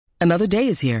Another day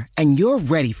is here, and you're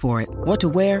ready for it. What to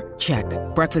wear? Check.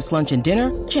 Breakfast, lunch, and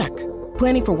dinner? Check.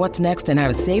 Planning for what's next and how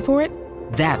to save for it?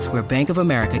 That's where Bank of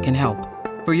America can help.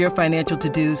 For your financial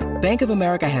to-dos, Bank of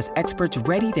America has experts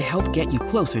ready to help get you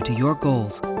closer to your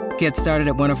goals. Get started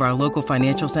at one of our local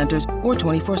financial centers or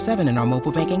 24/7 in our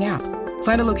mobile banking app.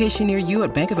 Find a location near you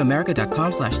at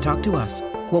bankofamerica.com/talktous.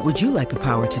 What would you like the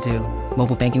power to do?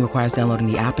 Mobile banking requires downloading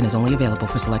the app and is only available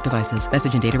for select devices.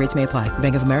 Message and data rates may apply.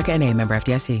 Bank of America N.A., member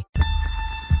FDIC.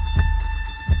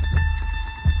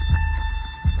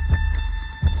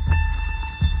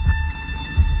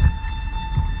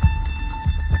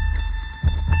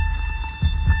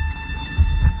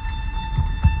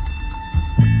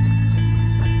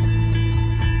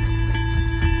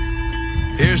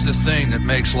 Here's the thing that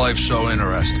makes life so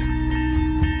interesting.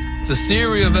 The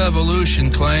theory of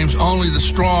evolution claims only the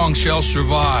strong shall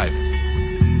survive.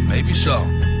 Maybe so.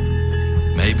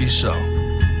 Maybe so.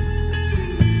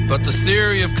 But the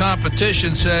theory of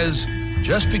competition says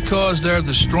just because they're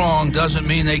the strong doesn't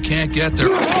mean they can't get their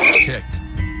kicked.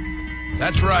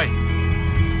 That's right.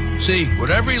 See, what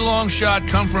every long shot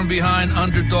come from behind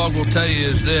underdog will tell you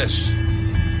is this.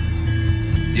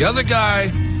 The other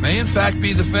guy may in fact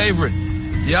be the favorite.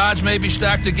 The odds may be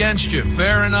stacked against you.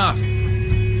 Fair enough.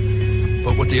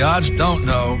 But what the odds don't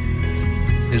know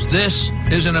is this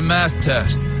isn't a math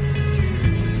test.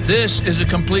 This is a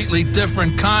completely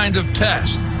different kind of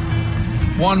test.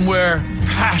 One where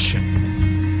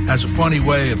passion has a funny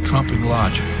way of trumping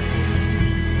logic.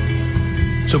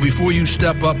 So before you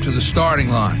step up to the starting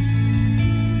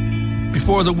line,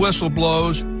 before the whistle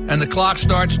blows and the clock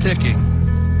starts ticking,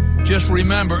 just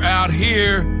remember out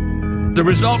here, the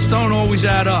results don't always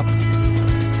add up.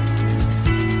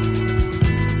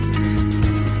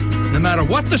 No matter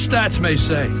what the stats may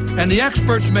say, and the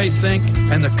experts may think,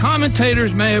 and the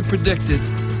commentators may have predicted,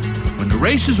 when the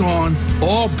race is on,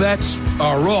 all bets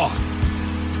are off.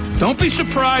 Don't be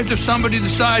surprised if somebody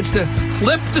decides to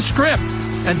flip the script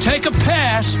and take a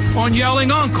pass on yelling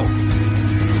uncle.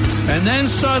 And then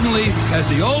suddenly, as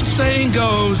the old saying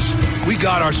goes, we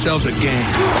got ourselves a game.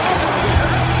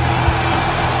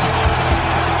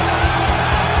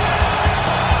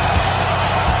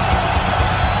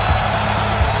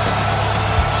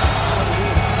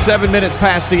 7 minutes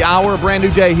past the hour, a brand new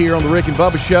day here on the Rick and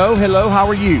Bubba Show. Hello, how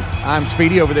are you? I'm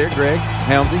Speedy over there, Greg,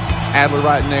 Helmsy, Adler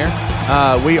right in there.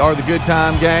 We are the Good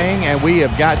Time Gang, and we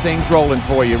have got things rolling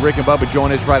for you. Rick and Bubba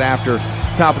join us right after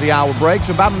top of the hour break,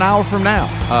 so about an hour from now.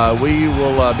 We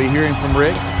will be hearing from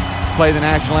Rick, play the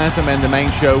national anthem, and the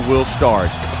main show will start.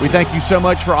 We thank you so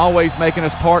much for always making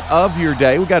us part of your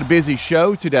day. We've got a busy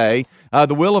show today.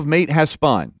 The Wheel of Meat has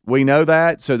spun. We know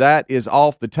that, so that is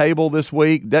off the table this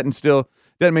week.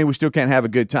 Doesn't mean we still can't have a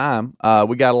good time.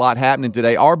 We got a lot happening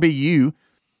today. RBU,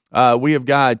 we have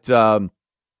got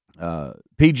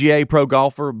PGA pro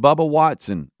golfer Bubba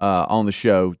Watson on the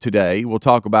show today. We'll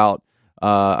talk about,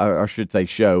 or I should say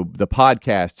the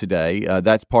podcast today.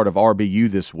 That's part of RBU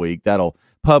this week. That'll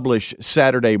publish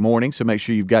Saturday morning, so make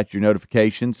sure you've got your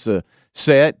notifications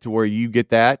set to where you get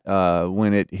that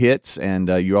when it hits, and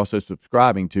you're also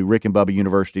subscribing to Rick and Bubba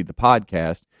University, the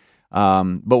podcast.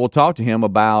 But we'll talk to him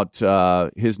about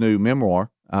his new memoir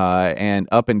and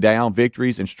up and down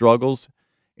victories and struggles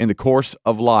in the course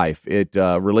of life. It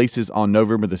releases on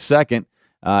November the 2nd,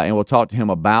 and we'll talk to him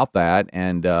about that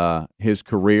and his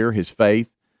career, his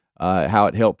faith, how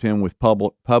it helped him with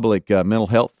public mental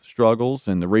health struggles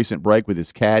and the recent break with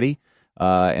his caddy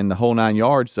and the whole nine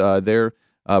yards. They're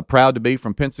proud to be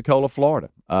from Pensacola, Florida.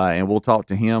 And we'll talk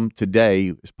to him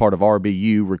today as part of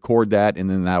RBU, record that, and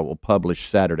then that will publish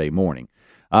Saturday morning.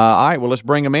 All right, well, let's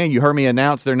bring them in. You heard me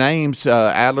announce their names.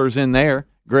 Adler's in there.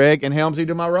 Greg and Helmsy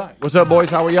to my right. What's up, boys?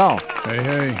 How are y'all?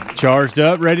 Hey. Charged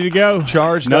up, ready to go.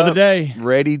 Another day.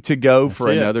 Ready to go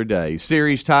for another day.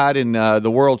 Series tied in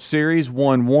the World Series,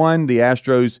 1-1. The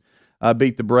Astros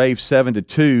beat the Braves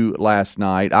 7-2 last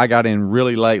night. I got in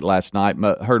really late last night,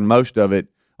 heard most of it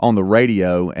on the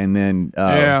radio, and then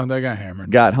they got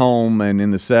hammered. Got home, and in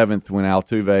the seventh, when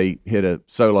Altuve hit a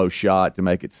solo shot to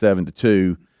make it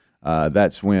 7-2,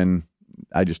 that's when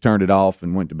I just turned it off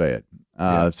and went to bed.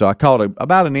 So I caught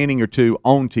about an inning or two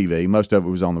on TV. Most of it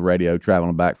was on the radio,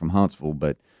 traveling back from Huntsville,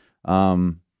 but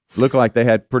looked like they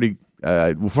had pretty.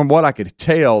 From what I could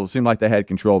tell, it seemed like they had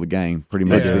control of the game pretty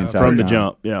much the entire from the time.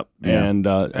 jump. Yep. Yeah. And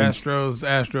Astros,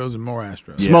 and more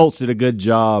Astros. Smoltz did a good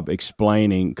job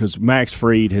explaining, because Max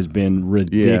Fried has been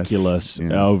ridiculous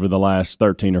over the last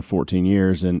 13 or 14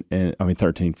 years, and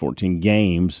 13, 14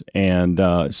 games. And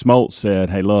Smoltz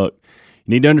said, "Hey, look,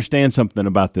 You need to understand something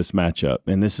about this matchup,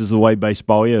 and this is the way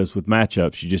baseball is with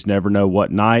matchups. You just never know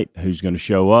what night, who's going to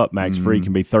show up. Max Fried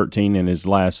can be 13 and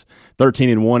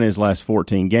 1 in his last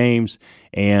 14 games,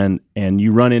 and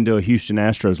you run into a Houston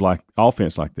Astros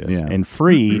offense like this. Yeah. And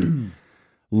Fried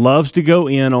loves to go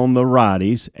in on the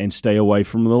righties and stay away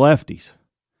from the lefties.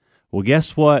 Well,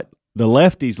 guess what the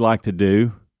lefties like to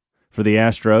do for the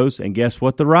Astros, and guess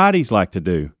what the righties like to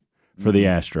do for the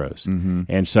Astros.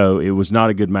 And so it was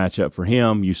not a good matchup for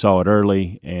him. You saw it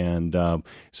early, and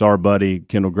saw our buddy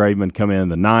Kendall Graveman come in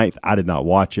the ninth. I did not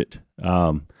watch it.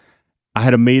 I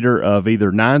had a meter of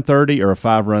either 9:30 or a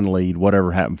 5-run lead,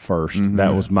 whatever happened first.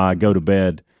 That was my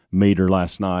go-to-bed meter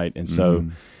last night. And so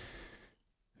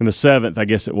in the seventh, I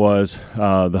guess it was,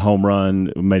 the home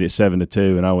run made it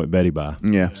 7-2, and I went Betty bye.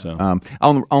 Yeah. So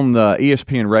on the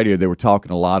ESPN radio, they were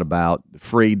talking a lot about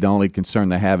Fried. The only concern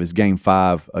they have is Game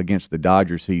 5 against the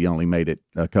Dodgers. He only made it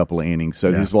a couple of innings,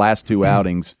 so his last 2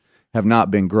 outings have not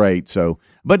been great. So,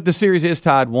 but the series is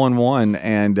tied 1-1,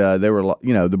 and they were,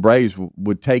 the Braves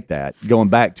would take that going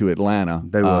back to Atlanta.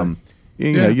 They would.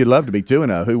 You'd love to be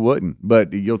 2-0. Who wouldn't?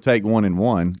 But you'll take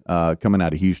 1-1 coming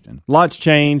out of Houston. Lots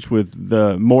changed with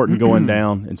the Morton going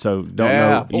down, and so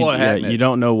you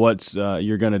don't know what's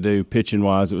you're going to do pitching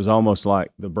wise. It was almost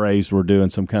like the Braves were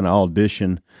doing some kind of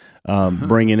audition,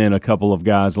 bringing in a couple of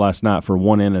guys last night for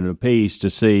 1 inning apiece to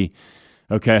see,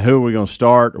 okay, who are we going to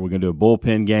start? Are we going to do a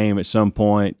bullpen game at some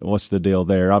point? What's the deal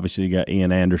there? Obviously, you got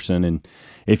Ian Anderson, and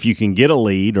if you can get a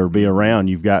lead or be around,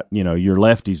 you've got your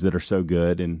lefties that are so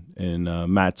good, and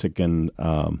Matzik and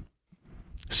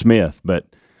Smith. But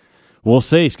we'll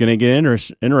see. It's going to get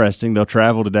interesting. They'll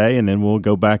travel today, and then we'll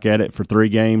go back at it for 3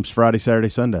 games Friday, Saturday,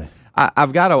 Sunday.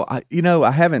 I've got to,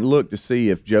 I haven't looked to see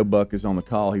if Joe Buck is on the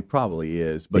call. He probably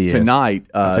is. But tonight,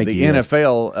 the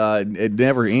NFL, it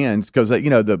never ends because,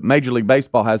 the Major League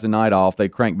Baseball has a night off. They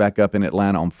crank back up in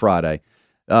Atlanta on Friday.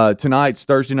 Tonight's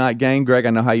Thursday night game. Greg, I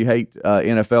know how you hate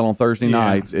NFL on Thursday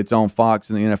nights. It's on Fox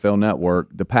and the NFL Network.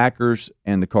 The Packers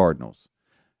and the Cardinals.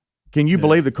 Can you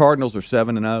believe the Cardinals are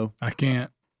 7-0? I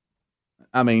can't.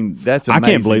 I mean, that's amazing. I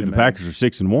can't believe the Packers are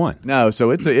 6-1. No,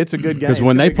 so it's a good game. Because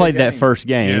when they played that first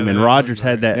game, and Rodgers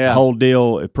had that whole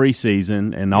deal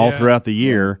preseason and all throughout the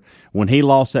year, when he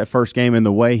lost that first game and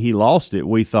the way he lost it,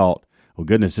 we thought, well,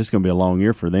 goodness, this is going to be a long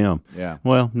year for them. Yeah.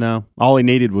 Well, no. All he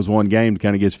needed was one game to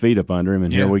kind of get his feet up under him,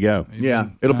 and here we go.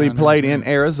 Yeah. It'll be played in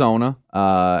Arizona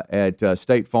at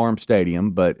State Farm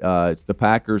Stadium, but it's the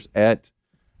Packers at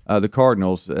the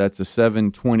Cardinals. That's a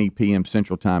 7:20 p.m.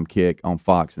 Central Time kick on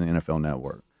Fox and the NFL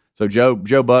Network. So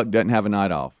Joe Buck doesn't have a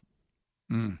night off.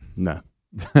 No.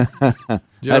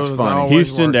 That's funny.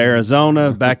 Houston to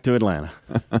Arizona, back to Atlanta.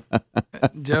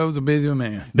 Joe's a busy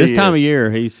man. This time of year,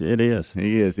 it is.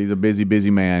 He is. He's a busy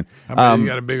man. I bet he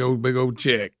got a big old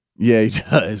check. Yeah, he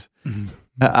does.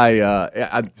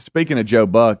 I speaking of Joe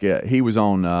Buck, he was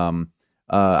on.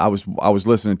 I was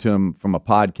listening to him from a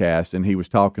podcast, and he was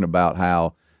talking about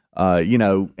how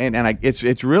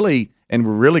it's really. And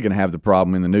we're really going to have the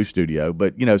problem in the new studio.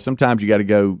 But, sometimes you got to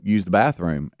go use the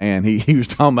bathroom. And he was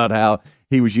talking about how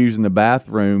he was using the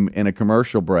bathroom in a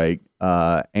commercial break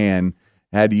and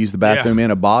had to use the bathroom in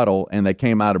a bottle. And they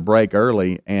came out of break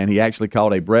early. And he actually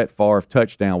called a Brett Favre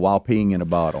touchdown while peeing in a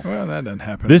bottle. Well, that doesn't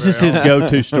happen. This is his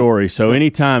go-to story. So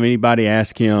anytime anybody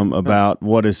asks him about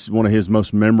what is one of his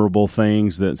most memorable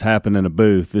things that's happened in a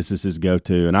booth, this is his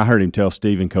go-to. And I heard him tell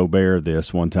Stephen Colbert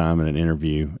this one time in an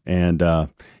interview. And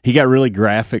he got really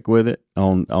graphic with it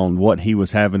on what he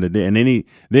was having to do. And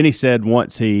then he said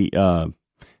once he got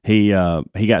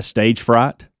stage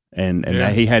fright. And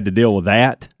he had to deal with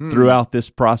that throughout this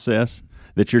process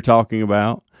that you're talking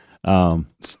about.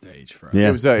 Stage fright. Yeah,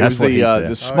 it was the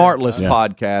Smartless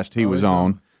podcast he was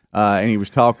on, and he was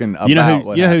talking about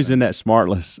who's in that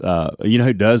Smartless. You know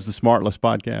who does the Smartless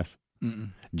podcast?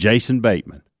 Jason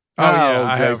Bateman.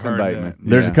 I have heard Bateman. That.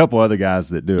 There's a couple other guys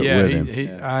that do it with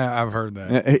him. I've heard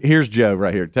that. Here's Joe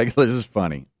right here. Take a listen. This is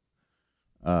funny.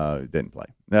 Didn't play.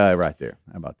 Right there.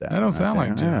 How about that? That don't sound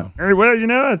like Joe. Yeah. Well,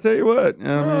 I tell you what.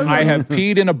 I have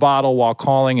peed in a bottle while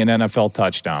calling an NFL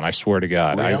touchdown. I swear to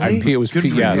God. Really? I was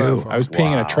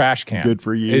peeing in a trash can. Good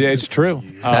for you. It's true.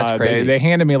 That's crazy. They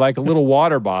handed me like a little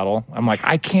water bottle. I'm like,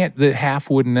 I can't. The half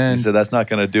wouldn't end. So that's not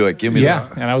going to do it. Give me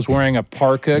that. And I was wearing a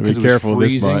parka because it was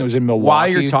freezing. It was in Milwaukee. While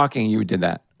you're talking, you did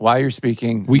that. While you're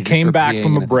speaking, we came back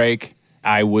from a break.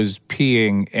 I was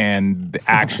peeing, and the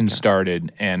action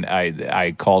started, and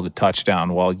I called a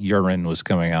touchdown while urine was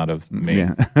coming out of me.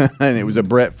 Yeah. And it was a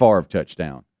Brett Favre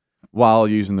touchdown while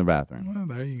using the bathroom. Well,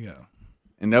 there you go.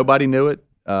 And nobody knew it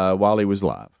while he was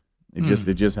live. It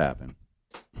just happened.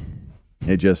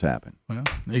 It just happened. Well,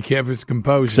 he kept his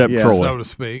composure, Except Troy. so to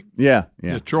speak. Yeah.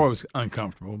 Troy was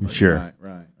uncomfortable. But Sure.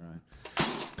 Right.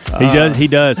 He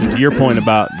does. And to your point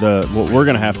about what we're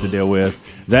going to have to deal with,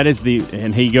 that is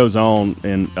and he goes on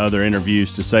in other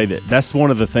interviews to say that that's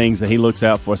one of the things that he looks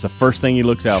out for. It's the first thing he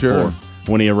looks out Sure.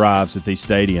 for when he arrives at these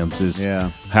stadiums is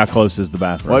how close is the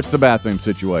bathroom. What's the bathroom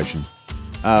situation?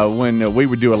 When we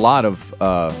would do a lot of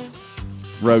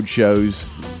road shows,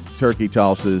 turkey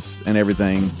tosses, and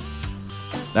everything,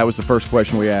 that was the first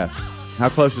question we asked. How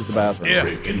close is the bathroom? Yeah.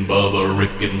 Rick and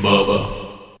Bubba.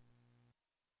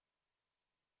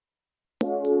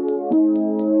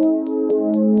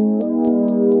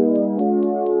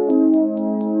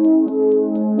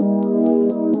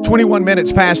 21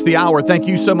 minutes past the hour. Thank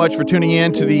you so much for tuning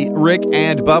in to the Rick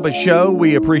and Bubba Show.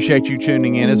 We appreciate you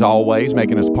tuning in, as always,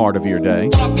 making us part of your day.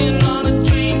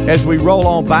 As we roll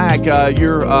on back,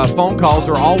 your phone calls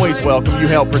are always welcome. You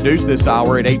help produce this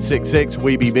hour at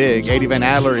 866-WE-BE-BIG. Eddie Van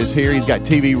Adler is here. He's got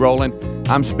TV rolling.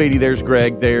 I'm Speedy. There's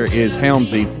Greg. There is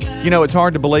Helmsy. You know, it's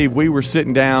hard to believe we were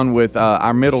sitting down with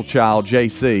our middle child,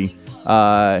 JC,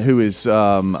 who is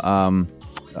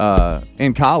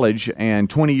in college and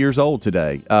 20 years old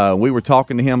today. We were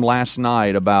talking to him last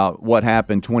night about what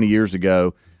happened 20 years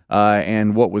ago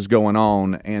and what was going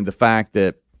on, and the fact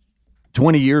that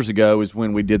 20 years ago is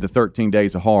when we did the 13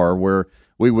 Days of Horror, where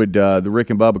we would the Rick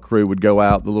and Bubba crew would go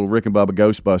out, the little Rick and Bubba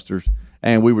Ghostbusters,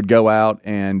 and we would go out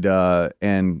and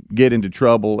get into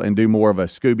trouble and do more of a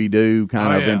Scooby-Doo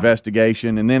kind of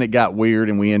investigation, and then it got weird,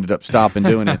 and we ended up stopping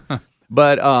doing it.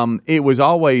 But it was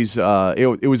always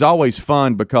it was always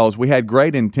fun because we had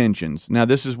great intentions. Now,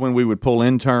 this is when we would pull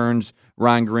interns,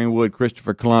 Ryan Greenwood,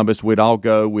 Christopher Columbus. We'd all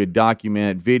go. We'd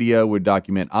document video. We'd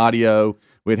document audio.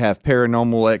 We'd have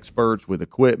paranormal experts with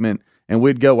equipment, and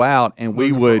we'd go out and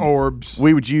we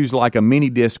would use like a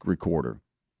mini disc recorder,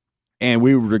 and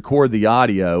we would record the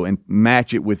audio and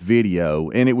match it with video,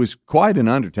 and it was quite an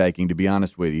undertaking, to be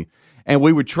honest with you. And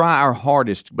we would try our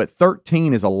hardest, but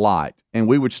 13 is a lot. And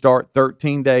we would start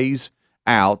 13 days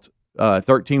out,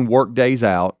 13 work days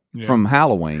out from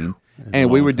Halloween, and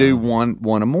we would do one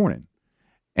a morning.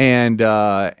 And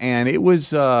it was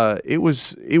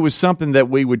something that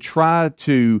we would try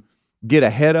to get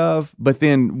ahead of, but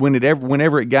then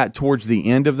whenever it got towards the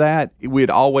end of that, we'd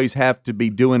always have to be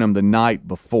doing them the night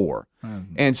before.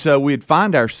 Mm-hmm. And so we'd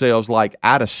find ourselves like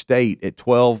out of state at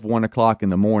 12, 1 o'clock in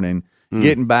the morning,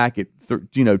 getting back at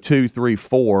 2, 3,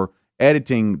 4,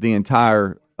 editing the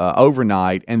entire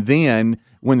overnight, and then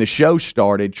when the show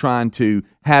started, trying to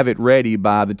have it ready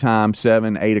by the time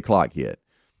 7, 8 o'clock hit.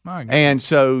 And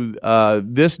so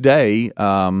this day,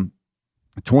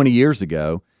 20 years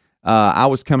ago, I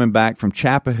was coming back from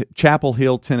Chapel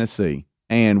Hill, Tennessee.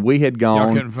 And we had gone.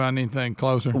 Y'all couldn't find anything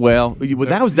closer. Well,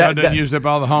 that was that. Didn't use up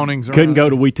all the honings. Couldn't go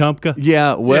to Wetumpka.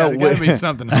 Yeah, well, there got to be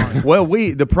something. Well,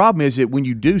 the problem is that when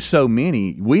you do so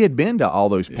many, we had been to all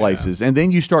those places, and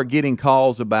then you start getting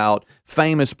calls about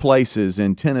famous places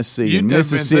in Tennessee and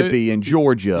Mississippi and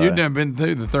Georgia. You've never been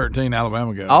through the 13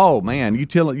 Alabama guys. Oh man, you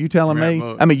telling me?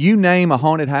 I mean, you name a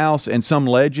haunted house and some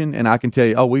legend, and I can tell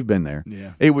you, oh, we've been there.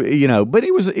 Yeah, but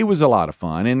it was a lot of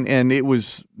fun, and it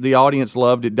was, the audience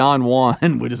loved it. Don Juan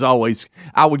would, as always,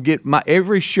 I would get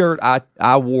every shirt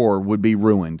I wore would be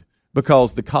ruined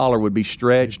because the collar would be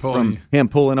stretched from him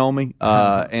pulling on me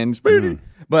and Speedy.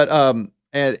 But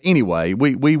anyway,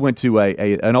 we went to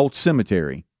an old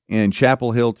cemetery in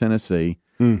Chapel Hill, Tennessee,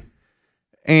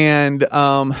 and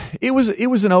it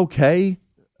was an okay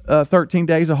 13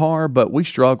 Days of Horror, but we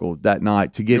struggled that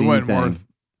night to get anything.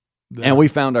 And we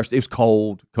found it was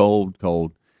cold.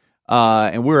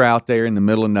 And we're out there in the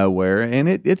middle of nowhere, and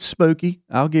it's spooky.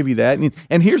 I'll give you that.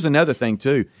 And here's another thing,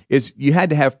 too, is you had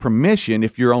to have permission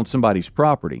if you're on somebody's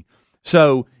property.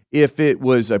 So if it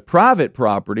was a private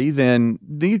property, then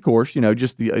of course,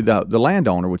 just the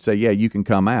landowner would say, yeah, you can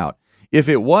come out. If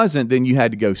it wasn't, then you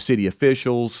had to go city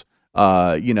officials,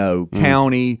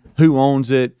 county, who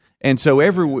owns it. And so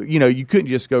you couldn't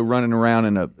just go running around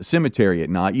in a cemetery at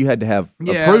night. You had to have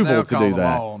approval to do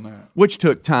that, which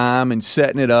took time and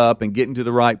setting it up and getting to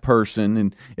the right person.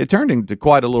 And it turned into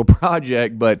quite a little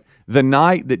project. But the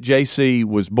night that JC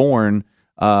was born,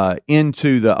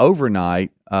 into the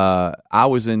overnight, I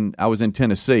was in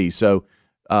Tennessee. So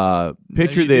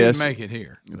picture this. Didn't make it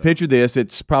here. So. Picture this.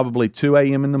 It's probably 2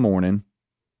 a.m. in the morning,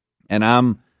 and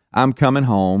I'm coming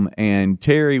home, and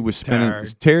Terry was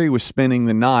spending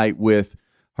the night with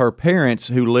her parents,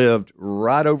 who lived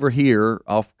right over here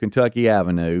off Kentucky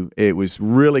Avenue. It was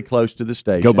really close to the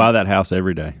station. Go by that house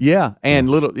every day. Yeah, and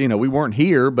little, we weren't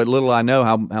here, but little I know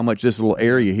how much this little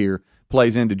area here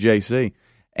plays into JC.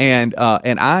 And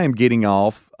I am getting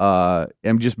off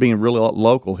am just being really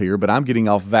local here, but I'm getting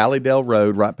off Valleydale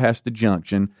Road right past the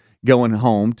junction, going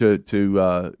home to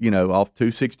off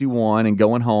 261 and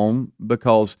going home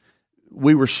because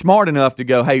we were smart enough to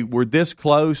go, hey, we're this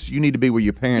close. You need to be with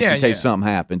your parents in case something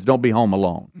happens. Don't be home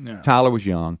alone. No. Tyler was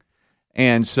young.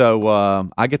 And so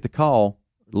I get the call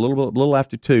a little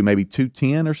after 2, maybe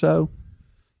 2:10 or so,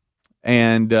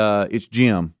 and it's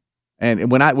Jim.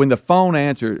 And when the phone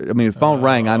answered, the phone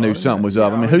rang, I knew something was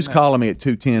up. Who's calling me at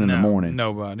 2:10 in the morning?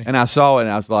 Nobody. And I saw it,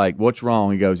 and I was like, "What's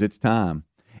wrong?" He goes, "It's time."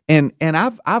 And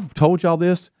I've told y'all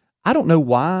this. I don't know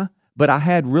why, but I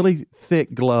had really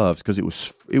thick gloves because it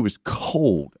was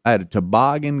cold. I had a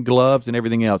toboggan, gloves, and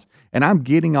everything else. And I'm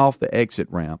getting off the exit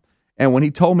ramp. And when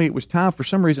he told me it was time, for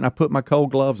some reason, I put my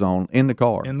cold gloves on in the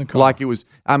car. Like it was,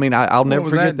 I'll never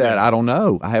forget that. I don't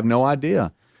know. I have no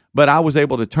idea. But I was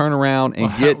able to turn around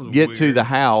and get to the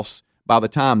house by the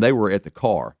time they were at the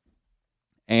car.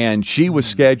 And she was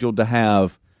scheduled to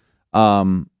have,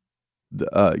 the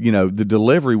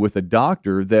delivery with a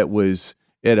doctor that was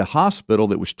at a hospital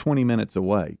that was 25 minutes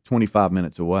away.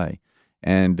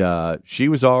 And she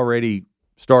was already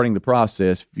starting the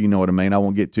process, if you know what I mean. I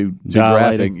won't get too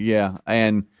graphic. Yeah.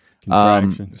 And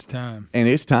it's time. And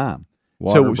it's time.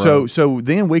 So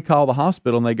then we call the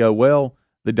hospital and they go, well,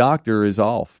 the doctor is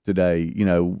off today.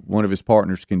 One of his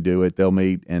partners can do it. They'll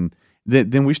meet. And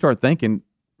then we start thinking,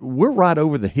 we're right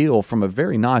over the hill from a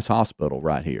very nice hospital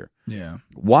right here. Yeah.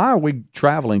 Why are we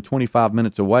traveling 25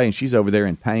 minutes away and she's over there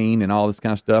in pain and all this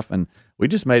kind of stuff? And we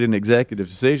just made an executive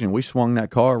decision. We swung that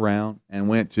car around and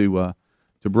went to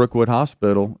Brookwood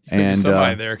Hospital. And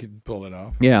somebody there could pull it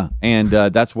off. Yeah. And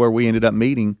that's where we ended up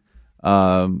meeting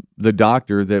the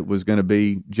doctor that was going to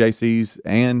be JC's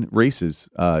and Reese's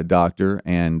doctor,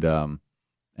 and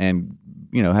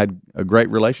had a great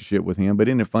relationship with him. But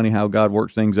isn't it funny how God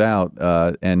works things out?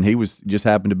 And he just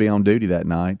happened to be on duty that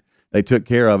night. They took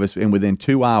care of us, and within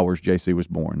 2 hours, JC was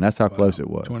born. That's how close it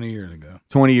was. 20 years ago.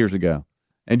 20 years ago.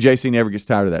 And JC never gets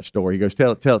tired of that story. He goes,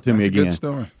 tell it to me again. That's a good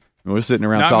story. We're sitting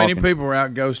around talking. Not many people were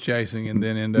out ghost chasing and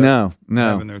then end up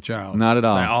having their child. Not at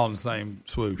all. All in the same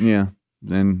swoosh. Yeah.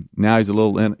 And now he's a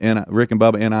little Rick and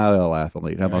Bubba NIL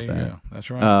athlete. How about that? Go. That's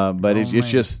right. But it's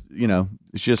just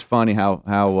it's just funny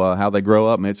how they grow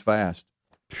up, and it's fast.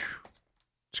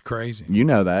 It's crazy. You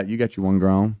know that. You got your one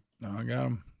grown. No, I got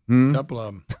them. A couple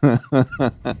of them.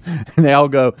 And they all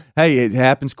go, "Hey, it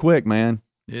happens quick, man."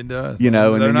 It does. And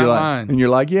they're then not lying. And you're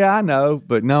like, "Yeah, I know,"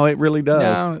 but no, it really does.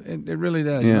 No, it really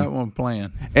does. Yeah. You might want to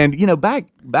plan. And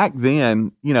back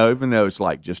then, even though it's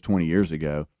like just 20 years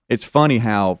ago, it's funny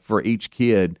how for each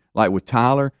kid, like with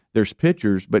Tyler, there's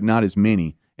pictures, but not as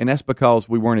many. And that's because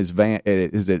we weren't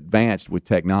as advanced with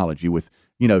technology, with,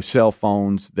 cell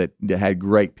phones that had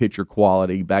great picture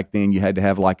quality. Back then you had to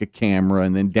have like a camera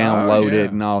and then download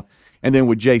it and all. And then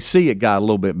with JC, it got a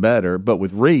little bit better. But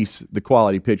with Reese, the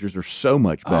quality pictures are so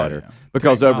much better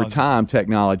because over time,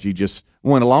 technology just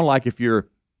went along. Like if you're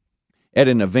at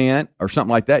an event or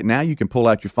something like that, now you can pull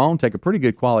out your phone, take a pretty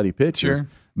good quality picture. Sure.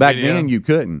 Back then, you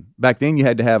couldn't. Back then, you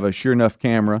had to have a sure enough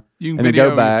camera. You can and video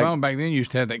then go back. your phone. Back then, you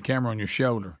used to have that camera on your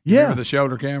shoulder. Yeah. Remember the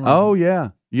shoulder camera? Oh,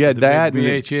 yeah. You had that.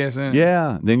 Big VHS in it.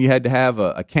 Yeah. Then you had to have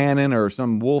a Canon or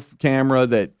some Wolf camera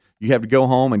that you have to go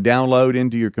home and download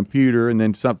into your computer and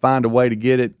then find a way to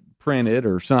get it printed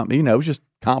or something. It was just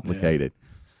complicated.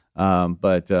 Yeah.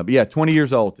 But 20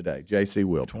 years old today, J.C.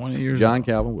 Wilburn. 20 years John old.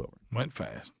 Calvin Wilburn. Went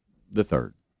fast. The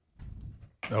third.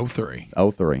 03.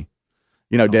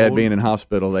 Dad being in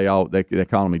hospital, they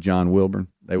call me John Wilburn.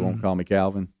 They won't call me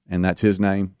Calvin, and that's his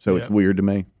name. So it's weird to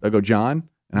me. They'll go John,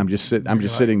 and I'm just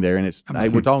sitting there, and it's hey,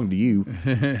 we're talking to you.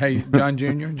 Hey, John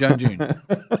Jr. John Jr.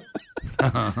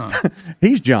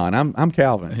 He's John. I'm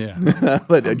Calvin. Yeah,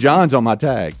 but John's on my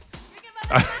tag.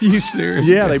 Are you serious?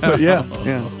 Yeah, they put yeah.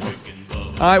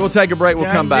 All right, we'll take a break.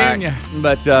 We'll come back.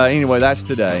 But anyway, that's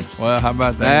today. Well, how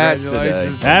about that? That's today.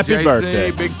 Happy JC,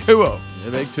 birthday. Big 2-0.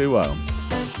 The big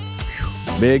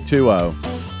 2-0. Big 2-0.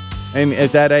 And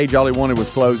at that age, all he wanted was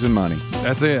clothes and money.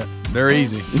 That's it. They're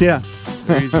easy. Yeah.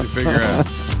 They're easy to figure out.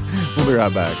 We'll be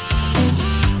right back.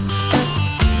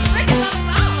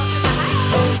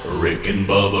 Rick and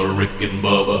Bubba, Rick and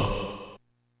Bubba.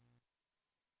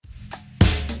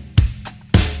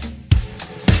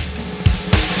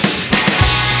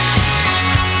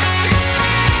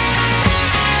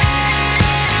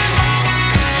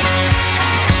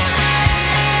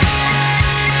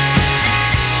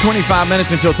 25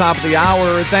 minutes until top of the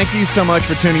hour. Thank you so much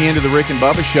for tuning in to the Rick and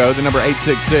Bubba Show, the number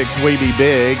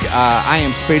 866-WE-BE-BIG. I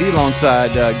am Speedy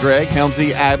alongside Greg,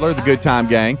 Helmsy, Adler, the Good Time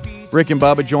Gang. Rick and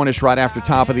Bubba join us right after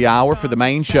top of the hour for the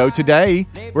main show. Today,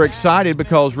 we're excited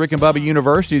because Rick and Bubba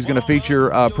University is going to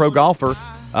feature pro golfer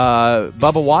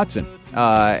Bubba Watson.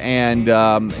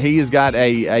 And he has got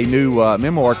a new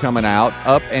memoir coming out,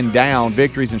 Up and Down,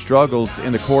 Victories and Struggles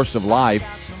in the Course of Life.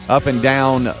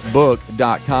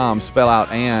 upanddownbook.com, spell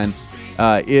out and,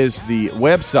 is the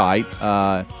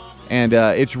website. And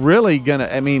it's really gonna.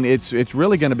 I mean, it's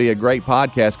really gonna be a great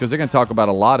podcast because they're gonna talk about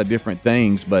a lot of different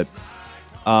things. But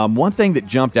one thing that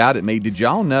jumped out at me: did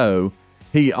y'all know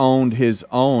he owned his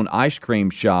own ice cream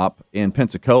shop in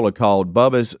Pensacola called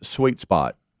Bubba's Sweet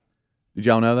Spot? Did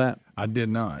y'all know that? I did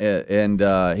not. And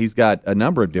he's got a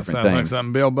number of different things. Sounds like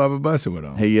something Bill Bubba Bussey would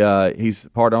own. He's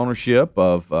part ownership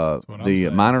of the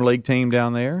minor league team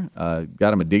down there.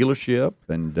 Got him a dealership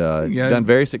and done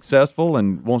very successful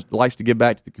and likes to give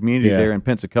back to the community there in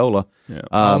Pensacola. Yeah.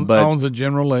 But owns a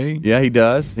General League. Yeah, he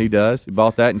does. He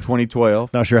bought that in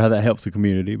 2012. Not sure how that helps the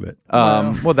community, but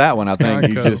well, that one I think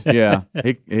he just he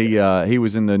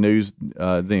was in the news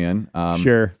then.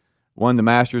 Sure. Won the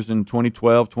Masters in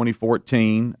 2012,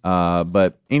 2014.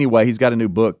 But anyway, he's got a new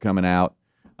book coming out,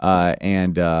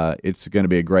 and it's going to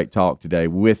be a great talk today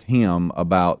with him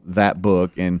about that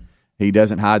book. And he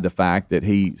doesn't hide the fact that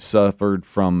he suffered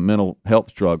from mental health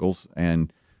struggles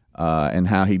and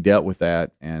how he dealt with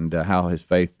that and how his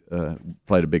faith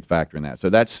played a big factor in that. So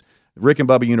that's Rick and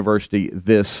Bubba University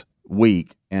this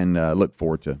week, and look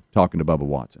forward to talking to Bubba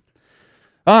Watson.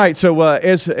 All right, so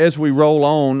as we roll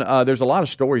on, there's a lot of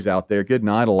stories out there. Good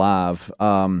night, alive.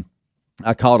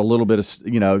 I caught a little bit of,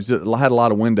 had a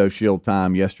lot of window shield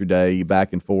time yesterday,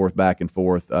 back and forth.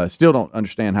 Still don't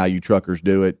understand how you truckers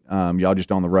do it. Y'all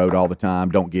just on the road all the time.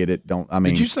 Don't get it.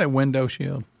 Did you say window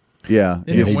shield? Yeah,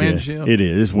 Isn't it windshield? It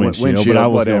is. It's windshield, but I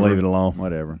was going to leave it alone.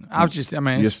 Whatever. I was just,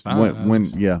 it's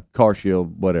fine. Car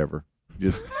shield, whatever.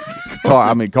 Just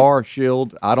car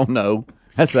shield. I don't know.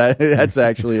 That's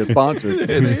actually a sponsor,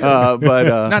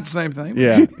 but not the same thing.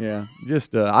 Yeah.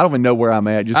 Just I don't even know where I'm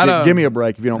at. Just give me a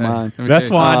break if you don't mind. That's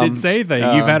why I didn't say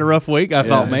anything. You've had a rough week. I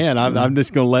thought, man, I'm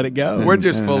just going to let it go. We're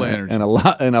just full of energy and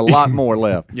a lot more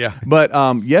left. Yeah. But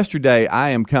yesterday I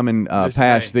am coming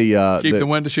past the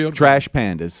window shield Trash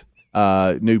Pandas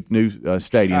new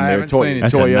stadium there.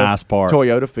 That's a nice park.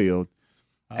 Toyota Field,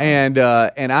 and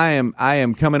I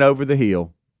am coming over the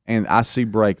hill. And I see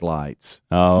brake lights.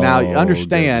 Oh, now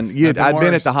understand, I've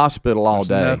been at the hospital all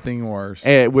day. Nothing worse.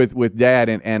 With Dad,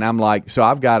 and I'm like, so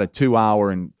I've got a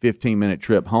 2-hour and 15-minute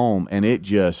trip home, and it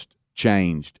just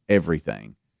changed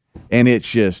everything. And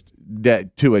it's just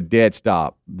to a dead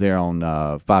stop there on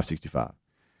 565.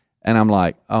 And I'm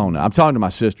like, oh no. I'm talking to my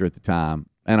sister at the time,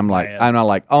 and I'm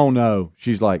like, oh no.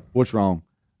 She's like, what's wrong?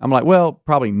 I'm like, well,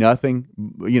 probably nothing.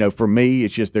 For me,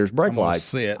 it's just there's brake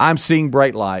lights. I'm seeing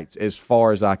brake lights as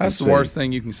far as I can see. That's the worst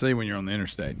thing you can see when you're on the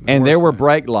interstate. And there were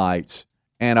brake lights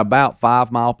and about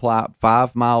 5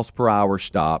 miles per hour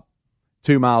stop,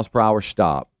 2 miles per hour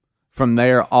stop. From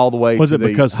there all the way to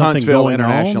the Huntsville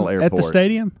International Airport. At the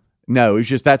stadium? No, it's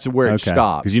just that's where it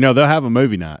stops. Because they'll have a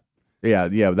movie night. Yeah,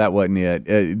 that wasn't it.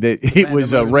 It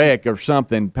was a wreck or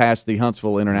something past the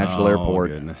Huntsville International Airport,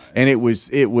 goodness. And it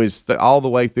was all the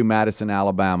way through Madison,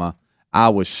 Alabama. I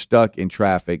was stuck in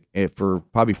traffic for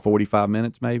probably 45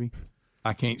 minutes, maybe.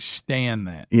 I can't stand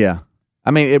that. Yeah, I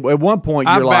mean, at one point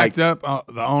you're backed up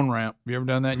the on ramp. You ever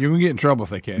done that? You're gonna get in trouble if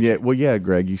they catch you. Yeah, well, yeah,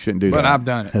 Greg, you shouldn't do that. But I've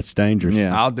done it. That's dangerous.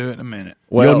 Yeah, I'll do it in a minute.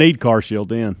 Well, you'll need car shield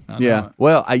then.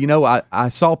 Well, I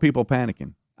saw people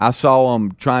panicking. I saw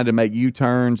them trying to make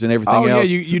U-turns and everything else. Oh, yeah,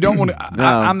 you don't want to –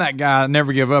 I'm that guy. I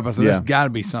never give up. I said, there's got to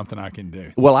be something I can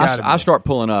do. Well, I start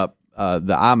pulling up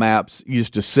the iMaps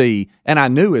just to see, and I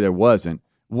knew there wasn't.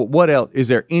 What else? Is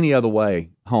there any other way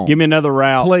home? Give me another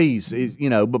route. Please.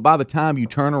 But by the time you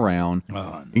turn around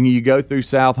and you go through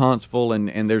South Huntsville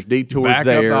and there's detours back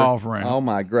there. Up the off-ramp. Oh,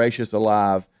 my gracious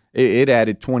alive. It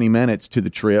added 20 minutes to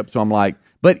the trip. So I'm like –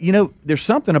 but, there's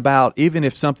something about even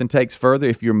if something takes further,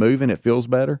 if you're moving, it feels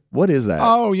better. What is that?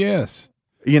 Oh, yes.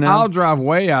 I'll drive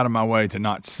way out of my way to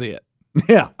not sit.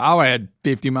 Yeah. I'll add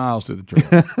 50 miles to the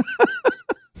trip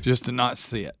just to not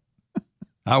sit.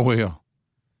 I will.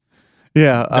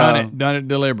 Yeah. Done it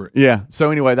deliberate. Yeah.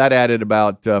 So, anyway, that added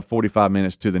about 45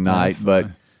 minutes to the night. But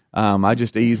I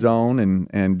just eased on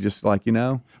and just like,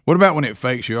 What about when it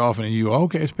fakes you off and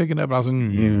it's picking up? I was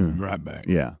right back.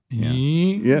 Yeah.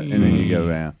 And then you go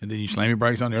down. And then you slam your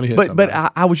brakes on, nearly hit somebody.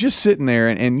 But I was just sitting there,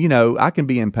 and I can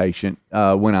be impatient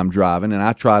when I'm driving, and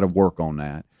I try to work on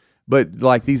that. But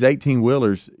like these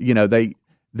 18-wheelers,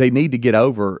 they need to get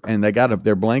over, and they got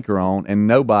their blinker on, and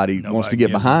nobody wants to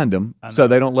get behind them, so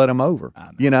they don't let them over,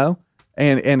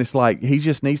 And it's like he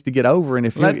just needs to get over, and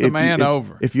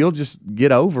if you'll just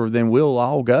get over, then we'll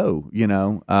all go,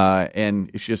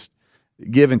 And it's just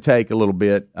give and take a little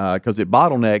bit because it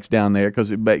bottlenecks down there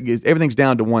because everything's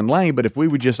down to one lane. But if we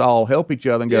would just all help each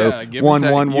other and go one,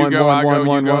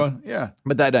 yeah,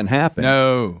 but that doesn't happen.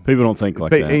 No, people don't think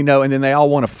like that. You know, and then they all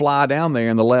want to fly down there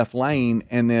in the left lane,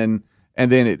 and then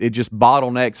it just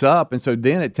bottlenecks up, and so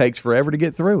then it takes forever to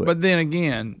get through it. But then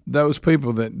again, those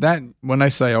people that when they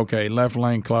say, okay, left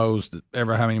lane closed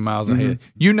ever how many miles ahead,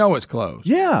 you know it's closed.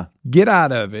 Yeah. Get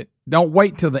out of it. Don't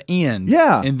wait till the end.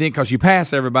 Yeah. And then because you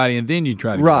pass everybody and then you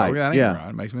try to right. go. That ain't yeah. right.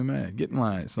 It makes me mad. Get in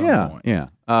line at some point. Yeah.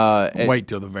 Don't wait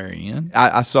till the very end.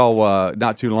 I saw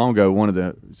not too long ago one of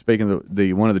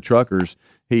the truckers,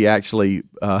 he actually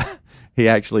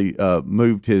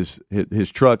moved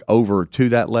his truck over to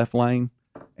that left lane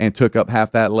and took up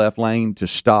half that left lane to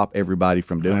stop everybody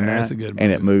from doing that. That's a good move.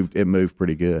 And it moved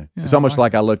pretty good. Yeah, it's almost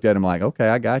like I looked at him like, okay,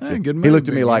 I got you. Good move, he looked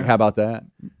at me like, how about that?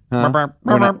 Huh?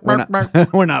 we're not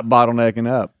bottlenecking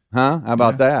up. Huh? How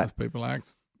about that? People like.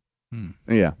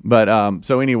 Yeah, but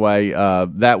so anyway,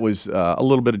 that was a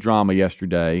little bit of drama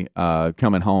yesterday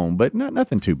coming home, but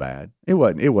nothing too bad. It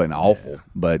wasn't awful,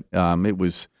 but it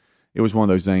was one of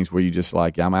those things where you just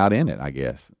like, I'm out in it. I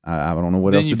guess I don't know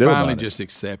what else to do. Then you finally about it. just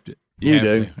accept it. You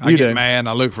do. I get mad. And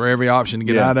I look for every option to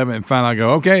get out of it, and finally I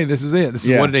go, okay, this is it. This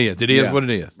is what it is. It is what it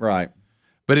is. Right.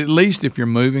 But at least if you're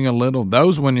moving a little,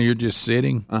 those when you're just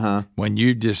sitting, when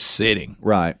you're just sitting,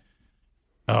 right?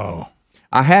 Oh,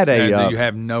 I had you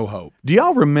have no hope. Do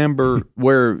y'all remember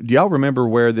where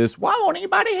this "Why won't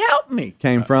anybody help me"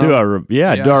 came from? Do I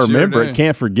remember it?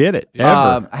 Can't forget it.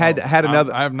 Ever. Had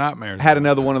another. I have nightmares. Had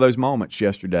another one of those moments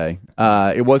yesterday.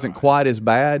 It wasn't quite as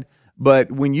bad, but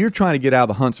when you're trying to get out of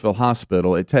the Huntsville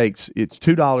Hospital, it's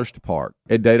 $2 to park.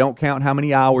 They don't count how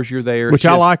many hours you're there, which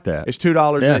I like that. It's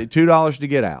 $2. Yeah. $2 to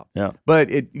get out. Yeah. But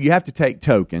you have to take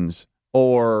tokens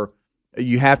or.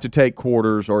 You have to take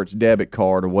quarters or it's debit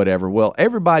card or whatever. Well,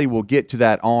 everybody will get to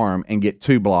that arm and get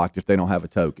two blocked if they don't have a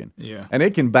token. Yeah. And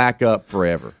it can back up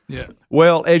forever. Yeah.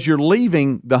 Well, as you're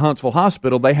leaving the Huntsville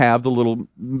Hospital, they have the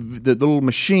little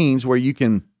machines where you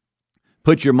can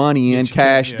put your money in,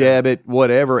 cash, debit,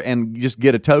 whatever, and just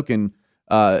get a token,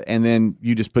 and then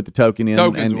you just put the token in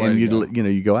and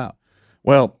you go out.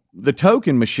 Well, the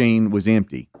token machine was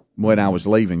empty when I was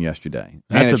leaving yesterday.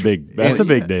 That's a big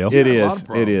deal.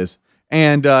 It is.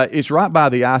 And it's right by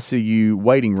the ICU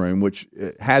waiting room, which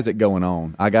has it going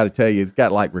on. I got to tell you, it's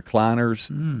got like recliners,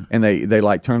 and they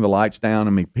like turn the lights down.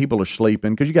 I mean, people are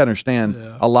sleeping because you got to understand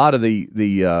a lot of the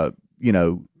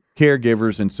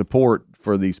caregivers and support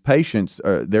for these patients.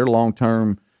 They're long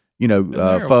term,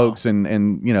 folks,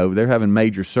 and they're having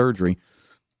major surgery,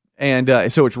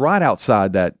 and so it's right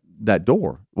outside that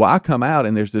door. Well, I come out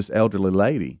and there's this elderly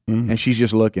lady, and she's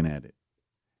just looking at it.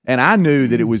 And I knew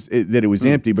that it was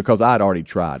empty because I'd already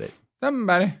tried it.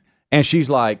 Somebody. And she's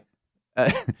like,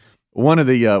 one of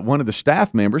the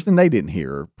staff members, and they didn't hear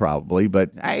her probably, but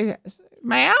hey,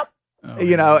 ma'am,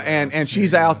 and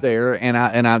she's out there, and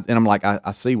I'm like,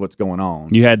 I see what's going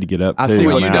on. You had to get up. I see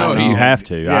what's going on. You have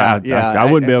to. Yeah,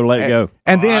 I wouldn't be able to let it go.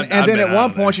 And then at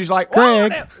one point she's like,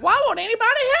 Greg, why won't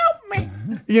anybody help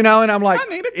me? And I'm like,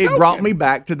 it brought me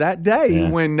back to that day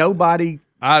when nobody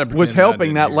was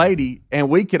helping that lady, and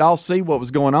we could all see what was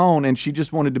going on, and she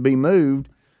just wanted to be moved,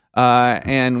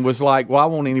 and was like, "Why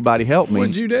won't anybody help me?"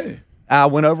 What'd you do? I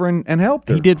went over and helped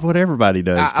her. He did what everybody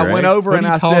does. I went over and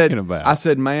I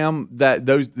said, "Ma'am,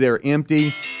 they're empty."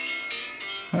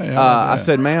 Hey, I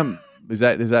said, "Ma'am, is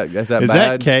that bad?" Is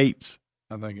that Kate's?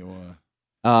 I think it was.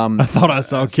 I thought I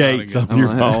saw Kate's on your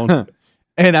phone.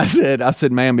 And I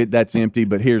said, "Ma'am, that's empty,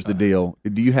 but here's the deal.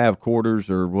 Do you have quarters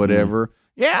or whatever?"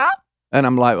 Yeah. And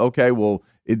I'm like, okay, well,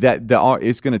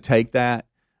 it's going to take that.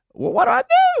 Well, what do I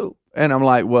do? And I'm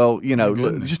like, well,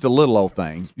 just a little old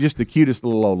thing, just the cutest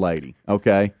little old lady.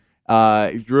 Okay,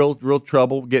 real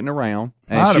trouble getting around,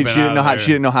 and she didn't know how. She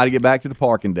didn't know how to get back to the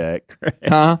parking deck.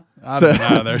 Huh? I've been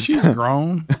out of there. She's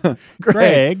grown.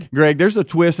 Greg, there's a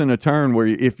twist and a turn where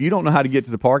if you don't know how to get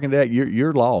to the parking deck,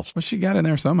 you're lost. Well, she got in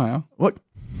there somehow. What?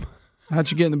 How'd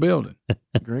she get in the building?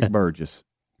 Greg Burgess.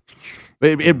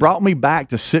 It brought me back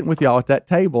to sitting with y'all at that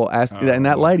table, and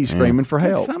that lady screaming for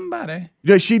help. Somebody.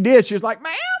 Yeah, she did. She was like,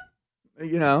 "Ma'am, how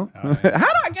do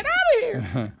I get out of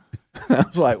here?" I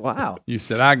was like, "Wow." You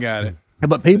said, "I got it."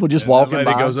 But people just walking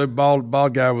by. by. Goes, a bald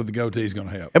guy with the goatee is going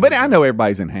to help. But I know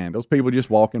everybody's in handles. People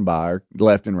just walking by her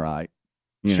left and right.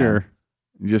 Sure.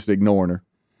 Just ignoring her.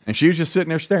 And she was just sitting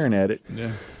there staring at it.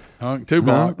 Yeah. Two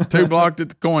blocked at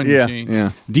the coin machine.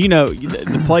 Yeah. Do you know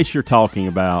the place you're talking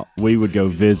about? We would go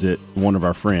visit one of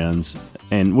our friends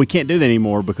and we can't do that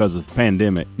anymore because of the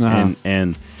pandemic.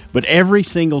 But every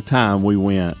single time we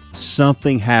went,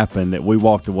 something happened that we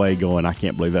walked away going, I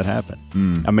can't believe that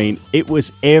happened. I mean, it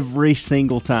was every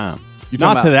single time.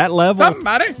 Not to that level,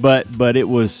 Somebody. but it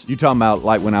was. You talking about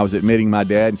like when I was admitting my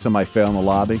dad and somebody fell in the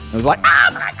lobby? It was like, oh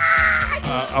my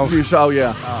God! Oh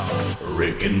yeah.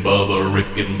 Rick and Bubba,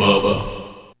 Rick and Bubba.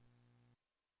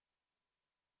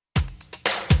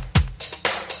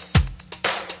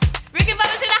 Rick and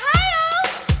Bubba's in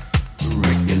Ohio.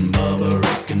 Rick and Bubba,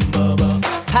 Rick and Bubba.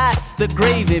 Pass the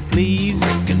gravy, please.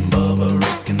 Rick and Bubba,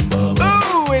 Rick and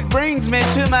Bubba. Ooh, it brings me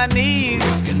to my knees.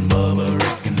 Rick and Bubba,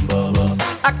 Rick and Bubba.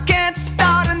 I can't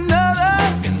start another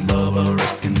Rick and Bubba,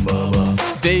 Rick and Bubba.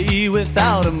 day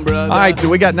without 'em, brother. All right, so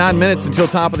we got 9 minutes until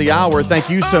top of the hour. Thank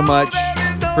you so much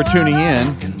for tuning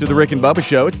in to the Rick and Bubba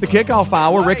Show. It's the kickoff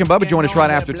hour. Rick and Bubba join us right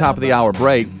after top of the hour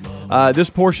break. This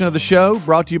portion of the show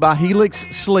brought to you by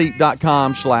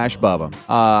HelixSleep.com/Bubba.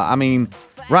 I mean,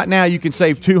 right now you can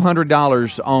save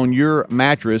 $200 on your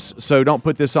mattress, so don't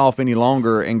put this off any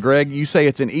longer. And Greg, you say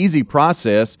it's an easy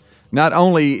process. Not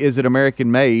only is it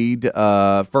American-made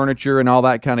furniture and all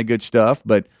that kind of good stuff,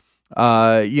 but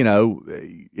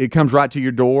it comes right to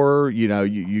your door. You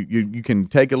can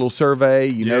take a little survey.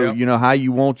 You know how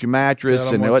you want your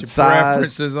mattress and what your size.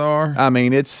 preferences are. I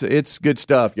mean, it's good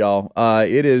stuff, y'all.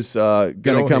 It is going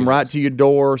to come right to your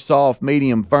door. Soft,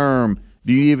 medium, firm.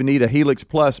 Do you even need a Helix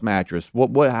Plus mattress? How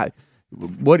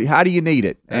do you need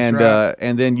it? That's right.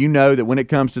 And then you know that when it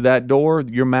comes to that door,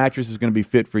 your mattress is going to be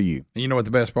fit for you. And you know what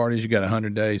the best part is? You got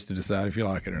 100 days to decide if you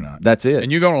like it or not. That's it.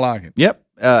 And you're going to like it. Yep.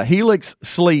 Helix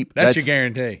Sleep. That's your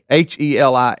guarantee.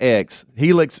 HELIX.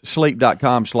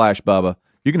 HelixSleep.com/Bubba.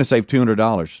 You're going to save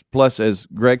 $200. Plus, as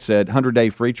Greg said, 100-day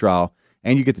free trial,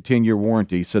 and you get the 10-year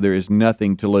warranty. So there is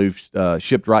nothing to lose.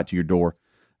 Shipped right to your door,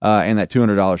 and that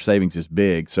 $200 savings is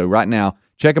big. So right now,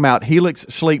 check them out.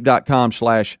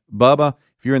 HelixSleep.com/Bubba.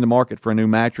 If you're in the market for a new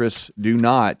mattress, do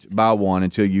not buy one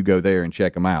until you go there and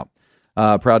check them out.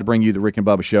 Proud to bring you the Rick and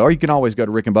Bubba Show. Or you can always go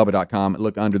to rickandbubba.com and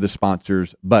look under the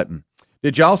sponsors button.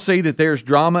 Did y'all see that there's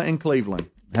drama in Cleveland?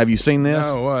 Have you seen this?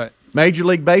 No, what? Major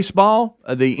League Baseball,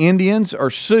 the Indians are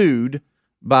sued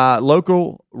by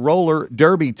local roller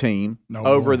derby team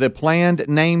over the planned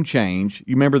name change.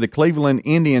 You remember the Cleveland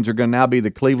Indians are going to now be the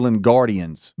Cleveland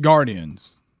Guardians.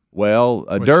 Well,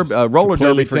 a roller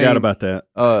derby team. Forgot about that.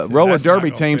 Roller derby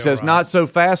team says, not so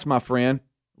fast, my friend.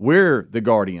 We're the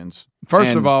Guardians.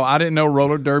 First of all, I didn't know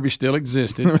roller derby still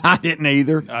existed. I didn't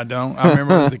either. I don't. I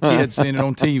remember as a kid seeing it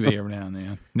on TV every now and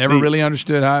then. Never really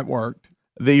understood how it worked.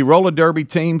 The roller derby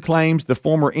team claims the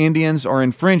former Indians are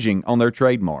infringing on their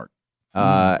trademark.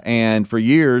 And for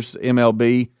years,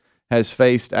 MLB has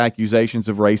faced accusations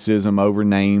of racism over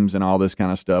names and all this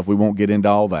kind of stuff. We won't get into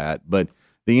all that. But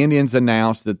the Indians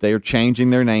announced that they are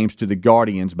changing their names to the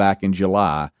Guardians back in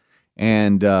July.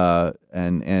 And now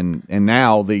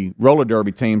the roller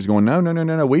derby team's going,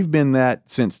 no. We've been that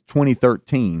since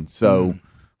 2013. So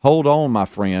hold on, my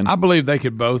friend. I believe they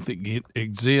could both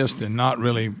exist and not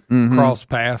really cross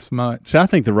paths much. So I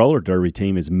think the roller derby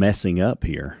team is messing up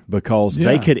here because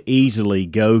they could easily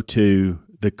go to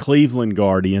the Cleveland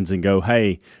Guardians and go,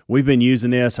 hey, we've been using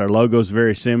this. Our logo's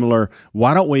very similar.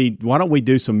 Why don't we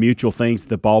do some mutual things at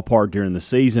the ballpark during the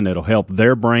season? It'll help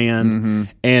their brand.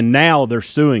 And now they're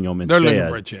suing them instead. They're looking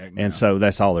for a check now. And so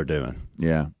that's all they're doing.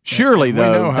 Yeah. Surely,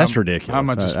 though, that's ridiculous. How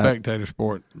much a spectator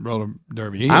sport roller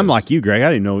derby is. I'm like you, Greg. I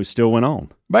didn't know it still went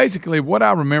on. Basically, what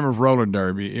I remember of roller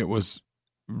derby, it was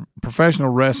professional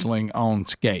wrestling on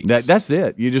skates. That's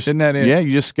it. Isn't that it? Yeah,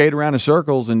 you just skate around in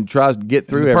circles and try to get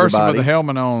through everybody. The person with the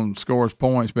helmet on scores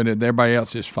points, but everybody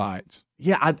else just fights.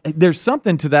 Yeah, there's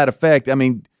something to that effect. I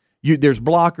mean, there's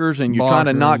blockers, and you're trying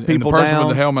to knock people down. The person down.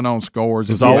 with the helmet on scores.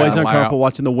 It's always uncomfortable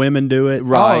watching the women do it.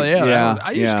 Right. Oh, yeah.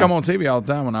 I used to come on TV all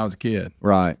the time when I was a kid.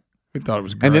 Right. We thought it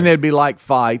was great. And then there'd be like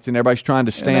fights, and everybody's trying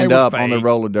to stand up on the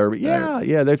roller derby.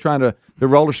 Yeah, they're trying to. The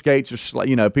roller skates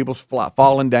are, people's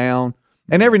falling down.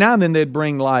 And every now and then they'd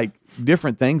bring like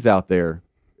different things out there,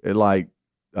 like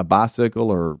a bicycle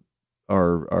or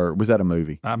was that a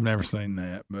movie? I've never seen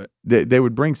that, but they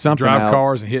would bring something drive out.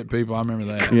 cars and hit people. I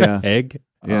remember that. Yeah, egg.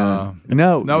 Yeah,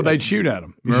 no, they'd shoot at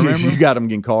them. Remember? You got them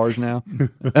in cars now.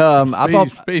 I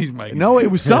thought no,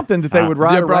 it was something that they would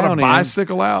ride around. A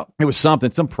bicycle out. It was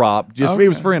something, some prop. It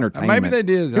was for entertainment. Maybe they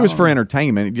did. It was for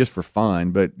entertainment, just for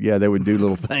fun. But yeah, they would do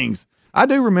little things. I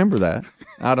do remember that.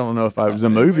 I don't know if it was a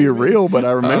movie or real, but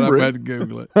I remember it. I had to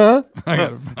Google it. Huh? I got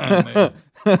to find that.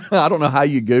 I don't know how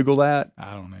you Google that.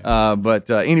 I don't know. But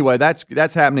anyway,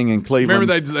 that's happening in Cleveland.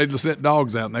 Remember they just sent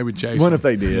dogs out and they would chase What them. if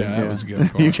they did? Yeah, that was a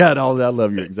good part. You got all that. I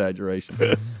love your exaggeration.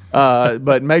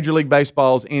 But Major League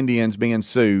Baseball's Indians being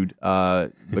sued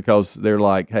because they're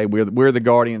like, hey, we're the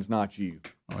Guardians, not you.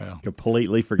 Well,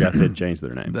 Completely forgot they'd changed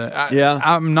their name.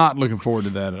 I'm not looking forward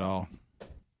to that at all.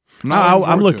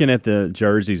 I'm looking at the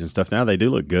jerseys and stuff now. They do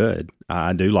look good.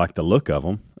 I do like the look of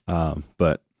them,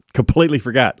 but completely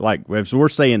forgot. Like, if we're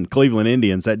saying Cleveland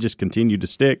Indians, that just continued to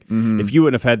stick. Mm-hmm. If you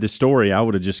wouldn't have had this story, I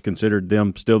would have just considered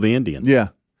them still the Indians. Yeah.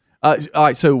 All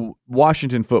right. So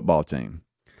Washington football team.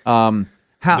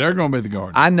 They're going to be the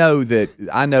Guardians. I know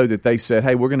that they said,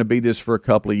 hey, we're going to be this for a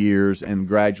couple of years and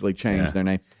gradually change their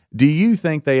name. Do you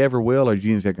think they ever will, or do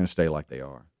you think they're going to stay like they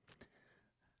are?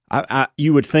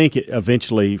 You would think it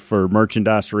eventually for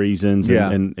merchandise reasons,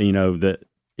 and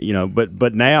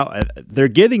but now they're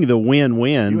getting the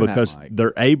win-win because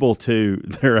they're able to.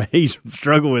 He's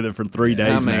struggled with it for 3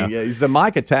 days now. Yeah, is the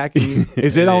mic attacking you?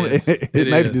 Is it on? Does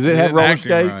it have roller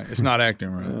skates? Right. It's not acting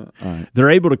right. All right.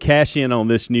 They're able to cash in on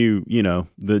this new,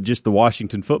 the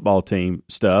Washington football team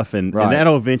stuff, and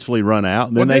that'll eventually run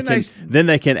out. And then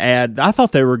they can add. I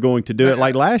thought they were going to do it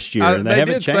like last year, and they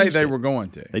haven't did changed say they it. were going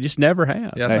to. They just never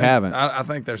have. Yeah, they haven't. I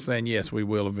think they're saying yes, we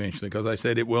will eventually because they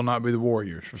said it will not be the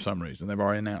Warriors for some reason. They've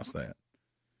already announced that.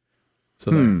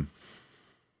 So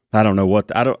I don't know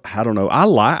what I don't know.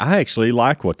 I actually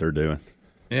like what they're doing.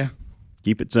 Yeah,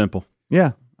 keep it simple.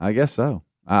 Yeah, I guess so.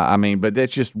 I mean, but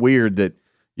that's just weird that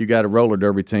you got a roller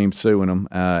derby team suing them,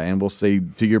 and we'll see.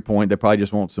 To your point, they probably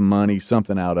just want some money,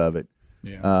 something out of it.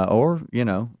 Yeah. Or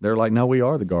they're like, no, we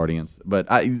are the Guardians. But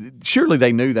surely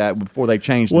they knew that before they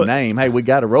changed the name. Hey, we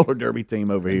got a roller derby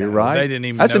team over here, right? They didn't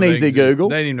even. That's know an they easy existed. Google.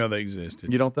 They didn't even know they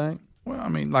existed. You don't think? Well, I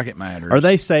mean, like it matters. Are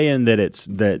they saying that it's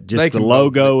that just They the can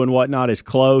logo and whatnot is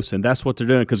close, and that's what they're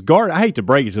doing? Because I hate to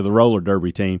break it to the roller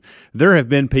derby team, there have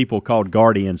been people called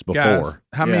Guardians before. Guys,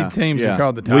 how many teams are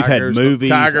called the Tigers? We've had movies,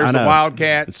 the Tigers, I the know.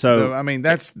 Wildcats. So I mean,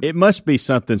 that's it must be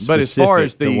something specific But as far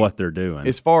as to what they're doing.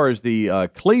 As far as the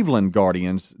Cleveland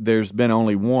Guardians, there's been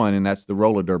only one, and that's the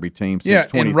roller derby team since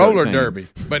 2013. in roller derby,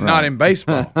 but not in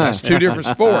baseball. That's two different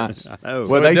sports. Well,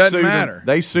 so it doesn't matter.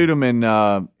 They sued them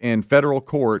in federal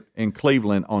court in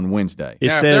Cleveland on Wednesday. It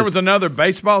Now, says if there was another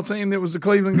baseball team that was the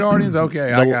Cleveland Guardians,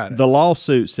 okay, I got it. The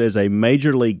lawsuit says a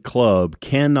major league club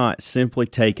cannot simply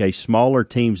take a smaller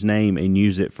team's name and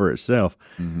use it for itself.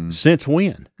 Mm-hmm. Since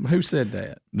when? Who said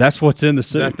that? That's what's in the Is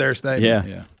suit. that their statement?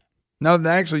 Yeah. No,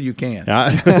 actually, you can.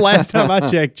 Last time I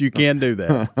checked, you can do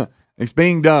that. It's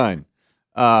being done.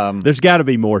 There's got to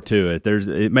be more to it.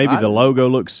 Maybe the logo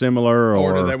looks similar,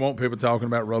 Or do they want people talking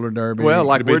about roller derby? Well,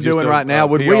 like Could it be we're just doing a right now,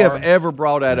 would PR? we have ever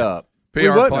brought that up? We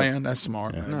PR wouldn't plan? have. That's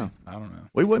smart. No. I don't know.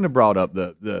 We wouldn't have brought up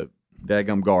the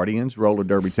daggum Guardians roller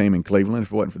derby team in Cleveland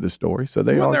if it wasn't for this story. So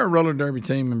Wasn't there a roller derby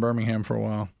team in Birmingham for a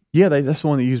while? Yeah, that's the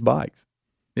one that used bikes.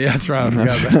 Yeah, that's right. I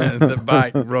forgot about that. The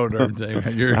bike roller derby team.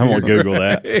 I'm going to Google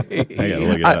that. I got to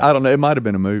look it up. I don't know. It might have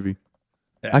been a movie.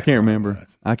 I can't remember.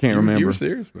 You were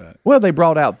serious about it. Well, they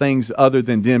brought out things other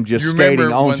than them just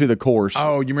skating onto the course.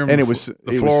 Oh, you remember? And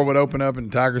the floor would open up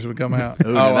and tigers would come out.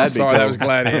 Ooh, I'm that'd be sorry, that cool. was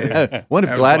Gladiator. What if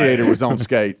That was Gladiator was on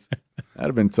skates? That'd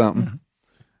have been something.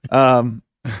 I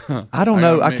don't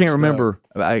know. got I can't mixed remember.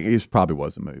 It probably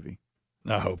was a movie.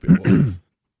 I hope it was.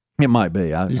 It might be.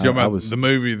 You talking about the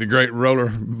movie, The Great Roller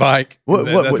Bike?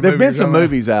 There've been some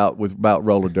movies out about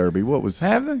roller derby. What was?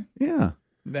 Have they? Yeah.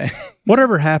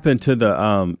 Whatever happened to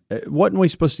the? Wasn't we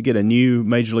supposed to get a new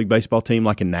Major League Baseball team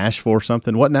like in Nashville or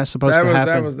something? Wasn't that supposed to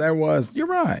happen? That was. You're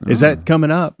right. Is that coming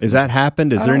up? Is that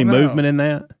happened? Is there any movement in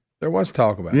that? There was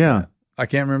talk about. Yeah. That. I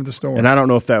can't remember the story. And I don't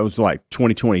know if that was like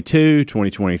 2022,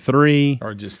 2023,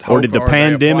 or just or did the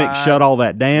pandemic applied? shut all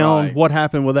that down? Right. What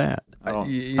happened with that? I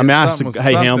mean, I asked,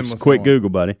 hey, Helms, quick Google,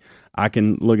 buddy. I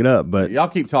can look it up, but y'all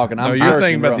keep talking. No, you're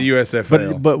thinking about the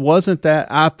USFL. But wasn't that?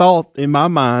 I thought in my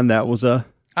mind that was a.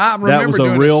 I remember that was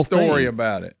doing a real story thing.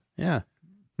 about it. Yeah,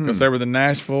 because they were the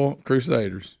Nashville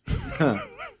Crusaders. All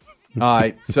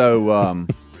right, so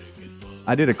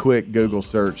I did a quick Google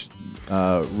search.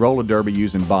 Roller derby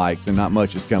using bikes, and not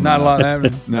much is coming. Not up. a lot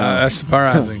happening. No. That's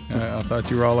surprising. I thought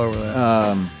you were all over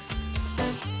that.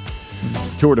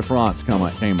 Tour de France came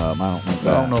up. I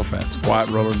don't know if that's quite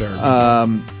roller derby.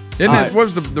 Isn't it? What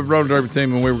was the roller derby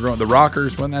team when we were growing? The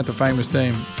Rockers, wasn't that the famous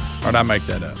team? Or did I make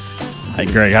that up? Hey,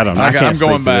 Greg, I don't know. I'm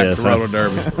going back to roller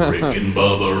derby. Rick and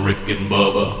Bubba, Rick and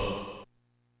Bubba.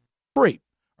 Free.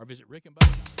 Or visit Rick and Bubba.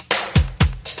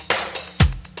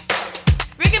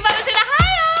 Rick and Bubba's in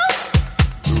Ohio.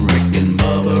 Rick and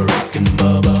Bubba, Rick and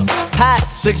Bubba.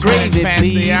 Pass the 6 gravy, minutes past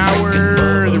please. the hour.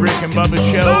 The Rick and Bubba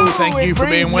Show. Thank you for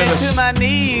being with us. To my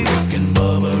knees.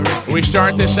 We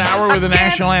start this hour with the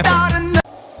national anthem.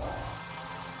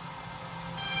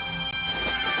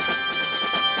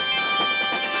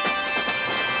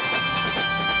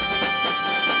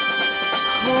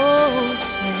 Oh,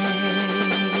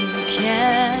 say,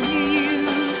 can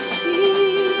you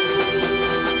see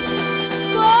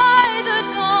by the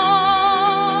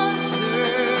dawn's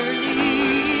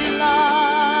early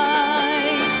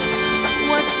light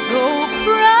what so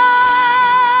proudly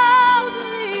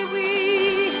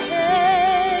we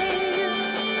hailed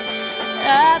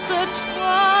at the twilight's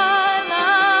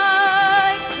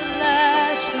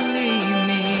last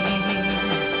gleaming,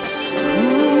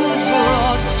 whose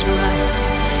broad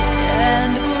stripes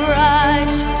and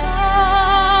bright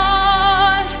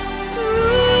stars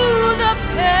through the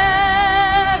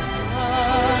perilous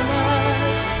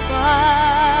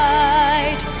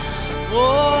fight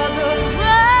o'er the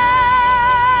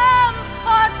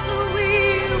ramparts we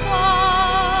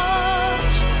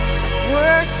watched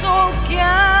were so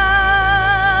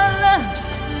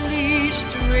gallantly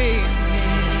streaming,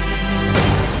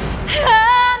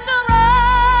 and the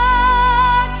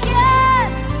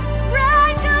rockets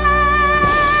bright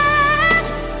glare,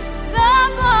 the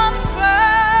bombs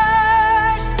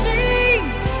bursting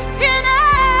in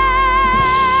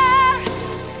air,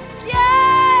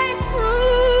 gave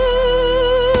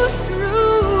proof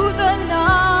through the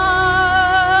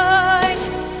night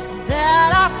that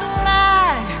our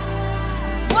flag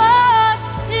was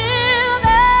still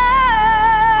there.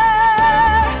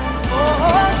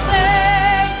 Oh,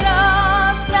 say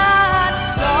does that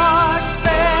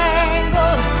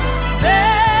star-spangled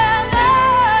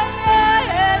banner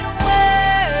yet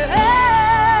wave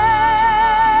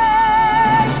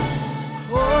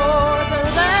o'er the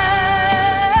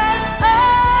land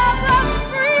of the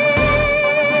free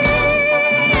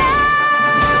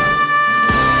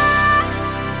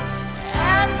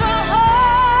and the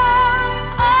home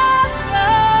of the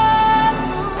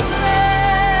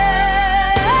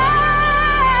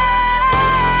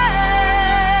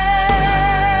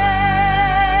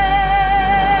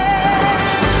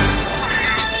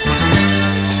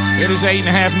It is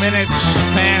 8.5 minutes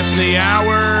past the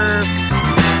hour.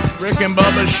 Rick and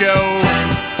Bubba Show.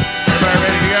 Everybody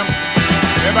ready to go?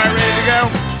 Everybody ready to go?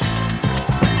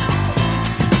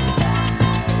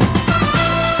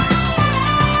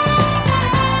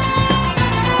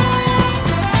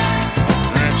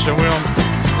 All right, so we'll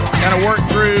kind of work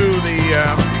through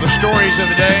the stories of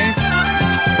the day.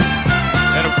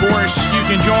 And of course, you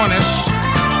can join us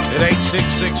at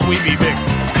 866-WE-BE-BIG.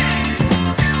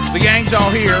 The gang's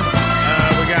all here.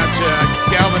 We got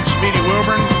Calvin Speedy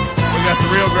Wilburn. We got the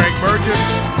real Greg Burgess.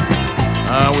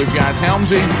 We've got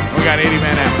Helmsy. And we got Eddie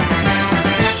Van Allen.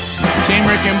 Team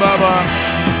Rick and Bubba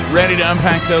ready to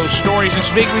unpack those stories and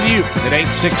speak with you at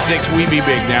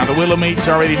 866-WE-BE-BIG. Now, the Willow Meat's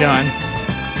already done,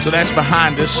 so that's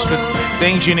behind us. But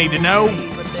things you need to know.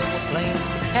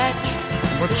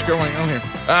 What's going on here?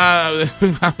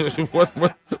 What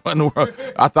in the world?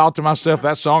 I thought to myself,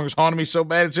 that song is haunting me so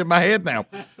bad it's in my head now.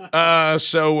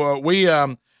 We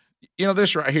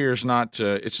this right here is not.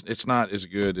 It's not as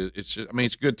good. It's just, I mean,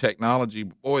 it's good technology.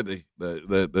 Boy, the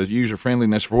user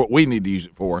friendliness for what we need to use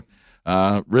it for.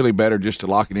 Really better just to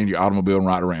lock it into your automobile and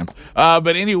ride around.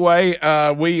 But anyway,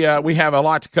 we have a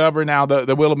lot to cover now.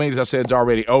 The Willow Meat, as I said, is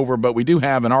already over, but we do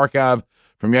have an archive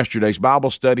from yesterday's Bible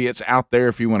study. It's out there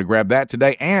if you want to grab that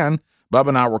today. And Bubba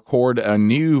and I record a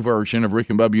new version of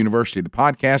Rick and Bubba University, the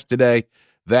podcast today.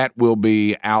 That will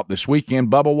be out this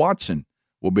weekend. Bubba Watson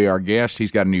will be our guest.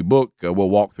 He's got a new book. We'll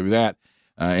walk through that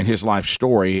and his life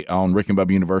story on Rick and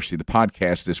Bubba University, the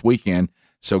podcast this weekend.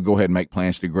 So go ahead and make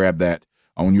plans to grab that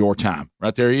on your time.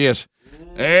 Right there he is.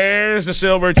 There's the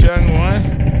silver-tongued one.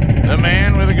 The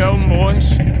man with a golden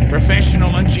voice,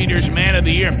 professional lunch eater's man of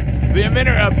the year, the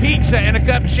inventor of pizza and a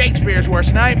cup, Shakespeare's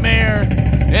worst nightmare,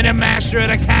 and a master of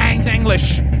the King's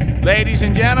English. Ladies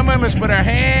and gentlemen, let's put our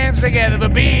hands together for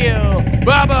Bill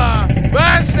Bubba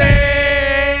Bussey!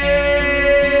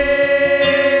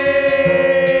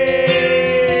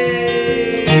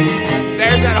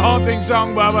 There's that haunting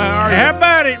song, Bubba. How are you? How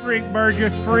about it, Rick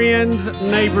Burgess? Friends,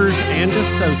 neighbors, and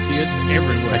associates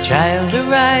everywhere. A child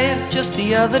arrived just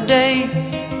the other day.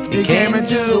 He came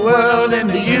into the world in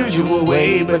the usual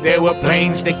way, but there were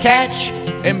planes to catch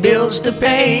and bills to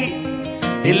pay.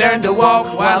 He learned to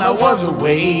walk while I was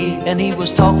away, and he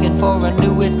was talking for I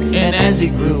knew it. and as he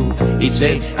grew, he'd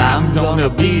say, I'm gonna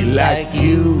be like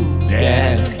you,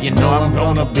 Dad. You know I'm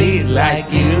gonna be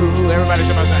like you. Everybody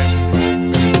should say.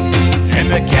 And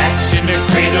the cat's in the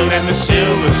cradle and the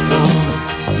silver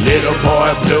spoon Little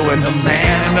boy blue and the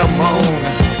man in the moon.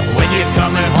 When you're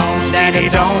coming home, Daddy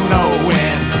don't know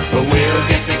when, but we'll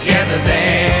get together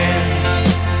then.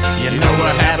 You know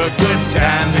we'll have a good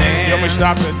time then. You want me to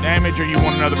stop the damage, or you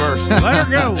want another verse? Let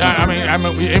her go.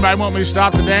 Anybody want me to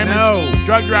stop the damage? No.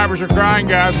 Truck drivers are crying,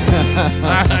 guys.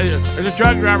 There's a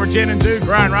truck driver 10 and 2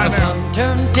 crying right now. My son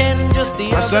turned 10 just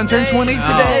the other son turned 20 day.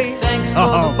 today. Thanks for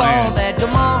the ball, Dad.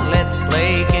 Come on, let's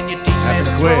play. Can you teach me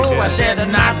to throw? I said,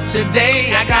 not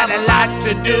today, I got a lot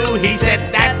to do. He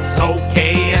said, that's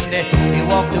okay. And he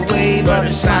walked away, but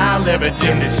he smiled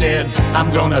evidently, said,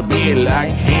 I'm gonna be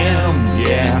like him.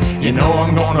 Yeah, you know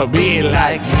I'm gonna be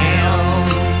like him.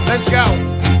 Let's go.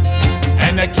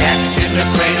 And the cat's in the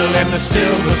cradle and the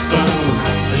silver spoon.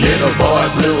 The little boy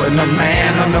blue and the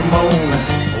man on the moon.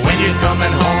 When you're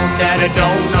coming home, Daddy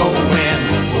don't know when,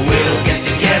 but we'll get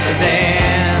together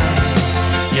then.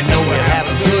 You know we'll have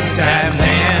a good time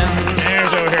then.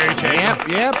 There's O'Harry.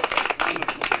 Yep.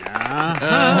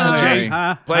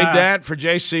 Played that for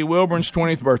J.C. Wilburn's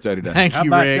 20th birthday today. Thank you,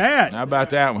 about Rick. that? How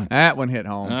about that one? That one hit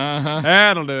home.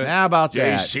 That'll do it. How about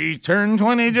that? J.C. turned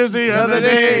 20 just the other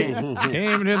day.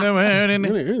 Came to the wedding.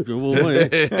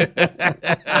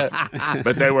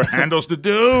 But they were handles to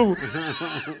do.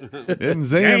 Didn't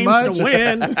see him Games much. to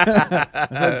win. I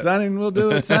said, Sonny, we'll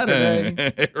do it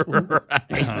Saturday.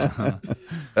 Right.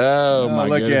 Oh, my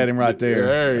look goodness. at him right there.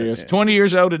 There he is. 20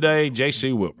 years old today,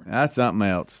 J.C. Wilburn. That's something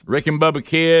else. Rick and Bubba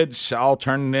kids all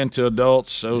turning into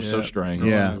adults. So strange.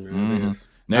 Yeah. Mhm.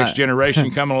 Next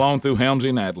generation coming along through Helmsley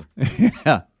and Adler.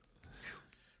 Yeah.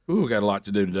 Ooh, we got a lot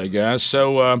to do today, guys.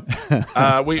 So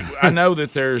I know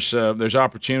that there's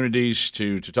opportunities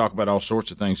to talk about all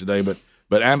sorts of things today,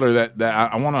 but Adler, that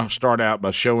I want to start out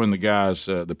by showing the guys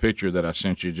the picture that I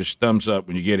sent you. Just thumbs up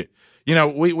when you get it. You know,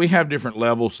 we have different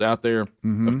levels out there of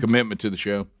commitment to the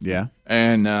show. Yeah.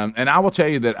 And I will tell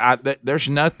you that there's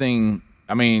nothing,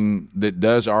 that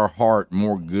does our heart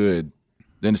more good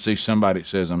than to see somebody that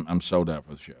says, I'm sold out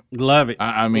for the show. Love it.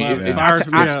 I mean, Love it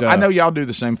fires me up. I know y'all do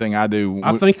the same thing I do.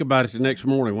 I think about it the next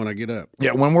morning when I get up.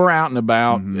 Yeah, when we're out and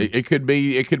about, it could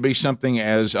be something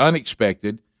as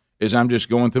unexpected as I'm just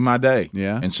going through my day.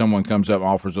 Yeah. And someone comes up and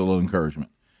offers a little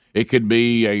encouragement. It could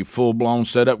be a full-blown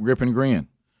set-up grip and grin.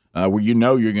 Where you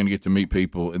know you're going to get to meet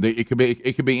people. It could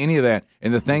be any of that.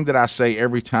 And the thing that I say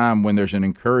every time when there's an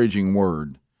encouraging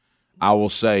word, I will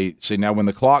say, see, now when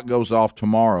the clock goes off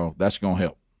tomorrow, that's going to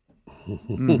help.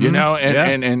 You know,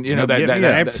 and you know that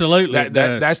absolutely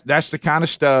that's the kind of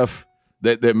stuff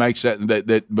that makes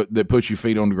that puts your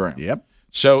feet on the ground. Yep.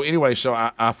 So anyway,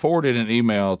 I forwarded an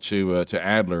email to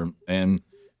Adler, and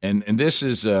this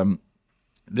is.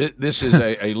 This is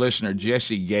a listener,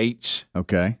 Jesse Gates.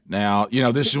 Okay. Now,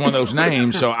 this is one of those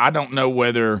names, so I don't know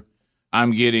whether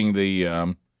I'm getting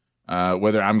this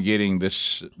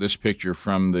picture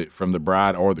from the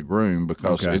bride or the groom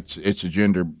because it's a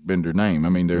gender bender name. I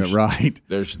mean,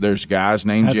 there's guys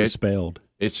named How's Jesse. it spelled?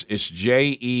 It's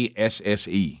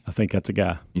Jesse. I think that's a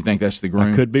guy. You think that's the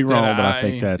groom? I could be wrong, but I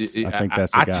think that's the guy.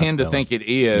 I tend to think it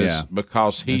is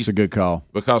because he's a good call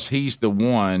because he's the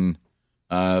one.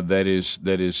 That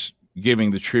is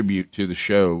giving the tribute to the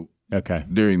show. Okay.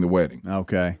 During the wedding.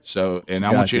 Okay. So, and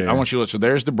I want you to look. So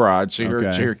there's the bride. See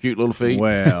her cute little feet.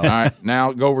 Well. All right.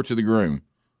 Now go over to the groom.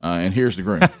 And here's the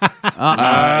groom.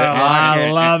 I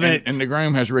love it. And the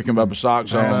groom has Rick and Bubba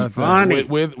socks on. Funny.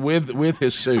 With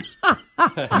his suit.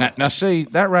 now see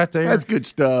that right there. That's good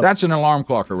stuff. That's an alarm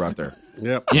clocker right there.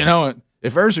 Yep. You know,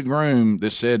 if there's a groom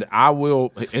that said, I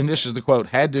will, and this is the quote,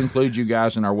 had to include you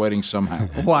guys in our wedding somehow.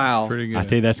 Wow. Pretty good. I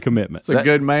tell you, that's commitment. It's a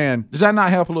good man. Does that not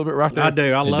help a little bit right there? I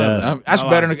do. I love it. That's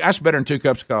better than 2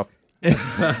 cups of coffee. It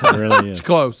really is. It's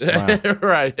close. Wow.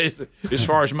 Right. As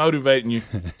far as motivating you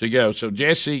to go. So,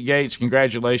 Jesse Gates,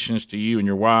 congratulations to you and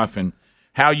your wife and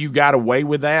how you got away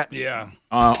with that. Yeah.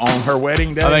 On her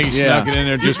wedding day. I think he snuck it in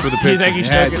there just for the picture. You think he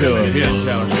snuck it in there?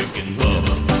 Yeah.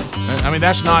 I mean,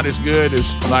 that's not as good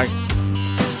as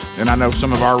and I know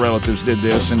some of our relatives did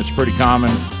this, and it's pretty common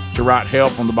to write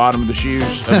help on the bottom of the shoes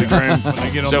of the groom.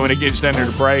 When he gets down there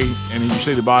to pray, and you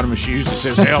see the bottom of the shoes, it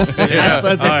says help.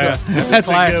 That's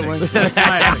a good one.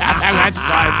 That's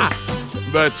classic.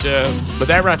 But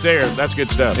that right there, that's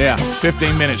good stuff. Yeah.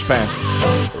 15 minutes past.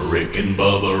 Rick and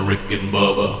Bubba, Rick and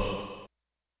Bubba.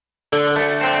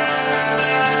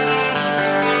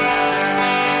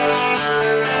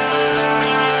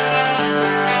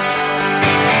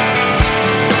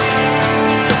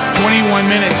 21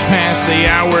 minutes past the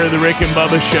hour of the Rick and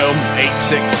Bubba Show.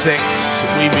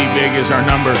 866-WE-BE-BIG is our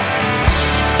number.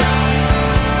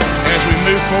 As we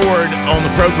move forward on the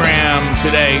program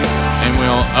today, and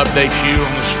we'll update you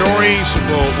on the stories,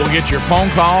 we'll get your phone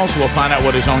calls, we'll find out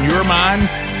what is on your mind,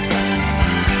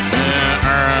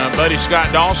 Buddy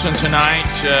Scott Dawson tonight.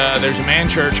 There's a man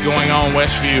church going on,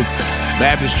 Westview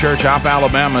Baptist Church, Opp,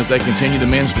 Alabama, as they continue the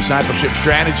men's discipleship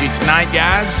strategy tonight,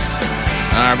 guys.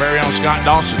 Our very own Scott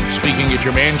Dawson speaking at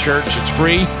your man church. It's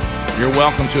free. You're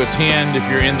welcome to attend if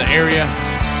you're in the area.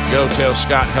 Go tell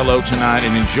Scott hello tonight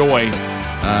and enjoy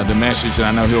the message that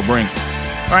I know he'll bring.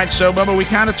 All right, so, Bubba, we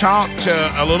kind of talked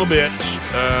a little bit.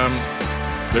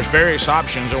 There's various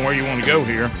options on where you want to go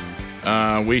here.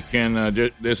 We can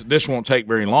this won't take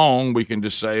very long. We can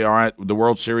just say, all right, the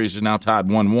World Series is now tied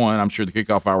 1-1. I'm sure the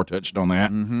kickoff hour touched on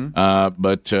that.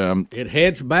 But it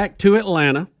heads back to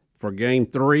Atlanta for Game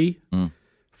 3,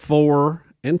 4,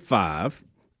 and 5.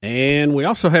 And we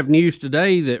also have news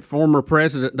today that former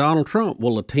President Donald Trump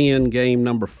will attend game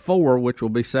number 4, which will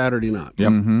be Saturday night.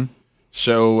 Yep.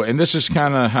 So, and this is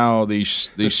kind of how these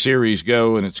series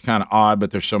go, and it's kind of odd, but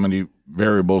there's so many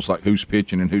variables like who's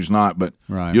pitching and who's not. But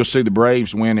you'll see the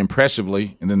Braves win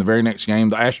impressively, and then the very next game,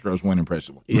 the Astros win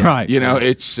impressively. Yeah. Right. You know,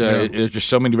 it's there's just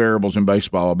so many variables in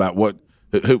baseball about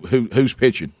who's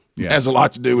pitching. Yeah. It has a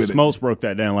lot to do with it. Smoltz broke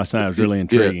that down last night. It was really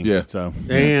intriguing. Yeah. So,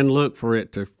 and look for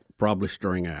it to probably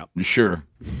string out. Sure.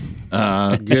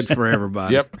 Good for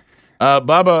everybody. Yep.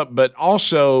 Bubba, but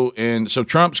also, and so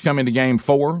Trump's coming to Game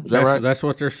 4. Is that right? That's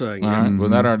what they're saying. All right. Well,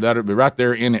 that'll be right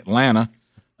there in Atlanta,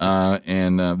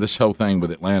 and this whole thing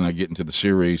with Atlanta getting to the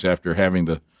series after having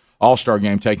the All-Star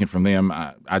game taken from them,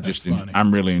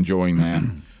 I'm really enjoying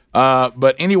that.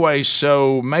 But anyway,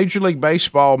 so Major League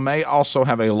Baseball may also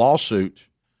have a lawsuit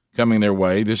coming their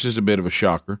way. This is a bit of a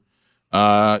shocker.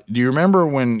 Do you remember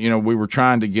when we were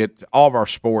trying to get all of our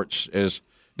sports as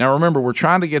now? Remember, we're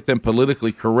trying to get them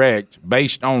politically correct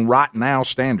based on right now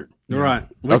standard. Right.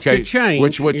 Which could change.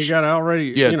 Which you got to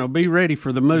already be ready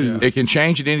for the move. It can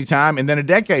change at any time, and then a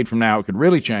decade from now it could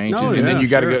really change. And then you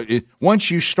got to go.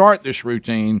 Once you start this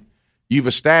routine, you've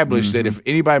established that if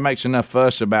anybody makes enough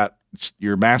fuss about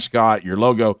your mascot, your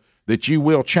logo, that you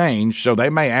will change, so they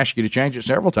may ask you to change it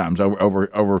several times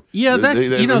over. Yeah,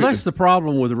 that's the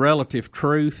problem with relative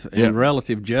truth and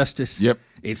relative justice. Yep,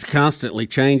 it's constantly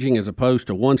changing as opposed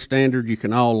to one standard you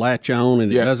can all latch on,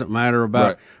 and it doesn't matter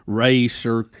about race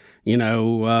or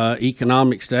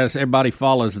economic status. Everybody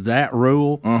follows that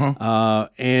rule,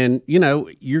 and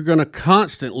you're going to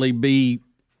constantly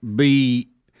be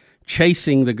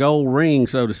chasing the gold ring,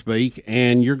 so to speak,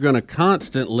 and you're going to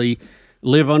constantly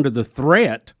live under the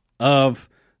threat of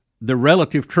the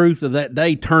relative truth of that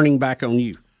day turning back on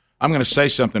you. I'm going to say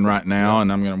something right now,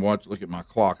 and I'm going to look at my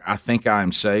clock. I think I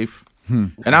am safe,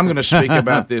 and I'm going to speak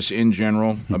about this in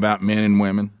general, about men and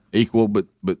women, equal but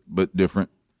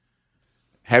different.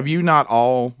 Have you not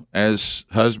all, as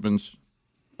husbands,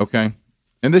 okay?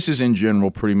 And this is in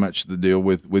general pretty much the deal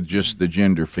with just the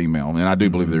gender female, and I do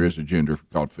believe there is a gender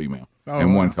called female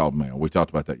and one called male. We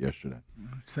talked about that yesterday.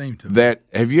 Same to me. That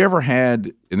have you ever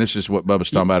had? And this is what Bubba's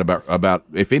talking about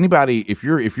if anybody, if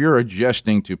you're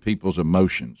adjusting to people's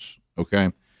emotions,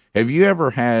 okay? Have you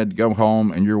ever had go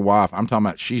home and your wife? I'm talking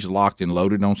about she's locked and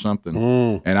loaded on something,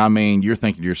 and I mean you're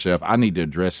thinking to yourself, I need to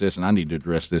address this and I need to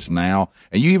address this now,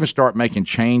 and you even start making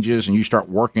changes and you start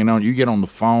working on it. You get on the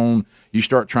phone, you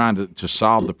start trying to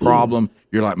solve the problem.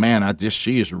 You're like, man,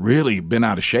 she has really been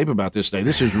out of shape about this day.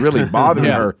 This is really bothering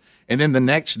her. And then the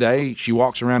next day, she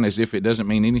walks around as if it doesn't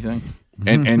mean anything,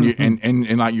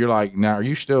 and like you're like, now are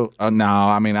you still? No,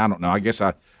 I mean I don't know. I guess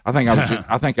I think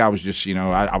I was just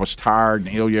I was tired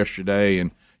and ill yesterday,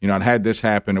 and I'd had this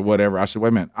happen or whatever. I said, wait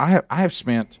a minute, I've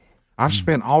spent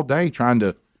all day trying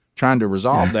to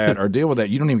resolve that or deal with that.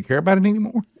 You don't even care about it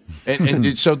anymore.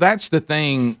 And so that's the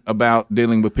thing about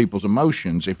dealing with people's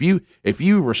emotions. If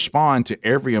you respond to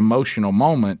every emotional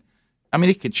moment, I mean,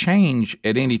 it could change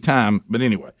at any time. But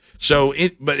anyway,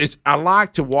 I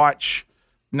like to watch.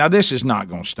 Now, this is not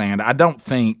going to stand. I don't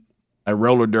think a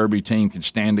roller derby team can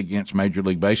stand against Major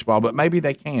League Baseball, but maybe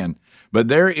they can. But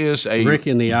there is a Rick,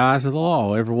 in the eyes of the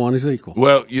law, everyone is equal.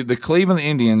 Well, the Cleveland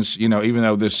Indians, even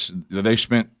though they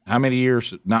spent how many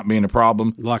years not being a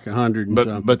problem, like 100 and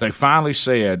something. But they finally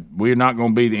said we're not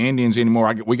going to be the Indians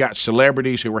anymore. We got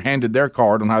celebrities who were handed their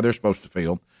card on how they're supposed to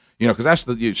feel. Because that's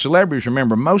the celebrities.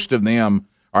 Remember, most of them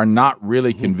are not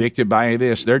really convicted by any of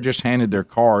this. They're just handed their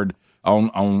card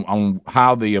on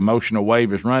how the emotional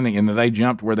wave is running, and that they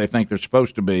jumped where they think they're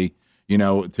supposed to be,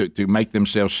 to make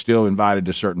themselves still invited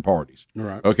to certain parties.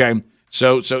 Right. Okay.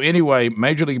 So anyway,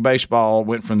 Major League Baseball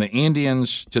went from the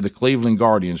Indians to the Cleveland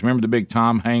Guardians. Remember the big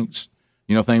Tom Hanks,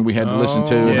 thing we had to listen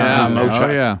to,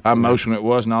 and how emotional it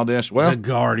was, and all this. Well, the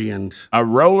Guardians, a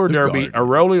roller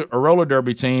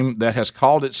derby team that has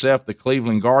called itself the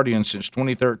Cleveland Guardians since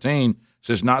 2013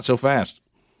 says not so fast.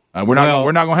 We're not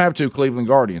going to have two Cleveland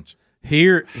Guardians.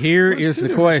 Here Well, it's is two the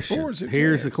different question. sports, who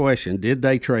Here's cares? the question: did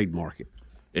they trademark it?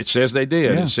 It says they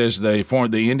did. Yeah. It says the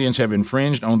Indians have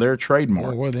infringed on their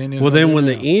trademark. Well, then when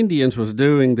the Indians was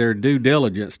doing their due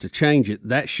diligence to change it,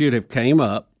 that should have came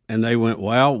up, and they went,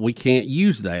 "Well, we can't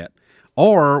use that,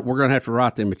 or we're going to have to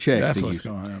write them a check." That's to what's use it."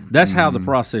 gonna happen. That's how the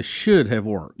process should have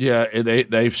worked. Yeah,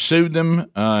 they've sued them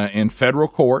in federal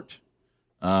court,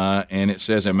 and it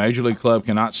says a major league club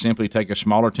cannot simply take a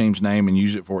smaller team's name and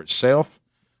use it for itself.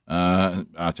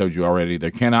 I told you already,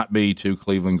 there cannot be two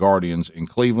Cleveland Guardians in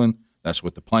Cleveland. That's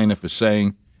what the plaintiff is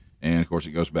saying, and of course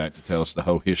it goes back to tell us the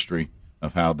whole history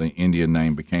of how the Indian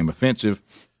name became offensive.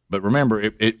 But remember,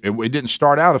 it didn't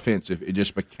start out offensive; it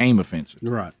just became offensive.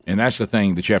 Right. And that's the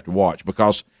thing that you have to watch,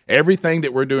 because everything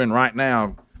that we're doing right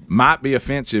now might be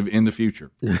offensive in the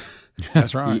future.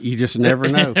 That's right. You just never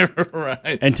know.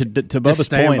 Right. And to Bubba's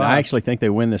stand point, by. I actually think they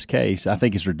win this case. I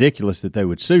think it's ridiculous that they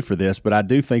would sue for this, but I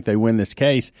do think they win this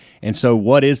case. And so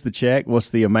what is the check? What's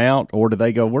the amount? Or do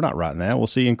they go, we're not writing that. We'll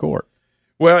see you in court.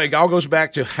 Well, it all goes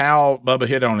back to how Bubba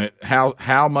hit on it.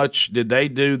 How much did they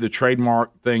do the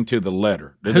trademark thing to the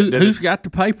letter? Who's got the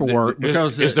paperwork?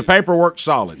 Because is the paperwork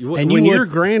solid? When you're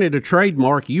granted a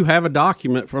trademark, you have a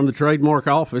document from the trademark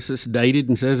office that's dated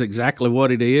and says exactly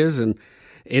what it is. And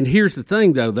here's the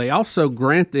thing, though. They also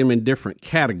grant them in different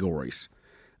categories.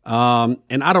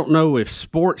 And I don't know if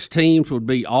sports teams would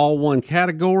be all one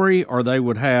category or they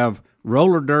would have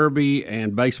roller derby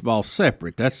and baseball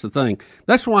separate. That's the thing.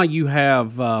 That's why you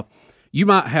have you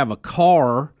might have a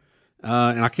car,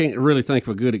 and I can't really think of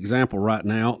a good example right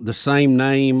now, the same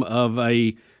name of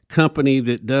a company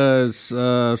that does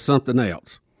something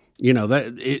else. You know,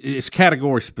 that it's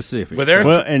category specific. But they're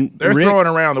throwing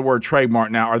around the word trademark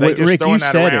now. Are they just Rick, throwing you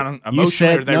that said around it.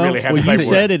 emotionally, or do they really have the you paperwork?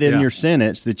 said it in your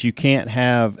sentence that you can't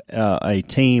have a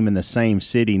team in the same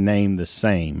city named the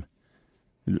same.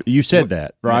 You said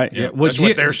that, right? Yeah. Well, That's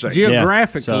what they're saying.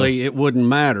 Geographically, Yeah. it wouldn't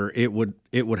matter. It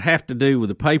would have to do with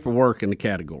the paperwork and the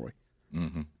category.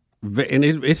 Mm-hmm. And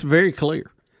it's very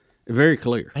clear. Very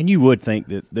clear. And you would think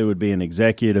that there would be an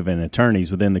executive and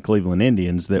attorneys within the Cleveland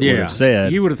Indians that would Yeah. have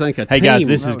said, You would think a hey, guys, team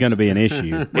this is knows." going to be an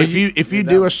issue. If you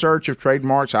do a search of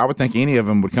trademarks, I would think any of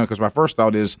them would come. Because my first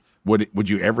thought is, would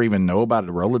you ever even know about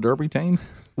the roller derby team?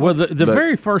 Well, the But-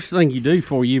 very first thing you do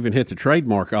before you even hit the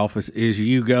trademark office is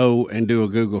you go and do a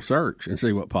Google search and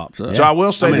see what pops up. So I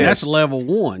will say this. that's level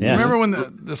one. Remember when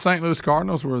the St. Louis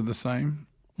Cardinals were the same?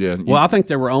 Yeah. Well, I think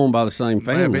they were owned by the same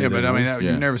family. Yeah, but I mean, Yeah.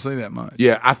 you never see that much.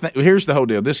 Yeah, I think here's the whole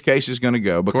deal. This case is going to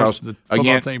go Of course, because the football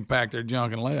again, team packed their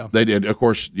junk and left. they did. Of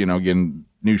course, again,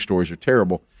 news stories are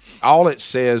terrible. All it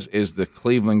says is the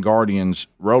Cleveland Guardians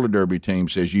roller derby team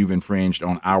says you've infringed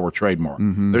on our trademark.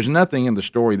 Mm-hmm. There's nothing in the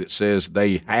story that says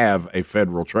they have a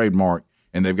federal trademark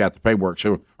and they've got the paperwork.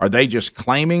 So are they just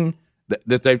claiming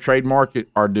that they've trademarked it,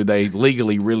 or do they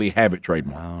legally really have it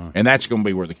trademarked? And that's going to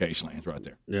be where the case lands right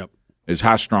there. Yep. Is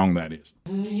how strong that is.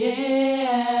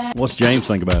 What's James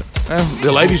think about it? Well,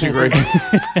 the ladies agree.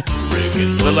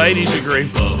 The ladies agree.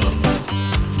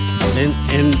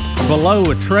 And below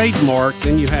a trademark,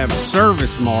 then you have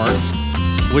service marks,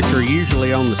 which are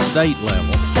usually on the state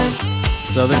level.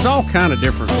 So there's all kind of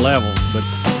different levels, but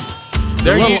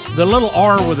the little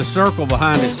R with a circle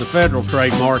behind it's the federal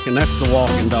trademark, and that's the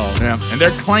walking dog. Yeah, and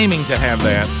they're claiming to have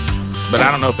that, but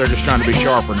I don't know if they're just trying to be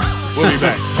sharp or not. We'll be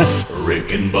back.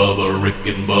 Rick and Bubba, Rick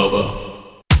and Bubba.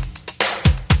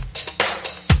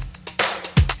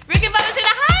 Rick and Bubba's in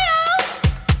Ohio.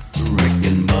 Rick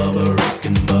and Bubba, Rick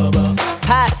and Bubba.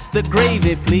 Pass the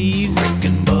gravy, please. Rick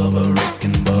and Bubba, Rick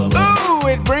and Bubba. Ooh,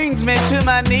 it brings me to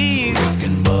my knees. Rick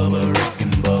and Bubba, Rick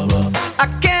and Bubba. I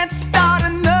can't start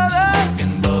another Rick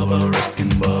and Bubba, Rick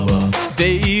and Bubba.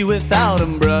 day without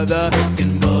 'em, brother. Rick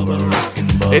and Bubba, Rick and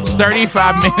Bubba. It's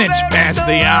 35 minutes past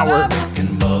the hour.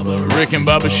 Rick and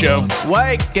Bubba Show.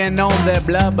 Waking on their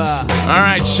blubber. All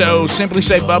right, so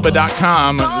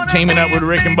simplysafebubba.com, teaming up with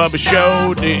Rick and Bubba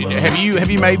Show. Have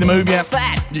you made the move yet?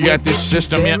 You got this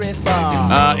system yet?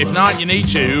 If not, you need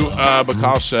to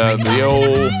because the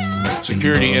old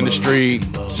security industry,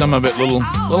 some of it little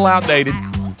outdated,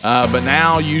 but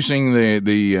now using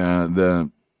the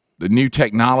new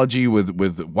technology with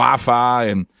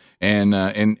Wi-Fi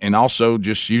and also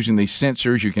just using these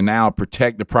sensors, you can now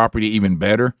protect the property even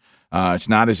better. It's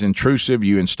not as intrusive.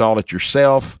 You install it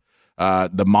yourself.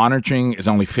 The monitoring is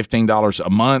only $15 a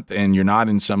month, and you're not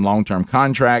in some long-term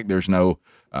contract. There's no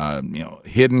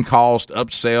hidden cost,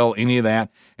 upsell, any of that.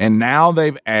 And now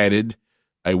they've added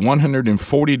a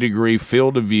 140-degree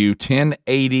field of view,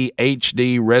 1080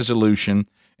 HD resolution,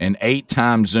 and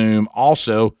 8x zoom.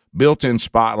 Also, built-in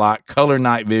spotlight, color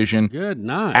night vision. Good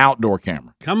night. Outdoor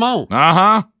camera. Come on.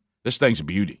 Uh-huh. This thing's a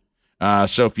beauty.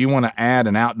 So if you want to add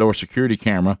an outdoor security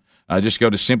camera, just go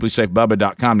to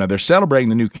simplysafebubba.com. Now, they're celebrating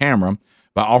the new camera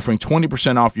by offering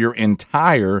 20% off your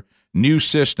entire new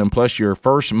system, plus your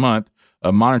first month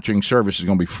of monitoring service is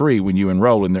going to be free when you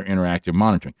enroll in their interactive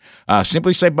monitoring.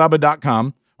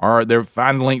 Simplysafebubba.com, or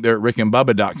find the link there at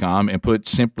rickandbubba.com and put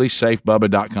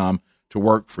simplysafebubba.com to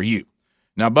work for you.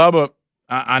 Now, Bubba,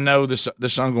 I know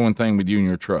this ongoing thing with you and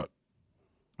your truck.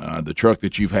 The truck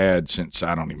that you've had since,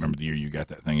 I don't even remember the year you got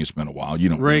that thing. It's been a while. You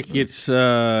don't, Rick. remember. It's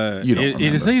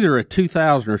it is either a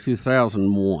 2000 or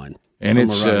 2001, and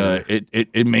it's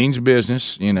it means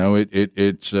business. You know,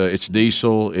 it's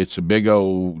diesel. It's a big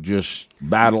old just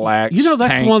battle axe. You know,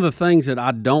 that's tank. one of the things that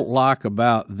I don't like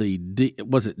about the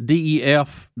was it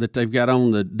DEF that they've got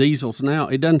on the diesels now.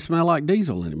 It doesn't smell like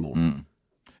diesel anymore.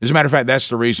 As a matter of fact, that's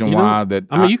the reason why that.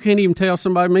 I mean, you can't even tell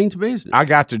somebody means business. I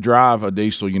got to drive a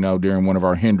diesel, during one of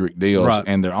our Hendrick deals, Right.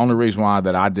 and the only reason why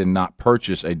that I did not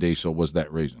purchase a diesel was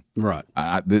that reason. Right.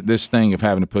 This thing of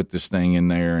having to put this thing in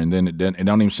there, and then it don't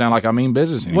even sound like I mean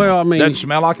business anymore. Well, I mean, doesn't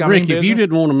smell like I Rick, mean business. if you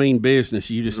didn't want to mean business,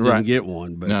 you just didn't Right. get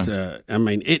one. But No. I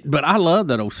mean, But I love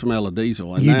that old smell of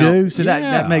diesel. And You now- do? So that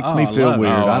Yeah. makes me Oh, I feel love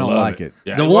weird. it. I don't like it.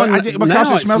 Yeah. The Well, one because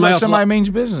now it smells like somebody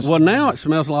means business. Well, now it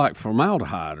smells like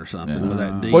formaldehyde or something with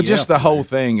that DEF. Well, just the whole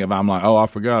thing of I'm like, oh, I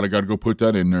forgot, I got to go put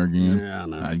that in there again. Yeah, I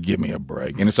know. Give me a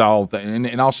break, and it's all,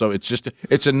 and also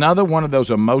it's another one of those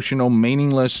emotional,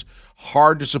 meaningless,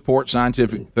 hard to support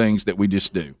scientific things that we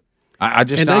just do. I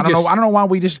don't know why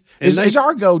we just is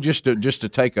our goal just to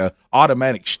take a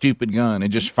automatic stupid gun and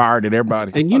just fire it at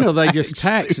everybody. And they just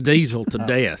tax diesel to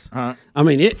death. I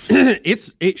mean,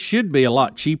 it should be a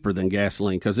lot cheaper than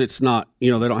gasoline because it's not. They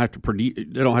don't have to produce.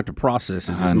 They don't have to process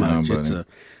it as much.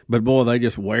 But boy, they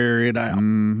just wear it out.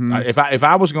 Mm-hmm. If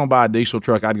I was going to buy a diesel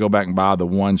truck, I'd go back and buy the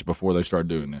ones before they start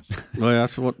doing this. Well,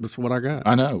 that's what I got.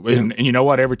 I know, and you know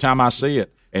what? Every time I see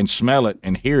it and smell it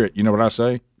and hear it, you know what I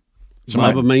say?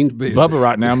 Bubba means business. Bubba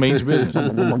right now means business.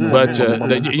 But,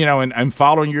 and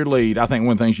following your lead, I think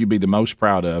one of the things you'd be the most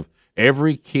proud of,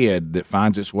 every kid that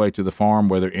finds its way to the farm,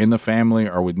 whether in the family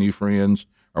or with new friends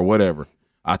or whatever,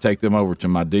 I take them over to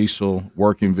my diesel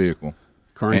working vehicle.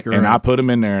 And I put them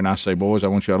in there and I say, boys, I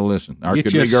want y'all to listen. Or Get it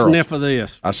could you a be girls. sniff of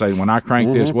this. I say, when I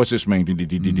crank this, what's this mean? And you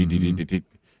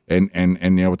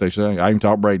know what they say? I even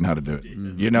taught Braden how to do it.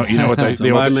 You know what they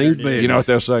Somebody means business. You know what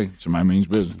they'll say? Somebody means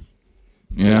business.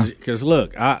 Yeah. Because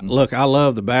look, I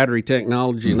love the battery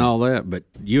technology and all that, but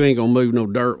you ain't gonna move no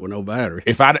dirt with no battery.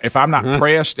 If I'm not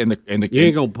pressed and the you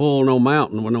ain't gonna pull no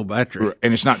mountain with no battery,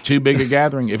 and it's not too big a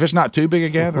gathering. If it's not too big a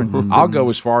gathering, I'll go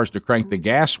as far as to crank the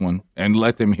gas one and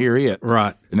let them hear it.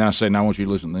 Right. And then I say, now I want you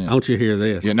to listen to this. I want you to hear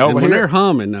this. You know, and when they're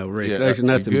humming though, Rick, there's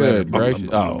nothing good, better. gracious.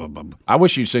 I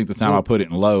wish you'd seen the time I put it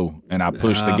in low and I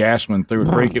pushed the gas one through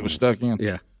a creek it was stuck in.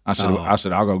 Yeah. I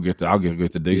said, I'll go get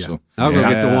the diesel. Yeah. I'll go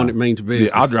get the one that means business.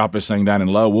 I'll drop this thing down in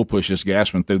low. We'll push this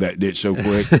gas one through that ditch so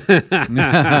quick.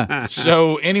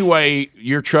 So anyway,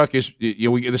 your truck is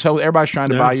everybody's trying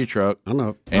to buy your truck. I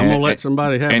know. I'm gonna let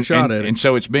somebody have a shot at it. And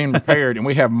so it's being repaired, and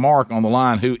we have Mark on the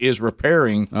line who is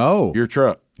repairing your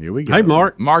truck. Here we go. Hey,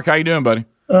 Mark. Mark, how you doing, buddy?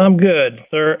 I'm good,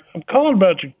 sir. I'm calling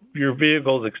about your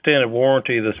vehicle's extended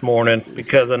warranty this morning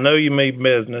because I know you mean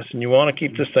business and you want to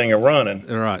keep this thing running.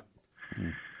 Right.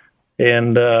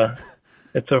 And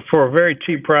it's for a very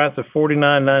cheap price of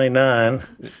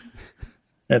 $49.99.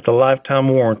 It's a lifetime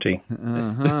warranty.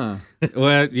 Well,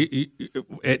 at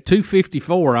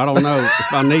 $254, I don't know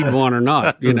if I need one or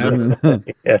not.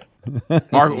 Yeah.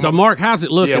 Mark, how's it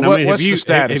looking? Yeah, what's the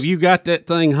status? Have you got that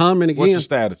thing humming again? What's the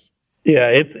status? Yeah,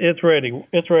 it's ready.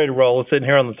 It's ready to roll. It's sitting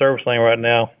here on the service lane right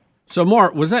now. So,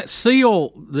 Mark, was that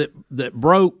seal that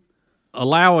broke,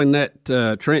 allowing that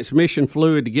transmission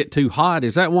fluid to get too hot?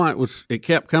 Is that why it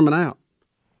kept coming out?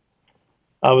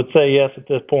 I would say yes at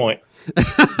this point.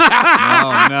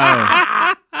 Oh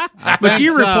no! But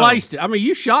you replaced it. I mean,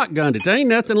 you shotgunned it. There ain't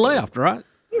nothing left, right?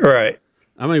 Right.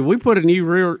 I mean, we put a new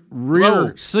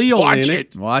rear seal in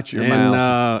it. Watch your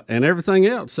mouth. And everything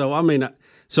else. So, I mean,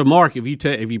 Mark, if you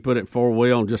put it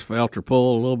 4-wheel and just felt or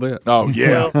pull a little bit. Oh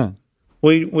yeah. Well,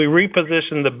 we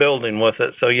repositioned the building with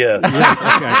it, so yes.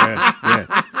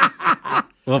 Yeah.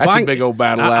 Well, that's a big old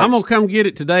battle axe. I'm gonna come get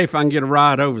it today if I can get a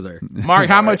ride over there. Mark,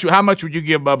 how much would you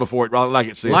give Bubba for it? Like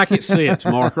it sits, like it sits,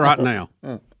 Mark, right now.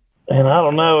 And I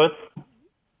don't know,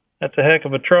 that's a heck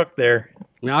of a truck there.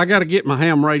 Now I got to get my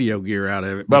ham radio gear out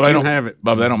of it, but they don't have it.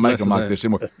 Bubba, they don't make them like this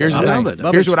anymore. Here's the thing.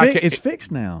 Bubba, Here's what it's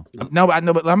fixed now. No, but I'm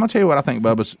gonna tell you what I think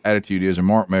Bubba's attitude is, and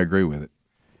Mark may agree with it.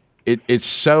 It's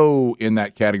so in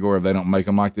that category of they don't make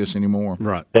them like this anymore.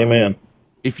 Right. Amen.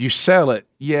 If you sell it,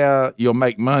 yeah, you'll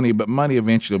make money, but money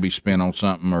eventually will be spent on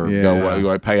something or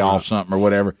go pay off something or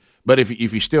whatever. But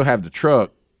if you still have the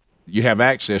truck, you have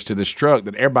access to this truck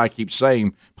that everybody keeps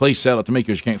saying, please sell it to me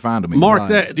because you can't find them. Mark,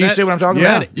 do you see what I'm talking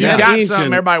about? You got engine,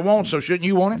 something everybody wants, so shouldn't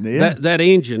you want it? That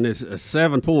engine is a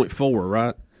 7.4,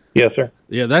 right? Yes, sir.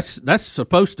 Yeah, that's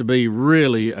supposed to be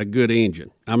really a good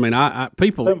engine. I mean,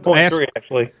 people 7.3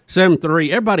 actually. 7.3.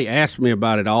 Everybody asks me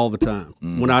about it all the time.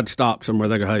 When I'd stop somewhere,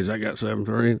 they go, "Hey, has that got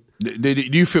 7.3?" Do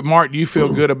you feel, Mark? Do you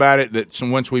feel good about it that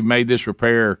once we've made this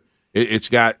repair, it's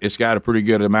got a pretty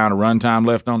good amount of runtime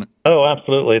left on it? Oh,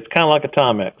 absolutely. It's kind of like a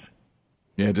Timex.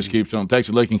 Yeah, it just keeps on, takes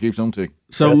a lick and keeps on ticking.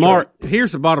 So, That's Mark,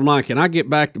 here's the bottom line. Can I get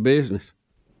back to business?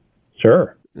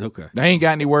 Sure. Okay. They ain't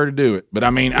got anywhere to do it, but I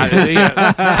mean, get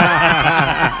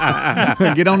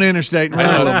on the interstate and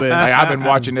run a little bit. Hey, I've been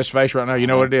watching this face right now. You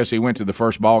know what it is? He went to the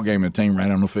first ball game and the team ran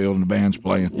on the field and the band's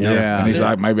playing. Yeah. And he's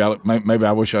like, maybe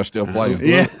I wish I was still playing.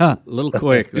 Yeah. A little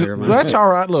quick there, man. That's all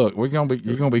right. Look, you're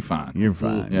gonna be fine. You're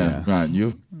fine. Yeah, right.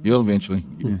 You'll eventually.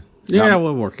 Yeah,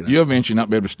 we'll work it out. You'll eventually not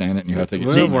be able to stand it, and you have to take it.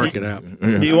 We'll work it out.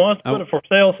 Do you want us to put a for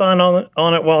sale sign on it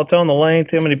while it's on the lane?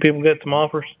 See how many people get some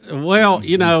offers? Well,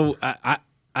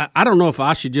 I don't know if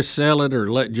I should just sell it or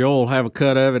let Joel have a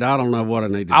cut of it. I don't know what I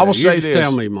need to do. I will say just this: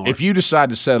 tell me, Mark. if you decide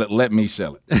to sell it, let me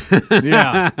sell it.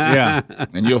 Yeah,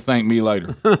 and you'll thank me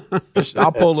later.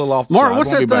 I'll pull a little off the Mark, side.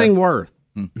 what's It won't that be thing bad. worth?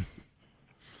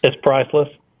 It's priceless.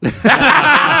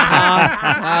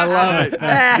 I love it.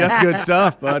 That's just good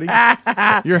stuff, buddy.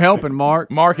 You're helping, Mark.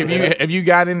 Mark, have you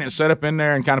got in and set up in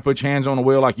there and kind of put your hands on the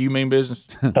wheel like you mean business?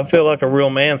 I feel like a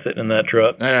real man sitting in that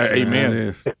truck.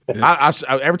 Amen. I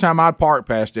every time I'd park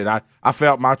past it, I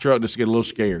felt my truck just get a little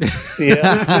scared.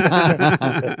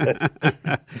 Yeah.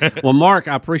 Well, Mark,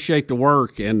 I appreciate the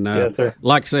work, and Yes, sir.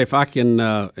 like I say, if I can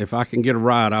get a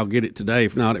ride, I'll get it today.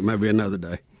 If not, it may be another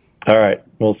day. All right.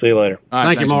 We'll see you later. All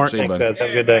right, Thank you, thanks, Mark. see you, Thanks, buddy. guys. Have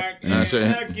a good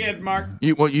day. Kid, Mark.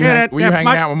 Were you hanging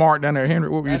out with Mark down there, Henry?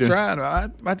 What were you That's doing? right. I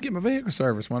have to get my vehicle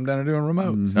serviced when I'm down there doing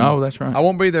remotes. Oh, that's right. I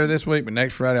won't be there this week, but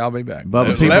next Friday I'll be back. Bubba,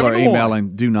 It's people 11 are to 1.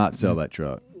 emailing, do not sell that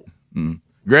truck.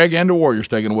 Greg and the Warriors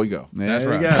taking a week off. That's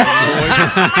There right. you we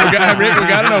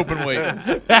got an open week.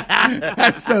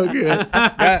 That's so good.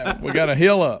 We got a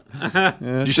hill up.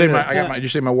 Did you see did you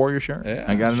see my Warrior shirt? Yeah,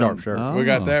 I got it sharp on. shirt. Oh. We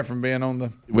got that from being on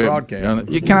the broadcast.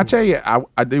 Can I tell you?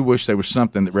 I do wish there was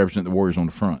something that represented the Warriors on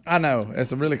the front. I know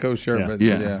it's a really cool shirt, but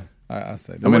Yeah. I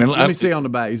say that. I mean, Let me see on the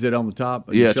back. Is it on the top?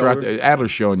 Of Yeah, your it's right shoulder? there. Adler's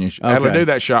showing you. Adler, Okay. do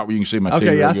that shot where you can see my teeth.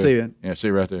 Okay, yeah, I real see good. it. Yeah, see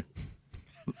right there.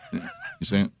 You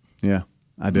see it? Yeah,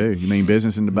 I do. You mean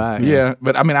business in the back? Yeah,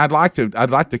 but I mean, I'd like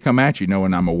to come at you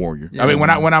knowing I'm a Warrior. Yeah. I mean, when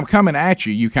I'm coming at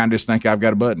you, you kind of just think I've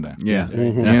got a button down. Yeah.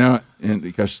 You know, and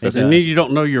because that's And then you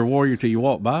don't know you're a warrior till you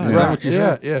walk by. Is that what you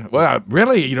said? Yeah. Well,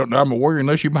 really, you don't know I'm a Warrior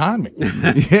unless you're behind me.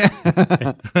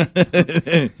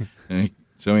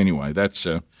 So anyway, that's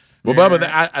well,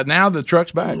 Bubba. Now the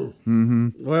truck's back. Mm-hmm.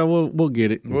 Well, we'll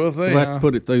get it. We'll see, We'll have huh? to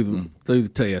put it through the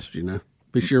test.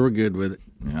 Be sure we're good with it.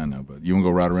 Yeah, I know, but you want to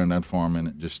go ride around that farm in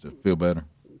it just to feel better?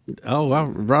 Oh, I'll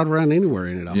ride around anywhere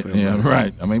in it. I feel Yeah, better.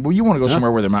 right. I mean, well, you want to go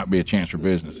somewhere where there might be a chance for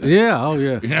business. Yeah. Oh,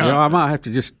 yeah. Yeah. I might have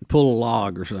to just pull a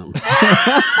log or something.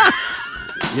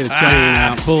 Get a chain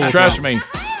out. Pull. Trust something. me,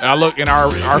 I look in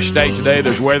our state today.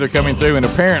 There's weather coming through, and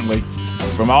apparently,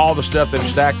 from all the stuff that's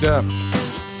stacked up,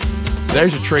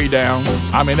 there's a tree down.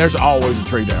 I mean, there's always a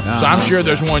tree down. So I'm sure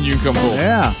there's one you can come pull.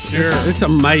 Yeah. Sure. It's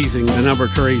amazing the number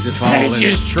of trees that fall. There's in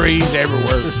just trees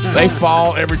everywhere. They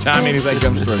fall every time anything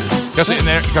comes through. Because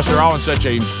they're all in such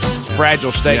a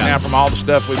fragile state now from all the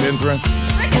stuff we've been through.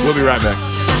 We'll be right back.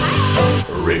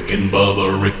 Rick and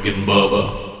Bubba, Rick and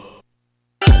Bubba.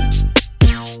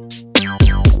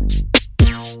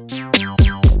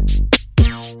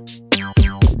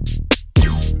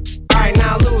 Alright,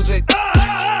 now lose it.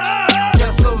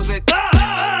 Just lose it.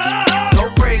 Go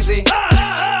crazy.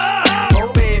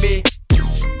 Oh, baby.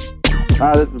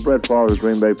 Hi, this is Brett Favre of the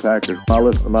Green Bay Packers. I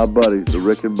listen to my buddies, the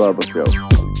Rick and Bubba Show.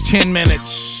 10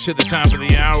 minutes to the top of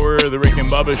the hour, the Rick and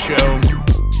Bubba Show.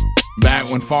 Back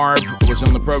when Favre was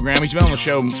on the program. He's been on the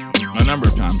show a number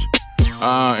of times.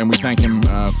 And we thank him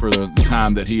for the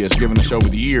time that he has given us over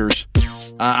the years.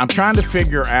 I'm trying to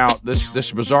figure out this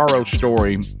bizarro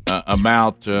story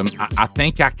about, I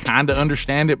think I kind of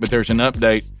understand it, but there's an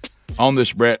update on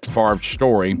this Brett Favre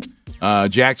story.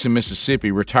 Jackson, Mississippi,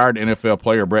 retired NFL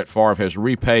player Brett Favre has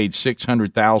repaid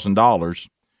 $600,000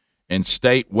 in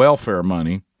state welfare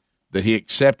money that he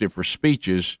accepted for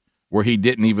speeches where he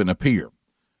didn't even appear.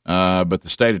 But the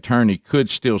state attorney could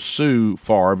still sue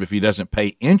Favre if he doesn't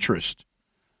pay interest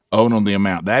owed on the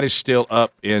amount. That is still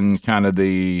up in kind of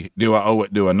the do I owe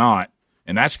it, do I not?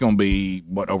 And that's going to be,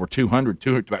 what, over about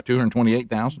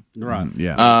 $228,000? Right.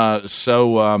 Yeah.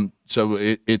 So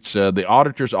it's the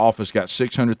auditor's office got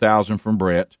 $600,000 from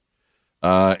Brett.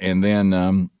 and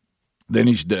then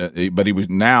he's but he was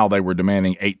now they were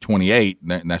demanding $828,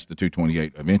 and that's the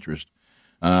 $228 of interest.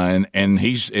 And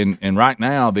he's and right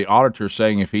now the auditor is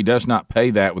saying if he does not pay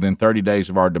that within 30 days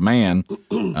of our demand,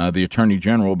 the Attorney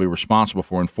General will be responsible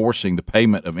for enforcing the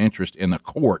payment of interest in the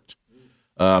court.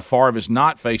 Favre is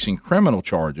not facing criminal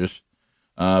charges,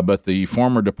 but the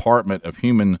former Department of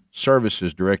Human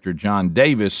Services Director John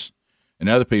Davis and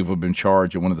other people have been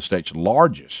charged in one of the state's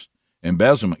largest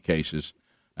embezzlement cases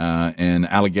and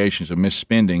allegations of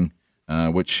misspending,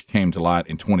 which came to light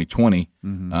in 2020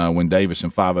 when Davis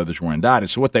and 5 others were indicted.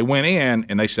 So what they went in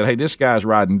and they said, hey, this guy's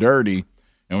riding dirty.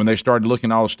 And when they started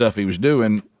looking at all the stuff he was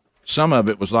doing, some of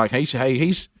it was like, hey,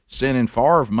 he's sending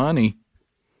Favre money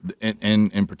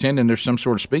and pretending there's some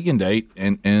sort of speaking date,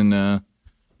 and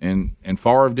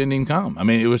Favre didn't even come. I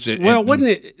mean, it was wasn't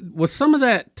it? Was some of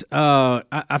that?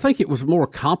 I think it was more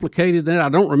complicated than that. I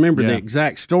don't remember the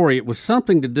exact story. It was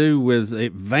something to do with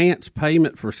advance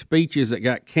payment for speeches that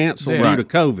got canceled due to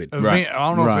COVID.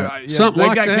 I don't know if something they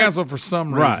like got that. canceled for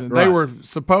some reason. They were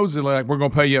supposedly like, we're going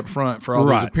to pay you up front for all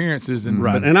these appearances, and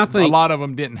I think a lot of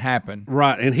them didn't happen.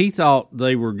 Right, and he thought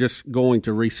they were just going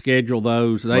to reschedule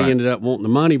those. They ended up wanting the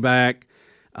money back.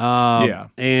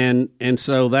 And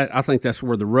so that I think that's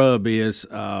where the rub is.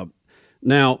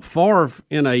 Now Favre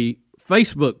in a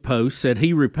Facebook post said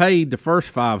he repaid the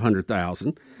first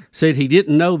 $500,000. Said he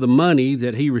didn't know the money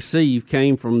that he received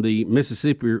came from the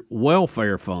Mississippi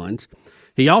welfare funds.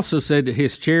 He also said that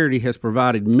his charity has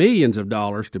provided millions of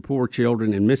dollars to poor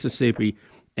children in Mississippi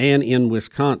and in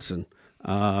Wisconsin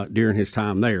during his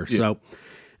time there. Yeah. So.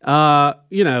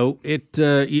 You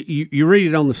read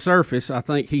it on the surface. I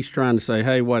think he's trying to say,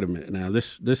 "Hey, wait a minute now.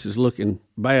 This is looking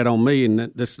bad on me,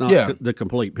 and that's not the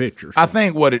complete picture." So. I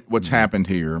think what's happened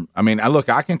here. I mean,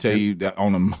 I can tell you that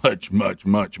on a much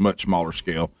smaller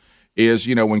scale is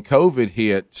when COVID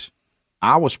hit,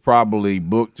 I was probably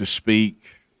booked to speak.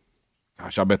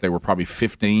 Gosh, I bet there were probably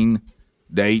 15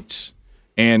 dates,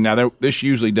 and now this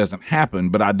usually doesn't happen,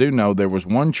 but I do know there was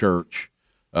one church.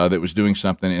 That was doing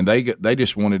something, and they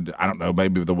just wanted, I don't know,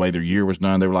 maybe the way their year was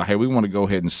done, they were like, hey, we want to go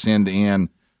ahead and send in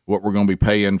what we're going to be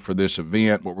paying for this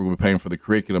event, what we're going to be paying for the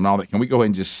curriculum and all that. Can we go ahead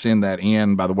and just send that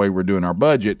in by the way we're doing our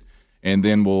budget, and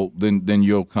then then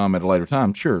you'll come at a later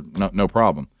time? Sure, no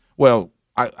problem. Well,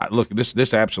 I look,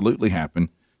 this absolutely happened.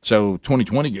 So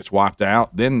 2020 gets wiped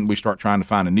out. Then we start trying to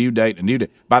find a new date.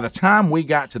 By the time we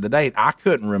got to the date, I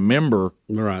couldn't remember.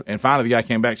 Right. And finally, the guy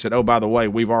came back and said, oh, by the way,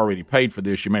 we've already paid for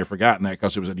this. You may have forgotten that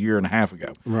because it was a year and a half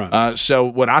ago. Right. So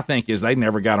what I think is they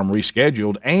never got them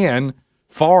rescheduled. And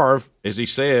Favre, as he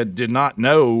said, did not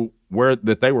know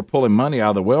that they were pulling money out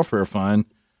of the welfare fund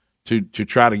to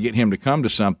try to get him to come to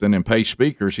something and pay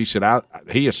speakers. He said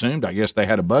he assumed, I guess, they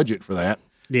had a budget for that.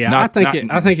 Yeah, I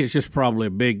think it's just probably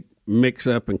a big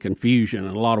mix-up and confusion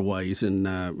in a lot of ways, and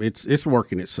it's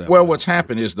working itself Well, out. What's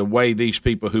happened is the way these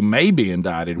people who may be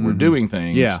indicted were doing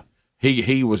things,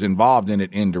 he was involved in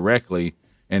it indirectly,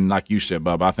 and like you said,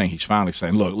 Bub, I think he's finally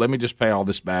saying, look, let me just pay all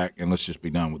this back, and let's just be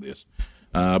done with this.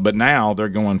 But now they're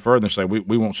going further and say,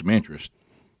 we want some interest.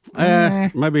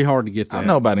 Might be hard to get that. I don't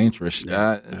know about interest.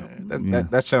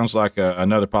 That sounds like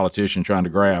another politician trying to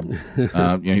grab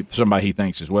somebody he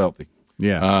thinks is wealthy.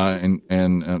 Yeah, and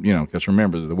because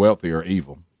remember, the wealthy are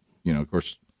evil. Of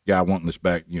course, guy wanting this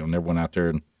back, never went out there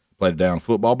and played it down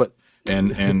football, but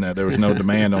and there was no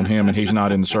demand on him, and he's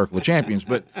not in the circle of champions.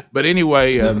 But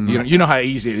anyway, you know how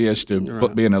easy it is to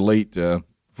be an elite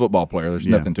football player. There's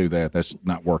nothing to that. That's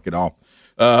not work at all.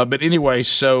 But anyway,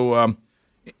 so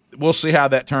we'll see how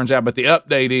that turns out. But the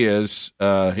update is,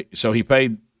 so he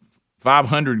paid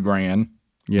 $500,000.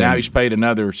 Yeah. Now he's paid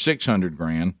another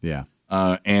 $600,000. Yeah.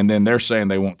 And then they're saying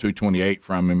they want $228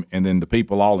 from him, and then the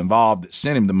people all involved that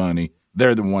sent him the money,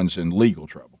 they're the ones in legal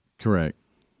trouble. Correct.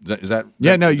 Is that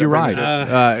yeah, no, you're right.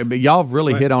 But y'all have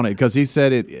really hit on it because he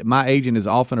said my agent is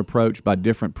often approached by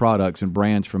different products and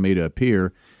brands for me to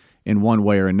appear in one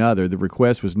way or another. The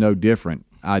request was no different.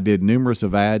 I did numerous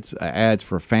of ads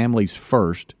for Families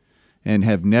First and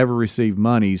have never received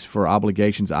monies for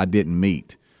obligations I didn't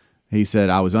meet. He said,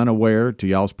 I was unaware, to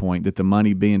y'all's point, that the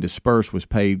money being dispersed was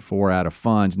paid for out of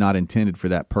funds not intended for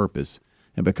that purpose.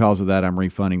 And because of that, I'm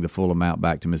refunding the full amount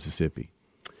back to Mississippi.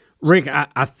 Rick,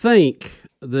 I think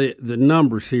the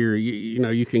numbers here,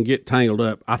 you can get tangled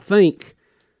up. I think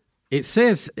it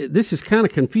says, this is kind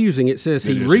of confusing. It says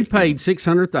he repaid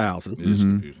 $600,000. It is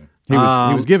confusing. He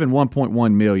was given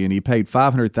 $1.1 million. He paid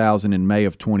 $500,000 in May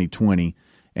of 2020.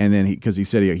 And then because he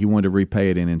said he wanted to repay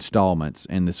it in installments,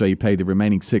 and so he paid the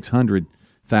remaining $600,000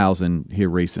 $100,000 here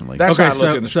recently. That's how I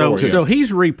looked in the story. So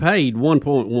he's repaid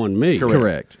 $1.1 million.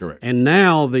 Correct. And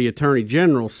now the Attorney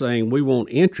General saying we want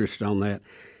interest on that.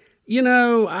 You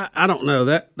know, I don't know.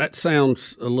 That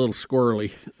sounds a little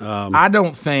squirrely. I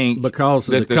don't think because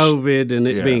of that the COVID and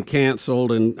it being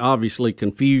canceled and obviously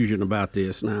confusion about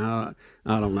this. Now,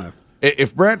 I don't know.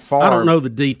 If Brett Favre, I don't know the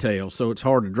details, so it's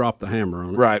hard to drop the hammer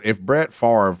on it. Right. If Brett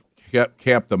Favre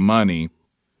kept the money,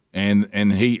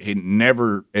 and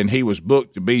he was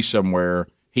booked to be somewhere,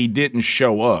 he didn't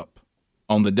show up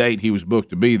on the date he was booked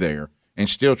to be there, and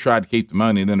still tried to keep the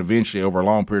money, and then eventually over a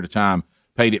long period of time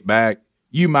paid it back.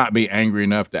 You might be angry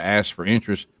enough to ask for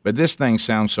interest, but this thing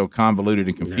sounds so convoluted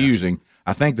and confusing. Yeah.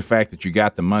 I think the fact that you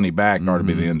got the money back ought to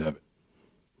be the end of it.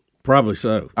 Probably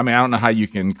so. I mean, I don't know how you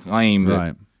can claim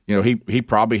that. You know, he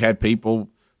probably had people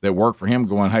that work for him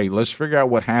going, "Hey, let's figure out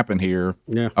what happened here."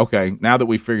 Yeah. Okay, now that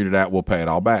we figured it out, we'll pay it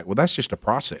all back. Well, that's just a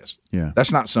process. Yeah.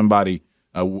 That's not somebody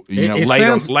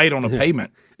late on a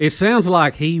payment. It sounds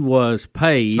like he was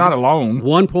paid. It's not a loan.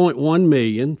 $1.1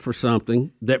 million for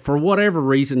something that for whatever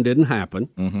reason didn't happen,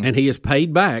 and he has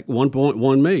paid back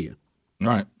 $1.1 million.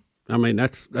 Right. I mean,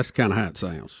 that's kind of how it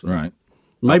sounds. So. Right.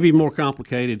 Maybe more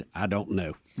complicated. I don't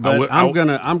know. But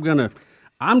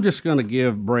I'm just gonna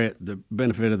give Brett the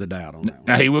benefit of the doubt on that one.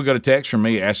 Now he will get a text from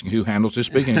me asking who handles his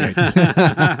speaking engagement.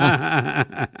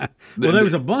 Well, there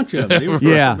was a bunch of them.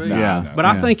 But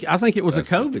I think it was a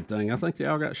COVID thing. I think they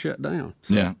all got shut down.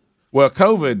 So. Yeah. Well,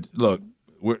 COVID. Look,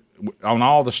 we're on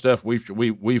all the stuff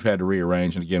we've had to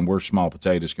rearrange, and again, we're small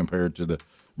potatoes compared to the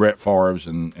Brett Favre's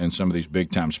and some of these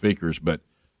big time speakers. But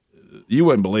you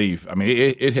wouldn't believe. I mean,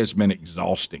 it has been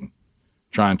exhausting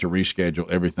trying to reschedule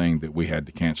everything that we had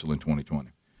to cancel in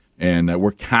 2020. And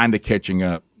we're kind of catching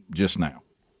up just now.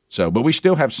 So, but we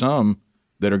still have some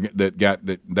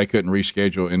that they couldn't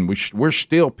reschedule, and we're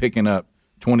still picking up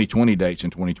 2020 dates in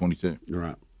 2022.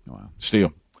 Right. Wow.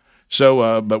 Still.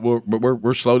 So, but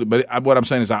we're slow. But what I'm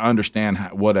saying is I understand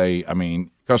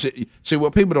because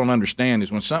what people don't understand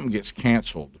is when something gets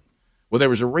canceled, well, there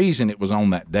was a reason it was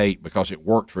on that date because it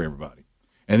worked for everybody.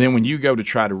 And then when you go to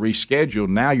try to reschedule,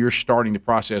 now you're starting the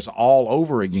process all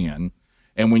over again.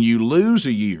 And when you lose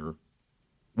a year,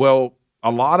 well,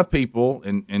 a lot of people,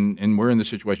 and we're in this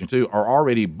situation too, are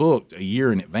already booked a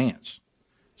year in advance.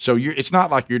 So it's not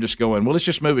like you're just going, well, let's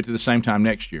just move it to the same time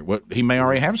next year. Well, he may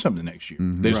already have something next year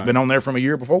that's been on there from a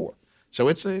year before. So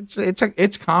it's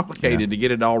complicated to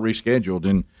get it all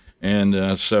rescheduled,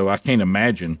 and so I can't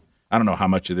imagine. I don't know how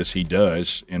much of this he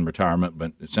does in retirement,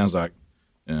 but it sounds like.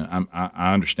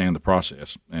 I understand the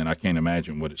process, and I can't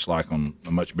imagine what it's like on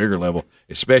a much bigger level,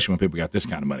 especially when people got this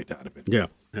kind of money tied up in it.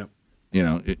 Yeah. You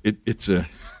know, it's a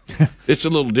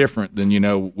little different than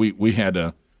we had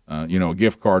a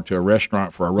gift card to a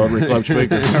restaurant for our Rotary Club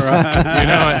speaker,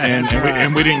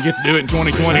 and we didn't get to do it in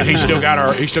 2020. And he still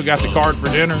got the card for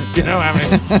dinner. You know, I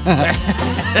mean,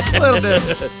 a little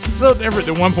different. It's a little different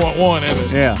than 1.1, isn't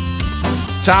it? Yeah.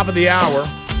 Top of the hour.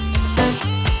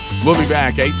 We'll be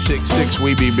back,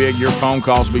 866-WE-BE-BIG. Your phone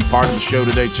calls will be part of the show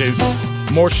today, too.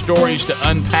 More stories to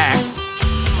unpack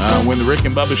when the Rick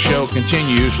and Bubba show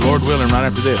continues, Lord willing, right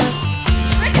after this.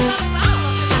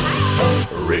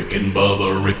 Rick and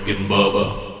Bubba, Rick and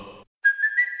Bubba.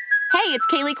 Hey, it's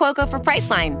Kaylee Cuoco for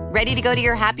Priceline. Ready to go to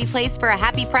your happy place for a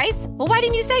happy price? Well, why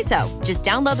didn't you say so? Just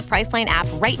download the Priceline app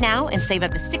right now and save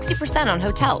up to 60% on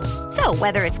hotels. So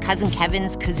whether it's Cousin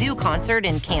Kevin's Kazoo Concert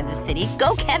in Kansas City,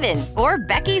 go Kevin, or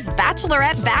Becky's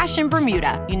Bachelorette Bash in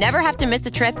Bermuda, you never have to miss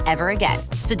a trip ever again.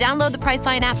 So download the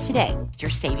Priceline app today. Your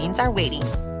savings are waiting.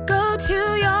 Go to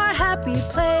your happy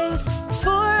place for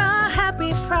a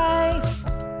happy price.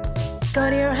 Go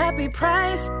to your happy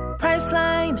price,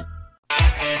 Priceline.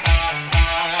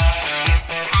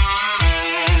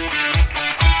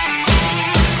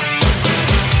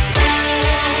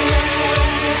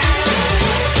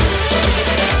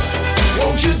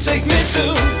 Won't you take me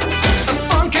to a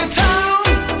funky town?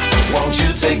 Won't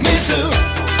you take me to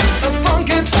a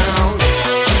funky town?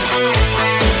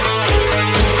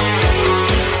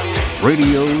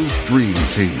 Radio's Dream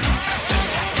Team.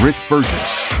 Rick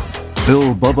Burgess,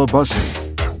 Bill Bubba Bussey,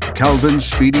 Calvin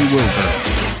Speedy Wilbur,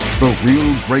 The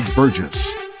Real Greg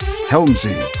Burgess,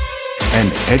 Helmsy,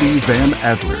 and Eddie Van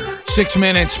Adler. 6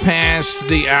 minutes past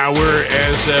the hour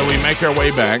as we make our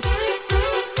way back.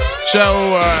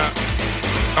 So,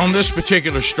 on this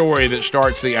particular story that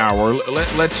starts the hour,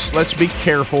 let's be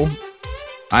careful.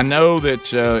 I know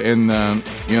that in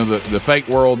the fake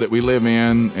world that we live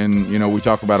in, and we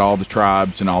talk about all the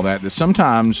tribes and all that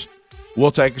sometimes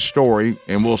we'll take a story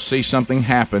and we'll see something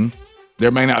happen.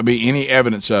 There may not be any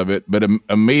evidence of it, but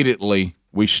immediately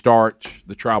we start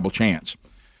the tribal chants.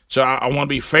 So I want to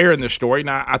be fair in this story, and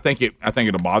I think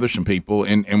it'll bother some people,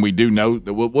 and we do know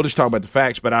that we'll just talk about the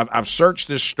facts. But I've searched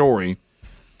this story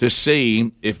to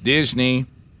see if Disney,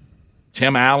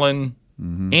 Tim Allen,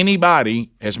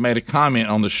 anybody has made a comment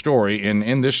on the story, and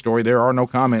in this story there are no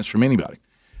comments from anybody.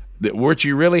 That what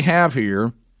you really have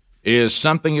here is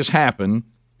something has happened,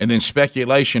 and then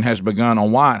speculation has begun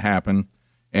on why it happened,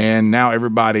 and now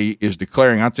everybody is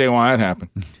declaring, I'll tell you why it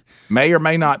happened. May or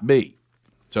may not be.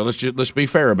 So let's be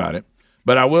fair about it.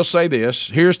 But I will say this.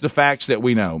 Here's the facts that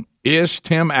we know. Is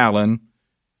Tim Allen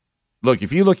 – look,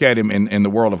 if you look at him in the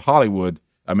world of Hollywood,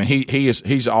 I mean,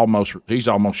 he's almost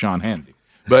Sean Hannity.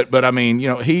 But I mean,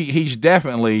 he's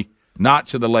definitely not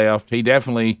to the left. He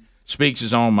definitely speaks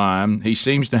his own mind. He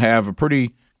seems to have a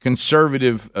pretty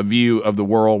conservative view of the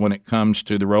world when it comes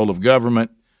to the role of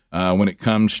government, when it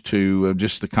comes to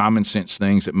just the common sense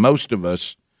things that most of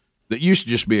us – that used to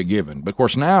just be a given. But, of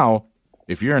course, now –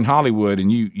 if you're in Hollywood and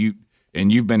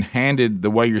you've been handed the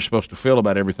way you're supposed to feel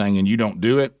about everything and you don't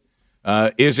do it,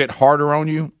 is it harder on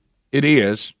you? It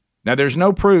is. Now, there's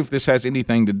no proof this has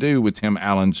anything to do with Tim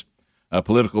Allen's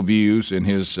political views and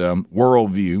his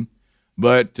worldview,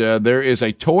 but there is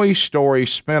a Toy Story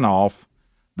spinoff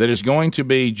that is going to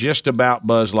be just about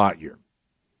Buzz Lightyear.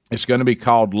 It's going to be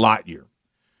called Lightyear.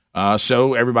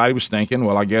 So everybody was thinking,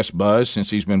 well, I guess Buzz, since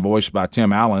he's been voiced by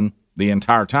Tim Allen the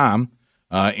entire time,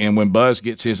 and when Buzz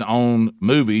gets his own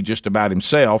movie just about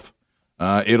himself,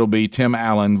 it'll be Tim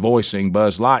Allen voicing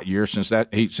Buzz Lightyear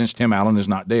since Tim Allen is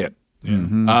not dead.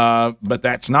 But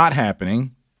that's not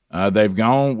happening. They've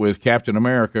gone with Captain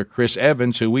America, Chris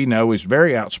Evans, who we know is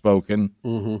very outspoken,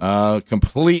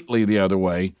 completely the other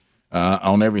way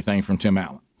on everything from Tim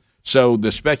Allen. So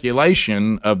the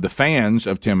speculation of the fans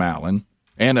of Tim Allen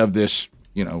and of this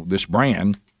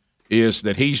brand is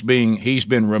that he's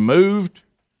been removed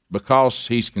because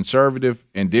he's conservative,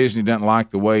 and Disney doesn't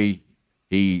like the way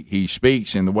he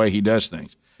speaks and the way he does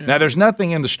things. Yeah. Now, there's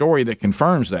nothing in the story that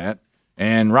confirms that,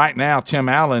 and right now Tim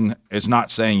Allen is not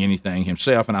saying anything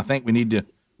himself, and I think we need to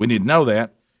know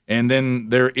that. And then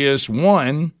there is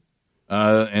one,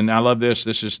 and I love this.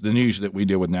 This is the news that we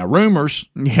deal with now. Rumors,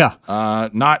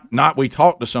 not we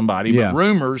talked to somebody, but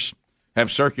rumors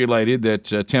have circulated that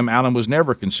Tim Allen was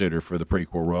never considered for the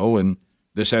prequel role, and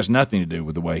this has nothing to do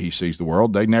with the way he sees the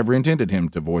world. They never intended him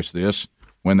to voice this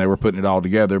when they were putting it all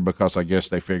together because I guess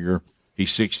they figure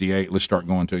he's 68. Let's start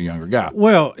going to a younger guy.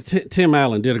 Well, Tim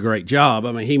Allen did a great job.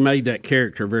 I mean, he made that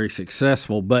character very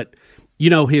successful. But,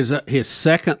 his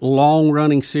second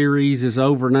long-running series is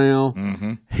over now.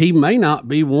 Mm-hmm. He may not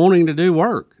be wanting to do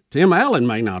work. Tim Allen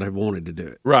may not have wanted to do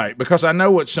it. Right, because I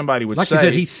know what somebody would say. Like you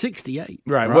said, he's 68.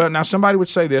 Right. Well, now somebody would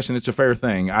say this, and it's a fair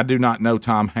thing. I do not know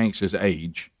Tom Hanks'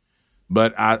 age.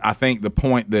 But I think the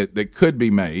point that could be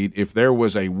made, if there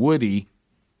was a Woody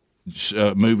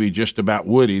movie just about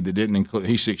Woody that didn't include –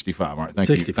 he's 65, all right? Thank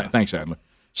 65. You. Thanks, Adler.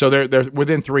 So they're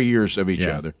within 3 years of each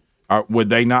other. Would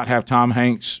they not have Tom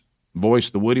Hanks voice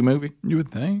the Woody movie? You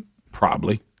would think.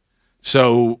 Probably.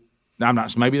 So I'm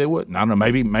not – maybe they wouldn't. I don't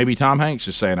know. Maybe Tom Hanks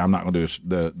is saying I'm not going to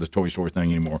do the Toy Story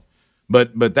thing anymore.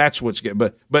 But that's what's –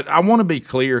 but I want to be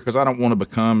clear because I don't want to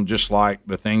become just like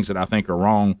the things that I think are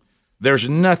wrong. There's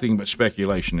nothing but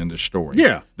speculation in this story.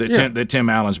 That Tim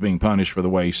Allen's being punished for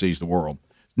the way he sees the world.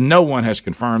 No one has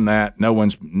confirmed that.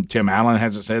 Tim Allen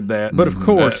hasn't said that. But of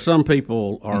course, some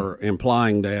people are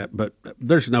implying that, but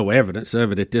there's no evidence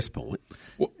of it at this point.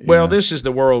 Well, this is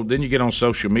the world. Then you get on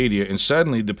social media, and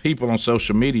suddenly the people on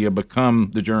social media become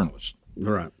the journalists.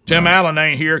 Right. Tim Allen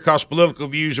ain't here because political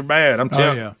views are bad. I'm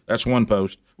telling you. That's one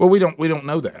post. Well, we don't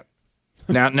know that.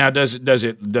 Now does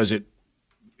it?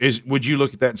 Would you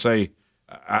look at that and say,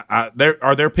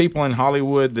 are there people in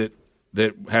Hollywood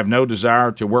that have no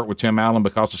desire to work with Tim Allen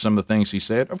because of some of the things he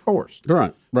said? Of course.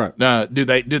 Right. Do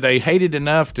they hate it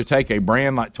enough to take a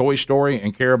brand like Toy Story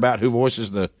and care about who voices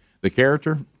the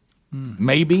character?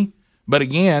 Maybe. But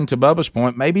again, to Bubba's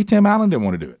point, maybe Tim Allen didn't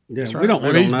want to do it. Yeah, That's right.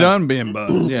 Maybe he's done being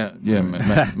Buzz. Yeah.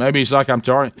 Maybe he's like, I'm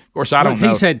sorry. Of course, I don't know.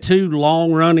 He's had 2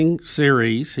 long-running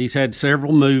series. He's had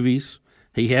several movies.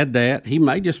 He had that. He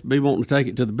may just be wanting to take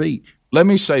it to the beach. Let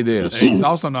me say this. He's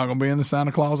also not going to be in the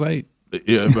Santa Claus 8.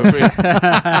 Yeah,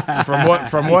 but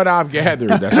from what I've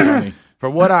gathered, that's funny.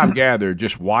 From what I've gathered,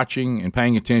 just watching and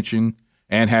paying attention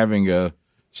and having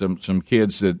some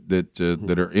kids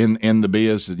that are in the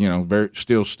biz,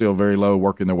 still very low,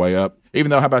 working their way up. Even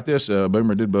though, how about this?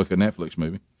 Boomer did book a Netflix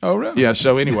movie. Oh, really? Yeah.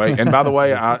 So anyway, and by the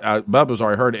way, Bubba's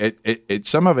already heard it.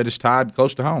 Some of it is tied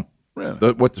close to home.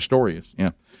 Really? What the story is.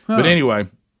 Yeah. Huh. But anyway.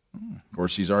 Of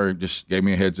course, he's already just gave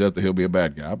me a heads up that he'll be a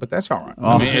bad guy, but that's all right.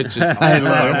 I mean,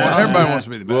 everybody wants to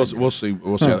be the bad guy. We'll see.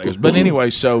 We'll see how that goes. But anyway,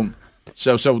 so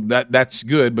So that's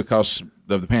good because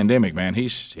of the pandemic, man. He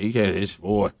had his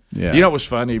boy. Yeah. You know, it was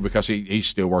funny because he's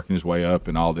still working his way up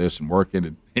and all this and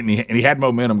working, and he had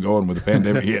momentum going with the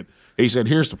pandemic hit. He said,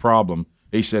 "Here's the problem."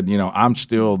 He said, "I'm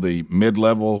still the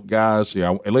mid-level guys.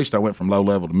 At least I went from low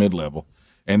level to mid-level."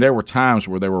 And there were times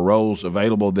where there were roles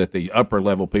available that the upper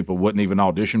level people wouldn't even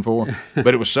audition for,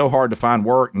 but it was so hard to find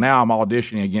work. Now I'm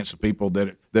auditioning against the people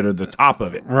that are the top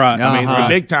of it. Right. I mean, the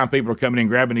big time people are coming in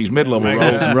grabbing these mid level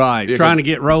roles. Right. Yeah, Trying to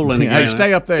get rolling again. Hey,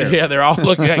 stay up there. Yeah, they're all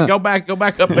looking. Hey, go back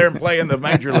up there and play in the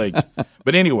major leagues.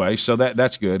 But anyway, so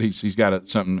that's good. He's got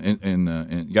something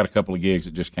in got a couple of gigs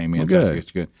that just came in. Well, good. So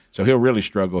it's good. So he'll really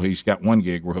struggle. He's got one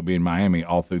gig where he'll be in Miami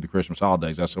all through the Christmas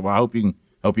holidays. I said, well, I hope you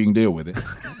can deal with it.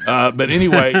 But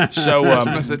anyway, so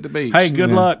Christmas at the beach. Hey,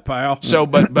 good luck, pal. So,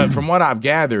 but from what I've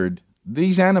gathered,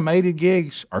 these animated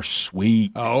gigs are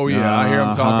sweet. Oh yeah, I hear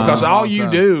them talking because about all it the you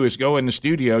time. do is go in the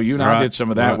studio. You and I did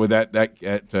some of that with that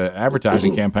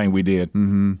advertising campaign we did.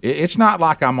 Mm-hmm. It's not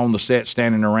like I'm on the set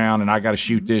standing around and I got to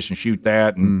shoot this and shoot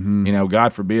that, and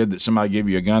God forbid that somebody give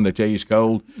you a gun, they tell you it's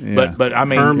cold. Yeah. But I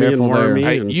mean, Hermie and wormy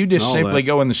hey, and you just all simply that.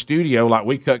 go in the studio like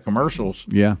we cut commercials.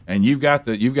 Yeah. And you've got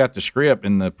the script,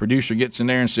 and the producer gets in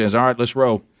there and says, "All right, let's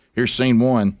roll. Here's scene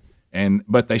one."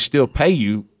 But they still pay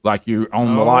you like you're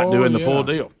on the lot doing the full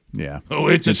deal. Yeah. Oh,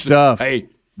 it's Good just stuff. Hey,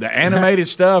 the animated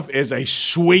stuff is a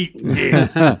sweet gig.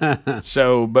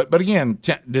 So, but again,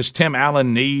 does Tim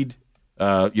Allen need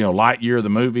Lightyear the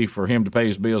movie for him to pay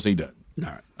his bills? He doesn't.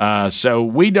 All right. So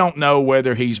we don't know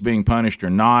whether he's being punished or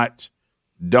not.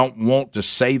 Don't want to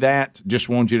say that. Just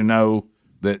want you to know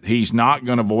that he's not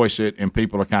going to voice it, and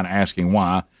people are kind of asking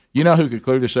why. You know who could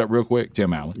clear this up real quick?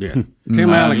 Tim Allen. Yeah. Tim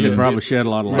Allen could probably shed a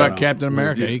lot of light. About on Captain it.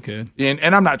 America, he could.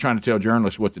 And I'm not trying to tell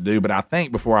journalists what to do, but I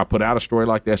think before I put out a story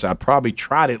like this, I'd probably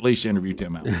try to at least interview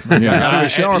Tim Allen.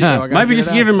 Maybe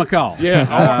just give him a call.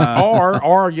 Yeah,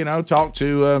 or talk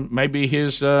to maybe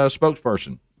his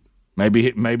spokesperson,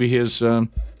 maybe his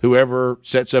whoever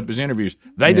sets up his interviews.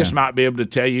 They just might be able to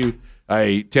tell you,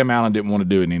 hey, Tim Allen didn't want to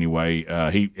do it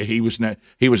anyway. He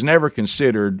was never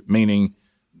considered, meaning.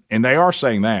 And they are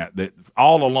saying that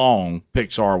all along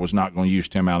Pixar was not going to use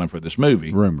Tim Allen for this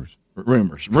movie. Rumors.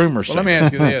 Well, let me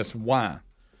ask you this: why?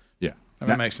 Yeah,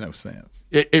 that makes no sense.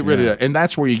 It really does, and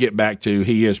that's where you get back to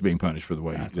he is being punished for the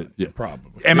way he did. Yeah.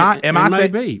 Probably. Am I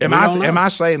be.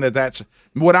 saying that's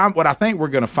what I think we're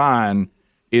going to find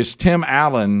is Tim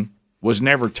Allen was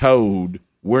never told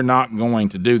we're not going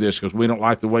to do this because we don't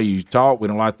like the way you talk, we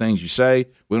don't like things you say,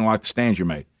 we don't like the stands you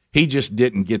made. He just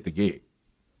didn't get the gig.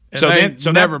 And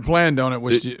they never planned on it.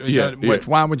 Which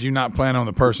why would you not plan on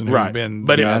the person who's been?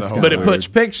 But the whole it time? puts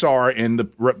Pixar in the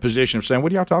position of saying,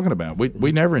 "What are y'all talking about?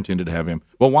 We never intended to have him."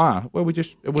 Well, why? Well,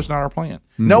 it was not our plan.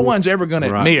 Mm-hmm. No one's ever going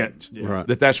to admit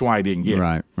that that's why he didn't get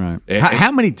it. Right. And-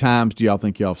 How many times do y'all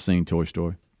think y'all have seen Toy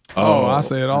Story? Oh, I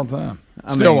say it all the time.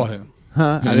 Still want him.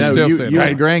 Huh? I know you and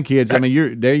the grandkids. I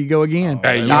mean, there you go again.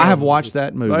 Hey, I have watched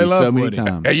that movie so many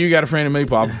times. Hey, you got a friend in me,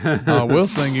 Papa. We'll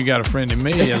sing "You Got a Friend in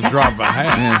Me" as a drop of a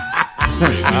hat.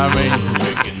 I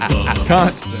mean,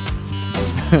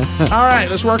 constant. All right,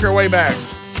 let's work our way back.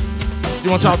 You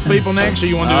want to talk to people next, or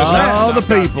you want to do this now? Oh, the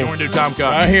people. You want to do Tom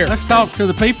Cotton? Here. Let's talk to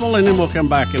the people, and then we'll come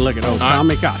back and look at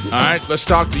Tommy Cotton. All right, let's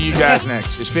talk to you guys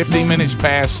next. It's 15 minutes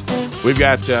past. We've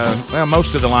got,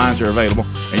 most of the lines are available,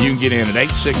 and you can get in at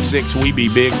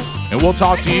 866-WE-BE-BIG, and we'll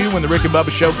talk to you when the Rick and Bubba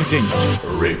Show continues.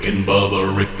 Rick and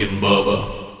Bubba, Rick and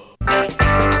Bubba.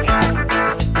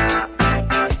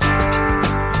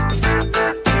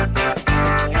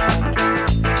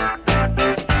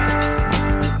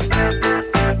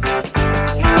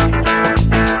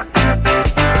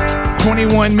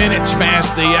 21 minutes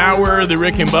past the hour. The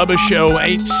Rick and Bubba Show,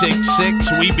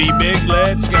 866-WE-BE-BIG.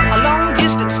 Let's go. A long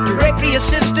distance directory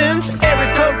assistance,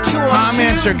 area code 212.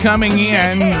 Comments are coming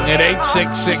in at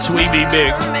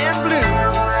 866-WE-BE-BIG.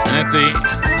 And at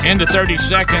the end of 30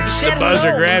 seconds, the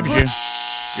buzzer grabs you.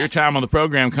 Your time on the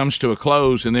program comes to a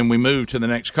close, and then we move to the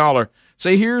next caller.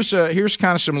 See, here's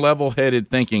kind of some level-headed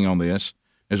thinking on this,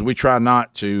 as we try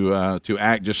not to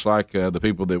act just like the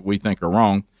people that we think are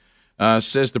wrong.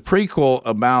 Says the prequel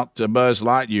about Buzz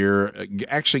Lightyear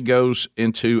actually goes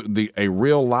into a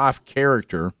real-life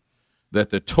character that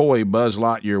the toy Buzz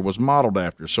Lightyear was modeled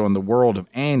after. So in the world of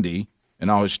Andy and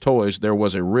all his toys, there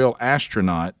was a real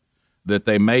astronaut that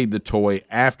they made the toy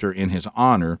after in his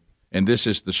honor, and this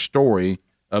is the story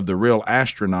of the real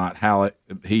astronaut, how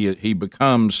he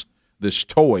becomes this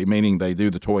toy, meaning they do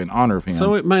the toy in honor of him.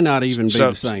 So it may not even be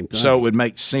the same thing. So it would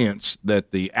make sense that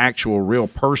the actual real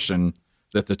person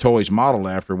that the toy's modeled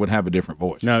after would have a different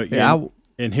voice. No,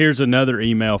 And here's another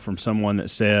email from someone that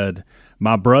said,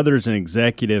 my brother's an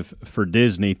executive for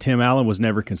Disney. Tim Allen was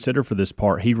never considered for this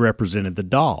part. He represented the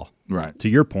doll. Right. To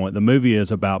your point, the movie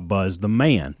is about Buzz the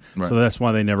man. Right. So that's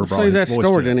why they never brought his that voice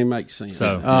story to it. didn't make sense.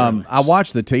 So, I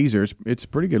watched the teaser. It's a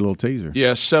pretty good little teaser.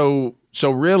 Yeah, so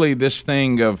really this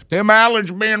thing of Tim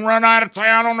Allen's being run out of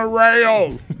town on the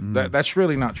rail, that's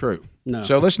really not true. No.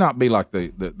 So let's not be like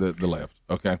the left,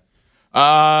 okay?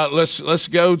 Let's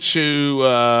go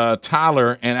to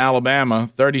Tyler in Alabama,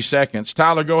 30 seconds.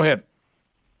 Tyler, go ahead.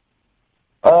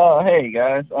 Hey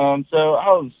guys.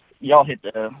 So y'all hit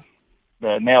the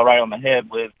nail right on the head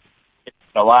with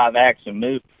a live action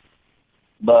movie,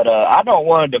 but I don't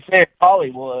want to defend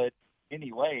Hollywood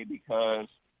anyway because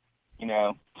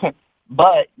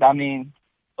but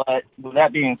with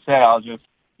that being said, I'll just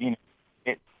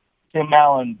it's Tim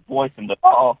Allen voicing the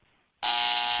doll.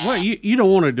 Well, you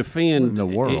don't want to defend the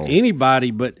world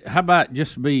anybody, but how about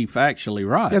just be factually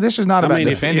right? Yeah, this is not about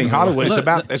defending Hollywood.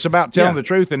 It's about telling the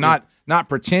truth and not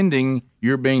pretending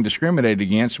you're being discriminated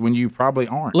against when you probably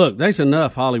aren't. Look, there's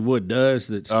enough Hollywood does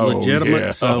that's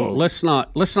legitimate. So let's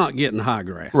not get in high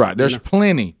grass. Right. There's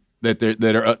plenty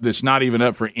that's not even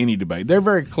up for any debate. They're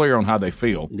very clear on how they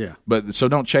feel. Yeah. But so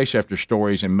don't chase after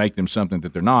stories and make them something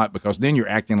that they're not, because then you're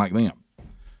acting like them.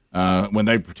 When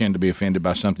they pretend to be offended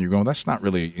by something, you're going, that's not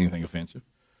really anything offensive.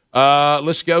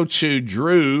 Let's go to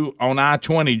Drew on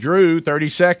I-20. Drew, 30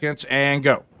 seconds, and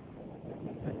go.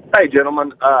 Hey,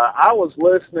 gentlemen. I was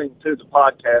listening to the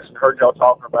podcast and heard y'all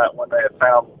talking about when they had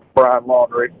found Brian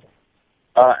Laundrie.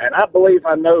 And I believe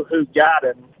I know who got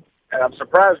him. And I'm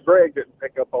surprised Greg didn't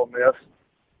pick up on this.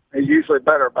 He's usually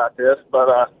better about this.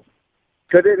 But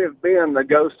could it have been the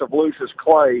ghost of Lucius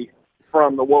Clay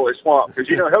from the Woolly Swamp? Because,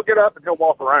 he'll get up and he'll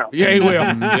walk around. Yeah, he will.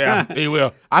 Yeah, he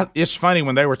will. It's funny,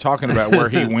 when they were talking about where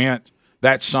he went,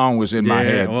 that song was in my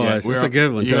head. It was. It's a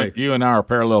good one, too. You and I are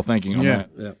parallel thinking on that.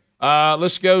 Yeah.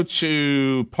 Let's go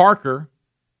to Parker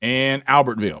in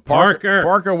Albertville.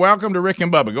 Parker, welcome to Rick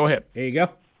and Bubba. Go ahead. Here you go.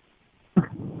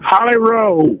 Holly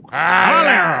Rowe.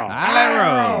 Holly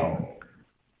Rowe.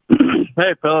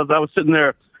 Hey, fellas, I was sitting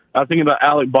there, I was thinking about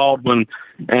Alec Baldwin,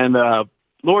 and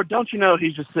Lord, don't you know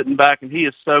he's just sitting back, and he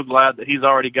is so glad that he's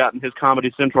already gotten his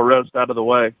Comedy Central roast out of the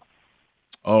way.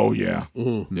 Oh, yeah.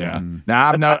 Mm-hmm. Yeah.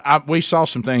 Now, we saw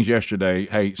some things yesterday.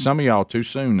 Hey, some of y'all too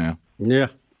soon now. Yeah.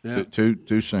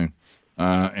 Too soon.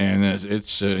 And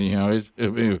it's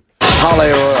Holly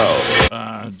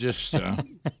Rowe.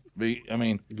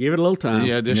 Give it a little time.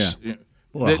 Yeah,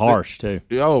 harsh, too.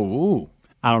 Oh,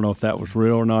 I don't know if that was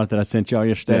real or not that I sent y'all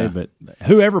yesterday, but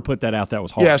whoever put that out, that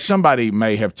was harsh. Yeah, somebody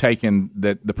may have taken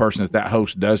the person that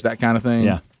host does that kind of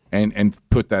thing and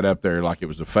put that up there like it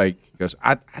was a fake, because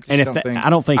I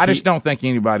just don't think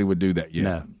anybody would do that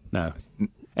yet. No.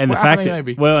 And the fact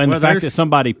that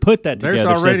somebody put that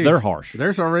together says they're harsh.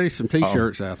 There's already some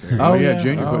T-shirts out there. Oh, yeah,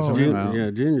 Junior put some out.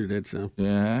 Yeah, Junior did some.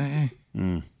 Yeah.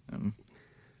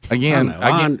 Again,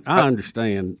 I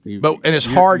understand. And it's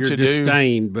hard to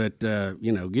disdain, but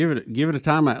give it a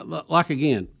time out. Like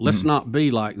again, let's not be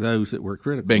like those that were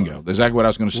critical. Bingo, that's exactly what I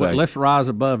was going to say. Let's rise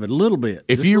above it a little bit.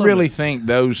 If you really think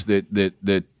those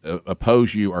that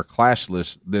oppose you are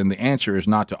classless, then the answer is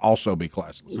not to also be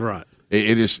classless. Right.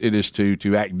 It is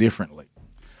to act differently,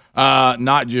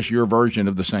 not just your version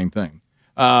of the same thing.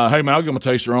 Hey man, I'll give them a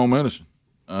taste of their own medicine.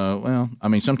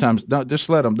 Sometimes just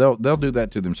let them. They'll do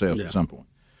that to themselves at some point.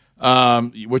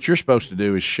 What you're supposed to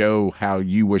do is show how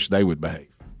you wish they would behave.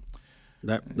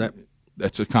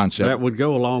 That's a concept. That would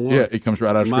go a long way. Yeah, it comes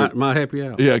right out of Scripture. Might help you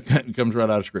out. Yeah, it comes right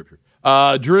out of Scripture.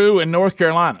 Drew in North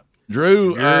Carolina.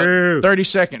 Drew, 30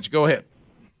 seconds. Go ahead.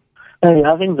 Hey,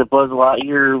 I think the Buzz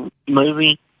Lightyear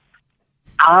movie,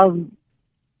 I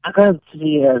kind of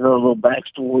see it as a little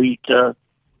backstory to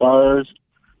Buzz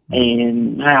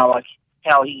and how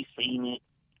he's seen it,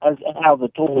 as how the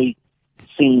toy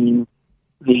seen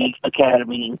the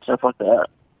Academy and stuff like that.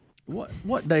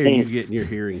 What day are you getting your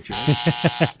hearing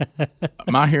checked?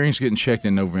 My hearing's getting checked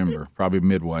in November, probably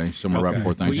midway, somewhere right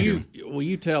before Thanksgiving. Will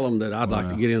you tell them that I'd like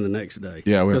to get in the next day?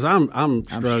 Yeah, because I'm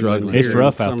struggling. It's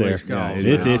rough out there.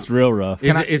 It's real rough.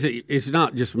 It's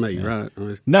not just me, right?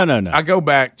 No. I go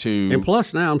back to, and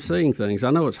plus now I'm seeing things. I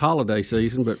know it's holiday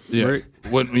season, but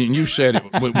when you said it,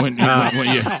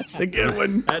 that's a good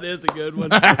one. That is a good one.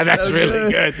 That's so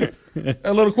really good.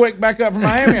 A little quick back up from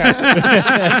Miami.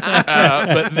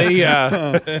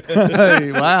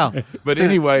 Wow. But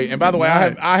anyway, and by the way,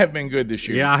 I have been good this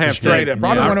year. Yeah, I have straight up.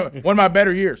 Probably one of my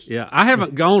better years. Yeah, I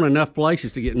haven't gone enough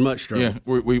places to get in much trouble.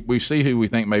 Yeah, we see who we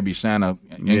think may be Santa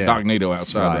incognito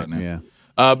outside right now.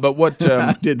 But what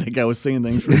I did think I was seeing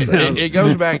things for a second. it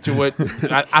goes back to what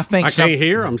I think. I can't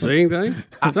hear. I'm seeing things.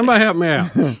 Somebody help me out.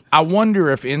 I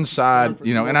wonder if inside,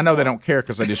 and I know they don't care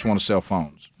because they just want to sell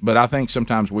phones. But I think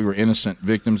sometimes we were innocent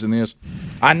victims in this.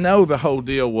 I know the whole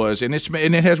deal was, and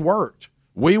it has worked.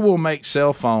 We will make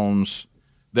cell phones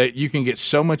that you can get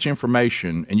so much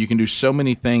information and you can do so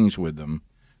many things with them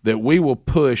that we will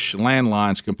push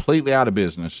landlines completely out of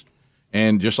business.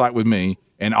 And just like with me,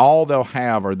 and all they'll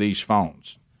have are these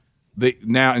phones.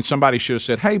 And somebody should have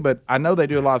said, hey, but I know they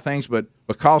do a lot of things, but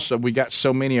because we got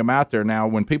so many of them out there now,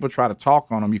 when people try to talk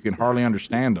on them, you can hardly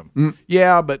understand them.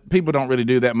 Yeah, but people don't really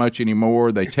do that much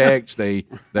anymore. They text, they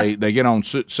get on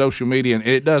social media, and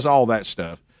it does all that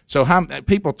stuff. So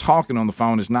people talking on the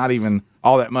phone is not even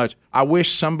all that much. I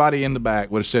wish somebody in the back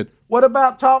would have said, what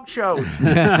about talk shows?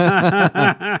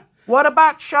 What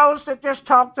about shows that just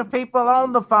talk to people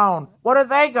on the phone? What are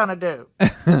they going to do?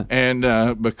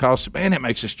 And because, man, it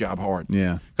makes this job hard.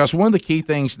 Yeah. Because one of the key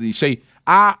things that you see,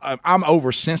 I'm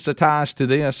oversensitized to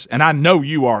this, and I know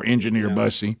you are, Engineer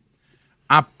Bussey.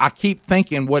 I keep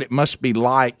thinking what it must be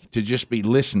like to just be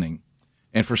listening,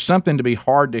 and for something to be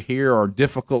hard to hear or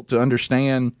difficult to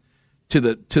understand. To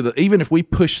the even if we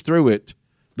push through it,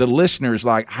 the listener is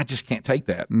like, I just can't take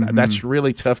that. Mm-hmm. That's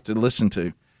really tough to listen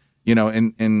to.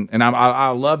 And I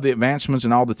love the advancements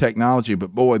and all the technology,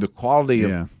 but boy, the quality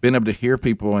of being able to hear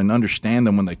people and understand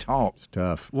them when they talk is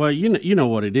tough. Well, you know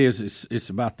what it is. It's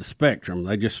about the spectrum.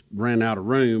 They just ran out of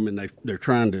room, and they're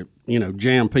trying to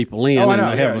jam people in, and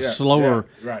they have a slower.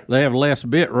 Right. They have less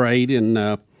bit rate,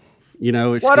 and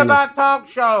it's what about talk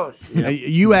shows? Yeah.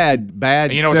 You add bad.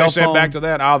 And you know what they said back to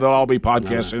that? They'll all be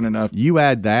podcasts soon enough. You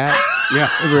add that. Yeah,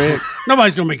 Rick.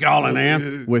 Nobody's going to be calling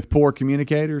in with poor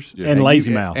communicators and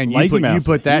lazy mouth. And you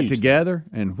put that together,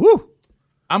 and whoo!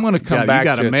 I'm going to come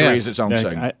back to 3 as its own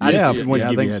segment. I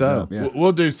think so. Yeah.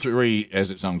 We'll do 3 as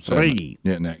its own segment. 3.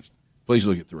 Yeah, next. Please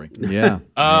look at 3. Yeah.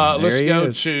 Let's go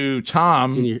to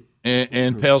Tom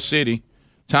in Pell City.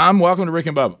 Tom, welcome to Rick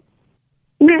and Bubba.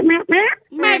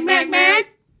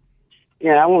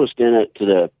 Yeah, I want to stand up to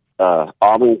the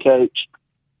Auburn coach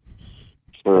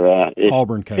for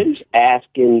Auburn coach. Who's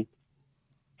asking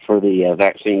for the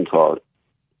vaccine card?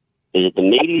 Is it the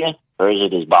media or is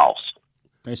it his boss?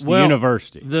 It's the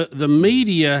university. The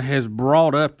media has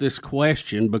brought up this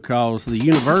question because the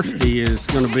university is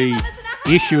going to be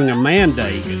issuing a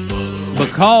mandate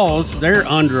because they're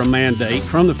under a mandate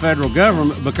from the federal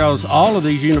government because all of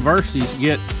these universities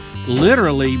get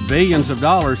literally billions of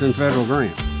dollars in federal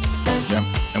grants. Yeah.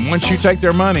 And once you take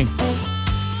their money,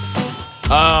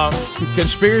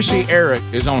 Conspiracy Eric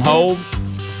is on hold.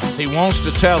 He wants to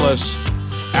tell us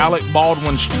Alec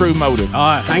Baldwin's true motive. All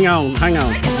right, hang on.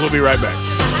 We'll be right back.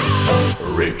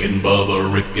 Rick and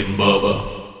Bubba, Rick and Bubba.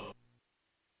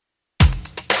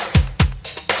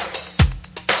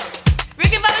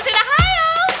 Rick and Bubba's in Ohio.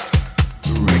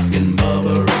 Rick and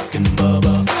Bubba, Rick and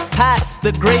Bubba. Pass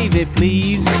the gravy,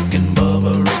 please. Rick and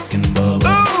Bubba, Rick and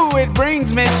Bubba. Ooh, it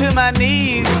brings me to my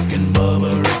knees. Rick and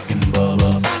Bubba, Rick and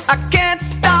Bubba. I can't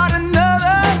start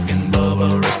another Rick and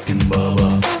Bubba, Rick and Bubba.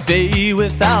 day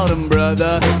without him,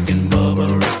 brother. Rick and Bubba,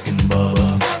 Rick and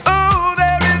Bubba. Ooh,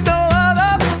 there is no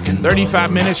other.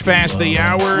 35 minutes past the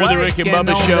hour. The Rick and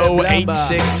Bubba Show,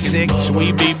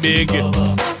 866-WE-BE-BIG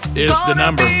is the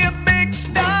number.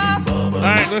 All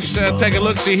right, let's take a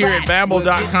look-see here at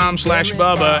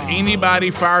Babbel.com/Bubba. Anybody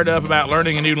fired up about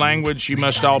learning a new language? You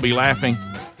must all be laughing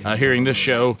hearing this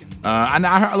show.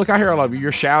 I hear all of you.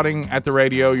 You're shouting at the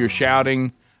radio. You're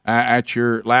shouting at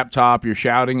your laptop. You're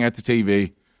shouting at the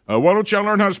TV. Why don't y'all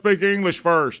learn how to speak English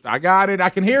first? I got it. I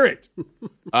can hear it.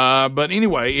 But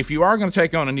anyway, if you are going to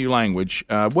take on a new language,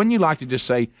 wouldn't you like to just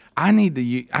say, I need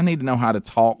to know how to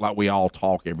talk like we all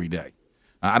talk every day.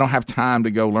 I don't have time to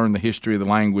go learn the history of the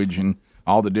language and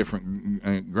all the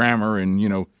different grammar and,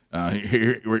 here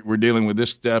we're dealing with this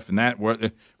stuff and that. Well,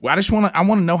 I want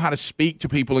to know how to speak to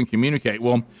people and communicate.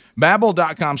 Well,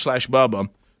 Babbel.com/Bubba,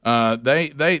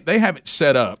 they have it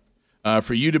set up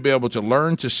for you to be able to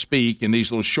learn to speak in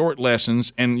these little short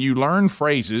lessons, and you learn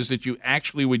phrases that you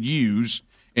actually would use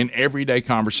in everyday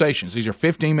conversations. These are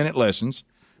 15-minute lessons.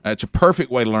 It's a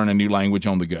perfect way to learn a new language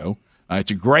on the go.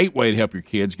 It's a great way to help your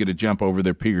kids get a jump over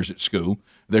their peers at school.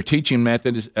 Their teaching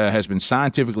method has been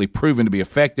scientifically proven to be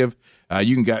effective.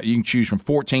 You can choose from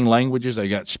 14 languages. They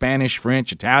got Spanish,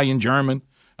 French, Italian, German.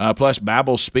 Plus,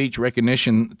 Babbel's speech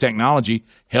recognition technology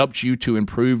helps you to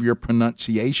improve your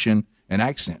pronunciation and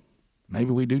accent.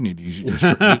 Maybe we do need to use it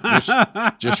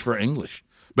just for English.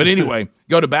 But anyway,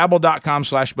 go to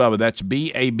Babbel.com/Bubba. That's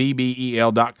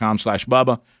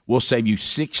BABBEL.com/Bubba. We'll save you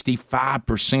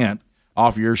 65%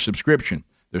 off your subscription.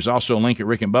 There's also a link at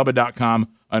rickandbubba.com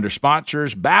under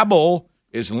sponsors. Babbel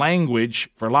is language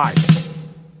for life.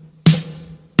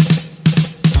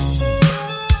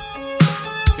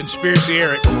 Conspiracy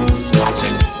Eric.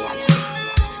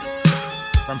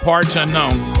 From Parts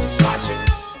Unknown.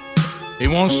 He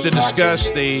wants to discuss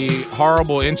the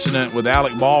horrible incident with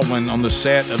Alec Baldwin on the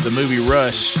set of the movie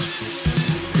Rust.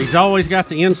 He's always got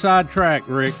the inside track,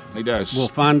 Rick. He does. We'll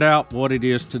find out what it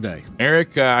is today.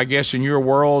 Eric, I guess in your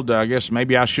world, I guess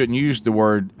maybe I shouldn't use the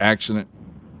word accident.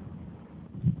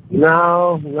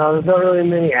 No, there's not really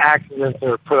many accidents that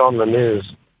are put on the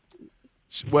news.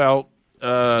 Well,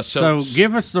 so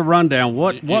give us the rundown.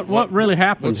 What really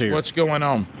happened here? What's going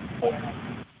on?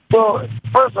 Well,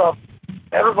 first off,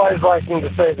 everybody's liking to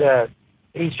say that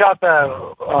he shot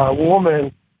that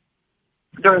woman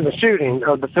during the shooting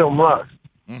of the film Rust.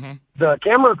 Mm-hmm. The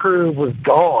camera crew was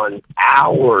gone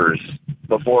hours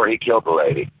before he killed the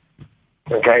lady.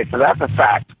 Okay, so that's a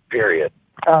fact, period.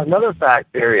 Another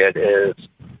fact, period, is,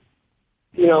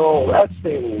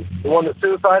 Epstein, the one that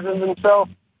suicided himself,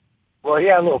 well, he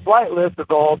had a little flight list of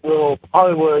all the little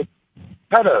Hollywood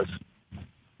pedos.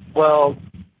 Well,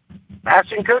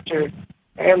 Ashton Kutcher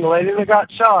and the lady that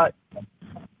got shot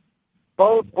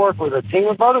both work with a team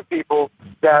of other people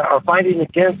that are fighting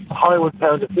against Hollywood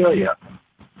pedophilia.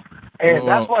 And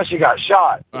that's why she got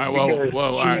shot. All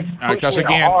right, because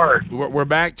again, we're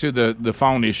back to the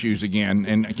phone issues again,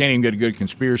 and I can't even get a good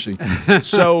conspiracy.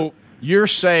 So you're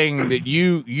saying that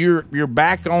you're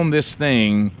back on this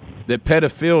thing that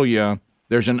pedophilia,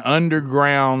 there's an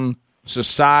underground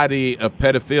society of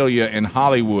pedophilia in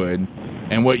Hollywood,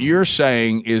 and what you're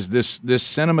saying is this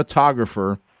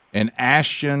cinematographer and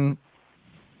Ashton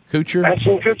Kutcher,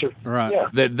 right? Yeah.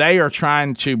 That they are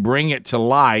trying to bring it to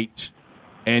light.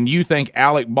 And you think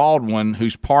Alec Baldwin,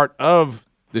 who's part of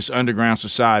this underground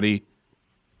society,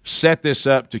 set this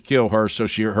up to kill her so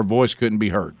her voice couldn't be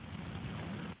heard?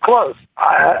 Close.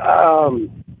 I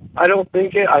don't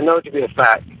think it. I know it to be a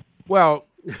fact. Well,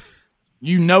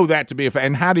 you know that to be a fact.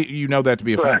 And how do you know that to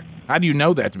be a Correct. fact? How do you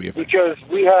know that to be a fact? Because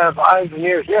we have eyes and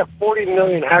ears. We have 40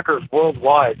 million hackers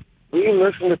worldwide. We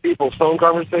listen to people's phone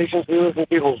conversations. We listen to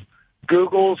people's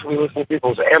Googles. We listen to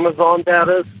people's Amazon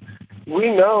data.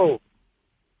 We know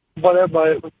what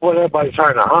everybody's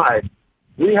trying to hide.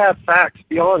 We have facts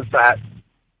beyond facts,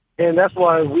 and that's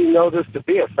why we know this to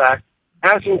be a fact.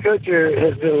 Ashton Kutcher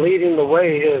has been leading the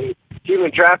way in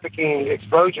human trafficking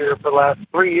exposure for the last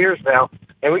 3 years now,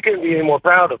 and we couldn't be any more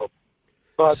proud of him.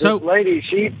 But this lady,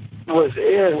 she was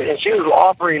in, and she was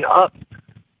offering up,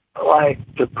 like,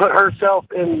 to put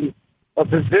herself in a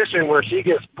position where she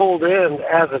gets pulled in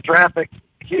as a trafficked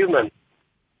human,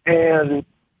 and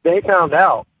they found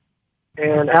out.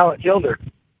 And Alec killed her.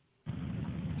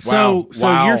 So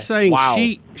you're saying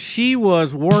she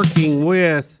was working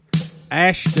with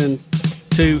Ashton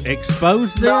to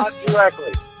expose this?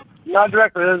 Not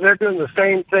directly. They're doing the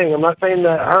same thing. I'm not saying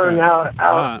that her and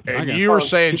Alec. And you were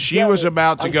saying she was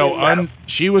about to go.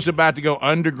 She was about to go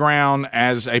underground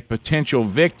as a potential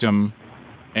victim,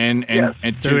 and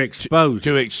to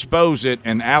expose it.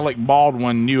 And Alec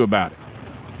Baldwin knew about it.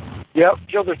 Yep,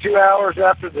 killed her 2 hours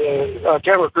after the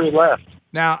camera crew left.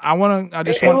 Now, whatever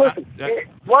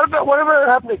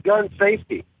happened to gun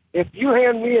safety? If you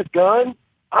hand me a gun,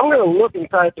 I'm going to look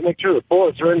inside to make sure the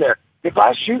bullets are in there. If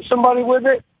I shoot somebody with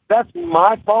it, that's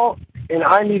my fault, and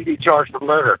I need to be charged for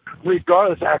murder,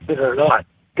 regardless accident or not.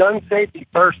 Gun safety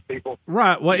first, people.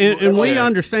 Right. Well, and we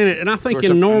understand it, and I think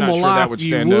in normal life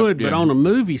you would, but on a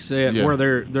movie set where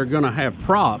they're going to have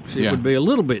props, it would be a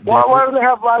little bit different. Why do they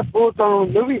have live bullets on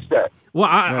a movie set? Well,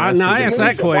 I asked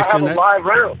that question. Have a live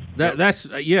round.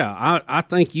 I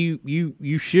think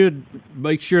you should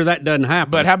make sure that doesn't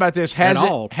happen. But how about this?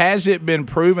 Has it been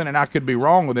proven, and I could be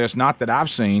wrong with this, not that I've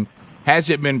seen, has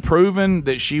it been proven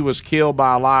that she was killed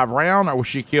by a live round, or was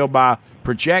she killed by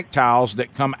projectiles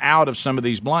that come out of some of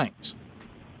these blanks?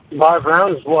 Live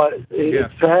round is what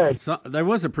it said. So, there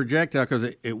was a projectile because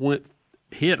it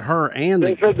hit her and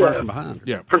the person behind her.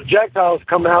 Yeah. Projectiles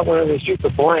come out when they shoot the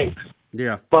blanks.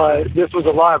 Yeah. But this was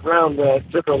a live round that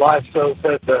took her life, so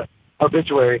said the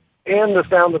obituary. And the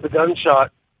sound of the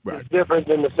gunshot is different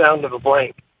than the sound of a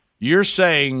blank. You're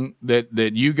saying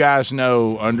that you guys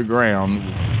know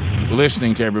underground,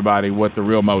 listening to everybody, what the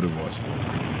real motive was.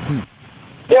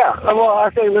 Yeah, well,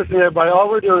 I say listen to everybody. All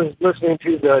we're doing is listening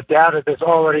to the data that's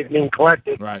already being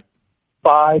collected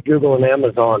by Google and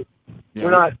Amazon. Yeah.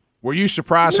 We're not. Were you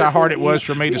surprised how hard it was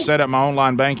for me to set up my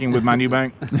online banking with my new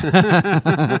bank?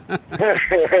 That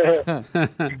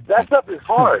stuff is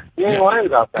hard. You ain't lying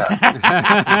about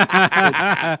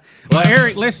that. Well,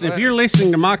 Eric, listen, if you're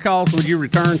listening to my calls, would you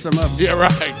return some of them? Yeah,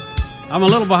 right. I'm a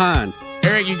little behind.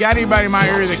 Eric, you got anybody in my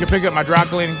area that can pick up my dry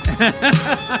cleaning?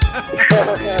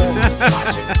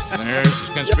 There's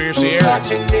Conspiracy Eric.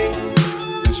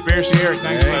 Conspiracy Eric,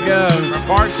 thanks, buddy. There he goes. From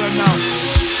parts unknown.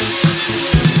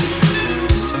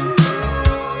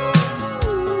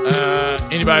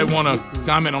 Anybody want to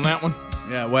comment on that one?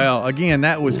 Yeah, well, again,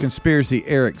 that was Conspiracy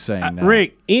Eric saying that.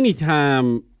 Rick,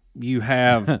 anytime you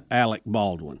have Alec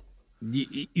Baldwin,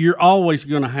 you're always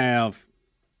going to have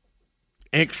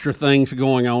extra things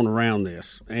going on around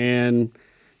this. And,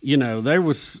 you know, there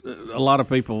was a lot of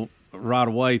people right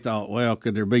away thought, well,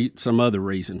 could there be some other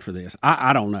reason for this?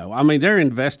 I don't know. I mean, they're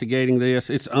investigating this.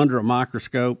 It's under a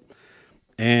microscope.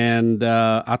 And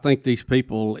I think these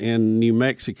people in New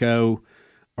Mexico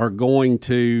are going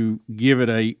to give it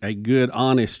a good,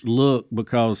 honest look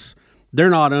because they're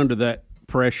not under that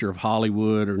pressure of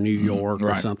Hollywood or New York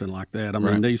or something like that. I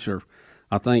mean, these are,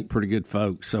 I think, pretty good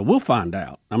folks. So we'll find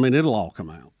out. I mean, it'll all come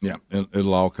out. Yeah,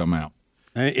 it'll all come out.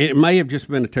 It may have just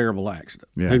been a terrible accident.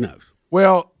 Yeah. Who knows?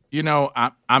 Well, you know,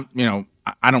 I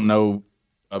don't know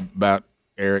about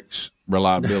Eric's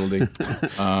reliability.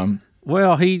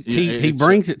 Well, he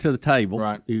brings it to the table.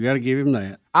 Right. You got to give him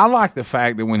that. I like the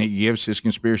fact that when he gives his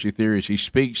conspiracy theories, he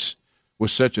speaks with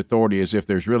such authority as if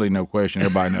there's really no question.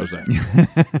 Everybody knows that.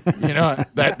 You know,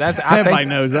 everybody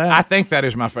knows that. I think that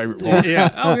is my favorite part.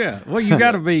 Yeah. Oh, yeah. Well, you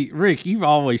got to be, Rick, you've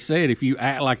always said if you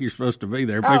act like you're supposed to be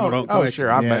there, people don't question.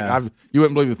 Oh, sure. You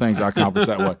wouldn't believe the things I accomplished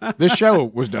that way. This show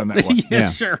was done that way. Yeah,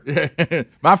 sure.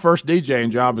 My first DJing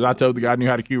job is I told the guy I knew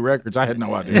how to cue records. I had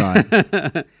no idea.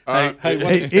 Right.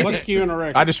 Hey, what's cueing a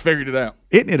record? I just figured it out.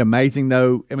 Isn't it amazing,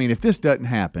 though? I mean, if this doesn't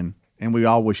happen, and we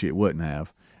all wish it wouldn't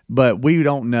have, but we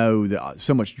don't know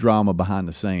so much drama behind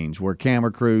the scenes where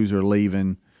camera crews are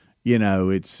leaving. You know,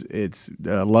 it's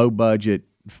a low budget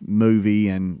movie,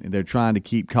 and they're trying to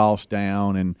keep costs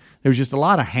down, and there's just a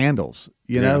lot of handles.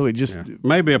 You know, it just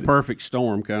maybe a perfect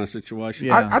storm kind of situation.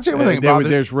 Yeah, I tell you one thing about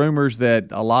there's rumors that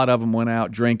a lot of them went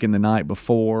out drinking the night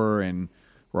before and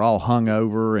were all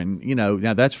hungover, and you know,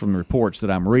 now that's from reports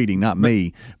that I'm reading, not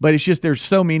me. But it's just there's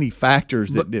so many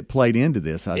factors that played into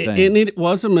this. I think, and it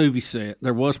was a movie set.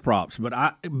 There was props, but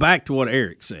back to what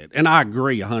Eric said, and I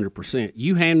agree 100%.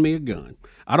 You hand me a gun,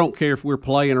 I don't care if we're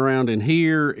playing around in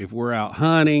here, if we're out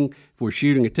hunting, if we're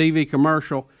shooting a TV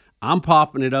commercial. I'm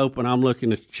popping it open. I'm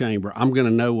looking at the chamber. I'm going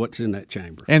to know what's in that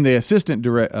chamber. And the assistant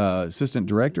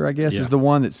director, I guess, is the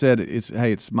one that said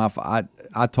it's my.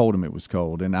 I told him it was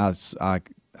cold, and I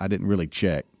didn't really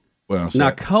check. Well, now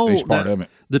cold, he's part of it.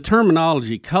 The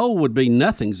terminology cold would be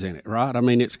nothing's in it, right? I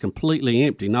mean, it's completely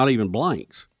empty, not even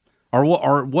blanks. Or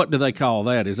what do they call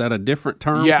that? Is that a different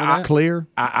term? Yeah, for that? Clear.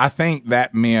 I think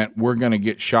that meant we're going to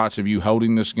get shots of you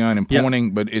holding this gun and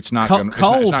pointing, but it's not going.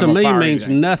 Cold to me means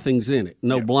nothing's in it,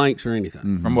 no blanks or anything.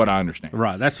 Mm-hmm. From what I understand,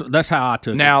 right? That's how I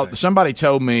took it. Now, somebody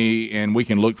told me, and we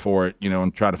can look for it,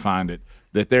 and try to find it,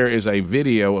 that there is a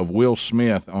video of Will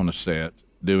Smith on a set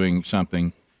doing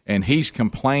something, and he's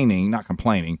not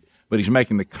complaining, but he's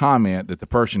making the comment that the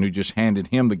person who just handed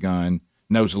him the gun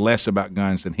knows less about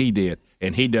guns than he did,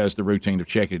 and he does the routine of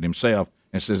checking it himself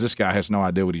and says this guy has no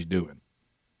idea what he's doing.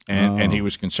 And he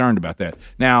was concerned about that.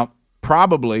 Now,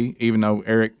 probably, even though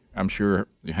Eric, I'm sure,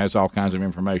 has all kinds of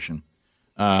information.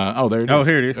 There it is. Oh,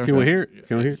 here it is. Okay. Can we hear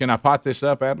it? Can I pot this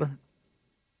up, Adler?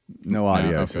 No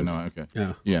audio.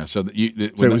 Okay. Yeah. So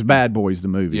it was Bad Boys, the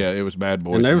movie. Yeah, it was Bad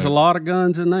Boys. And there was a lot of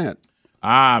guns in that.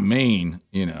 I mean,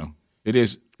 it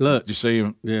is. Look. Did you see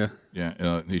him? Yeah.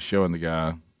 Yeah. He's showing the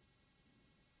guy.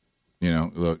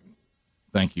 Look,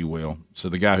 thank you, Will. So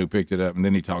the guy who picked it up, and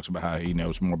then he talks about how he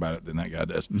knows more about it than that guy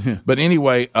does. But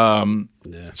anyway,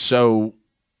 so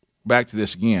back to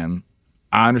this again.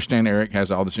 I understand Eric has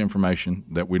all this information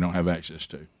that we don't have access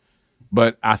to.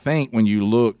 But I think when you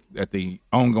look at the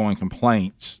ongoing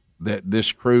complaints that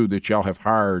this crew that y'all have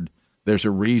hired, there's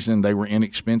a reason they were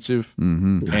inexpensive,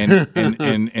 and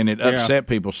it upset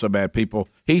people so bad.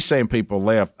 He's saying people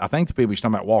left. I think the people he's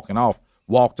talking about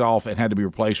walked off and had to be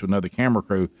replaced with another camera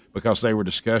crew because they were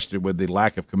disgusted with the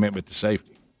lack of commitment to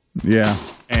safety. Yeah.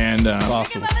 And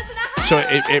so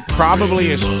it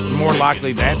probably is more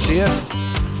likely that's it.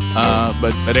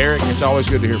 But Eric, it's always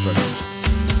good to hear from you.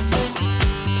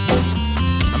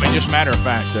 I mean, just matter of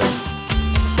fact,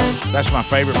 that's my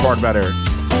favorite part about Eric.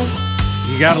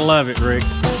 You got to love it, Rick.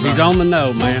 He's on the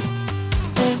know, man.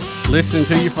 Listening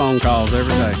to your phone calls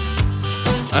every day.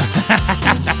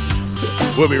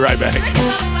 We'll be right back.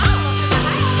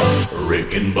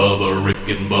 Rick and Bubba, Rick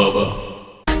and Bubba.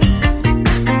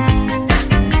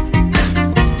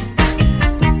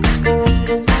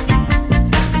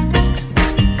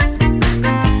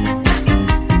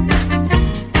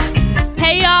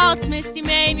 Hey, y'all. y'all. It's Misty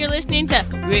May, and you're listening to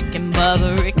Rick and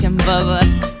Bubba, Rick and Bubba.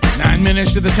 9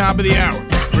 minutes to the top of the hour.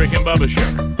 Rick and Bubba Show.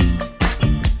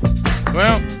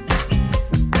 Well,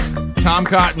 Tom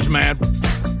Cotton's mad.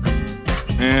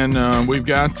 And we've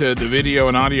got the video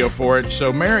and audio for it.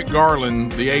 So Merrick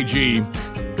Garland, the AG,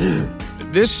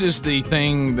 this is the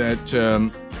thing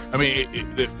that,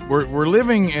 we're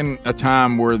living in a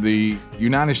time where the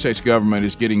United States government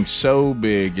is getting so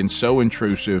big and so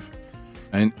intrusive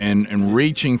and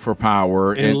reaching for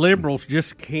power. And liberals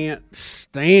just can't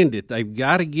stand it. They've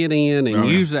got to get in and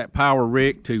use that power,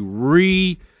 Rick, to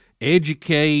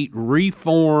re-educate,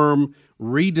 reform,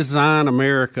 redesign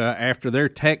America after their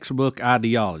textbook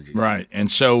ideology. Right. And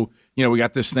so, we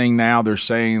got this thing now. They're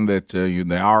saying that the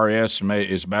IRS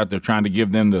is they're trying to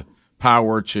give them the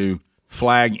power to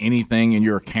flag anything in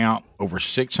your account over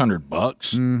 $600.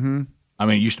 Mm-hmm. I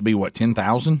mean, it used to be, what,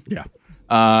 10,000? Yeah.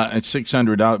 It's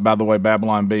 $600. By the way,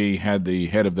 Babylon Bee had the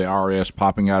head of the IRS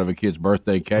popping out of a kid's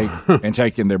birthday cake and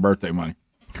taking their birthday money.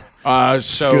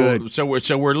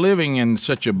 So we're living in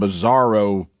such a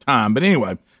bizarro time. But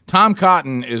anyway, Tom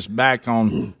Cotton is back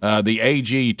on the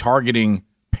AG targeting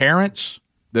parents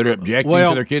that are objecting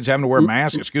to their kids having to wear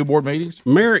masks at school board meetings.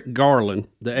 Merrick Garland,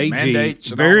 the AG,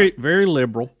 very, very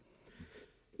liberal.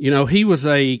 He was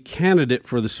a candidate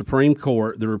for the Supreme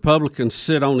Court. The Republicans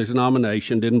sit on his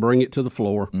nomination, didn't bring it to the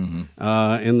floor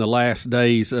in the last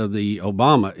days of the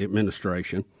Obama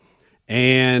administration.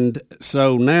 And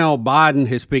so now Biden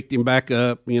has picked him back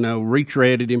up,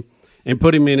 retreaded him and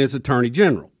put him in as Attorney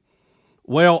General.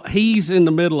 Well, he's in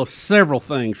the middle of several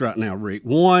things right now, Rick.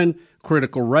 One,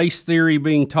 critical race theory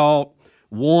being taught.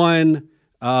 One,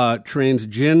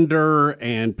 transgender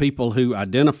and people who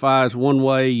identify as one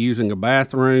way using a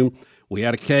bathroom. We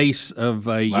had a case of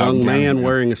a young man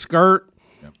wearing a skirt,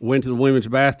 went to the women's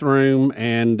bathroom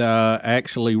and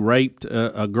actually raped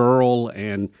a girl,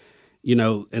 and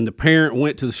and the parent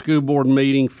went to the school board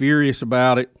meeting furious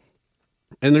about it.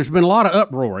 And there's been a lot of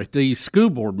uproar at these school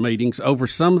board meetings over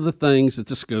some of the things that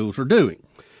the schools are doing.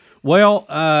 Well,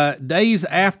 days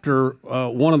after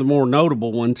one of the more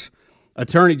notable ones,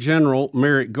 Attorney General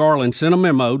Merrick Garland sent a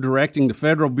memo directing the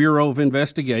Federal Bureau of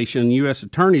Investigation and U.S.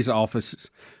 Attorney's offices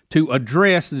to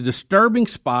address the disturbing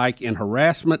spike in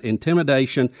harassment,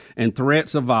 intimidation, and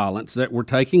threats of violence that were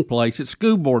taking place at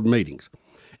school board meetings.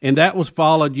 And that was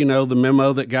followed, the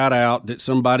memo that got out that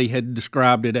somebody had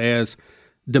described it as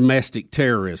domestic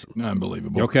terrorism.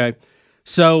 Unbelievable. Okay.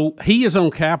 So he is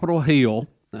on Capitol Hill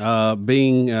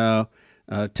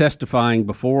testifying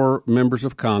before members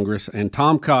of Congress, and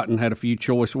Tom Cotton had a few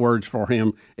choice words for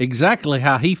him, exactly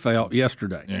how he felt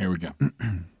yesterday. Yeah, here we go.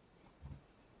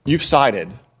 You've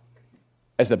cited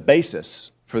as the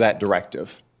basis for that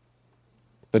directive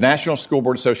the National School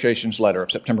Board Association's letter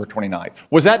of September 29th.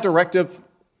 Was that directive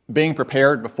being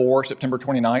prepared before September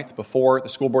 29th, before the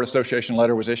School Board Association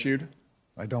letter was issued?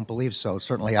 I don't believe so.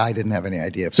 Certainly I didn't have any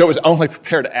idea. So it was only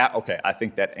prepared okay, I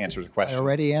think that answers the question. I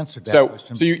already answered that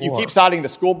question So you keep citing the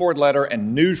school board letter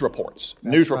and news reports.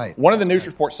 Right. One of the news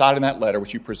reports cited in that letter,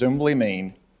 which you presumably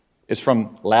mean, is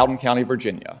from Loudoun County,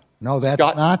 Virginia. No,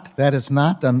 that is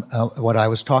not what I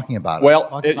was talking about.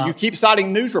 Well, you keep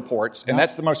citing news reports, and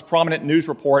that's the most prominent news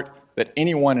report that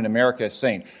anyone in America has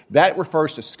seen. That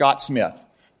refers to Scott Smith,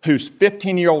 whose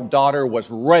 15-year-old daughter was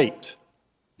raped.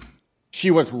 She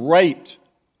was raped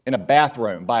in a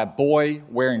bathroom by a boy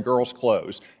wearing girls'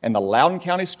 clothes, and the Loudoun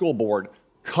County School Board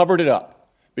covered it up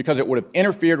because it would have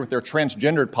interfered with their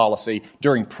transgendered policy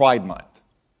during Pride Month.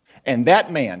 And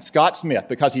that man, Scott Smith,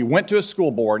 because he went to a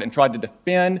school board and tried to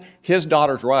defend his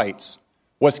daughter's rights,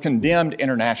 was condemned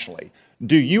internationally.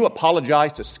 Do you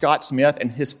apologize to Scott Smith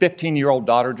and his 15-year-old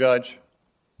daughter, Judge?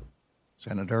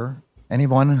 Senator,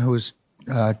 anyone whose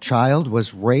child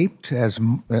was raped is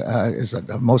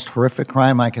the most horrific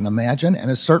crime I can imagine,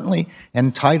 and is certainly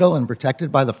entitled and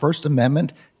protected by the First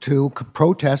Amendment to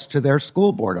protest to their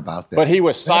school board about this. But he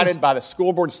was cited by the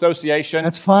School Board Association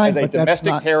as a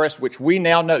domestic terrorist, which we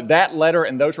now know that letter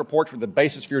and those reports were the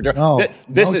basis for your... No,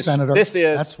 Senator, this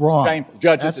is that's wrong. Shameful.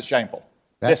 Judge, this is shameful.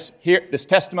 This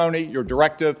testimony, your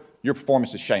directive, your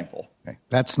performance is shameful. Okay.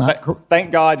 That's not...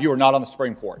 Thank God you are not on the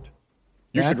Supreme Court.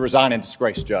 You should resign in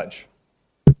disgrace, Judge.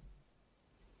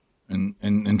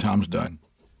 And Tom's done.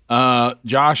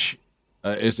 Josh,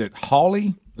 is it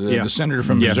Hawley, the senator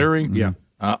from Missouri? Yeah.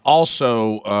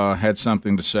 Also had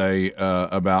something to say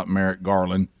about Merrick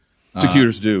Garland.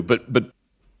 Prosecutors do, but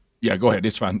yeah, go ahead.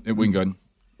 It's fine. We can go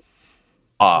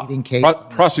ahead.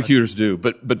 Prosecutors do,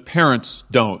 but parents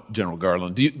don't, General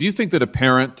Garland. Do you think that a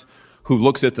parent who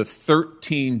looks at the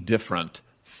 13 different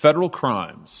federal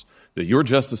crimes that your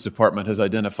Justice Department has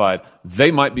identified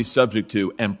they might be subject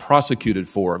to and prosecuted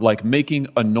for, like making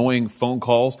annoying phone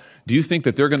calls, do you think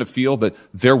that they're going to feel that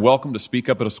they're welcome to speak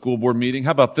up at a school board meeting?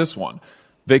 How about this one?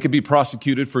 They could be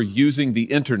prosecuted for using the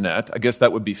internet, I guess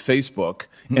that would be Facebook,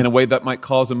 in a way that might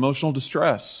cause emotional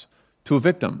distress to a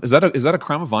victim. Is that a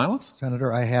crime of violence?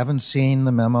 Senator, I haven't seen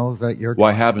the memo that you're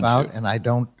Why talking haven't about, you? and I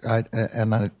don't.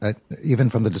 Even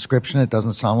from the description, it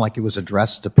doesn't sound like it was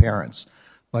addressed to parents.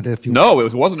 But if you No,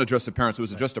 it wasn't addressed to parents. It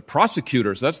was addressed to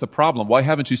prosecutors. That's the problem. Why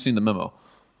haven't you seen the memo?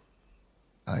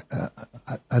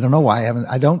 I don't know why I haven't.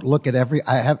 I don't look at every.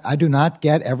 I do not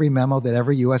get every memo that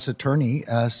every U.S. attorney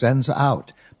sends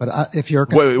out. But if you're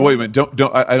wait a minute.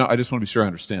 Don't. I just want to be sure I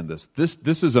understand this.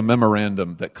 This is a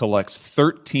memorandum that collects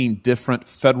 13 different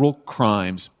federal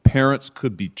crimes parents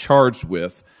could be charged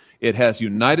with. It has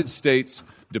United States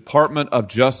Department of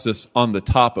Justice on the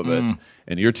top of it,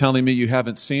 and you're telling me you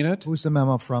haven't seen it? Who's the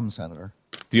memo from, Senator?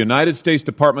 The United States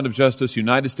Department of Justice,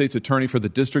 United States Attorney for the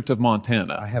District of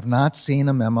Montana. I have not seen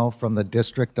a memo from the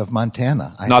District of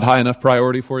Montana. Not high enough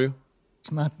priority for you?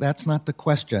 It's not. That's not the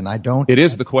question. I don't. It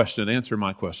is the question. Answer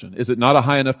my question. Is it not a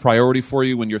high enough priority for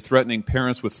you when you're threatening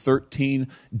parents with 13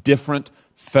 different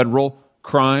federal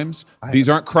crimes? These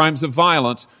aren't crimes of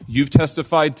violence. You've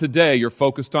testified today you're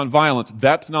focused on violence.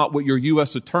 That's not what your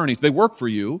U.S. attorneys, they work for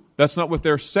you. That's not what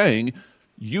they're saying.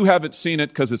 You haven't seen it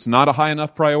because it's not a high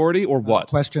enough priority, or what?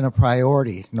 Question of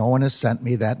priority. No one has sent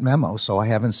me that memo, so I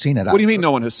haven't seen it. What do you mean no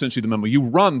one has sent you the memo? You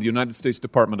run the United States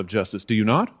Department of Justice, do you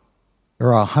not? There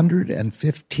are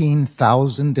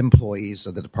 115,000 employees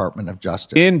of the Department of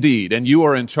Justice. Indeed, and you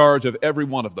are in charge of every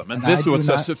one of them. And this was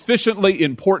a sufficiently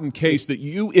important case that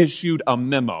you issued a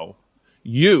memo.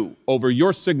 You, over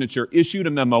your signature, issued a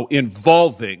memo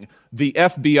involving the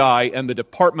FBI and the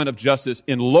Department of Justice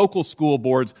in local school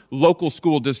boards, local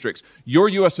school districts. Your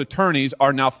U.S. attorneys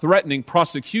are now threatening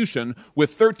prosecution with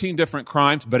 13 different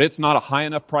crimes, but it's not a high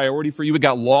enough priority for you. It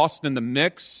got lost in the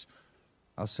mix.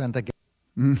 I'll send a...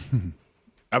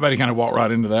 I bet he kind of walked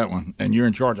right into that one, and you're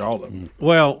in charge of all of them.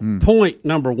 Well, point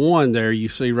number one there, you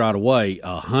see right away,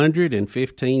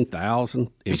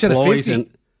 115,000 employees.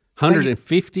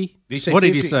 150? Did he say what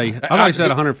 50? Did he say? I thought he said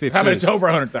 150. How about it's over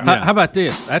 100,000? How about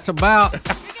this? That's about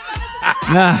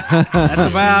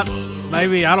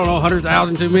maybe, I don't know,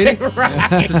 100,000 too many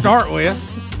Right. to start with.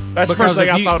 That's the first thing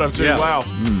I thought of, too. Yeah. Wow.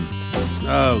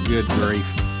 Oh, good grief.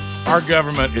 Our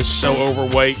government is so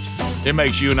overweight, it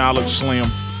makes you and I look slim.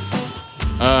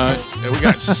 We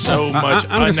got so much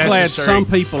I'm just glad unnecessary. some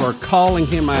people are calling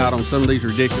him out on some of these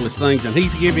ridiculous things, and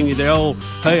he's giving you the old,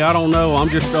 hey, I don't know, I'm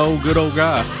just an old, good old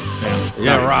guy.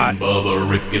 Yeah, right.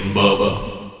 Rick and Bubba.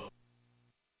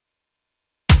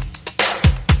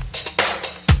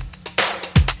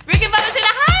 Rick and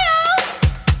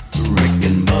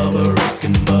Bubba's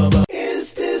in Ohio.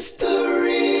 Is this the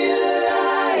real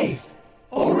life?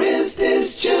 Or is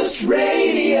this just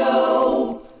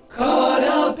radio? Caught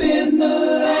up in the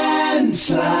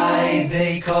landslide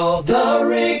they call the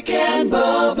Rick and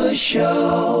Bubba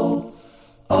Show.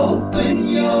 Open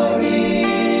your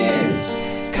ears,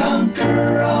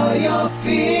 conquer all your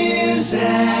fears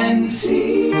and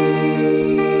see.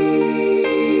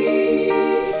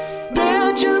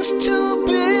 They're just two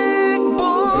big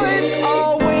boys,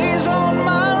 always on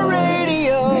my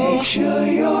radio. Make sure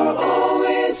you're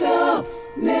always up,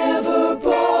 never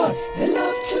bored. They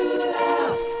love to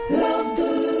laugh, love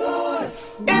the Lord.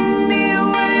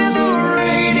 Anywhere the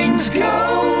ratings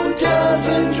go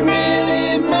doesn't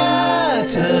really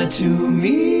matter to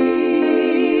me.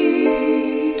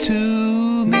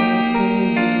 To me.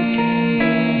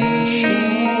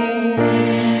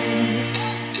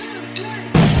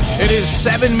 It is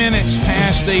 7 minutes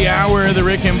past the hour of the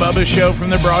Rick and Bubba Show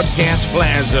from the Broadcast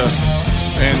Plaza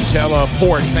in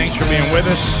Teleport. Thanks for being with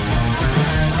us.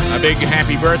 A big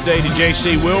happy birthday to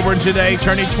J.C. Wilburn today,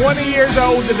 turning 20 years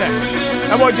old today.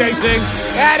 Come on, J.C.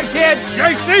 Got a kid,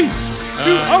 J.C.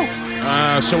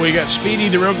 So we got Speedy,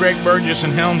 the real Greg Burgess,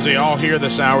 and Helmsy all here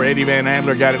this hour. Eddie Van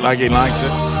Adler got it like he likes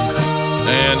it.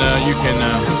 And you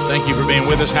can thank you for being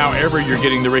with us however you're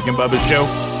getting the Rick and Bubba Show.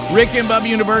 Rick and Bubba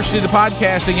University, the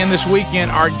podcast again this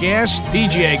weekend. Our guest,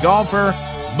 PGA golfer,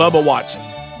 Bubba Watson.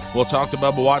 We'll talk to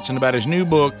Bubba Watson about his new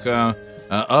book,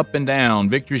 Up and Down,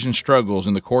 Victories and Struggles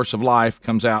in the Course of Life.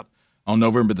 Comes out on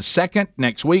November the 2nd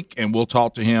next week, and we'll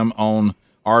talk to him on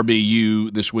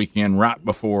RBU this weekend right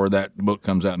before that book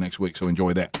comes out next week, so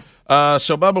enjoy that.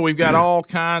 So, Bubba, we've got all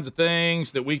kinds of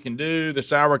things that we can do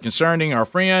this hour concerning our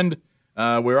friend.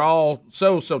 We're all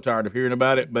so tired of hearing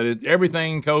about it, but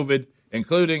everything COVID,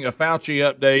 including a Fauci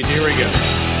update. Here we go.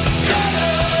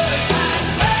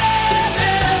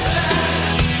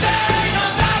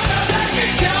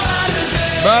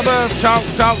 Bubba, talk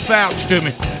Fauci to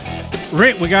me.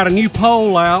 Rick, we got a new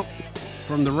poll out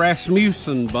from the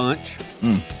Rasmussen bunch.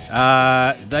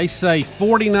 They say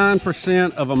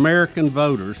 49% of American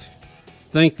voters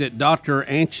think that Dr.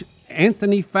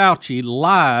 Anthony Fauci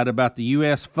lied about the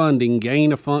U.S. funding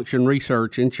gain-of-function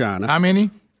research in China. How many?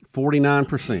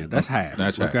 49%. That's half.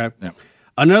 That's half. Okay. Yeah.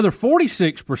 Another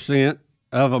 46%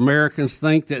 of Americans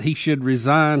think that he should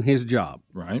resign his job.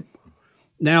 Right.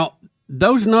 Now,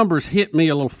 those numbers hit me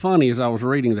a little funny as I was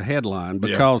reading the headline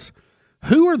because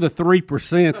who are the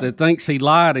 3% that thinks he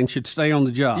lied and should stay on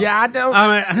the job? Yeah, I don't.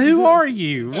 I mean, who are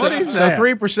you? What is that? So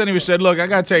 3% of you said, "Look, I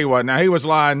got to tell you what. Now he was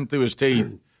lying through his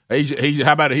teeth.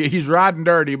 He's riding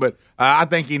dirty, but I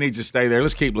think he needs to stay there.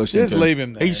 Let's keep listening. Just to leave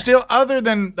him there. He's still other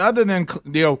than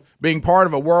being part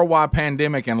of a worldwide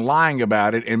pandemic and lying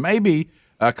about it, and maybe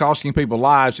costing people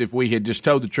lives if we had just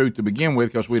told the truth to begin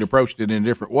with because we'd approached it in a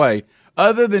different way.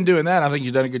 Other than doing that, I think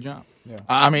he's done a good job. Yeah.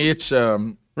 I mean, it's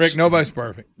Rick. Nobody's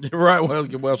perfect, right?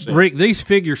 Well said, Rick. These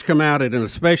figures come out at an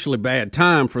especially bad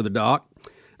time for the doc,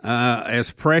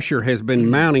 as pressure has been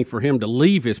mounting for him to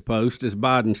leave his post as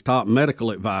Biden's top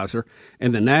medical advisor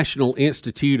and the National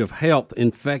Institute of Health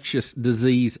infectious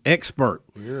disease expert.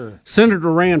 Yeah. Senator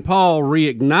Rand Paul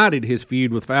reignited his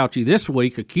feud with Fauci this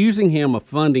week, accusing him of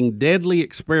funding deadly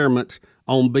experiments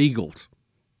on beagles.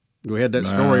 We had that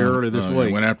story earlier this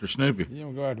week. Went after Snoopy. You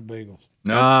don't go after beagles.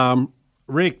 No.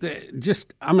 Rick,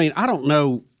 I don't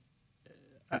know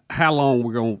how long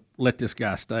we're going to let this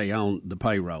guy stay on the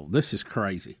payroll. This is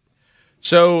crazy.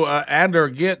 So,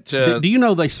 Adler, do you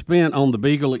know they spent on the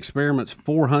beagle experiments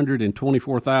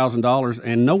 $424,000,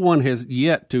 and no one has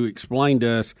yet to explain to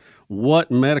us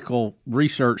what medical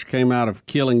research came out of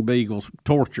killing beagles,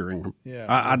 torturing them. Yeah,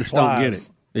 I just don't get it.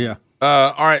 Yeah.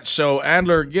 All right, so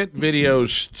Adler, get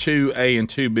videos 2A and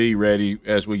 2B ready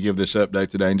as we give this update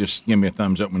today, and just give me a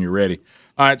thumbs up when you're ready.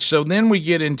 All right, so then we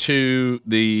get into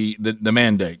the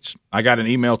mandates. I got an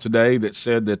email today that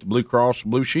said that the Blue Cross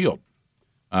Blue Shield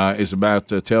is about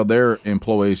to tell their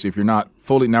employees if you're not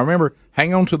fully. Now remember,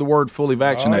 hang on to the word fully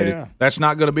vaccinated. Oh, yeah. That's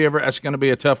not going to be that's going to be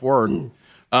a tough word.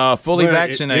 Fully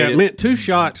vaccinated. It meant 2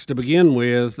 shots to begin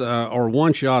with, or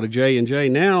 1 shot of J&J.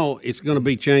 Now it's going to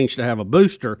be changed to have a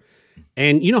booster.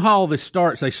 And you know how all this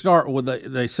starts? They start with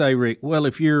they say, Rick, well,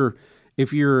 if you're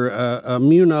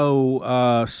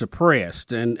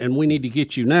immunosuppressed and we need to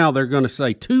get you now, they're going to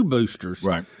say 2 boosters.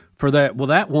 Right. For that, well,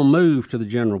 that will move to the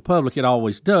general public. It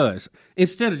always does.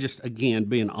 Instead of just, again,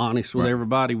 being honest with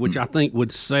everybody, which I think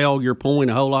would sell your point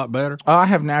a whole lot better. I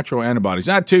have natural antibodies.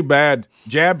 Not too bad.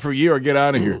 Jab for you or get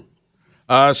out of here.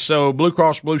 So Blue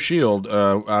Cross Blue Shield,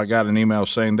 I got an email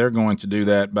saying they're going to do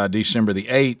that by December the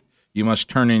 8th. You must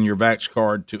turn in your Vax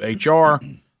card to HR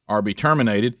or be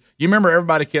terminated. You remember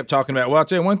everybody kept talking about, well, I'll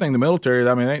tell you one thing, the military,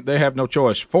 I mean, they have no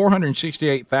choice.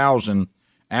 468,000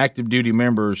 active duty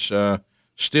members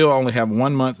still only have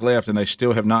 1 month left, and they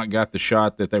still have not got the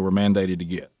shot that they were mandated to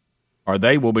get, or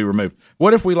they will be removed.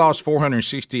 What if we lost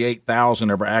 468,000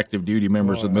 of our active duty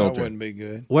members of the military? That wouldn't be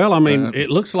good. Well, I mean, it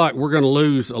looks like we're going to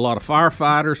lose a lot of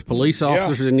firefighters, police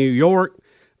officers in New York,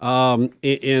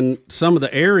 in some of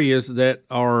the areas that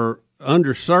are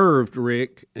underserved,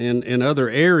 Rick, in other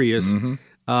areas. Mm-hmm.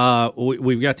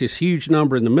 We've got this huge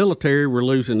number in the military. We're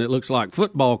losing, it looks like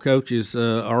football coaches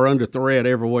are under threat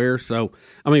everywhere. So,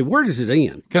 I mean, where does it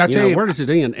end? Can I tell you? Where does it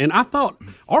end? And I thought,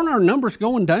 aren't our numbers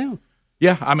going down?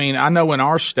 Yeah, I mean, I know in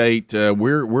our state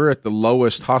we're at the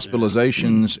lowest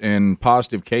hospitalizations and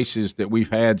positive cases that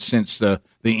we've had since the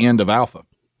end of Alpha.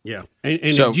 Yeah.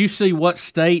 And so, did you see what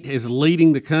state is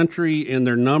leading the country in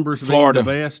their numbers Florida.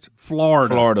 being the best?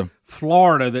 Florida,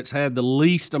 that's had the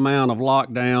least amount of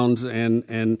lockdowns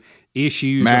and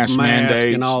issues mask of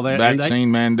mandates, and all that.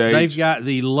 Vaccine mandates. They've got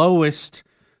the lowest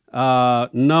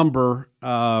number,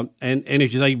 and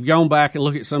if they've gone back and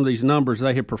look at some of these numbers,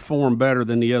 they have performed better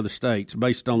than the other states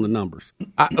based on the numbers.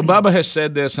 Bubba has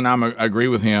said this, and I agree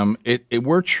with him.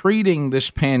 We're treating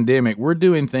this pandemic, we're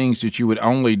doing things that you would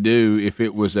only do if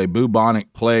it was a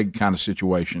bubonic plague kind of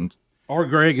situation. Or,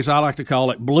 Greg, as I like to call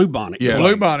it, blue bonnet. Yeah,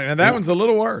 blue bonnet, and that one's a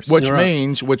little worse. Which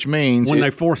means when they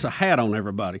force a hat on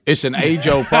everybody. It's an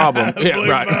age-old problem.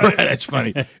 Right. That's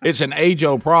funny. It's an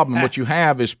age-old problem. What you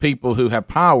have is people who have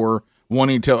power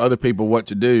wanting to tell other people what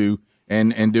to do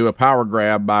and do a power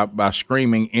grab by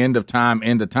screaming "end of time,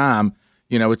 end of time."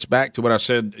 You know, it's back to what I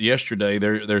said yesterday.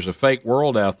 There's a fake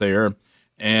world out there,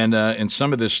 and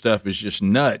some of this stuff is just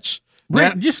nuts.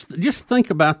 Rick, just think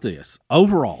about this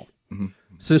overall. Mm-hmm.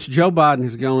 Since Joe Biden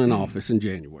has gone in office in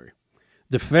January,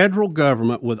 the federal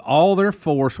government, with all their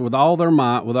force, with all their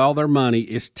might, with all their money,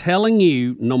 is telling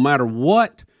you, no matter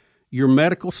what your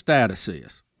medical status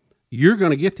is, you're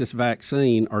going to get this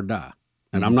vaccine or die.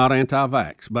 And I'm not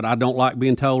anti-vax, but I don't like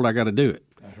being told I got to do it.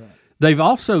 That's right. They've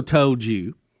also told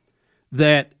you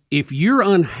that if you're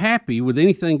unhappy with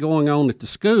anything going on at the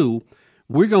school,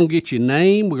 we're going to get your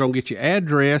name, we're going to get your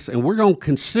address, and we're going to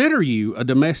consider you a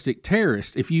domestic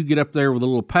terrorist if you get up there with a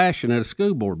little passion at a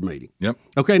school board meeting. Yep.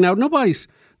 Okay, now nobody's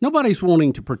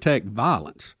wanting to protect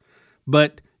violence,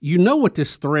 but you know what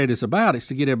this threat is about. It's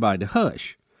to get everybody to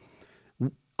hush.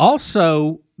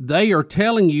 Also, they are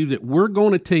telling you that we're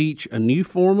going to teach a new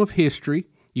form of history.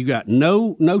 You got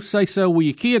no say-so with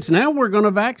your kids. Now we're going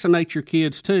to vaccinate your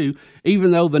kids too,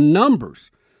 even though the numbers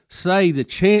say the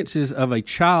chances of a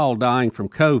child dying from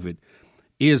COVID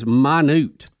is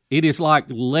minute. It is like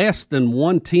less than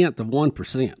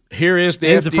 1/10%. Here is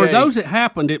the and FDA. For those that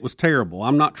happened, it was terrible.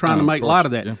 I'm not trying to make light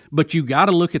of that, but you got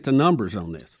to look at the numbers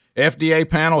on this. FDA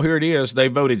panel, here it is. They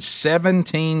voted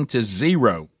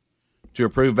 17-0 to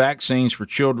approve vaccines for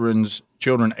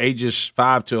children ages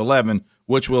 5 to 11,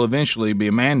 which will eventually be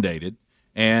mandated.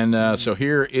 And so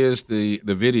here is the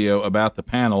video about the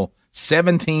panel,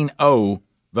 17-0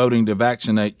 voting to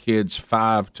vaccinate kids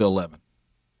 5 to 11.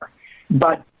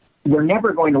 But we're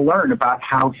never going to learn about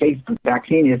how safe the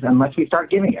vaccine is unless we start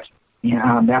giving it.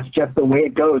 That's just the way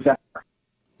it goes.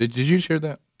 Did you hear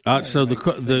that? So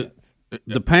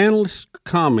the panelist's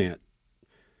comment,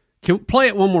 can we play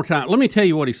it one more time? Let me tell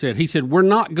you what he said. He said, we're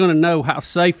not going to know how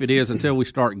safe it is until we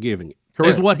start giving it.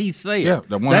 Correct. Is what he said. Yeah,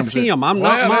 that's him. I'm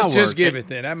not my let's just word. give it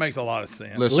then. That makes a lot of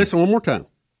sense. Listen one more time.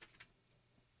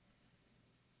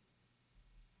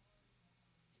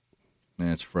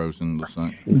 Yeah, it's frozen.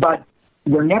 But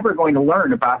we're never going to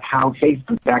learn about how safe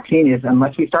the vaccine is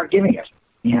unless we start giving it.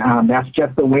 That's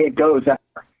just the way it goes.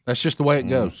 That's just the way it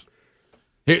goes.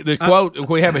 Here, the quote,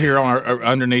 we have it here on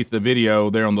underneath the video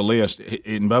there on the list,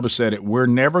 and Bubba said it, we're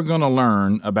never going to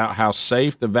learn about how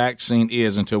safe the vaccine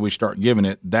is until we start giving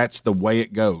it. That's the way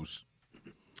it goes.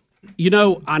 You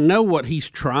know, I know what he's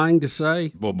trying to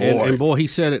say. Well, boy. And boy, he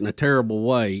said it in a terrible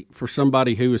way for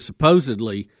somebody who is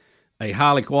supposedly a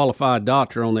highly qualified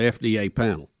doctor on the FDA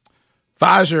panel.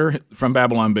 Pfizer, from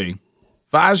Babylon B.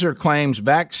 Pfizer claims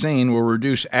vaccine will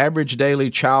reduce average daily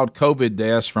child COVID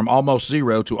deaths from almost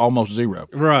 0 to almost 0.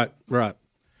 Right.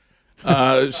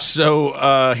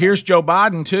 So here's Joe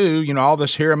Biden, too. You know, all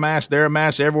this here a mask, there a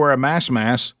mask, everywhere a mask.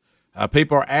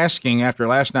 People are asking after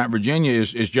last night in Virginia,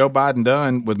 is Joe Biden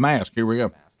done with masks? Here we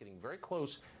go. Getting very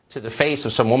close to the face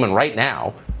of some woman right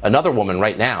now, another woman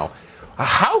right now.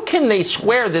 How can they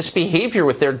square this behavior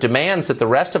with their demands that the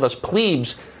rest of us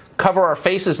plebes cover our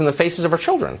faces and the faces of our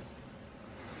children?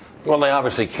 Well, they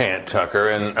obviously can't, Tucker,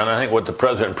 and I think what the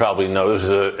president probably knows,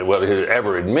 what he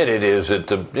ever admitted, is that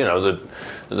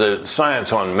the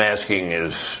science on masking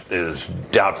is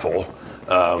doubtful,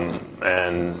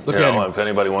 and if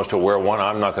anybody wants to wear one,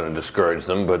 I'm not going to discourage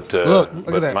them. But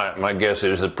my guess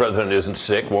is the president isn't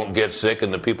sick, won't get sick,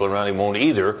 and the people around him won't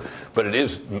either. But it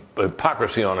is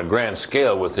hypocrisy on a grand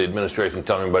scale with the administration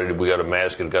telling everybody we got to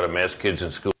mask and got to mask kids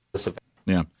in school.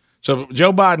 Yeah. So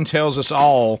Joe Biden tells us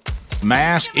all.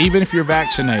 Mask, even if you're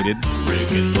vaccinated.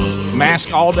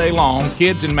 Mask all day long.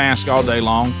 Kids in mask all day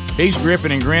long. He's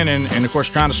gripping and grinning and, of course,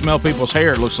 trying to smell people's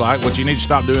hair, it looks like, which you need to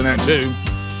stop doing that, too,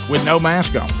 with no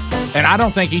mask on. And I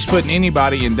don't think he's putting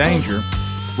anybody in danger,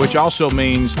 which also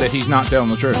means that he's not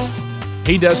telling the truth.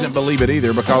 He doesn't believe it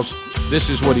either because this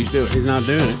is what he's doing. He's not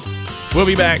doing it. We'll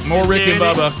be back. More Rick and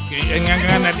Bubba.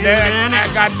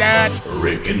 I got that.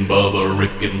 Rick and Bubba,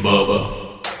 Rick and Bubba.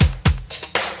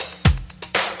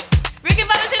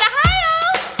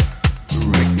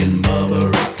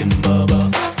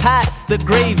 Pass the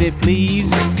gravy, please.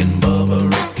 Rick and Bubba,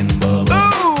 Rick and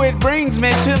Bubba. Ooh, it brings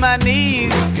me to my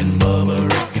knees. Rick and Bubba,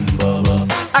 Rick and Bubba.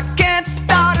 I can't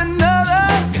start another.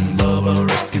 Rick and Bubba,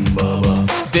 Rick and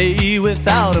Bubba. Day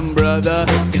without 'em, brother.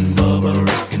 Rick and Bubba,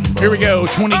 Rick and Bubba. Here we go,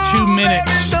 22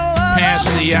 minutes past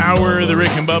the hour of the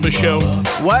Rick and Bubba Show.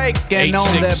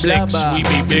 866, we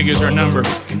be big as our number.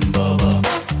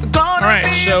 All right,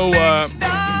 so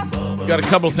got a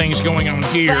couple of things going on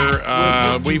here.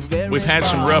 We've had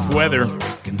some rough weather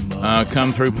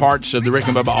come through parts of the Rick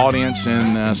and Bubba audience,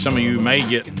 and some of you may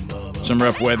get some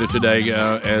rough weather today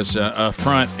as a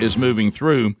front is moving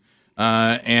through.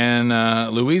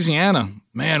 And Louisiana,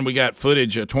 man, we got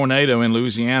footage, a tornado in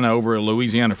Louisiana over a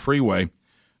Louisiana freeway.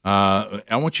 I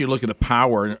want you to look at the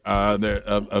power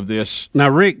of this. Now,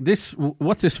 Rick,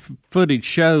 what this footage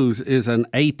shows is an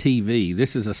ATV.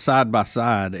 This is a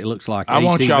side-by-side, it looks like. I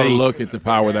want y'all to look at the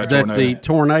power of that tornado. That the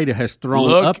tornado has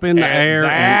thrown up in the air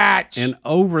and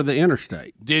over the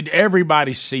interstate. Did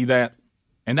everybody see that?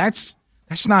 And that's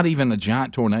not even a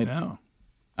giant tornado. No.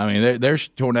 I mean, there's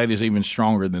tornadoes even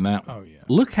stronger than that. Oh yeah.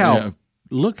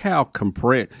 Look how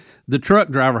compressed. The truck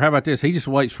driver, how about this? He just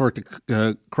waits for it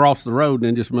to cross the road and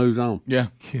then just moves on. Yeah.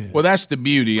 Well, that's the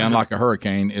beauty, unlike a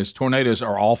hurricane, is tornadoes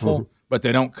are awful, but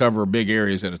they don't cover big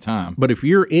areas at a time. But if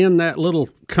you're in that little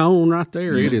cone right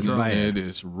there, it is bad. It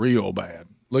is real bad.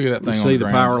 Look at that thing you on see the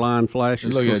ground. power line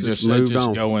flashes. Look at it, just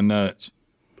going nuts.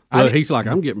 Well, he's like,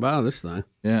 I'm getting by this thing.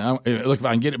 Yeah, look if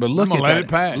I can get it. But look at that. It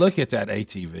pass. Look at that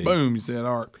ATV. Boom! You said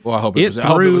Art. Well, I hope it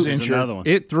was insured.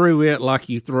 It threw it like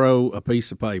you throw a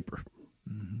piece of paper.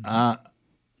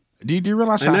 Do you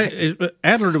realize how?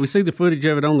 Adler, do we see the footage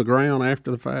of it on the ground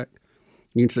after the fact?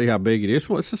 You can see how big it is.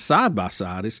 Well, it's a side by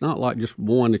side. It's not like just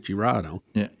one that you ride on.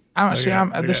 Yeah.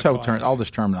 This whole all this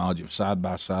terminology of side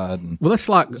by side. Well, it's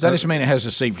like does that just mean it has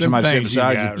a seat for somebody to sit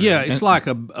beside you? Yeah, it's like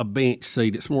a bench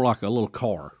seat. It's more like a little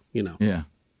car. Yeah.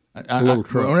 A little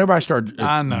truck. When everybody started,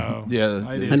 I know. Yeah,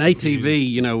 an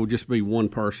ATV, would just be one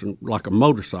person, like a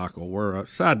motorcycle, where a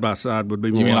side by side would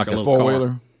be more you mean like a little four-wheeler?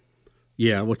 car.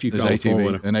 Yeah, what you call ATV, a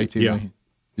four-wheeler. An ATV. Yeah.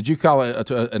 Did you call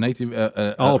it an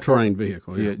ATV? All-terrain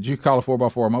vehicle. Yeah. Did you call a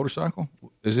 4x4 a motorcycle?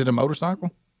 Is it a motorcycle?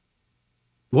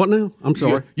 What now? I'm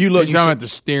sorry. You look. You're talking about the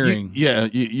steering.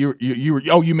 You were.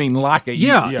 Oh, you mean like a?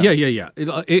 Yeah.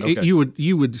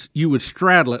 You would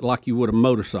straddle it like you would a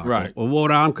motorcycle. Right. Well, what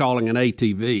I'm calling an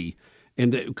ATV,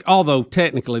 and although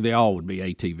technically they all would be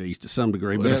ATVs to some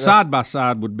degree, but a side by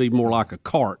side would be more like a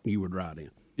cart you would ride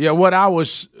in. Yeah.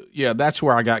 That's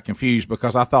where I got confused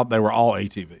because I thought they were all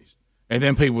ATVs, and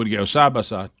then people would go side by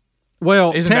side.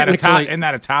 Well, isn't that a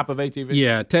type of ATV?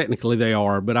 Yeah, technically they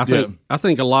are, but I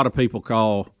think a lot of people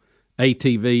call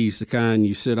ATVs the kind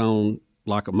you sit on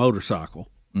like a motorcycle,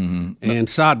 and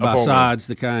side by sides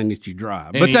the kind that you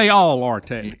drive. But they all are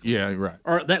technically. Yeah, right.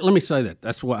 Or let me say that.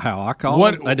 That's how I call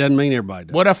it. That doesn't mean everybody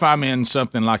does. What if I'm in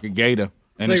something like a Gator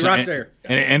and it's right there,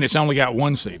 and it's only got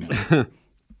one seat in it?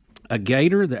 A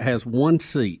Gator that has one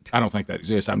seat. I don't think that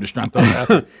exists. I'm just trying to throw it out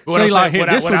there.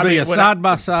 This would be a side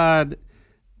by side.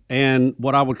 And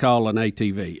what I would call an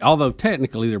ATV, although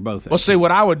technically they're both ATVs. Well, see,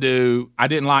 what I would do, I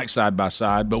didn't like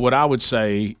side-by-side, but what I would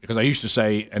say, because I used to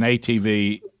say an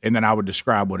ATV, and then I would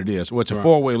describe what it is. Well, it's a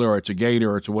four-wheeler, or it's a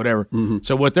Gator, or it's a whatever. Mm-hmm.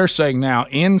 So what they're saying now,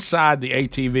 inside the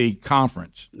ATV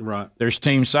conference, there's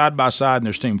team side-by-side and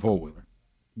there's team four-wheeler.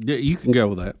 Yeah, you can go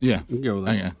with that. Yeah. You can go with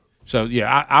that. Yeah. So,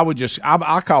 yeah, I would just –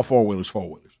 I call four-wheelers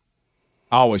four-wheelers.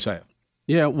 I always have.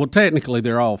 Yeah, well, technically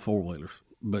they're all four-wheelers.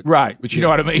 But you know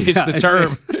what I mean? It's the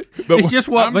term. It's just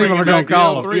what people are going to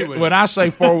call them. When I say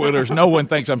four-wheelers, no one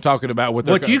thinks I'm talking about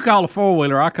what you call a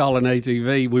four-wheeler, I call an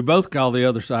ATV. We both call the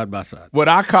other side-by-side. What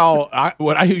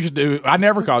I used to do, I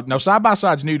never called – no,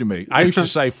 side-by-side's new to me. I used to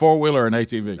say four-wheeler and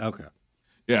ATV. Okay.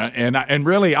 Yeah, and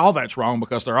really all that's wrong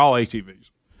because they're all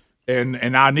ATVs.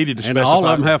 And I needed to specify. And all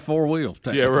of them have four wheels.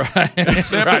 Yeah, right.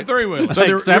 Except a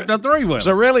three-wheeler. Except a three-wheeler.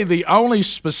 So really the only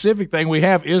specific thing we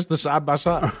have is the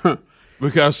side-by-side.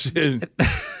 Because I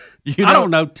don't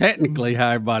know technically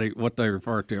how what they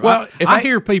refer to. Well, I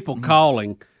hear people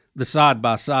calling the side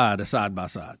by side a side by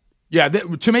side. Yeah,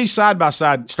 to me, side by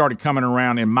side started coming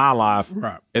around in my life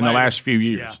in the last few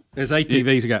years. Yeah. As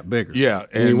ATVs got bigger. Yeah,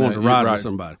 and you want to ride with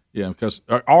somebody. Yeah, because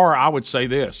or I would say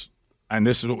this, and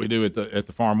this is what we do at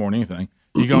the farm more than anything.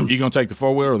 You gonna take the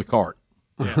four wheeler or the cart?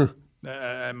 Yeah.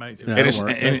 That makes it.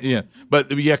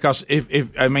 Because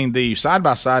if I mean the side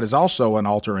by side is also an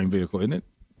all-terrain vehicle, isn't it?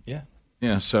 Yeah.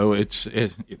 Yeah. So it's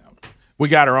we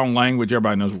got our own language.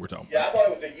 Everybody knows what we're talking. Yeah, I thought it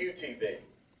was a UTV,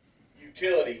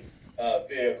 utility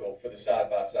vehicle for the side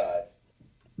by sides.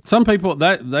 Some people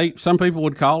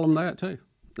would call them that too.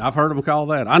 I've heard them call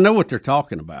that. I know what they're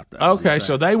talking about. Though, okay,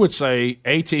 so they would say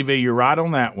ATV. You're right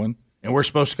on that one, and we're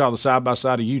supposed to call the side by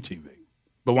side a UTV.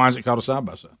 But why is it called a side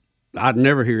by side? I'd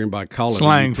never hear anybody call it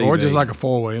slang for it, just like a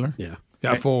four-wheeler. Yeah.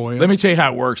 Got four-wheeler. Let me tell you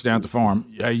how it works down at the farm.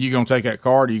 You going to take that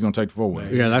cart or you going to take the four-wheeler?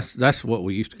 Yeah, that's what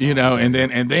we used to call it. And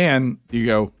then you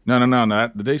go, no,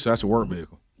 the diesel, that's a work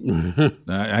vehicle.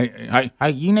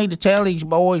 Hey, you need to tell these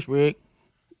boys, Rick,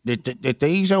 that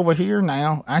these over here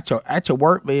now, that's a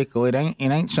work vehicle. It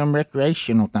ain't some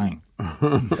recreational thing.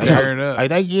 Tear it up. Hey,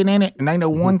 they get in it and they know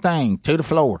one thing, to the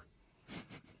floor.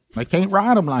 They can't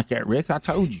ride them like that, Rick. I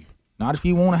told you. Not if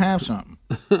you want to have something.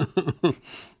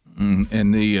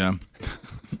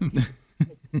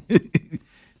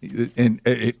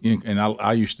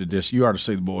 I used to you ought to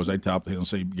see the boys. They top the hill and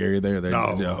see Gary there.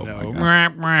 No.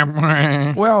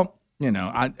 Well, You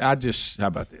know, I just, how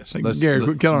about this? Gary,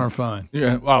 quit killing our fun.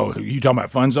 Yeah. Oh, you talking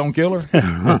about Fun Zone Killer?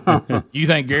 You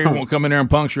think Gary won't come in there and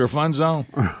puncture a Fun Zone?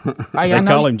 They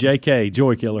call him JK,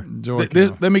 Joy Killer.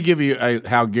 Let me give you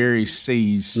how Gary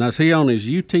sees. Now, is he on his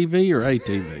UTV or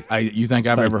ATV? You think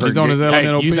I've ever heard?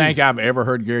 You think I've ever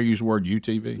heard Gary use the word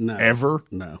UTV? No. Ever?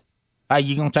 No. Hey,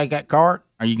 you gonna take that cart?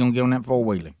 Or are you gonna get on that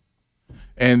 4-wheeler?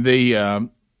 And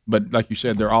but like you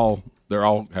said, they're all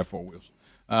have 4 wheels.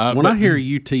 When I hear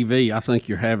UTV, I think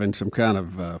you're having some kind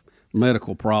of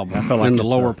medical problem in the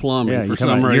lower plumbing for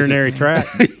some reason. Urinary tract.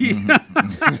 By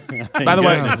the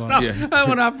way,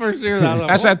 when I first hear that,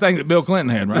 that's that thing that Bill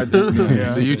Clinton had, right? The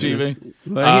UTV.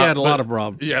 But he had a lot of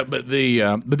problems. Yeah, but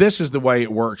but this is the way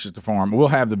it works at the farm. We'll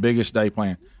have the biggest day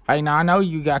planned. Hey, now I know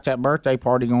you got that birthday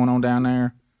party going on down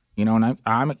there. You know, and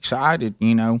I'm excited.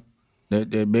 You know, that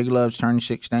Big Love's turning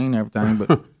 16 and everything,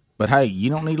 but. But hey, you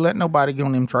don't need to let nobody get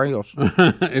on them trails.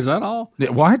 Is that all?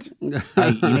 What? Hey,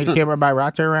 you need to keep everybody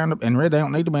right there around them. And Rick, they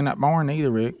don't need to be in that barn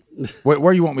either, Rick.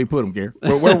 Where you want me to put them, Gary?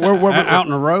 Where, out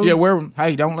in the road? Yeah,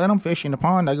 hey, don't let them fish in the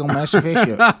pond. They're going to mess the fish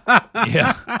up.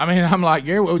 Yeah. I mean, I'm like,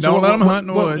 Gary. Don't let them hunt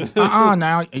in the woods.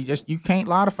 Now, you can't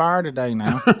light a fire today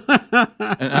now.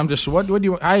 And I'm just, what do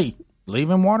you want? Hey. Leave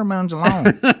them watermelons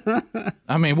alone.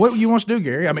 I mean, what you want to do,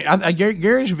 Gary? I mean,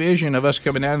 Gary's vision of us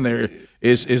coming down there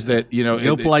is that, you know.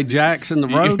 Go play jacks in the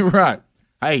road? Right.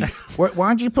 Hey,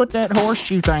 why'd you put that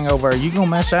horseshoe thing over there? You going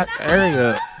to mess that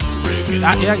area up.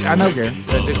 I know, Gary.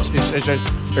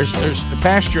 There's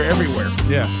pasture everywhere.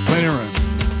 Yeah, plenty of room.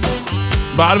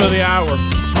 Bottom of the hour.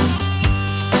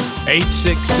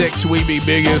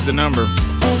 866-WE-BE-BIG is the number.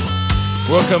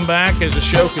 We'll come back as the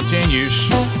show continues.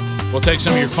 We'll take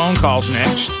some of your phone calls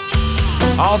next.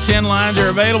 All 10 lines are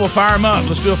available. Fire them up.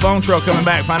 Let's do a phone trail coming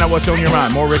back. Find out what's on your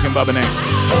mind. More Rick and Bubba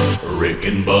next. Rick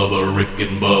and Bubba, Rick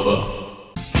and Bubba.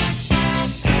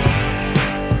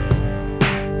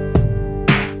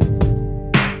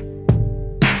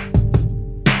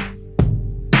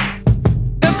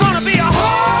 There's gonna be a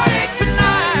heartache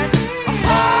tonight. A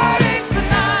heartache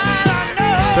tonight,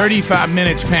 I know. 35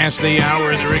 minutes past the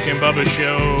hour of the Rick and Bubba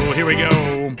show. Here we go.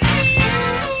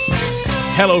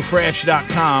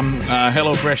 HelloFresh.com.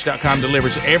 HelloFresh.com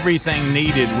delivers everything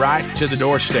needed right to the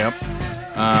doorstep.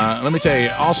 Let me tell you,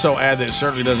 also add that it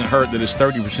certainly doesn't hurt that it's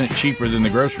 30% cheaper than the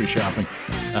grocery shopping.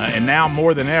 And now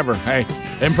more than ever, hey,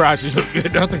 them prices look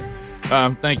good, don't they?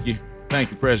 Thank you.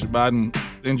 Thank you, President Biden.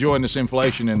 Enjoying this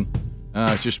inflation, and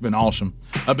it's just been awesome.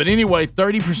 But anyway,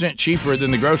 30% cheaper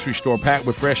than the grocery store, packed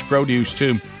with fresh produce,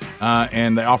 too.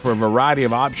 And they offer a variety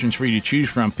of options for you to choose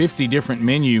from, 50 different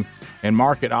menu and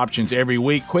market options every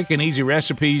week. Quick and easy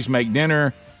recipes make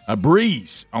dinner a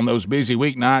breeze on those busy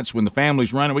weeknights when the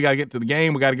family's running. We got to get to the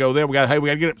game. We got to go there. We got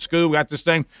to get up to school. We got this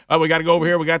thing. Oh, we got to go over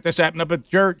here. We got this happening up at the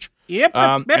church. Yep.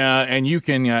 And you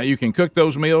can cook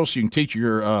those meals. You can teach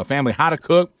your family how to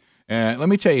cook. Let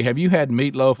me tell you, have you had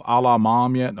meatloaf a la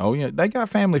mom yet? Oh, yeah. They got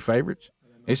family favorites.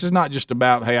 This is not just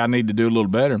about, hey, I need to do a little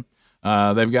better.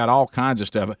 They've got all kinds of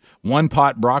stuff. One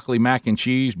pot broccoli mac and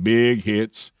cheese, big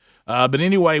hits. But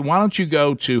anyway, why don't you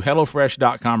go to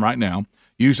HelloFresh.com right now.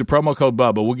 Use the promo code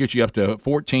Bubba. We'll get you up to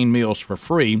 14 meals for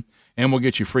free, and we'll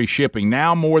get you free shipping.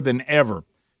 Now more than ever,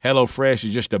 HelloFresh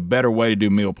is just a better way to do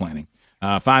meal planning.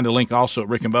 Find a link also at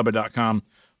rickandbubba.com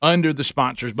under the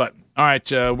sponsors button. All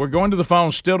right, we're going to the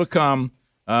phone still to come.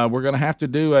 We're going to have to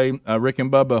do a Rick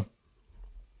and Bubba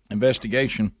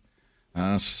investigation.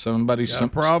 Somebody's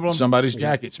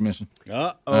jacket's missing.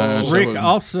 Rick,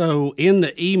 also in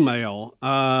the email,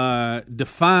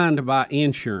 defined by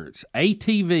insurance,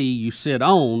 ATV you sit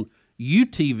on,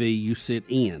 UTV you sit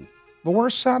in. But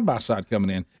where's side-by-side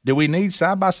coming in? Do we need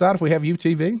side-by-side if we have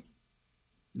UTV?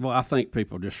 Well, I think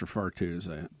people just refer to it as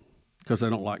that because they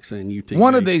don't like saying UTV.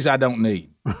 One of these I don't need.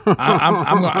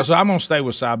 I'm going to stay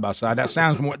with side-by-side. That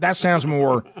sounds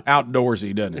more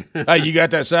outdoorsy, doesn't it? Hey, you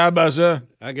got that side-by-side?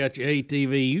 I got your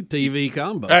ATV, UTV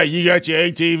combo. Hey, you got your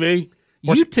ATV?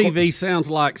 UTV sounds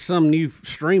like some new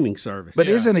streaming service. But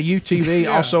isn't a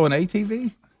UTV also an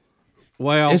ATV?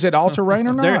 Well, is it all-terrain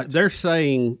or not? They're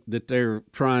saying that they're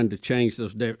trying to change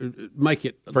those, make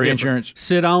it for insurance.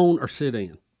 Sit on or sit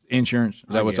in. Insurance? Is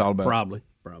that what it's all about? Probably.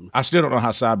 I still don't know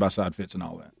how side-by-side fits in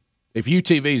all that. If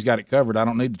UTV's got it covered, I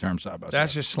don't need the term side-by-side.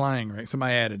 That's just slang, Rick.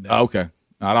 Somebody added that. Oh, okay.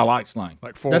 I like slang. It's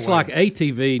like That's like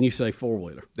ATV, and you say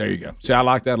four-wheeler. There you go. See, I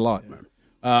like that a lot.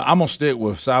 I'm going to stick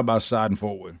with side-by-side and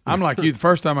four-wheel. I'm like you. The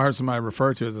first time I heard somebody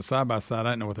refer to it as a side-by-side, I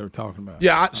didn't know what they were talking about.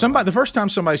 Yeah, the first time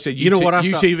somebody said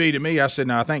UTV to me, I said,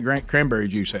 no, I think cranberry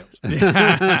juice helps.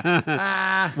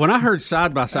 When I heard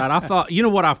side-by-side, I thought, you know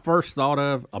what I first thought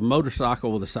of? A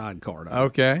motorcycle with a sidecar.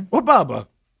 Okay. Well, Bubba.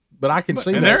 But I can see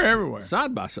that. And they're everywhere.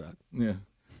 Side-by-side. Yeah.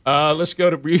 Let's go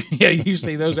to yeah. You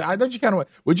see those? Don't you kind of?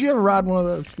 Would you ever ride one of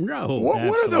those? No.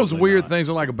 What are those weird things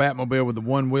that are like a Batmobile with the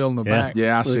one wheel in the back?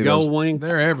 Yeah, I see The those. gold wing.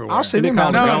 They're everywhere. I'll see them. No,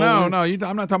 on the no, gold no, wing. no.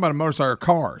 I'm not talking about a motorcycle or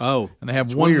cars. Oh. And they have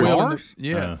It's one weird. wheel. Cars?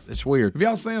 Yes. It's weird. Have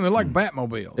y'all seen them? They're like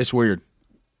Batmobiles. It's weird.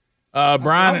 I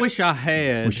Brian, wish I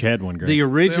had. Wish you had one, Greg. The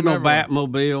original See 'em everywhere.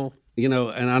 Batmobile. You know,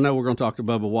 and I know we're going to talk to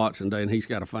Bubba Watson today, and he's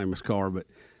got a famous car, but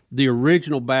the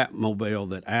original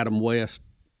Batmobile that Adam West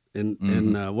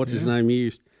and what's his name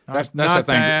used. that's not that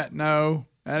thing. that. No,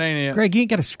 that ain't it. Greg, you ain't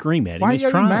got to scream at him. Why He's are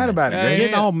you trying. mad about it? That Greg? ain't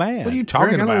Getting it. all mad. What are you Greg,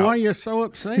 talking I don't know about? why you're so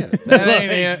upset. That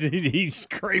ain't it. He's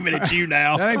screaming at you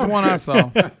now. That ain't the one I saw.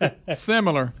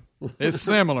 Similar. It's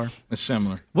similar. It's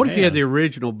similar. What if you had the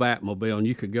original Batmobile and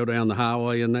you could go down the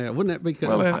highway in that? Wouldn't that be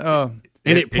cool? Well,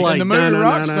 and it played in the movie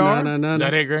Rockstar. Is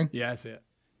that it, Greg? Yeah, that's it.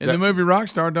 In the movie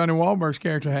Rockstar, Donnie Wahlberg's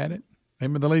character had it.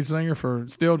 Him, the lead singer for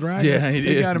Steel Dragon. Yeah, he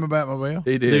did. He got him a Batmobile.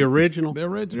 He did. The original? The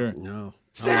original. No.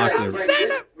 Stand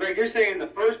up, Greg, you're saying the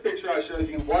first picture I showed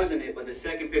you wasn't it, but the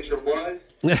second picture was?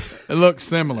 It looks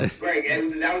similar. Greg,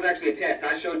 that was actually a test.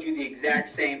 I showed you the exact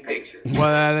same picture.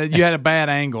 Well, you had a bad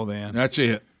angle then. That's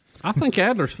it. I think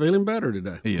Adler's feeling better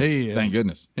today. He is. Thank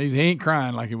goodness. He ain't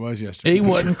crying like he was yesterday. He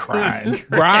wasn't crying.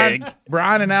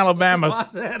 Brian in Alabama.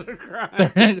 Why's Adler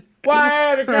crying? Why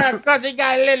Adler crying? Because he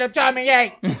got a little tummy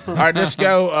ache. All right, let's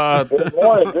go. Good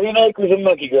morning, Green Acres and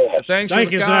Monkey Grass. Thank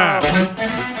you, you,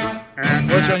 sir.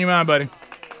 What's on your mind, buddy?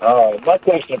 My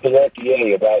question for the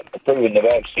FDA about approving the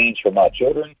vaccines for my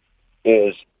children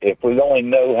is, if we only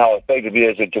know how effective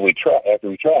it is until we try, after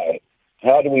we try it,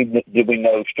 how did we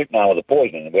know strychnine was a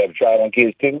poison? Have we ever tried it on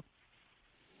kids too?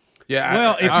 Yeah.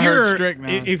 Well, I heard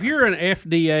strychnine. if you're an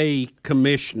FDA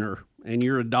commissioner and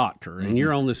you're a doctor and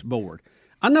you're on this board,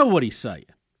 I know what he's saying,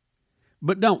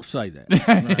 but don't say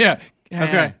that. Yeah.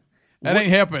 Okay. That ain't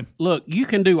helping. Look, you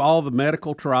can do all the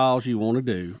medical trials you want to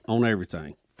do on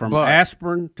everything, from But-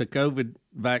 aspirin to COVID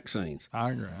vaccines.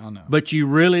 I agree. I know. But you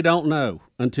really don't know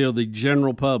until the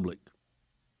general public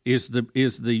is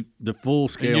the full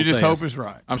scale. And you just test. hope it's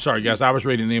right. I'm sorry, guys. I was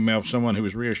reading an email from someone who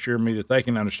was reassuring me that they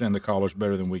can understand the callers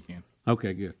better than we can.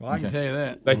 Okay, good. Well, I can tell you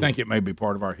that. They think it may be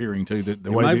part of our hearing too. The It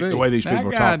way may the be. way these that people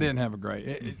are guy talking. didn't have a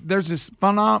great. There's this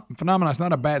phenomenon. It's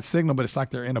not a bad signal, but it's like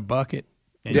they're in a bucket.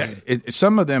 And Yeah,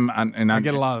 some of them, and I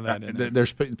get a lot of that in there.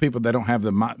 There's people that don't have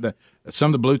the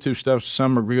some of the Bluetooth stuff.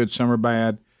 Some are good, some are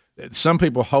bad. Some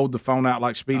people hold the phone out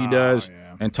like Speedy does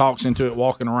and talks into it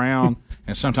walking around,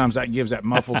 and sometimes that gives that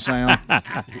muffled sound.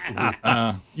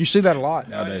 You see that a lot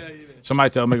nowadays. Somebody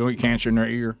tell them they're going to get cancer in their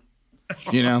ear.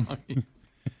 You know.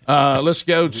 Let's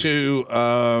go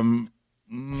to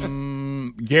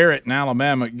Garrett in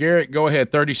Alabama. Garrett, go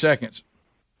ahead. 30 seconds.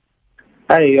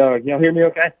 Hey, y'all hear me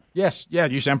okay? Yes. Yeah,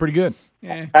 you sound pretty good.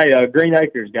 Yeah. Hey, Green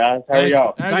Acres, guys. How are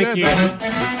y'all? Thank you.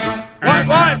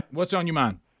 What? What's on your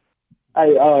mind?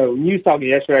 Hey, when you was talking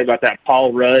yesterday about that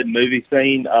Paul Rudd movie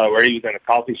scene where he was in a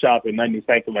coffee shop, it made me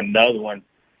think of another one.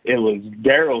 It was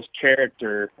Daryl's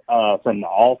character from The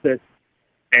Office,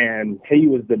 and he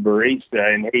was the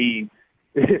barista, and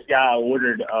this guy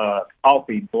ordered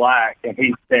coffee black, and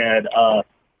he said,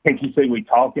 "Can't you see we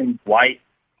talking white?"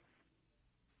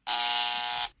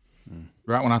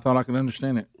 Right when I thought I could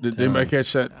understand it. Did anybody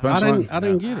catch that punchline? I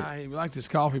didn't get it. He liked his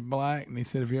coffee black, and he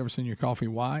said, "Have you ever seen your coffee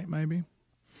white? Maybe."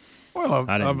 Well,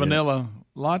 I didn't a get vanilla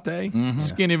latte,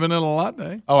 skinny vanilla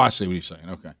latte. Oh, I see what he's saying.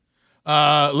 Okay.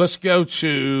 Let's go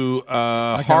to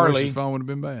Harley. His phone would have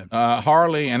been bad.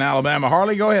 Harley in Alabama.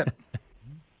 Harley, go ahead.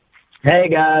 Hey,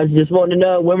 guys, just wanting to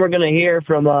know when we're going to hear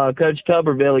from Coach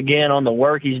Tuberville again on the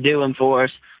work he's doing for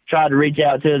us. Tried to reach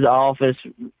out to his office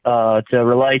to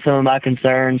relay some of my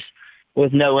concerns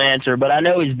with no answer, but I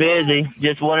know he's busy.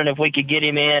 Just wondering if we could get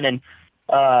him in and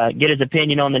get his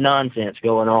opinion on the nonsense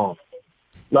going on.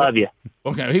 Love you.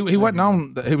 Okay, he wasn't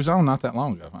on. He was on not that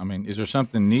long ago. I mean, is there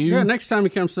something new? Yeah, next time he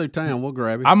comes through town, we'll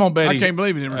grab him. I'm gonna bet. I he's- can't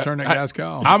believe he didn't return that guy's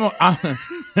call.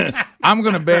 I'm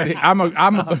gonna bet.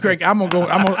 Greg. I'm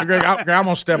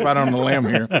gonna step out on the limb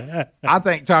here. I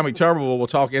think Tommy Tuberville will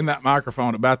talk in that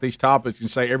microphone about these topics and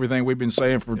say everything we've been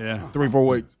saying for 3-4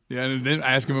 weeks. Yeah, and then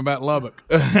ask him about Lubbock.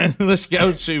 Let's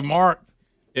go to Mark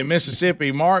in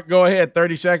Mississippi. Mark, go ahead.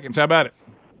 30 seconds. How about it?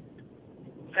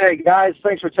 Hey, guys,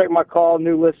 thanks for taking my call.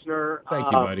 New listener. Thank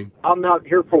you, buddy. I'm out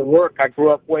here for work. I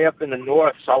grew up way up in the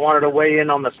north, so I wanted to weigh in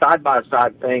on the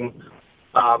side-by-side thing.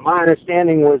 My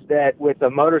understanding was that with a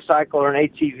motorcycle or an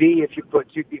ATV, if you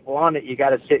put two people on it, you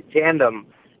got to sit tandem.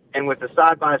 And with the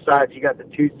side-by-sides, you got the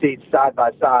two seats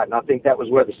side-by-side. And I think that was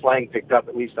where the slang picked up,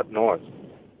 at least up north.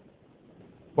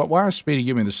 Why is Speedy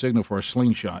giving me the signal for a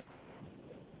slingshot?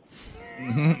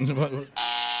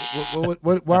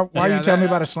 Why are you telling me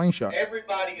about a slingshot?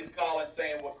 Everybody is calling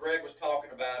saying what Greg was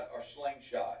talking about are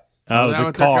slingshots. Oh, Is that the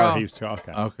what they're car called? he was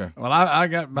talking. Okay. Well, I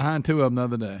got behind two of them the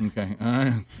other day. Okay. All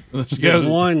right. Let's Get go.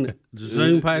 one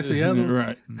zoom past the other.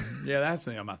 Right. Yeah, that's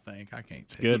them. I think I can't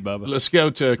see. Good, Bubba. Let's go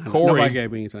to Corey. Nobody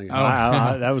gave me anything.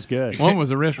 That was good. One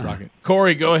was a wrist rocket.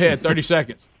 Corey, go ahead. 30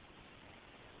 seconds.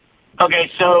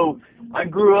 Okay, so I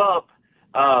grew up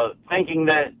thinking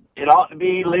that it ought to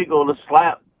be illegal to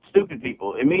slap stupid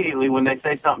people immediately when they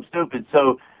say something stupid.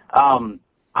 So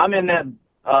I'm in that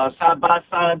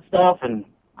side-by-side stuff, and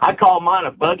I call mine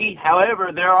a buggy.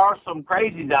 However, there are some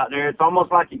crazies out there. It's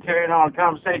almost like you're carrying on a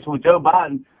conversation with Joe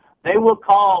Biden. They will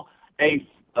call a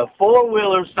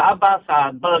four-wheeler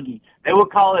side-by-side buggy. They will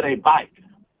call it a bike.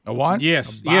 A what?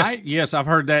 Yes, A bike? yes, I've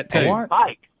heard that too. A what?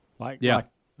 Bike. Yeah.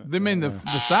 They mean the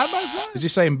side by side? Is he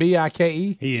saying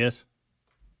BIKE? He is.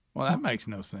 Well, that makes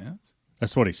no sense.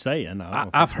 That's what he's saying.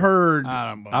 I've heard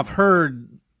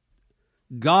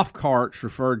golf carts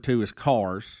referred to as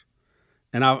cars,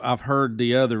 and I've heard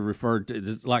the other referred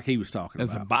to like he was talking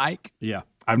As about. a bike? Yeah.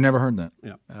 I've never heard that.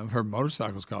 Yeah. I've heard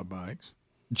motorcycles called bikes.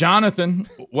 Jonathan,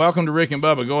 welcome to Rick and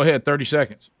Bubba. Go ahead. 30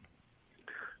 seconds.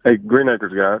 Hey, Green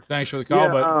Acres guys. Thanks for the call,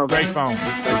 but great phone.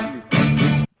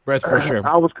 Breath fresh air.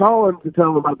 I was calling to tell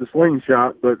them about the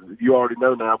slingshot, but you already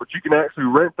know now. But you can actually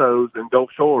rent those in Gulf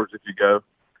Shores if you go.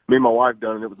 Me and my wife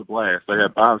done it. It was a blast. They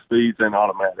had 5 speeds and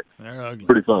automatics. They're ugly.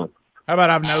 Pretty fun. How about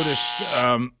I've noticed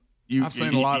I've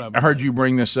seen a lot of them. I heard you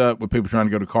bring this up with people trying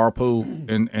to go to carpool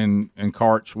and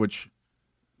carts, which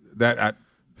I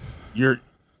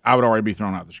would already be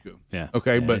thrown out of the school. Yeah.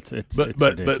 Okay, Yeah, but it's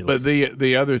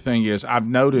the other thing is I've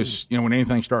noticed when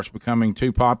anything starts becoming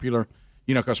too popular,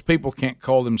 because people can't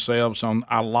call themselves on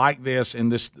I like this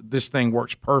and this thing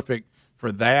works perfect for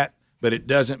that, but it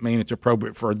doesn't mean it's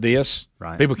appropriate for this.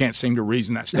 Right. People can't seem to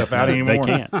reason that stuff out anymore.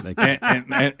 They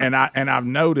can't. And I've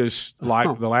noticed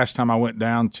like the last time I went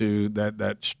down to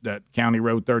that County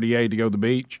Road 38 to go to the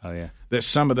beach. Oh yeah. That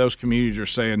some of those communities are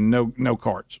saying no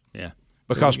carts. Yeah.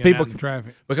 Because Getting people out in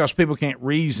traffic. because people can't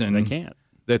reason They can't.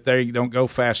 that they don't go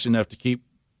fast enough to keep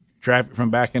traffic from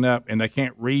backing up, and they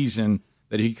can't reason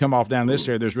that if you come off down this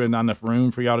area, there's really not enough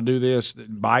room for y'all to do this.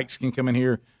 That bikes can come in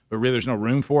here, but really there's no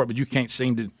room for it. But you can't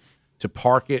seem to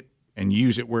park it and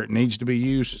use it where it needs to be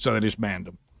used, so they just banned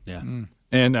them. Yeah.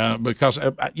 And because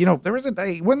there was a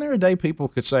day, wasn't there a day people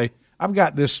could say, I've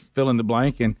got this fill in the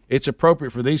blank, and it's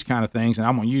appropriate for these kind of things, and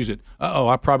I'm going to use it.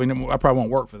 I probably won't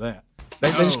work for that. They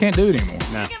just can't do it anymore.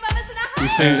 No. You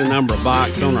seen the number of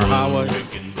bikes on our highway?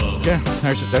 Yeah,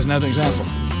 there's another example.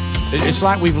 It's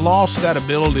like we've lost that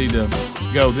ability to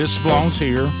go, this belongs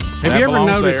here. Have you ever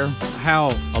noticed how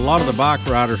a lot of the bike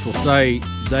riders will say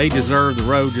they deserve the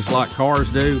road just like cars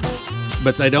do,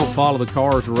 but they don't follow the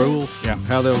car's rules? Yeah.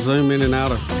 How they'll zoom in and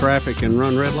out of traffic and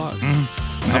run red lights.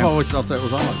 Mm-hmm. I've always thought that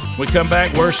was odd. We come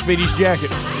back, where's Speedy's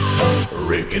jacket?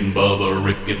 Rick and Bubba,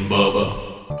 Rick and Bubba.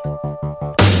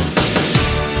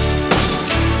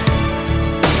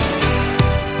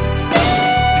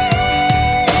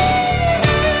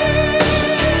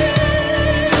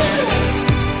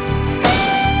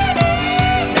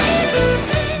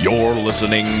 You're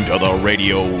listening to the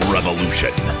Radio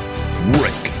Revolution.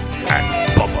 Rick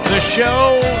and Bubba. The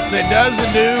show that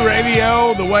doesn't do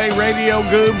radio the way Radio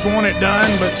Goobs want it done,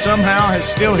 but somehow is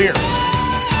still here.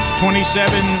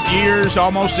 27 years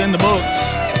almost in the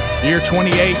books. Year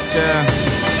 28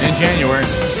 in January.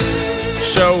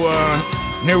 So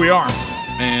here we are,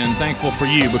 and thankful for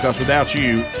you, because without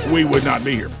you, we would not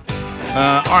be here.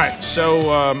 All right, so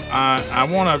I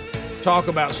want to talk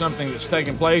about something that's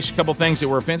taken place, a couple things that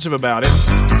were offensive about it.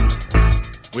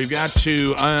 We've got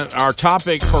to our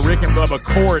topic for Rick and Bubba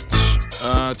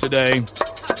Courts today.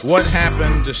 What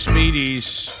happened to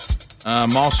Speedy's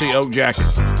Mossy Oak jacket?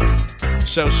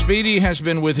 So Speedy has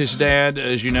been with his dad,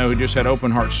 as you know, who just had open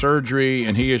heart surgery,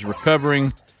 and he is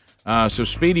recovering. So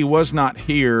Speedy was not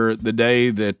here the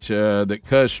day that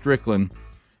Cuz Strickland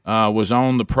was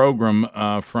on the program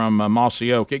from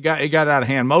Mossy Oak. It got out of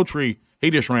hand. Moultrie, he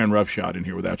just ran roughshod in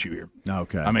here without you here.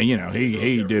 Okay. I mean,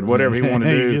 he did whatever he wanted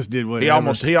to do. He just did whatever.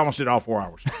 He almost did all 4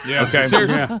 hours. Yeah. Okay.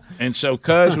 Seriously. And so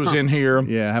Cuz was in here.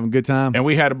 Yeah, having a good time. And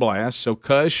we had a blast. So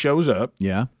Cuz shows up.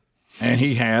 Yeah. And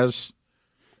he has,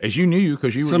 as you knew,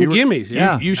 because you Some gimmies,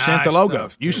 yeah. You sent the Nice logo.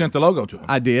 stuff, You sent the logo to him.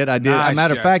 I did. As a Nice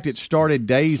matter of jacket. fact, it started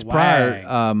days Swag.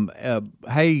 prior.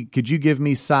 Hey, could you give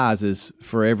me sizes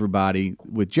for everybody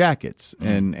with jackets?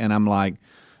 And I'm like,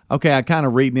 okay, I kind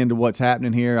of reading into what's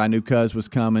happening here. I knew Cuz was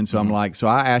coming, so I'm like, so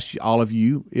I asked all of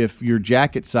you if your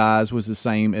jacket size was the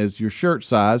same as your shirt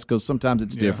size, because sometimes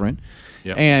it's different.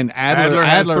 Yep. And Adler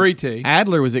had 3T.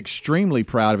 Adler was extremely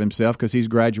proud of himself because he's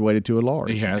graduated to a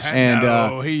large. He has. And,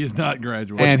 no, he is not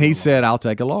graduated. And he said, I'll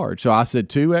take a large. So I said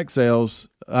 2 XLs,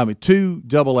 2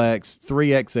 XX, 3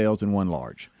 XLs, and 1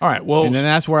 large. All right. Well, and then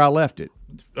that's where I left it.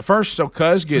 First, so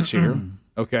Cuz gets here.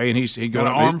 Okay, and he got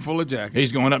an armful of jackets.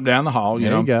 He's going up down the hall.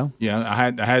 There you go. Yeah, I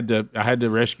had to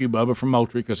rescue Bubba from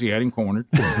Moultrie because he had him cornered.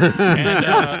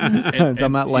 and talking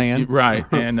about land, right?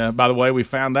 And by the way, we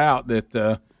found out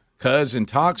that Cuz and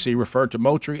Toxie referred to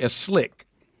Moultrie as Slick.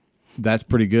 That's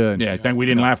pretty good. Yeah, I think we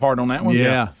didn't laugh hard on that one.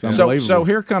 Yeah, so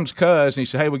here comes Cuz, and he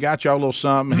said, "Hey, we got y'all a little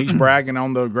something." He's bragging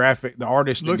on the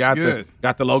artist that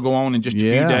got the logo on in just a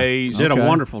few days. Did a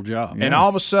wonderful job. And all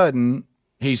of a sudden,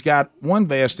 he's got one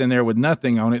vest in there with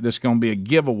nothing on it. That's going to be a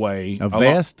giveaway. A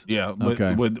vest? Yeah.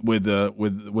 Okay. With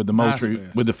the Moultrie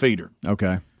with the feeder.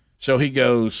 Okay. So he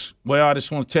goes, "Well, I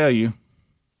just want to tell you."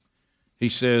 He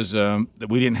says that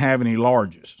we didn't have any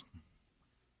larges.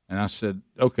 And I said,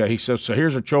 okay. He says, so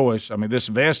here's a choice. I mean, this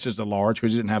vest is the large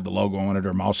because it didn't have the logo on it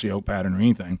or mossy oak pattern or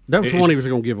anything. That was the one he was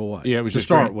going to give away. Yeah, it was to just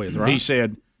start with, right? He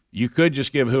said, you could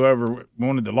just give whoever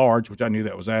wanted the large, which I knew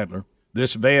that was Adler,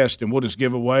 this vest, and we'll just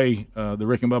give away the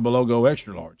Rick and Bubba logo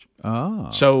extra large. Oh.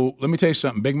 So let me tell you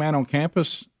something. Big man on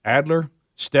campus, Adler,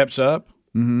 steps up.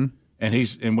 Mm-hmm.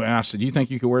 And I said, you think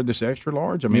you could wear this extra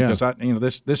large? I mean,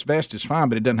 because this vest is fine,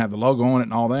 but it doesn't have the logo on it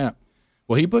and all that.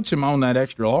 Well, he puts him on that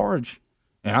extra large.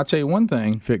 And I'll tell you one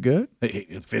thing. Fit good?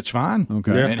 It fits fine.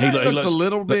 Okay. Yeah. And he looks a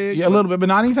little big. Yeah, a little bit, but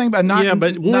not anything. But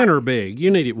winter big. You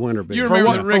need it winter big. You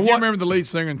remember the lead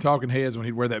singer in Talking Heads when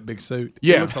he'd wear that big suit?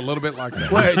 Yeah. He looks a little bit like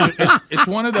that. Well, it's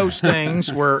one of those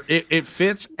things where it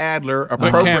fits Adler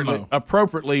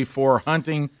appropriately for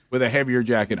hunting with a heavier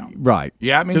jacket on. Right.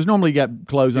 Yeah, I mean, because normally you got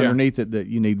clothes underneath it that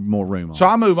you need more room on. So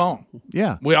I move on.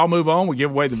 Yeah. We all move on. We give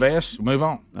away the vest. We move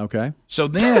on. Okay. So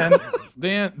then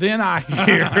I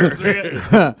hear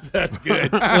that's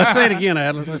good. Let's say it again,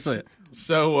 Adler. Let's say it.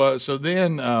 So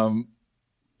then. Or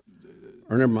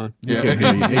never mind. Yeah.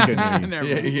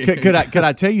 Could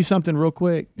I tell you something real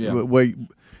quick? Yeah.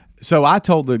 So I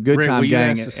told the Good Rick, Time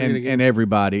gang and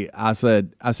everybody. I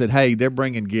said, hey, they're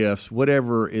bringing gifts.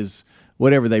 Whatever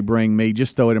they bring me,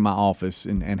 just throw it in my office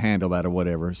and handle that or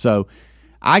whatever. So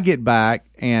I get back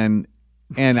and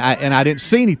I didn't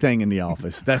see anything in the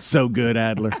office. That's so good,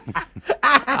 Adler.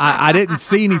 I didn't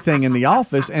see anything in the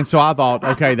office, and so I thought,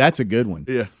 okay, that's a good one.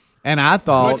 Yeah. And I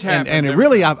thought, and it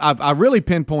really, I really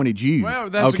pinpointed you. Well,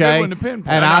 that's a good one to pinpoint.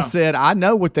 And I said, I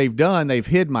know what they've done. They've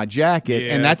hid my jacket,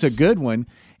 and that's a good one.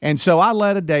 And so I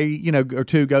let a day, or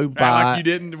two go by. Like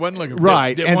you wasn't looking for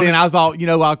right. And then I thought,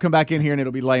 I'll come back in here and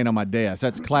it'll be laying on my desk.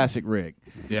 That's classic Rick.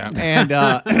 Yeah.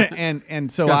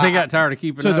 And so he got tired of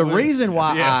keeping. So the reason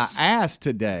why I asked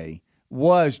today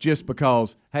was just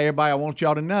because, hey, everybody, I want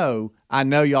y'all to know, I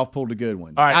know y'all pulled a good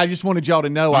one. All right. I just wanted y'all to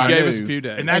know I gave us a few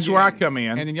days. And that's where I come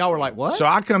in. And then y'all were like, what? So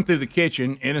I come through the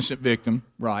kitchen, innocent victim.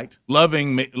 Right. A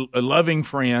loving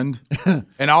friend.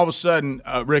 And all of a sudden,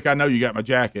 Rick, I know you got my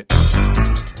jacket.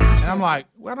 And I'm like,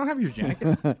 well, I don't have your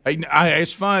jacket.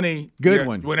 It's funny. Good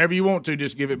one. Whenever you want to,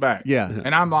 just give it back. Yeah.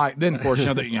 And I'm like, then, of course, I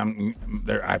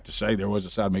have to say, there was a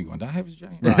side of me going, do I have his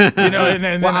jacket? Right.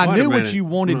 And well, I knew what you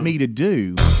wanted me to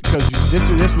do because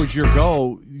this was your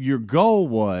goal. Your goal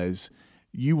was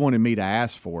you wanted me to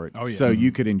ask for it so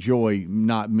you could enjoy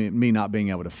me not being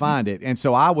able to find it. And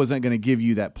so I wasn't going to give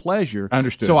you that pleasure.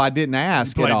 Understood. So I didn't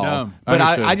ask at all. Dumb. But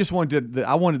I just wanted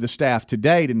I wanted the staff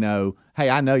today to know, hey,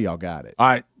 I know y'all got it. All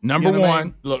right. Number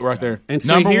one, look right there. And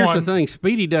see, here's the thing.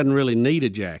 Speedy doesn't really need a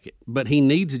jacket, but he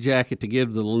needs a jacket to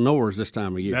give the Lenores this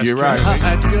time of year. You're right.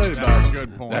 That's good. That's a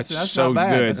good point. That's not so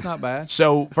bad. good. That's not bad.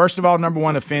 So, first of all, number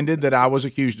one, offended that I was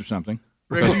accused of something.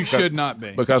 Rick, you should not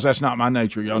be. Because that's not my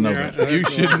nature. Y'all know that. You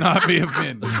should not be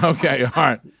offended. Okay, all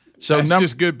right. So that's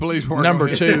just good police work.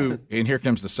 Number two, and here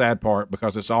comes the sad part,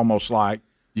 because it's almost like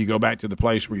you go back to the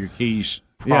place where your keys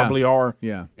probably are,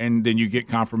 and then you get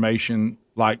confirmation,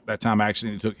 like that time I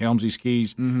accidentally took Helmsy's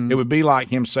keys. Mm-hmm. It would be like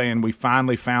him saying, we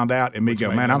finally found out, and me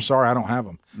go, man, I'm sorry, I don't have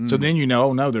them. So then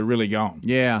oh, no, they're really gone.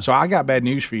 Yeah. So I got bad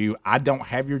news for you. I don't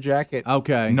have your jacket.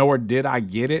 Okay. Nor did I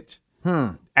get it.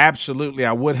 Absolutely,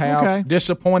 I would have. Okay.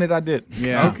 Disappointed I didn't.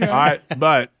 Yeah. Okay. All right,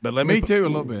 but let me. Me too, a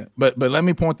little bit. But let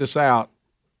me point this out.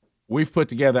 We've put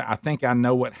together. I think I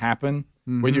know what happened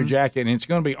with your jacket, and it's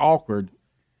going to be awkward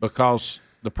because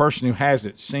the person who has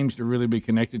it seems to really be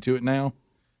connected to it now,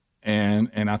 and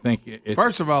I think it.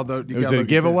 First of all, though, was it a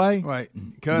giveaway? Wait,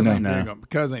 Cuz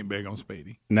ain't big on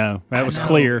Speedy. No, that was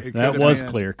clear. That was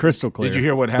clear, crystal clear. Did you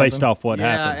hear what happened? Based off what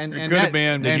happened, It could have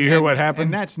been. Did you hear what happened?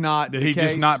 And that's not. Did he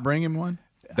just not bring him one?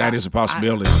 That is a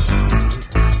possibility.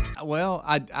 Well,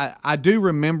 I do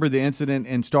remember the incident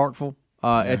in Starkville.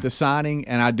 at the signing,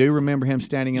 and I do remember him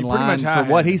standing in You pretty line much for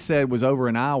what high-handed. he said was over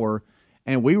an hour.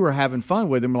 And we were having fun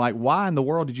with him. Like, why in the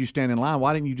world did you stand in line?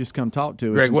 Why didn't you just come talk to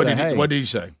us? Greg, and what say, did he, hey? what did he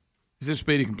say? He said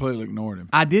Speedy completely ignored him.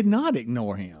 I did not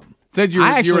ignore him. Said you I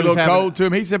were a actually little was having- cold to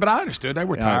him. He said, but I understood. They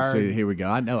were tired. See, here we go.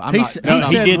 I know. I'm He not. s- no, he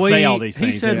no. said did we, say all these He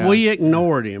things, said yeah. we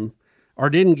ignored him or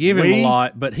didn't give him We? a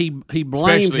lot, but he blamed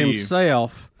Especially you.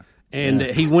 himself, and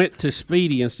he went to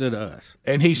Speedy instead of us.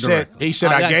 And he said, Directly. I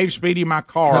that's- gave Speedy my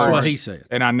card. That's what he said.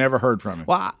 And I never heard from him.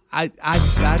 Well, I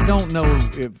don't know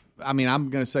if. I mean, I'm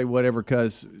going to say whatever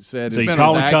Cuz said. So is you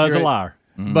calling Cuz a accurate. liar.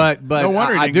 But No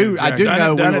wonder he I didn't do get I it do done.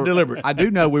 know Done we it were, deliberate. I do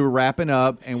know we were wrapping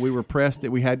up and we were pressed that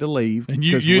we had to leave. And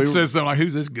you 'cause we were- said something like,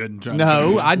 who's this good and trying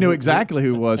No, to I knew exactly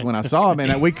who it was when I saw him,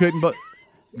 and we couldn't. But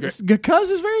Cuz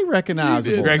is very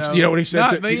recognizable. Greg, you know what he said?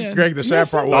 Not then. Greg, the sad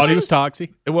Yes, part he was Thought he was Toxie.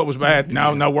 what was bad.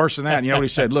 No, worse than that. And you know what he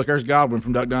said? Look, there's Godwin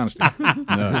from Duck Dynasty.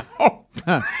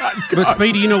 But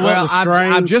Speedy, you know what Well, was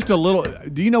strange? I'm just a little.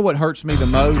 Do you know what hurts me the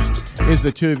most is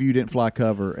the two of you didn't fly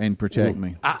cover and protect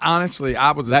me. honestly,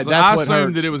 I was. That's I what assumed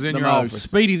hurts that it was in the your most. office.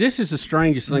 Speedy, this is the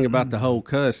strangest thing about the whole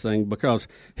Cuz thing because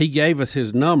he gave us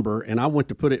his number and I went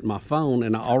to put it in my phone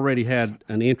and I already had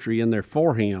an entry in there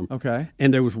for him. Okay.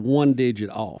 And there was one digit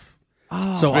off.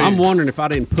 Oh. So I'm wondering if I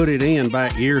didn't put it in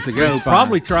back years ago. It's fine.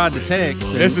 Probably tried to text.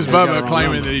 and- This is and got Bubba the wrong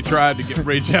claiming number. that he tried to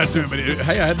reach out to him, but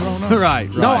hey, I had the wrong number. Right.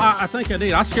 No, I think I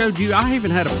did. I showed you. I even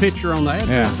had a picture on the address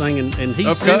Yeah. thing, and he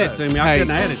Of sent it Cuz. to me. I Hey,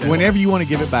 couldn't add it. whenever you want to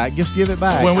give it back, just give it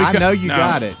back. When we I co- know you no,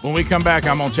 got it. When we come back,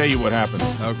 I'm going to tell you what happened.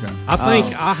 Okay. I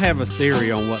think I have a theory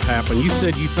on what happened. You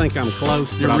said you think I'm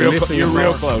close, but You're I'm real, missing you're a real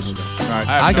part. close. All right.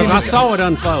 I Because can I saw it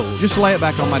unfold. just lay it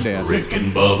back on my desk. Rick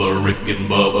and Bubba, Rick and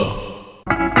Bubba.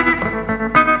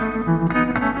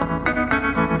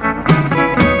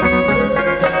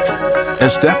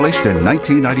 Established in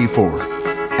 1994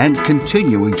 and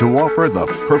continuing to offer the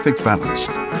perfect balance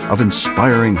of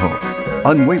inspiring hope,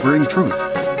 unwavering truth,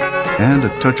 and a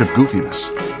touch of goofiness.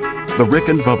 The Rick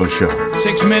and Bubba Show.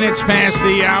 6 minutes past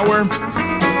the hour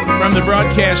from the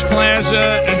Broadcast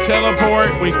Plaza in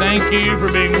Teleport. We thank you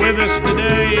for being with us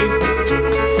today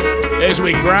as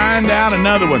we grind out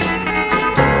another one.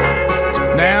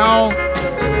 Now,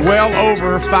 well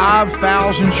over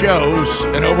 5,000 shows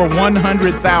and over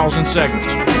 100,000 segments.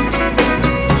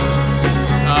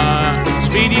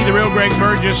 Speedy, the real Greg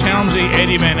Burgess, Helmsy,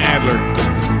 Eddie Van Adler,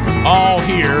 all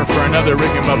here for another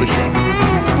Rick and Bubba Show.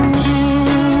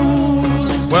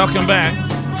 Welcome back,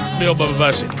 Bill Bubba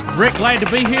Bussey. Rick, glad to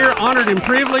be here, honored and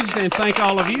privileged, and thank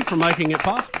all of you for making it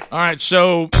possible. All right,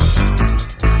 so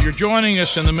you're joining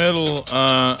us in the middle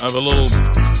of a little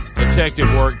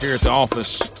detective work here at the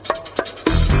office.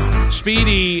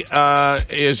 Speedy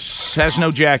has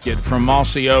no jacket from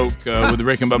Mossy Oak with the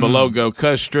Rick and Bubba logo.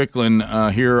 Cuz Strickland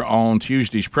here on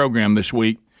Tuesday's program this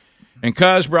week. And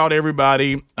Cuz brought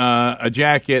everybody a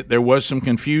jacket. There was some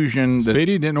confusion.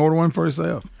 Speedy didn't order one for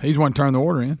himself. He's one turned the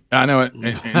order in. I know it.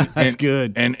 That's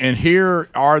good. And here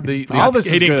are the All this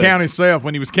he he didn't didn't count. count himself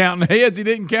when he was counting heads. He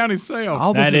didn't count himself.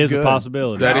 All this That is a good.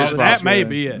 possibility. That is That may possible.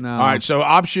 be it. No. All right, so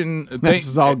option. This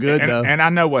is all good, and, though. And I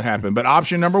know what happened, but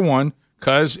option number one,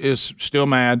 Cuz is still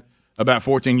mad about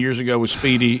 14 years ago with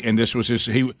Speedy, and this was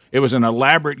it was an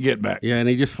elaborate get back. Yeah, and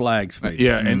he just flagged Speedy.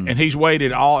 Yeah, and he's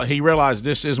waited he realized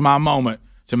this is my moment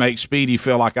to make Speedy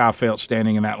feel like I felt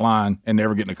standing in that line and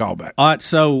never getting a call back. All right,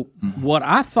 so what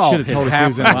I thought Should've had told us he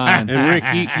was in happened, line.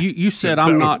 and Rick, you said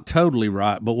I'm not totally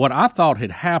right, but what I thought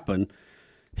had happened,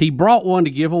 he brought one to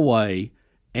give away,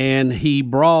 and he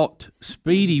brought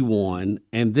Speedy one,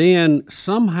 and then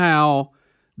somehow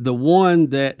the one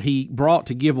that he brought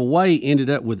to give away ended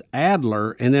up with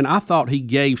Adler, and then I thought he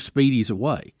gave Speedy's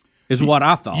away. Is what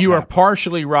I thought. You are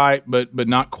partially right, but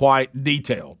not quite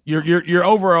detailed. Your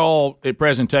overall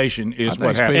presentation is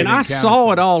what happened. And I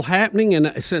saw it all happening,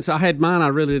 and since I had mine, I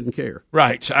really didn't care.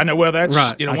 Right. I know. Well, that's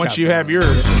Right. once you have yours,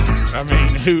 I mean,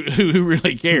 who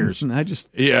really cares? I just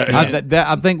Yeah.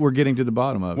 I think we're getting to the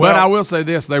bottom of it. Well, I will say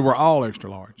this: they were all extra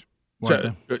large.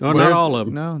 weren't they? No, not all of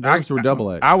them. No, those were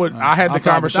double X. I had the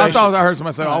conversation. I thought I heard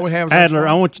somebody say, "All we have is Adler,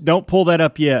 I want you, don't pull that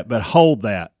up yet, but hold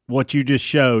that. What you just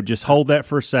showed, just hold that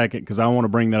for a second because I want to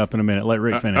bring that up in a minute. Let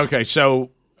Rick finish. Okay,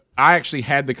 so I actually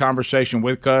had the conversation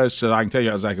with Cuz, so I can tell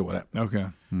you exactly what happened. Okay.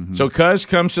 Mm-hmm. So Cuz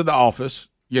comes to the office,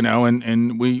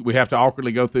 and we have to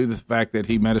awkwardly go through the fact that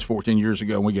he met us 14 years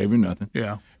ago and we gave him nothing.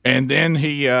 Yeah. And then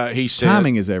he said,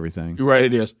 timing is everything. Right,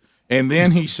 it is. And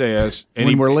then he says,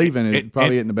 when we're leaving, it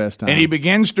probably isn't the best time. And he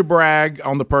begins to brag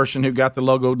on the person who got the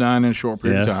logo done in a short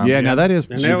period of time. Yeah, now that is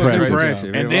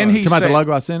impressive. And then he talking about the said-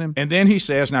 logo I sent him. And then he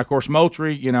says, now of course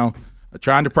Moultrie,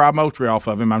 trying to pry Moultrie off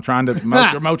of him. I'm trying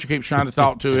to Moultrie keeps trying to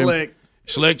talk to him. Slick.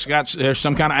 There's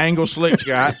some kind of angle Slick's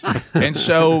got. And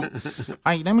so,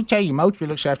 hey, let me tell you, Moultrie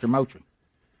looks after Moultrie.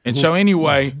 And so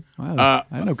anyway. I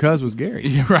didn't know Cuz was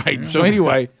Gary. Right. So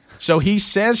anyway, so he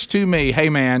says to me, hey,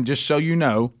 man, just so you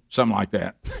know, something like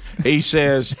that. He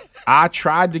says, I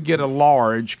tried to get a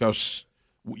large because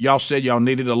y'all said y'all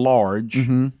needed a large.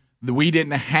 We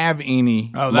didn't have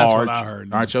any large. That's what I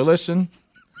heard. All right, so listen.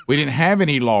 We didn't have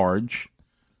any large.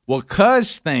 Well,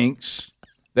 Cuz thinks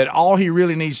that all he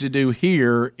really needs to do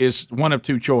here is one of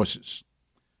two choices.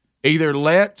 Either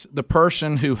let the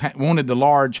person who wanted the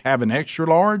large have an extra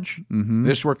large.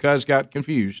 This is where Cuz got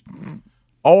confused.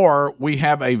 Or we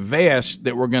have a vest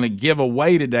that we're going to give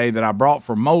away today that I brought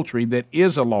for Moultrie that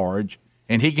is a large,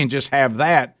 and he can just have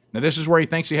that. Now, this is where he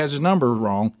thinks he has his number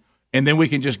wrong, and then we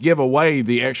can just give away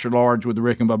the extra large with the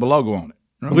Rick and Bubba logo on it.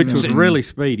 Which was really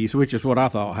speedy, which is what I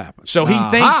thought happened. So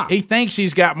he thinks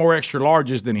he's got more extra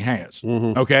larges than he has.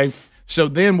 Okay, so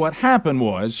then what happened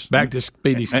was back to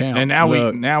Speedy's count. And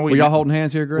now we were y'all holding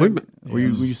hands here, Greg? Were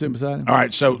you sitting beside him? All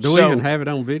right, so do we even have it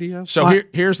on video? So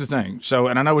here's the thing. So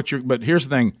and I know but here's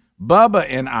the thing. Bubba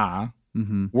and I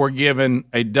were given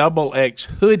a XX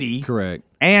hoodie, correct,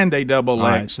 and a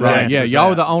XX. Right. Yeah, y'all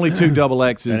were the only two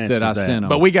XXs that I sent them.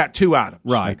 But we got two items.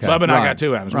 Right. Okay. Bubba and I got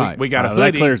two items. Right. We got a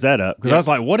hoodie. That clears that up because I was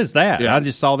like, "What is that?" Yeah. I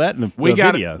just saw that in the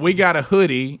video. We got a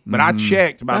hoodie, but I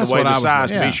checked by the way the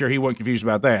size to be sure he wasn't confused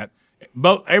about that.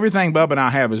 Everything Bubba and I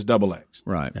have is XX.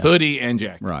 Right. Hoodie and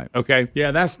jacket. Right. Okay.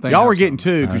 Yeah, that's the thing. Y'all were getting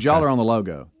two because y'all are on the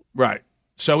logo. Right.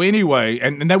 So anyway,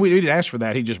 and then we didn't ask for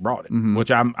that. He just brought it, which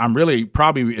I'm really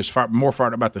probably more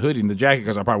fired about the hoodie than the jacket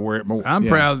because I probably wear it more. I'm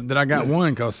proud that I got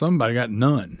one because somebody got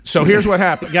none. So here's what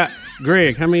happened.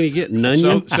 Greg, how many get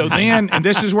none? So then, and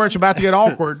this is where it's about to get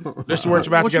awkward. This is where it's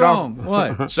about to get awkward.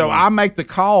 What? So I make the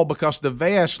call because the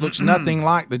vest looks nothing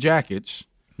like the jackets.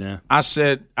 Yeah. I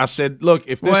said, look,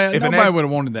 if nobody would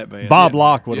have wanted that vest. Bob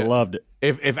Locke would have loved it.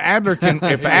 If Adler can,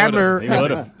 if Adler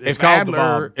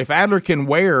can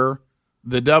wear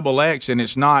the XX and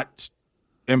it's not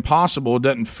impossible, it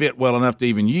doesn't fit well enough to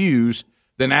even use,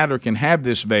 then Adler can have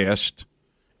this vest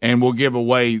and we'll give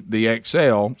away the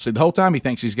XL. So the whole time he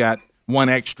thinks he's got one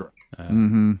extra,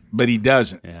 but he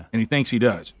doesn't, and he thinks he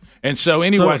does. And so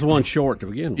anyway, so it was one short to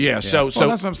begin with. Yeah, so that's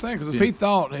what I'm saying. Because if he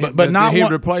thought,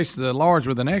 he'd replace the large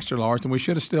with an extra large, then we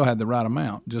should have still had the right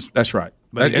amount. That's right.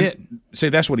 But he didn't. See,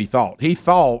 that's what he thought. He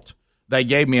thought they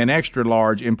gave me an extra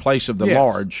large in place of the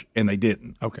large, and they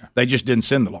didn't. Okay, they just didn't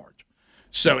send the large.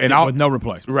 So with no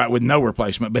replacement, right? With no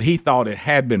replacement, but he thought it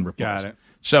had been replaced. Got it.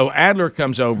 So Adler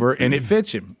comes over, and it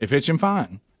fits him. It fits him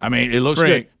fine. I mean, it looks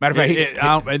good. Matter of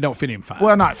fact, it don't fit him fine.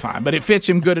 Well, not fine, but it fits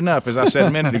him good enough, as I said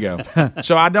a minute ago.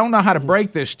 So I don't know how to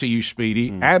break this to you,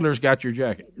 Speedy. Adler's got your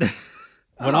jacket.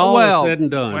 When all is said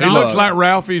and done. He looks like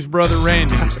Ralphie's brother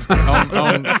Randy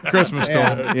on Christmas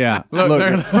Story. Yeah. Look,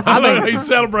 I think he's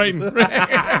celebrating.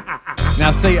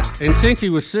 Now, see, and since he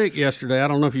was sick yesterday, I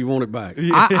don't know if you want it back.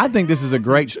 I think this is a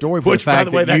great story for the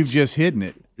fact that you've just hidden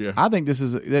it. Yeah. I think this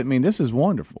is. I mean, this is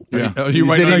wonderful. Yeah. You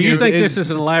think this is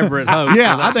an elaborate hoax?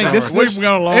 Yeah, I think this is.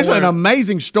 It's an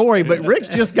amazing story, but Rick's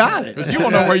just got it. You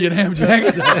want to know where you'd have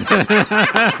jackets?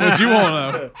 What you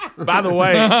want to know? By the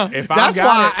way, if that's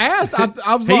why I asked.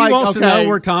 I was he like, wants to know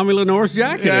where Tommy Lenore's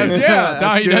jacket is.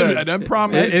 Yeah, he doesn't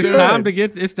promise. It's time to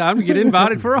get. It's time to get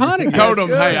invited for a hunting. Told him,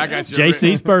 hey, I got you.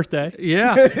 JC's birthday.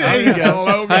 Yeah. There you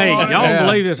go. Hey, y'all don't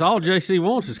believe this? All JC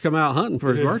wants is come out hunting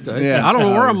for his birthday. Yeah. I don't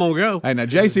know where I'm gonna go. Hey, now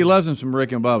JC loves him some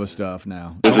Rick and Bubba stuff.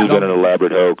 Now this has been an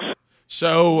elaborate hoax.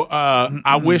 So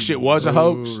I wish it was a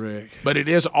hoax, Rick. but it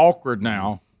is awkward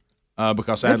now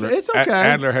because Adler. It's okay.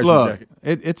 Adler has Look, your jacket.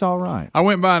 It's all right. I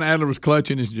went by and Adler was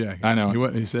clutching his jacket. I know.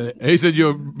 He said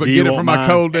you'll get it from my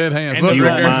cold dead hands. And, Look, you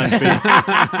Rick,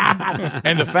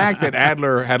 and the fact that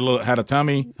Adler had a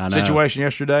tummy situation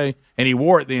yesterday, and he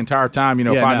wore it the entire time,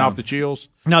 fighting off the chills.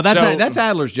 No, that's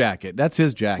Adler's jacket. That's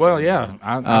his jacket. Well, yeah,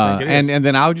 I think it is. And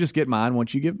then I'll just get mine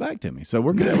once you give it back to me. So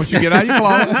we're good. Once you get out of your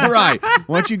closet, right?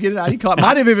 Once you get it out of your closet,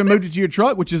 might have even moved it to your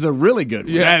truck, which is a really good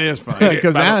one. Yeah, that is fun.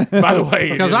 Because by the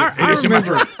way, because I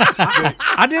remember,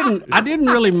 I didn't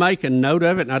really make a note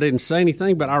of it, and I didn't say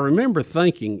anything, but I remember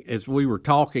thinking as we were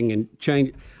talking and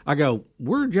changing. I go,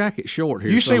 we're jacket short here.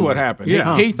 You see what happened?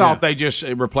 Yeah. He thought they just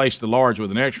replaced the large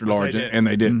with an extra large, and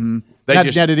they didn't. Now,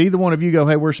 did either one of you go,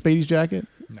 "Hey, where's Speedy's jacket"?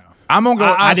 No. I'm gonna go.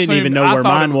 I didn't even know where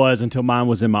mine was until mine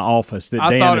was in my office that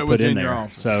Dan had put in there.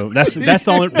 So that's the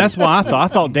only. That's why I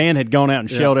thought Dan had gone out and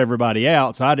shelled everybody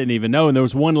out. So I didn't even know, and there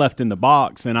was one left in the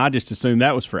box, and I just assumed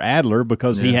that was for Adler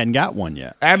because he hadn't got one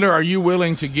yet. Adler, are you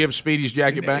willing to give Speedy's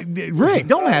jacket back? Rick,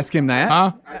 don't ask him that.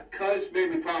 Huh? Cuz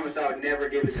made me promise I would never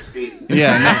give it to Speedy.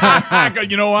 Yeah,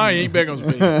 you know why? He ain't big on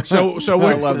Speedy. So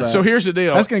I love that. So here's the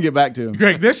deal. That's gonna get back to him,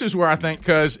 Greg. This is where I think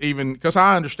because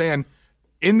I understand.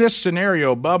 In this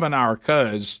scenario, Bubba and I are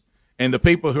cuz, and the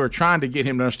people who are trying to get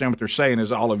him to understand what they're saying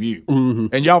is all of you. Mm-hmm.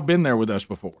 And y'all have been there with us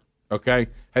before, okay?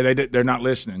 Hey, they're not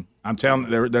listening. I'm telling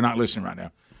them they're not listening right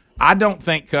now. I don't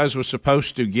think cuz was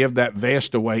supposed to give that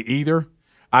vest away either.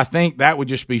 I think that would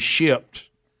just be shipped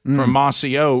from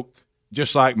Mossy Oak,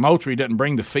 just like Moultrie doesn't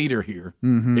bring the feeder here.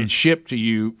 Mm-hmm. It's shipped to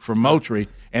you from Moultrie,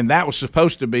 and that was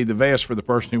supposed to be the vest for the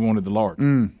person who wanted the large.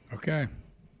 Okay.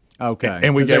 Okay,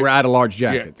 and they were out of large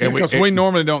jackets. Yeah, because we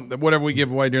normally don't. Whatever we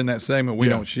give away during that segment, we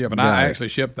don't ship. And I actually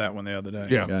shipped that one the other day.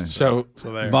 Yeah. Okay. So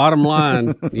there. Bottom line,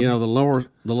 the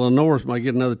Lenores might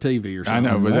get another TV or something.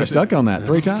 I know, but they're stuck on that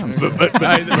 3 times. but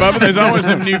Bubba, there's always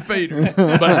some new feeders.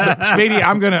 But Speedy,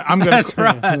 I'm gonna. That's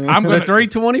right. I'm going to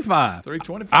 325.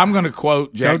 325. I'm going to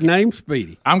quote Jack. Code name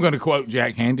Speedy. I'm going to quote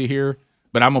Jack Handy here,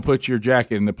 but I'm going to put your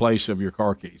jacket in the place of your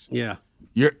car keys. Yeah.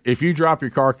 If you drop your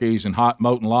car keys in hot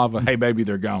molten lava, hey baby,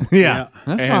 they're gone. Yeah,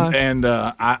 that's fine. And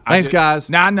thanks, guys.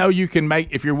 Now I know you can make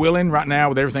if you're willing right now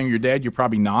with everything you're dead. You're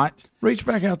probably not. Reach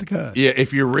back out to cuz. Yeah,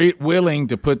 if you're willing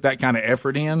to put that kind of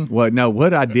effort in. Well, no,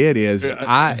 what I did is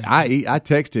I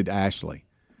texted Ashley,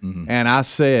 and I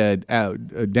said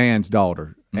Dan's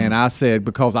daughter. And I said,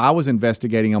 because I was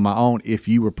investigating on my own if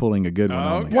you were pulling a good one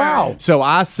on me. Wow. So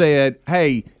I said,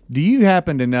 hey, do you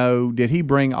happen to know, did he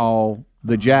bring all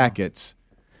the jackets?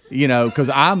 Because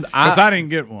I didn't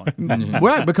get one.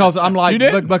 Right, because I'm like,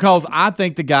 because I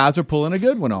think the guys are pulling a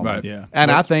good one on right, me. Yeah. And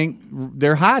I think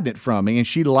they're hiding it from me. And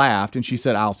she laughed and she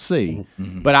said, I'll see.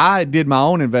 But I did my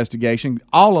own investigation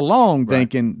all along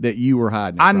thinking that you were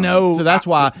hiding it from me. So that's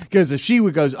why, because if she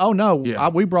would go, oh, no,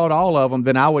 we brought all of them,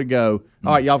 then I would go,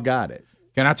 all right, y'all got it.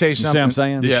 Can I tell you something? You see what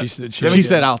I'm saying? Yeah. She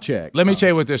said, I'll check. Let me tell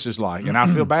you what this is like, and I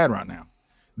feel bad right now.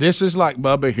 This is like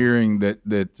Bubba hearing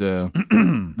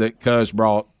that Cuz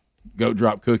brought goat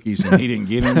drop cookies and he didn't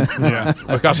get them.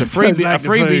 Because a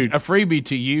freebie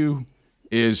to you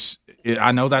is,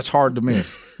 I know that's hard to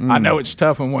miss. I know it's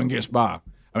tough when one gets by.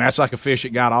 I mean, that's like a fish that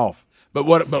got off. But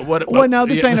what? Well, no,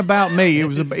 this ain't about me. It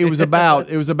was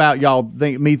about y'all.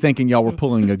 Me thinking y'all were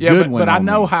pulling a good one. But I on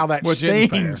know me. how that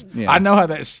stings. Yeah. I know how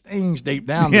that stings deep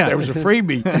down. That there was a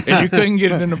freebie and you couldn't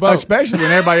get it in the boat, especially when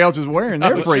everybody else is wearing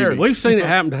their freebie. Sure. We've seen it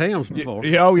happen to Hams before.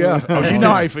 Oh yeah. Oh, you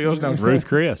know how he feels, don't you? Ruth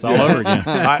Chris all over again.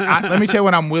 Let me tell you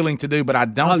what I'm willing to do, but I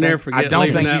don't think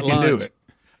you can do it.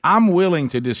 I'm willing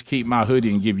to just keep my hoodie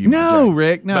and give you my jacket.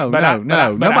 Rick, no.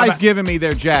 Nobody's giving me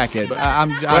their jacket.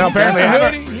 Apparently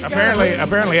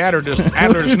Adler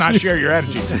does not share your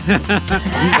attitude.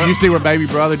 You see where baby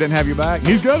brother didn't have your back?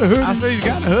 He's got a hoodie. I said he's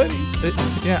got a hoodie.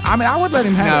 Yeah, I mean, I would let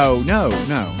him have it. No.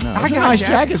 It's a nice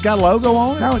jacket. It's got a logo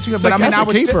on it. No, it's good. But I mean, I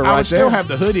would still have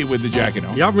the hoodie with the jacket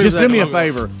on. Just do me a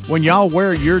favor. When y'all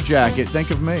wear your jacket,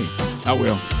 think of me. I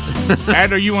will.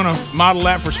 Adler, you want to model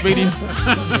that for Speedy? Look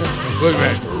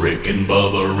at that. Rick and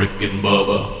Bubba, Rick and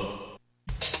Bubba.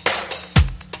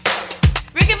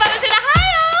 Rick and Bubba's in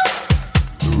Ohio.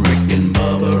 Rick and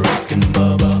Bubba, Rick and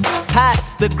Bubba.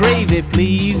 Pass the gravy,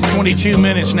 please. 22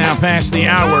 minutes now past the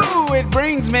hour. Ooh, it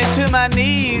brings me to my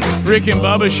knees. Rick and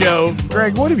Bubba show.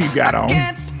 Greg, what have you got on?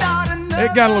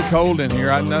 It got a little cold in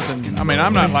here. I'm not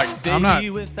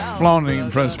flaunting in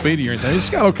front of Speedy or anything. It's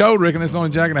got a little cold, Rick, and it's the only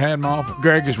jacket I had in my office.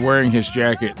 Greg is wearing his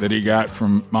jacket that he got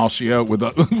from Mossy Oak with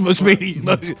Speedy.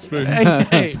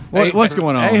 Hey, what's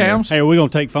going on? Hey, Hams. Hey, are we going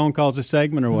to take phone calls this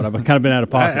segment or what? I've kind of been out of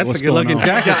pocket. That's what's a good-looking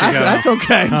jacket. That's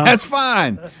okay. That's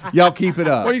fine. Y'all keep it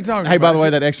up. What are you talking Hey, about? by the way,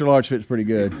 that extra large fit's pretty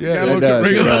good. Yeah, it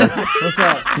does. What's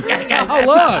up? Oh,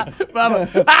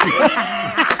 look.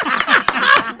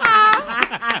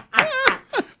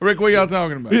 Rick, what y'all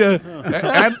talking about? Yeah.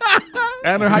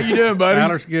 Adler, how you doing, buddy?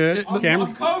 Adler's good.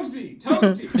 I'm cozy,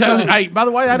 toasty. Hey, by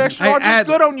the way, that extra large is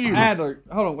good on you. Adler,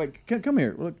 hold on, wait, come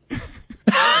here. Look.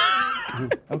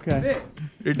 Okay.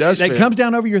 It does fit. It comes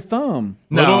down over your thumb.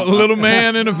 No. Little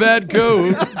man in a fat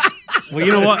coat. Well,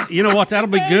 you know what? That'll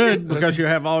be good because you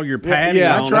have all your padding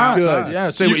on. That's right. Good. Yeah.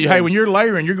 See, hey, when you're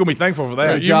layering, you're going to be thankful for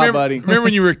that. Good job, buddy. Remember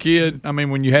when you were a kid? I mean,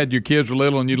 when you had your kids were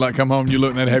little and you'd like come home and you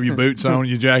look and they'd have your boots on,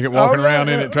 your jacket, walking around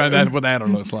in it, trying to what that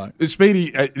looks like.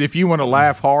 Speedy, if you want to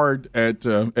laugh hard at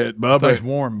Bubba, it's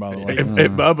warm by the way.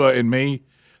 At Bubba and me.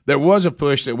 there was a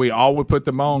push that we all would put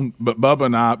them on, but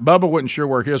Bubba wasn't sure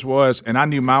where his was, and I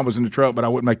knew mine was in the truck, but I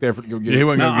wouldn't make the effort to go get it. He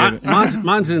wasn't going to get it.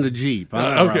 Mine's in the Jeep.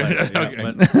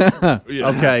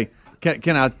 Okay.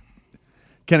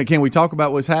 Can we talk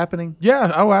about what's happening?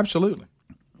 Yeah. Oh, absolutely.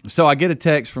 So I get a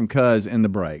text from Cuz in the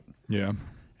break. Yeah.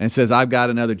 And says, I've got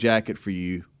another jacket for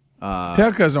you.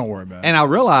 Tell Cuz don't worry about it. And I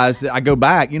realized that I go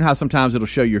back. You know how sometimes it'll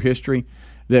show your history?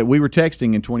 That we were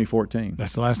texting in 2014.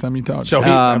 That's the last time you talked. So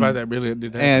how about that really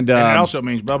did happen? And it also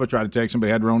means Bubba tried to text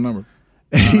somebody had the wrong number.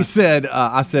 He said,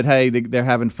 I said, hey, they're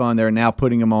having fun. They're now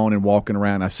putting them on and walking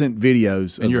around. I sent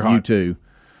videos of you two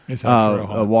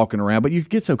walking around. But you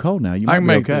get so cold now. You might I can be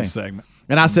make okay. this segment.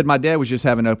 And I said, my dad was just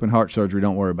having open heart surgery.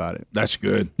 Don't worry about it. That's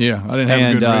good. Yeah, I didn't have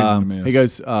a good reason to miss. He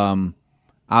goes,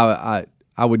 I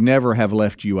would never have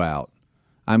left you out.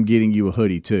 I'm getting you a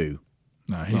hoodie, too.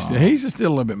 No, he's still a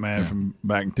little bit mad from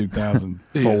back in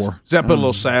 2004. Does that put a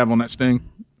little salve on that sting?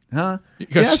 Huh? Yeah,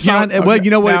 that's fine. Well,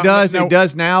 you know what it does? It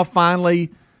does now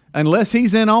finally, unless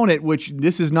he's in on it, which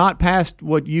this is not past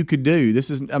what you could do. This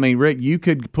is, I mean, Rick, you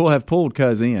could have pulled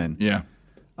Cuz in. Yeah.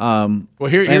 Well,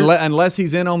 unless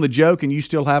he's in on the joke and you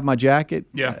still have my jacket.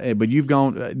 Yeah. But you've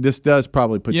gone. This does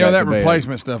probably put that to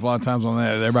replacement stuff. A lot of times on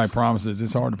that, everybody promises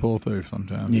it's hard to pull through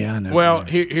sometimes. Yeah, I know. Well,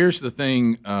 here's the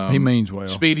thing. He means well.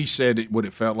 Speedy said what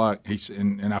it felt like.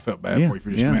 And I felt bad for you for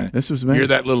just a minute. This was bad. You're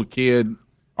that little kid.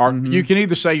 Or you can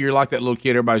either say you're like that little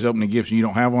kid, everybody's opening gifts and you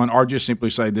don't have one, or just simply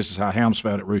say this is how Helms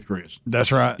felt at Ruth Chris.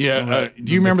 That's right. Yeah.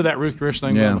 Do you remember that Ruth Chris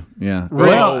thing? Yeah. Yeah.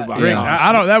 Well,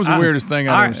 I don't. That was the weirdest thing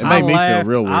I ever seen. It made me feel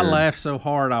real weird. I laughed so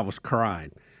hard I was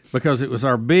crying because it was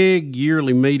our big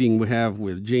yearly meeting we have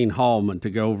with Gene Hallman to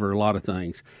go over a lot of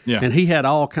things. Yeah. And he had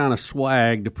all kind of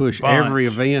swag to push every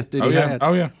event that he had.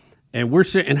 Oh yeah. And we're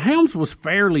sitting. And Helms was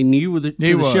fairly new to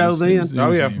the show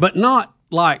then. But not.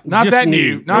 Like not just that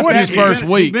new. Not that his first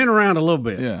week. He'd been around a little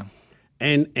bit. Yeah.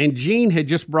 And Gene had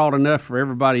just brought enough for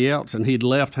everybody else, and he'd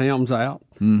left Helms out.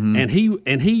 Mm-hmm.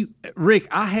 And he, Rick,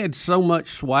 I had so much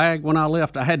swag when I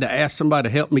left. I had to ask somebody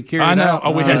to help me carry it out.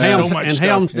 Oh, we had so much and stuff.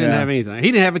 Helms didn't have anything.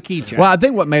 He didn't have a keychain. Well, I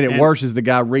think what made it worse is the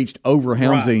guy reached over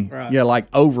Helmsy. Right. Yeah, like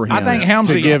over him. I think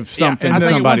Helmsy to give something I to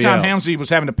think somebody one time else. Helmsy was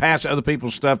having to pass other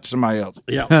people's stuff to somebody else.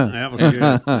 Yeah, that was good.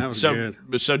 That was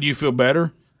good. So do you feel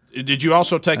better? Did you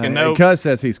also take a note? Cuz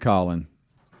says he's calling.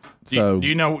 So do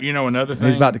you know another thing?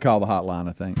 He's about to call the hotline,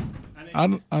 I think.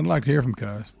 I'd like to hear from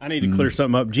Cuz. I need to clear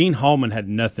something up. Gene Hallman had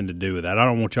nothing to do with that. I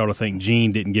don't want y'all to think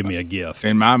Gene didn't give me a gift.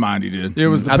 In my mind, he did. It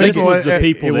was the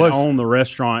people that owned the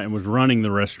restaurant and was running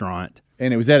the restaurant.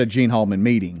 And it was at a Gene Hallman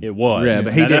meeting. It was. Yeah,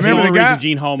 but he that's didn't the only the guy- reason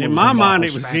Gene Hallman In was my involved. mind,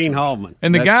 it was Gene Hallman.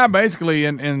 And the guy basically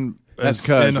in That's Cuz,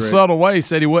 in a Rick. subtle way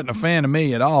said he wasn't a fan of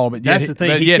me at all. But That's the thing.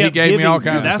 But yet he kept gave me all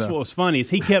giving- kinds of That's stuff. what was funny is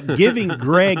he kept giving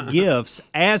Greg gifts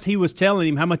as he was telling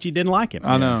him how much he didn't like him.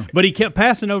 I know. But he kept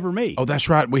passing over me. Oh, that's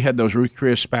right. We had those Ruth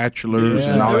Chris spatulas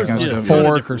and all that kind of stuff.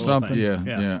 Fork or something.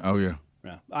 Yeah. Oh,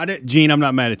 yeah. Gene, I'm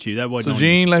not mad at you. That wasn't So on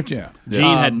Gene you. left you out.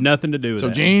 Gene had nothing to do with So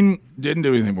that. Gene didn't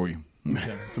do anything for you.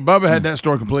 So Bubba had that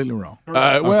story completely wrong.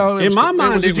 Well, In my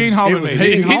mind, it was a it Gene was- Hallman it was meeting.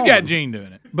 He's Gene got Hallman. Gene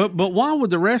doing it. But why would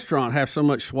the restaurant have so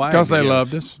much swag? Because they gifts?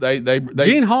 loved us. They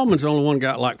Gene Hallman's the only one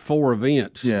got like 4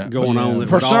 events going on. That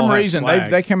For would all some have reason, swag.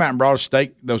 they came out and brought a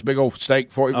steak, those big old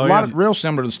steak for a lot of real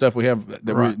similar to the stuff we have.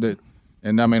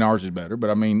 And I mean, ours is better,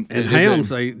 but I mean, And Helms,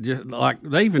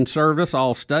 they even served us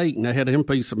all steak, and they had him a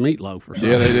piece of meatloaf or something.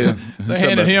 Yeah, they did. They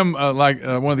handed him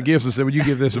one of the gifts and said, "Would you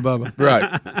give this to Bubba?"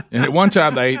 Right. And at one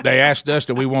time, they asked us,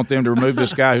 "Do we want them to remove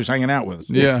this guy who's hanging out with us?"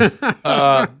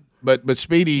 Yeah. But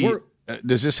Speedy,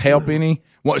 does this help any?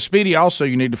 Well, Speedy, also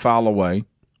you need to file away.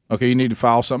 Okay, you need to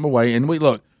file something away. And we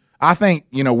look. I think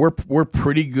we're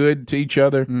pretty good to each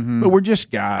other, but we're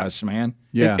just guys, man.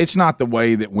 Yeah. It's not the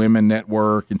way that women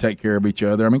network and take care of each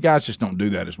other. I mean, guys just don't do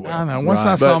that as well. I know. Once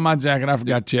I saw my jacket, I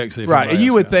forgot to check. See if right. anybody And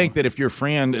you else would got think that if your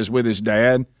friend is with his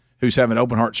dad, who's having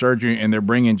open heart surgery, and they're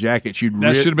bringing jackets,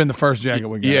 that should have been the first jacket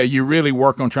we got. Yeah, you really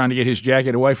work on trying to get his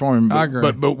jacket away from him. But, I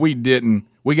agree. But we didn't.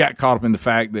 We got caught up in the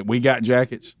fact that we got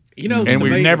jackets. And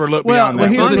we never looked Well, beyond well,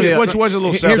 that. here's the deal. Which was a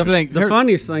little Here's selfish. the thing. The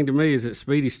funniest thing to me is that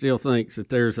Speedy still thinks that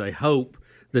there's a hope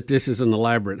that this is an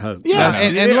elaborate hope. Yeah,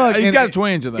 and look, he's got a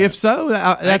twinge of that. If so,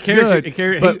 that's It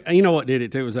good. but you know what did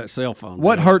it too was that cell phone.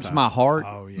 What hurts my heart?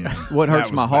 Oh yeah. What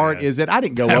hurts was my heart bad. is that I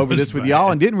didn't go That over was this with bad.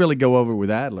 y'all and didn't really go over with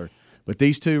Adler, but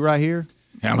these two right here,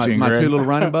 Helmsy and my Greg. two little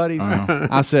running buddies.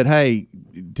 I said, "Hey,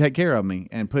 take care of me,"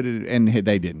 and put it. And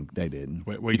they didn't. They didn't.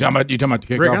 Wait, you talking about the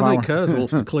kickoff Rick, I hour? think Cuz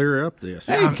wants to clear up this.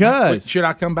 Hey, Cuz. Should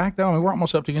I come back though? I mean, we're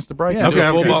almost up against the break. Yeah, Do a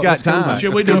okay, full-blown- he's got time. Should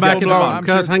we Let's do come a back in the full-blown? box.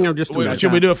 Cuz, hang on just a minute.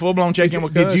 Should we do a full blown check in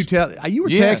with Cuz? Did you tell? You were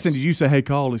Yes. texting. Did you say, "Hey,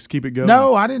 call? Let's keep it going"?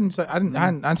 No, I didn't say. I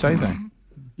didn't say anything.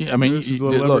 Yeah, I mean, This is the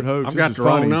Leverett hoax. I've This got is the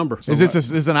wrong funny. number. Is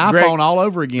this an iPhone Greg- all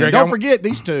over again? Greg, Don't I'm- forget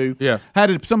these two. Yeah.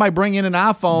 Had somebody bring in an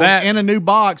iPhone in a new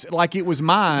box like it was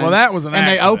mine. Well, that was an and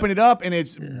accident. they open it up and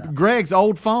it's Greg's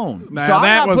old phone. Now,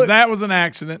 so that was an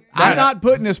accident. I'm not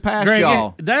putting this past Greg,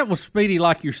 y'all. that was Speedy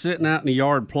like you're sitting out in the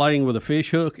yard playing with a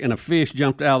fish hook and a fish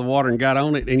jumped out of the water and got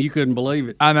on it and you couldn't believe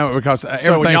it. I know because So when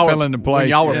everything y'all fell were- into place. When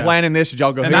y'all were planning this, did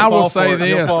y'all go? And "He'll I will fall say for it,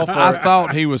 he'll this: fall for I it."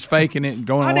 thought he was faking it and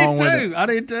going along with it. I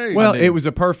did too. Well, it was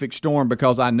a perfect storm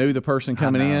because I knew the person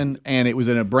coming in, and it was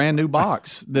in a brand new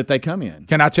box that they come in.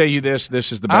 Can I tell you this?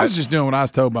 This is the best. I was just doing what I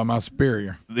was told by my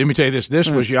superior. Let me tell you this.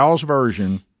 This was y'all's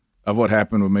version of what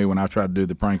happened with me when I tried to do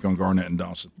the prank on Garnett and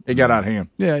Dawson. It got out of hand.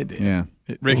 Yeah, it did. Yeah,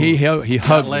 Rick, he hugged the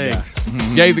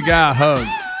guy. Gave the guy a hug.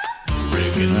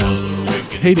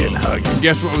 He didn't hug him.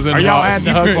 Guess what was in Are the y'all box?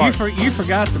 adding the hug part? You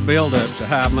forgot the build up to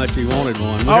how much he wanted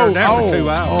one. We heard that for 2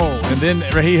 hours. And then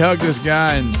he hugged this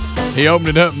guy and he opened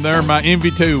it up and there my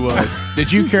MV2 was.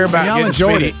 Did you care about Y'all getting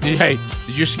enjoyed Speedy? Hey,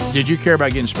 did you care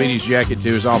about getting Speedy's jacket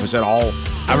to his office at all?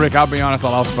 Rick, I'll be honest, I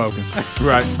lost focus.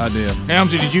 Right, I did.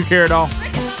 Helmsy, did you care at all?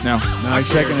 No. No, he's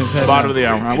shaking his head. Bottom of the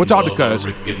hour. All right, we'll talk to Cuz.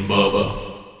 Rick and Bubba.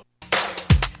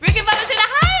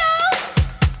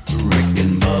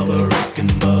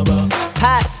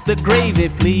 Pass the gravy,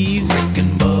 please.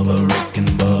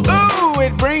 Ooh,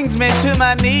 it brings me to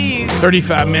my knees.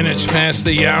 35 minutes past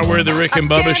the hour of the Rick and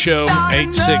Bubba Show.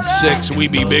 866 We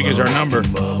Be Big is our number.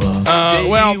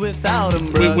 Well,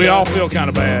 we all feel kind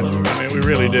of bad. I mean, we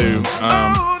really do.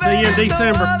 See you in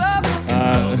December.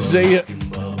 See you.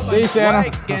 See you, Santa.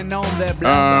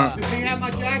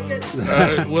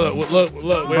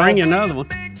 Look. Bring you another one.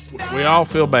 We all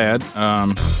feel bad.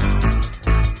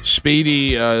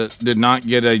 Speedy did not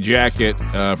get a jacket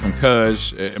from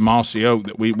Cuz at Mossy Oak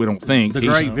that we don't think. The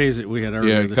great visit we had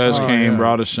earlier. Yeah, Cuz came,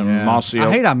 brought us some Mossy Oak.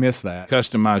 I hate I missed that.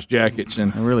 Customized jackets.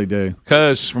 And I really do.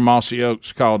 Cuz from Mossy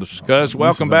Oaks called us. Cuz,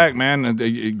 welcome back, man.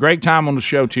 Great time on the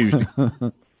show Tuesday.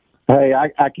 Hey,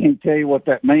 I can't tell you what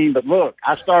that means, but look,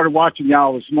 I started watching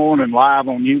y'all this morning live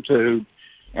on YouTube,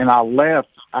 and I left.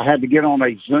 I had to get on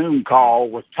a Zoom call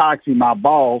with Toxie, my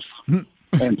boss,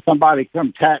 and somebody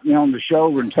come tap me on the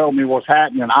shoulder and told me what's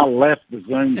happening. I left the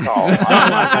Zoom call.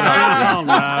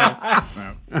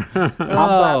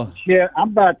 I'm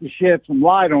about to shed some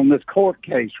light on this court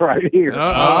case right here.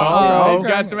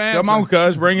 Okay. Come on,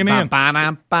 Cuz, bring it in.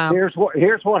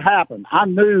 Here's what happened. I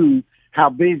knew how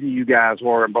busy you guys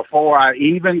were, and before I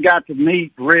even got to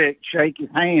meet Rick, shake his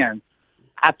hand,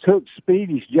 I took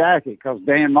Speedy's jacket because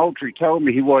Dan Moultrie told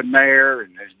me he wasn't there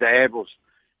and his dad was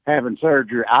having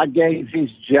surgery. I gave his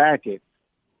jacket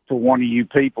to one of you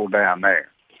people down there.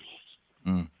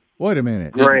 Wait a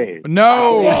minute. Greg.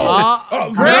 No.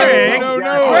 Greg. No.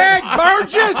 Greg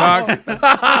Burgess.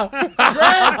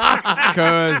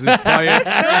 Cuz is playing.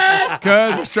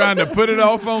 Cuz is trying to put it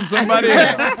off on somebody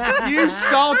else. You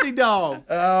salty dog.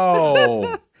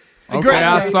 Oh. Okay,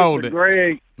 I sold it.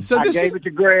 Greg. So I gave it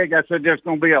to Greg. I said, there's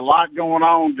going to be a lot going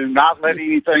on. Do not let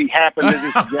anything happen to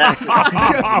this jacket.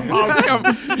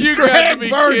 You got to be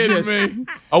kidding me.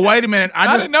 Oh, wait a minute.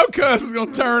 I didn't know Cuz was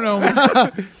going to turn on me.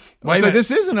 So this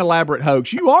is an elaborate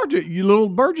hoax. You little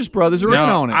Burgess brothers are in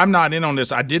on it. I'm not in on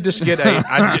this. I did just get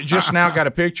I just now got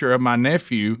a picture of my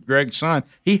nephew, Greg's son.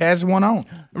 He has one on.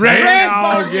 Greg,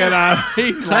 get out.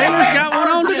 Taylor's got one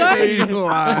on today.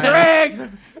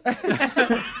 Greg.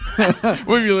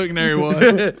 What are you looking there? What?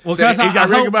 Well, he got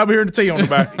Rick Bubba here in the T on the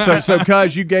back. So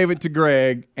Cuz, you gave it to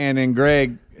Greg, and then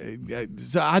Greg.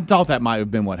 So I thought that might have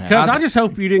been what happened. Because I just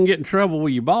hope you didn't get in trouble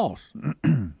with your boss.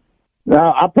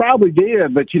 I probably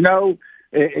did, but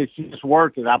it's just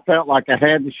worth it. I felt like I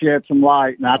had to shed some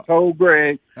light, and I told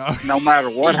Greg, no matter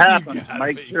what happens,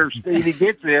 make sure Speedy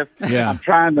gets this. Yeah. I'm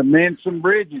trying to mend some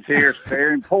bridges here. It's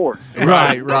very important.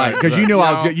 Right. Because you knew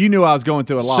I was going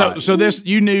through a lot. So this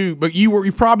you knew, but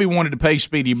you probably wanted to pay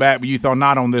Speedy back, but you thought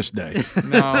not on this day.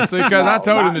 No, see, because I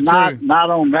told him the truth. Not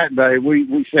on that day.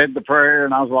 We said the prayer,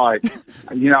 and I was like,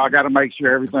 I got to make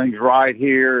sure everything's right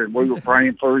here. And we were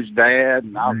praying for his dad,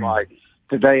 and I was like,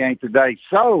 today ain't the day.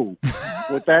 So,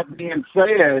 with that being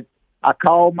said, I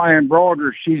called my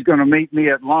embroiderer. She's going to meet me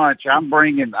at lunch. I'm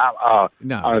bringing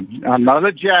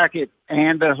another jacket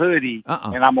and a hoodie,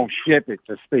 and I'm going to ship it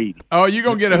to Speedy. Oh, you're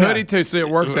going to get a hoodie too, so it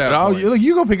worked out. Oh,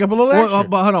 you're going to pick up a little extra.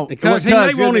 But hold on. Because he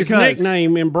may want his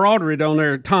nickname embroidered on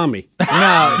there, Tommy. No,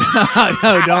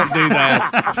 don't do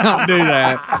that. Don't do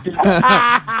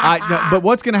that. But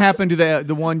what's going to happen to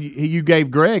the one you gave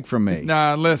Greg from me?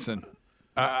 Nah, listen.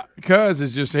 Cuz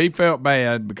is just he felt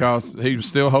bad because he was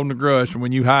still holding a grudge from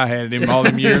when you hi-hatted him all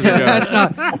them years ago.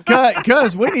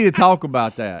 Because we need to talk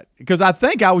about that. Because I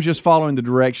think I was just following the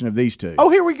direction of these two. Oh,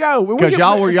 here we go. Because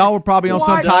y'all were probably on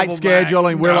some tight schedule,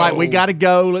 and we're like, we got to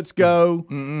go. Let's go.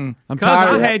 I'm Because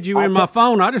tired. I had you in my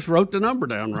phone. I just wrote the number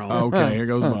down wrong. Okay, here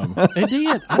goes Bubba. It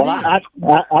did.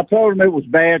 Well, I told him it was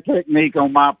bad technique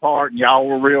on my part, and y'all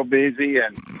were real busy,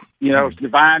 and it's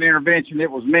divine intervention.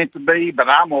 It was meant to be, but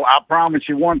I promise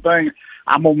you one thing: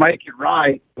 I'm gonna make it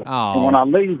right. Oh. And when I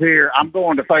leave here, I'm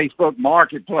going to Facebook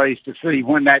Marketplace to see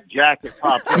when that jacket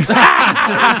pops up.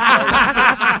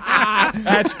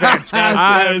 That's fantastic.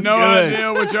 I have no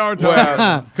idea what y'all are talking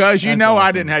about. Because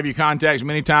I didn't have your contacts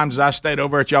many times as I stayed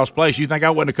over at y'all's place. You think I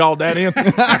wouldn't have called that in?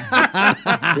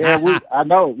 Yeah, I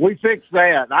know. We fixed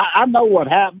that. I know what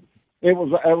happened. It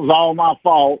was all my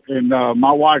fault, and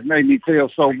my wife made me feel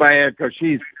so bad because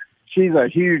she's a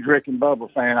huge Rick and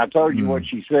Bubba fan. I told you what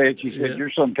she said. She said,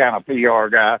 you're some kind of PR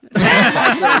guy.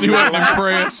 She wasn't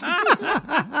impressed.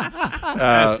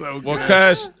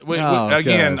 Because we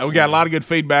got a lot of good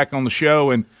feedback on the show,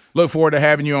 and look forward to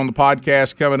having you on the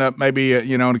podcast coming up maybe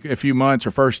in a few months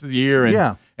or first of the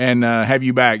year, and have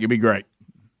you back. It'd be great.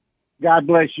 God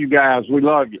bless you guys. We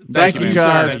love you. Thank you,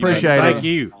 guys. Appreciate it. Thank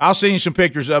you. I'll send you some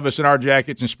pictures of us in our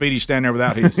jackets and Speedy standing there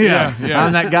without his. Yeah.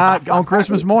 I'm that guy on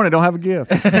Christmas morning. Don't have a gift.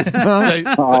 Thank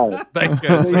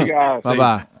you. See you guys.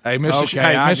 Bye-bye. Hey, miss Okay, miss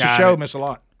the I show, got it. miss a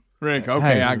lot. Rick,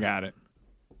 okay, I got it.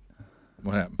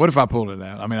 What happened? What if I pulled it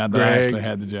out? I mean, I Greg. actually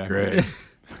had the jacket.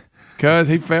 Because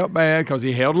he felt bad because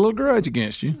he held a little grudge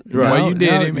against you. Right. Well, you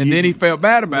did him, and then he felt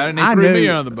bad about it, and he threw me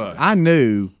under the bus. I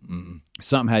knew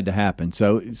something had to happen.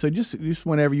 So just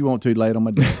whenever you want to, lay it on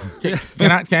my desk.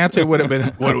 Can I tell you what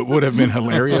would have been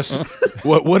hilarious?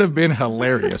 What would have been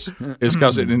hilarious is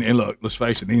because and look, let's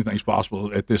face it, anything's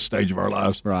possible at this stage of our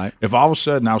lives. Right. If all of a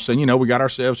sudden I was saying, we got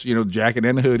ourselves, the jacket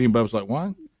and the hoodie, and Bubba's like,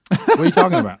 what? What are you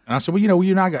talking about? And I said, well,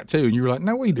 you and I got two. And you were like,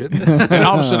 no, we didn't. And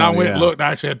all of a sudden I went and looked, and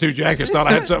I actually had two jackets, thought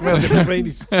I had something else. It was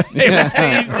Speedy's.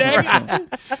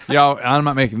 Y'all, I'm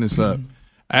not making this up.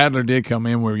 Adler did come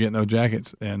in. We were getting those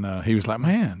jackets, and he was like,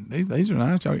 "Man, these are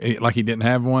nice." Like he didn't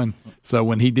have one. So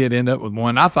when he did end up with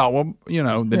one, I thought, well,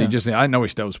 that he just. I didn't know he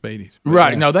stole Speedy's. But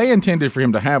Right. yeah. No, they intended for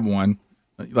him to have one.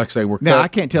 Like I say, we're Now, cut. I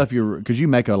can't tell if because you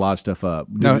make a lot of stuff up.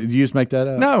 Did you just make that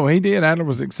up? No, he did. Adler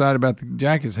was excited about the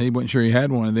jackets. He wasn't sure he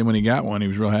had one, and then when he got one, he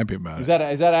was real happy about it. Is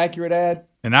that accurate, Ad?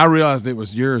 And I realized it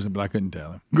was yours, but I couldn't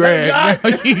tell him. Greg,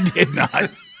 no, you did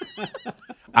not.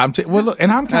 Well, look,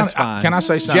 and I'm kind of. Can I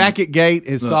say something? Jacket Gate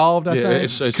is solved. I think.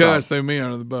 It's Cuz solved. threw me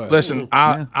under the bus. Listen,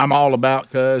 I'm all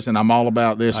about Cuz, and I'm all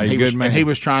about this. And he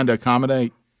was trying to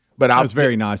accommodate. But I was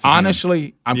very nice of him.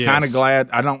 Honestly, I'm kind of glad.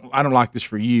 I don't like this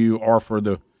for you or for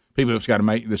the people that's got to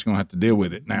make that's going to have to deal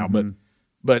with it now.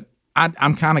 But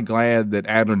I'm kind of glad that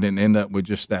Adler didn't end up with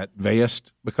just that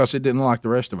vest because it didn't look like the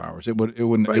rest of ours. It wouldn't.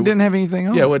 But it didn't have anything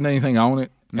on. Yeah, it wasn't anything on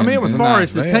it. I mean, it was As far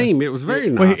as the team, it was very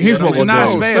nice. Well, here's what It was a nice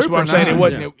we'll do. vest. What I'm saying,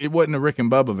 nice. it wasn't a Rick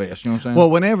and Bubba vest. You know what I'm saying? Well,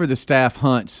 whenever the staff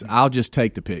hunts, I'll just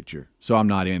take the picture, so I'm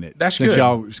not in it. That's good.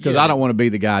 Because I don't want to be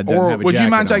the guy that doesn't or have a would you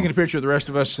jacket mind taking on. a picture of the rest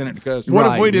of us and send it to Cuz? What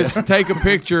if Right, we yeah. just take a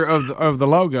picture of the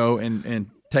logo and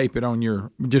tape it on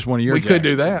just one of your We could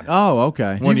do jackets? that. Oh,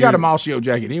 okay. You've got a Malcio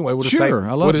jacket anyway. We'll just Sure,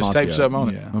 I love We'll just tape Malcio. something on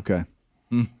it. Yeah. Okay.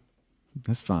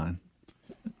 That's fine.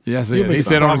 Yes, he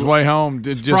said on his way home,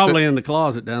 just Probably in the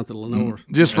closet down at the Lenore's.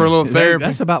 just for a little therapy.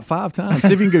 That's about 5 times. See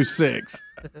if you can go 6.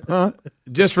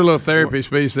 Just for a little therapy,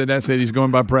 Speedy said that's it. He's going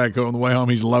by Pratco. On the way home,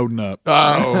 he's loading up.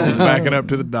 Oh, he's backing up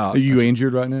to the dock. Are you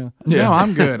injured right now? No,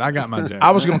 I'm good. I got my jacket. I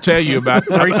was going to tell you about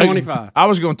 325. I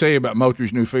was going to tell you about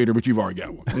Motor's new feeder, but you've already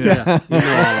got one. Yeah, you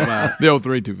know all about it. The old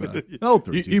 325. Oh,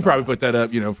 You probably put that up,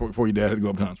 before your dad had to go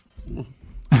up to Huntsville.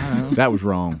 That was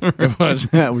wrong. It was.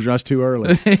 That was just too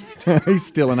early. He's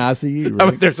still in ICU. I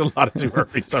Right? mean, there's a lot of too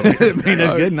early. So. I mean,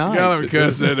 that's good night. Y'all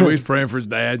Cuz said that we was praying for his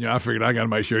dad. I figured I got to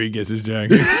make sure he gets his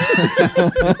jacket.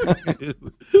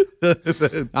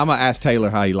 I'm gonna ask Taylor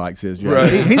how he likes his jacket.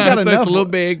 Right. He's got So enough. it's a little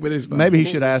big, but it's fine. Maybe he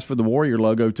should ask for the Warrior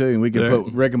logo too, and we could Yeah.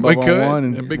 put Rick and We Bubba could. on one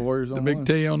and the big, Warriors on the big one.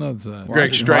 T on the other side.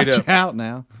 Greg, straight Watch up. out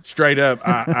now. Straight up,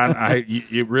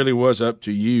 it really was up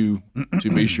to you to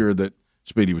be sure that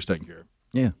Speedy was taken care of.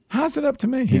 Yeah. How's it up to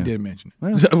me? He Yeah. did mention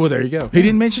it. Well, there you go. He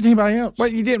didn't mention anybody else. Well,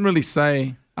 you didn't really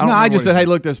say. I just said, hey,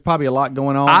 look, there's probably a lot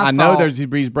going on. I know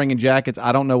he's bringing jackets.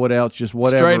 I don't know what else. Just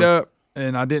whatever. Straight up,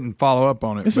 and I didn't follow up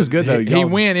on it. This is But good, though. He Y'all-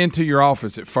 went into your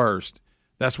office at first.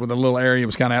 that's where the little area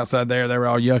was kind of outside there. They were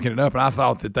all yucking it up, and I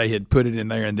thought that they had put it in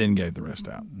there and then gave the rest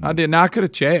out. I didn't. I could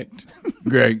have checked.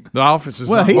 Greg, the office is.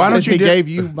 Well, not, he why said don't you he do- gave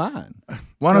you mine.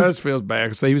 One of us feels bad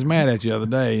because he was mad at you the other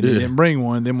day and he didn't bring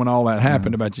one. Then when all that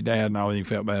happened about your dad and all, he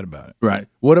felt bad about it. Right.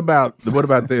 What about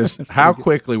this? How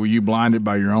quickly were you blinded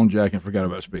by your own jacket and forgot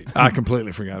about speed? I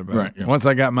completely forgot about it. Once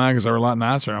I got mine because they were a lot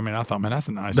nicer. I mean, I thought, man, that's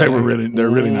a nice. They're jacket.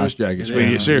 really nice jackets.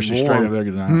 Yeah. Seriously, straight up, they're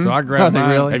good. Nice. So I grabbed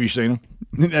mine. Really? Have you seen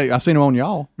them? I've seen them on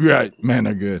y'all. Right, man,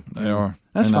 they're good. They are.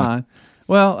 That's And, fine.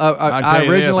 Well, I I'm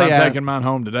originally taking mine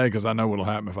home today because I know what'll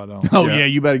happen if I don't. Oh yeah,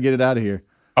 you better get it out of here.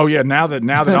 Oh yeah, now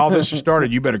that all this has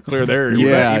started, you better clear the area. You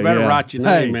better write your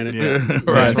name in it. Yeah.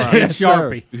 Right. Yes,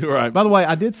 Sharpie. Right. By the way,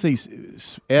 I did see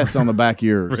S on the back of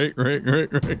yours. Rick.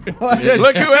 Look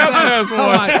who else has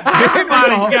one.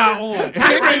 Everybody's got one.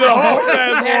 Henry the Hulk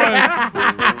has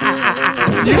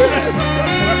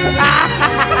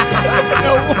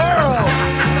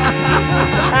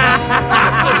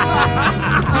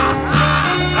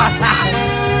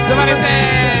Somebody say.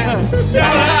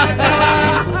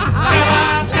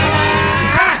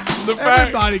 The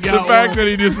fact that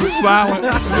he just was silent.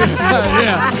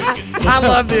 Yeah. I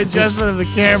love the adjustment of the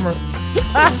camera.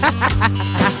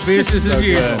 Business as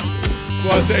usual.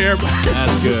 Well, to everybody.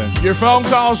 That's good. Your phone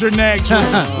calls are next.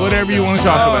 Whatever you want to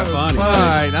talk about. All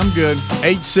right, I'm good.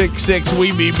 866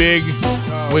 We Be Big.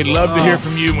 We'd love to hear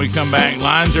from you when we come back.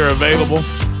 Lines are available,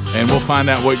 and we'll find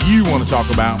out what you want to talk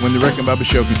about when the Rick and Bubba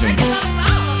show continues.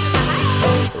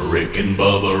 Rick and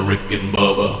Bubba, Rick and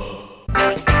Bubba.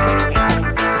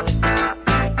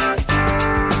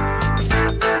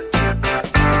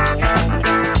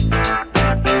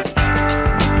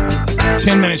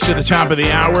 10 minutes to the top of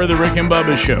the hour, the Rick and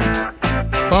Bubba Show.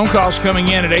 Phone calls coming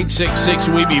in at 866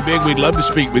 We Be Big. We'd love to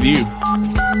speak with you.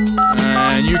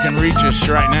 And you can reach us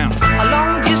right now. A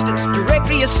long distance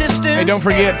directory assistant. Hey, don't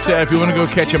forget, if you want to go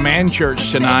catch a man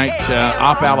church tonight,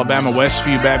 Opp, Alabama,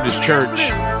 Westview Baptist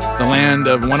Church, the land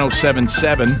of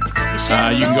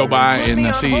 107.7. You can go by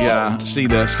and see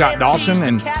the Scott Dawson,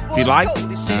 and if you like,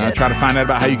 try to find out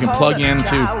about how you can plug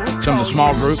into some of the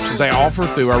small groups that they offer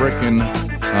through our Rick and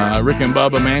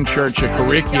Bubba Man Church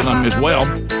curriculum as well.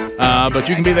 But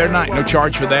you can be there tonight. No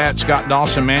charge for that. Scott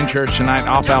Dawson Man Church tonight,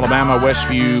 Opp, Alabama,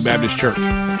 Westview Baptist Church.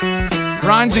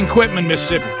 Ryan's in Quitman,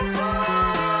 Mississippi.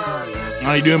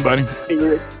 How you doing, buddy? Hey,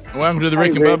 Rick. Welcome to the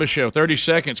Rick and Bubba Show. 30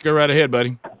 seconds. Go right ahead,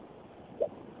 buddy.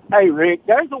 Hey, Rick,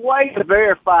 there's a way to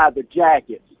verify the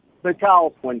jackets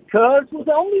because when Cuz was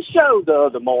on the show the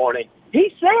other morning,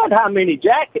 he said how many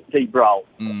jackets he brought.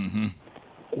 Mm-hmm.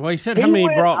 Well, he said how many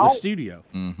he brought in the studio.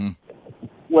 Mm-hmm.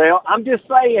 Well, I'm just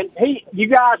saying, you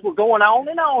guys were going on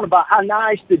and on about how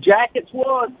nice the jackets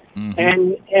was,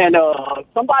 and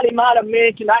somebody might have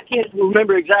mentioned, I can't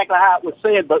remember exactly how it was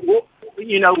said, but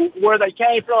where they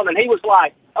came from, and he was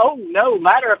like, "Oh no,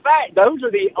 matter of fact, those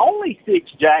are the only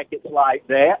 6 jackets like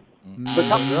that."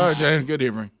 Good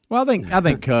evening. Well, I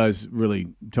think Cuz really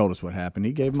told us what happened.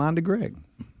 He gave mine to Greg.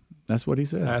 That's what he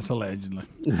said. That's allegedly.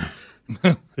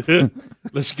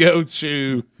 Let's go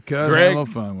to Cuz, Greg. have a little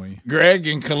fun with you. Greg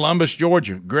in Columbus,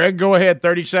 Georgia. Greg, go ahead.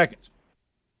 30 seconds.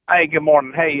 Hey, good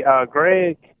morning. Hey,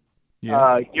 Greg.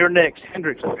 Yes. Your next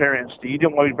Hendrix appearance, do you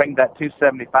want me to bring that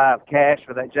 $275 cash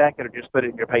for that jacket, or just put it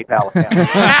in your PayPal account?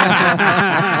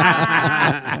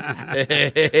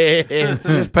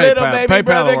 Little baby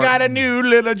brother got a new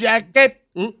little jacket.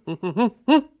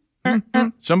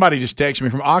 Somebody just texted me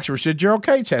from Oxford, said Gerald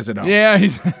Cates has it on. Yeah,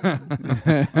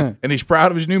 and he's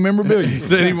proud of his new memorabilia. He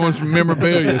said he wants some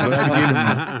memorabilia, so I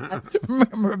had to get him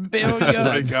memorabilia.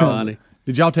 That's funny.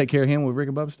 Did y'all take care of him with Rick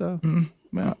and Bubba stuff?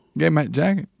 Well, gave him that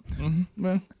jacket.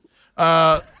 Well,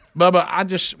 Bubba, I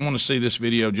just want to see this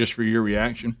video just for your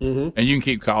reaction. And you can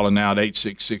keep calling now at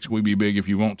 866 We Be Big if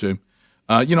you want to.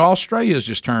 Australia's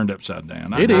just turned upside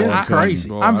down. It is crazy.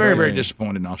 I'm very, very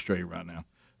disappointed in Australia right now.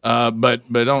 But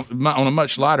on a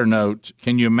much lighter note,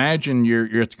 can you imagine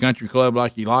you're at the country club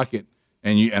like you like it,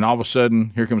 and all of a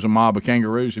sudden here comes a mob of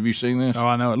kangaroos? Have you seen this? Oh,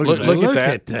 I know it. Look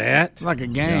at that. It's like a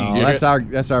game. No,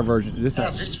 that's our version.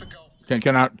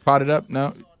 Can I pot it up?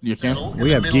 No, you can't.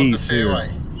 We have geese here.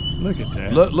 Look at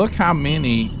that. Look how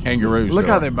many kangaroos. Look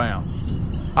how they bounce.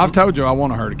 I've told you I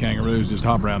want a herd of kangaroos just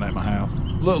hop around at my house.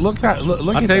 Look.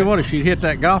 I tell you what, if she'd hit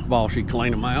that golf ball, she'd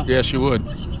clean them out. Yes, she would.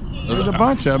 There's a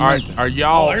bunch of them. Are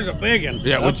y'all? Oh, there's a big one.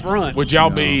 Yeah, up front. Would y'all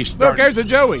be? Look, there's a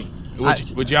Joey.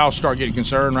 Would y'all start getting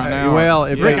concerned right now? Well,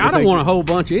 Rick, I don't want a whole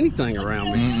bunch of anything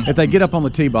around me. If they get up on the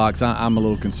tee box, I'm a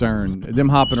little concerned. Them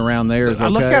hopping around there is okay.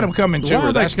 Look at them coming to her. Why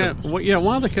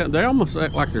are they? They almost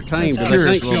act like they're tame. Do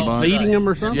they think she's feeding them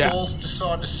or something? Yeah. Balls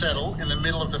decide to settle in the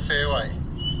middle of the fairway.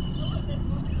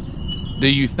 Do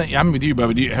you think? I'm with you,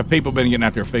 Bubba. Have people been getting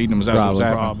out there feeding them? Is that what's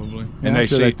happening? Probably. And they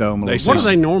see. What do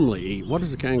they normally eat? What does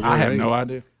the kangaroo I have eat? no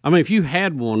idea. I mean, if you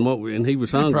had one, and he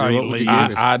was hungry, what would you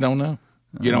give him? I don't know.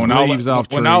 You know, when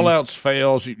all else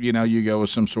fails, you go with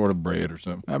some sort of bread or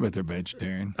something. I bet they're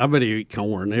vegetarian. I bet he eats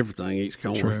corn. Everything eats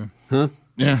corn. True. Huh?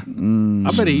 Yeah. I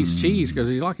bet he eats cheese because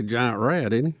he's like a giant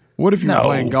rat, isn't he? What if you're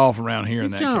playing golf around here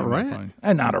and He's that giant kind of rat. thing?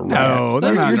 And not a rat. No,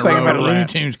 they're not. You're in the thinking about a rodent Looney rat.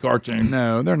 Tunes cartoon.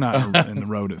 No, they're not in the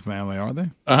rodent family, are they?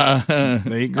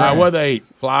 They eat grass. What they eat?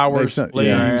 Flowers, leaves,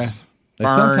 grass. They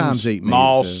ferns, sometimes eat meat,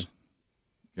 moss.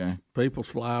 so. Okay. People's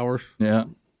flowers. Yeah,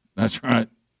 that's right.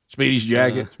 Speedy's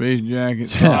jacket. Speedy's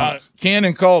jacket. Ken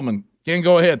and Coleman. Ken,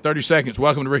 go ahead. 30 seconds.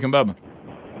 Welcome to Rick and Bubba.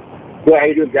 Yeah, how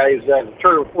you doing, guys? The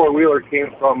Turner four-wheeler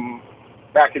came from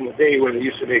back in the day when they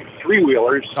used to make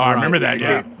three-wheelers. Oh, I remember that,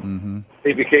 yeah.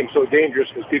 They became so dangerous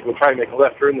because people were trying to make a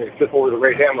left turn, they flip over the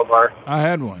right handlebar. I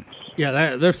had one.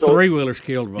 Yeah, there's three-wheelers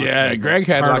killed. Yeah, Greg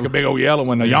had like a big old yellow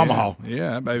one, a Yamaha.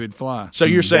 Yeah, that baby'd fly. So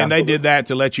you're saying they did that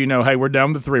to let you know, hey, we're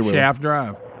done with the three-wheeler. Shaft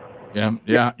drive.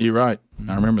 Yeah, you're right.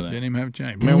 I remember that. Didn't even have a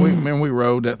chain. Man, we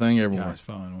rode that thing everywhere. That was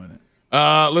fun, wasn't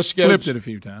it? Let's go. Flipped it a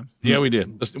few times. Yeah, we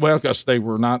did. Well, because they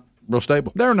were not real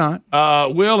stable. They're not.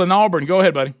 Will in Auburn, go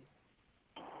ahead, buddy.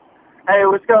 Hey,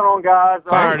 what's going on, guys?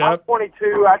 Fired I'm up.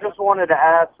 22. I just wanted to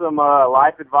ask some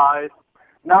life advice.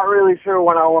 Not really sure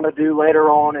what I want to do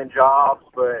later on in jobs,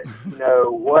 but,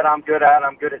 what I'm good at.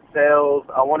 I'm good at sales.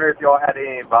 I wonder if y'all had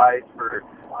any advice for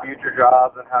future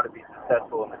jobs and how to be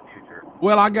successful in the future.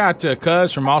 Well, I got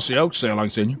Cuz from Mossy Oak sale I can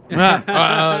send you.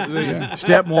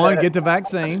 Step one, get the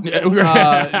vaccine. No,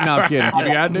 I'm kidding.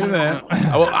 You got to do that.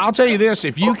 Well, I'll tell you this.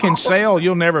 If you can sell,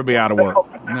 you'll never be out of work.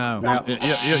 No. But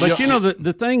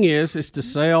the thing is to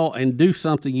sell and do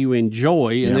something you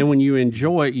enjoy, and then when you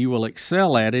enjoy it, you will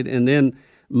excel at it, and then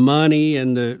money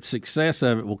and the success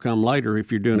of it will come later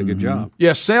if you're doing a good job.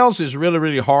 Yeah, sales is really,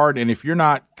 really hard, and if you're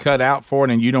not cut out for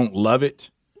it and you don't love it,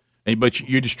 but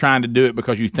you're just trying to do it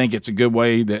because you think it's a good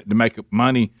way to make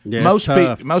money, most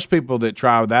people that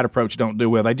try that approach don't do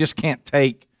well. They just can't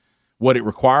take what it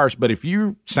requires. But if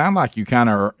you sound like you kind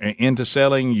of are into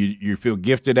selling, you feel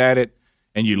gifted at it,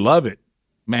 and you love it,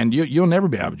 man, you'll never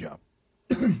be out of a job.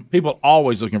 People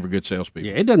always looking for good salespeople.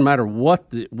 Yeah, it doesn't matter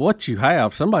what you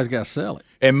have. Somebody's got to sell it.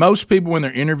 And most people, when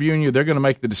they're interviewing you, they're going to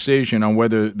make the decision on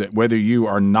whether you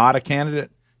are not a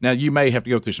candidate. Now, you may have to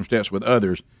go through some steps with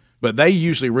others, but they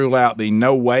usually rule out the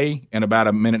no way in about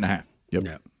a minute and a half.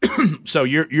 Yep. So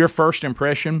your first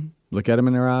impression. Look at them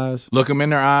in their eyes. Look them in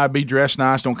their eye. Be dressed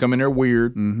nice. Don't come in there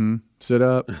weird. Mm-hmm. Sit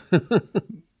up.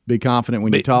 Be confident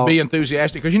when you talk. Be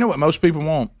enthusiastic. Because you know what most people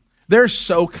want? There's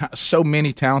so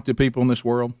many talented people in this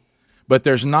world, but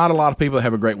there's not a lot of people that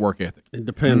have a great work ethic. And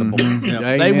dependable. Mm-hmm.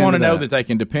 Yeah. They want to know that they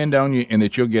can depend on you and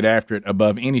that you'll get after it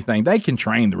above anything. They can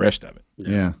train the rest of it.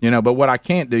 Yeah. But what I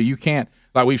can't do, you can't,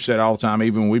 like we've said all the time,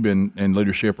 even when we've been in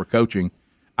leadership or coaching,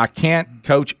 I can't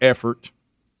coach effort.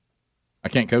 I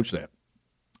can't coach that.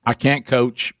 I can't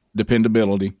coach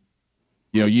dependability.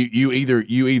 You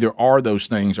either are those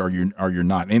things or you're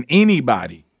not. And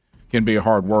anybody can be a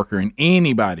hard worker, and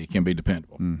anybody can be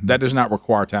dependable. Mm-hmm. That does not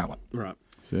require talent. Right.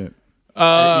 That's it.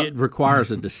 It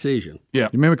requires a decision. Yeah. You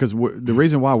remember, because the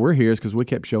reason why we're here is because we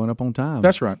kept showing up on time.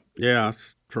 That's right. Yeah,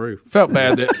 it's true. Felt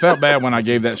bad when I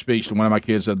gave that speech to one of my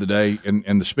kids the other day,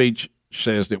 and the speech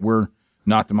says that we're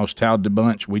not the most talented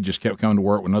bunch. We just kept coming to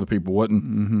work when other people wouldn't.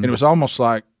 Mm-hmm. And it was almost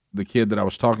like the kid that I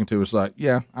was talking to was like,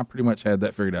 yeah, I pretty much had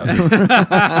that figured out.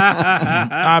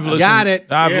 I've listened. Got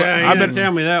it. I've been tell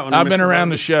me that one. I've been around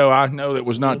the show. I know that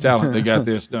was not talent that got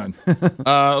this done.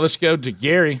 Let's go to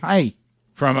Gary. Hey,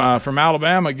 from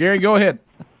Alabama. Gary, go ahead.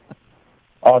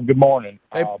 Good morning.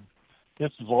 Hey.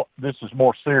 This is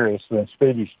more serious than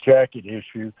Speedy's jacket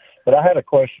issue, but I had a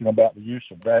question about the use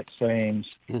of vaccines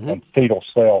and fetal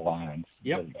cell lines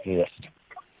that exist.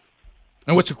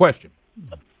 And what's the question?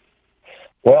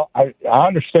 Well, I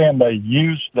understand they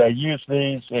use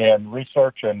these in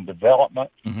research and development.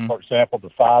 Mm-hmm. For example, the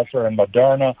Pfizer and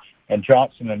Moderna and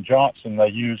Johnson & Johnson, they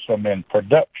use them in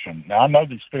production. Now, I know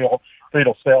these fetal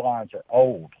cell lines are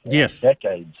old, yes,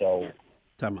 decades old.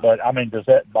 But, I mean, does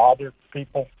that bother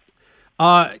people?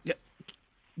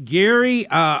 Gary,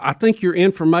 I think your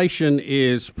information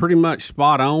is pretty much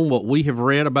spot on, what we have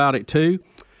read about it too.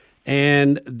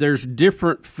 And there's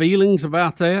different feelings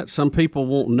about that. Some people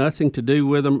want nothing to do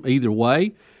with them either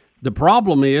way. The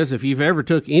problem is, if you've ever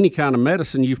took any kind of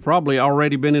medicine, you've probably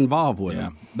already been involved with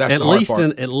them. That's at the hard least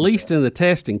part. at least in the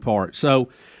testing part. So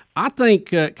I think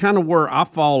kind of where I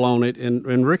fall on it,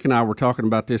 and Rick and I were talking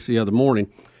about this the other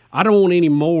morning, I don't want any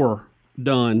more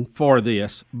done for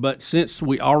this, but since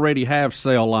we already have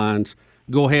cell lines,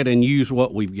 go ahead and use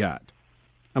what we've got.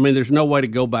 I mean, there's no way to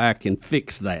go back and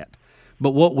fix that.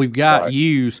 But what we've got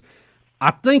use,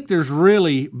 I think there's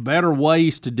really better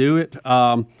ways to do it.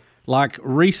 Like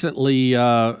recently,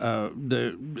 instead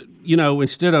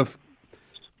of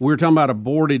we were talking about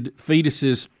aborted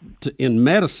fetuses in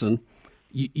medicine,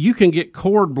 you can get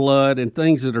cord blood and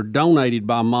things that are donated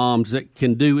by moms that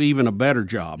can do even a better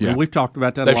job. Yeah. And we've talked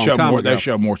about that a long time ago. They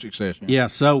show more success. Yeah,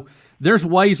 so there's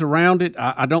ways around it.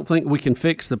 I don't think we can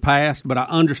fix the past, but I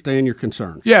understand your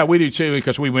concern. Yeah, we do too,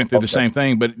 because we went through the same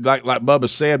thing. But like Bubba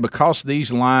said, because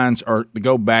these lines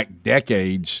go back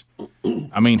decades,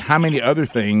 I mean, how many other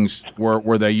things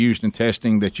were they used in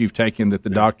testing that you've taken that the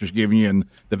doctor's given you, and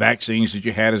the vaccines that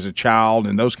you had as a child,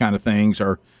 and those kind of things,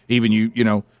 or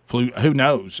even flu? Who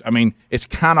knows? I mean, it's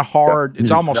kind of hard. It's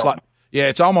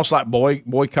almost like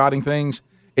boycotting things.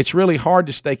 It's really hard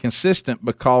to stay consistent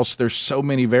because there's so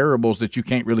many variables that you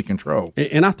can't really control.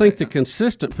 And I think the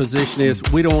consistent position is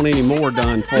we don't want any more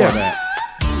done for that.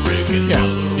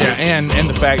 Yeah, and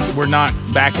the fact that we're not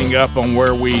backing up on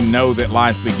where we know that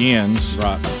life begins,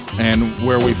 right, and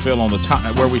where we feel on the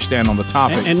where we stand on the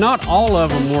topic. And not all of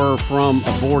them were from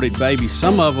aborted babies.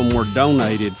 Some of them were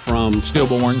donated from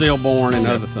stillborn and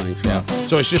other things. Right? Yeah.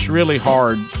 So it's just really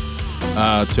hard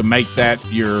to make that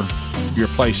your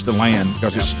place to land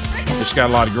because it's got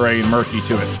a lot of gray and murky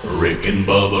to it. Rick and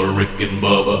Bubba, Rick and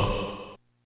Bubba.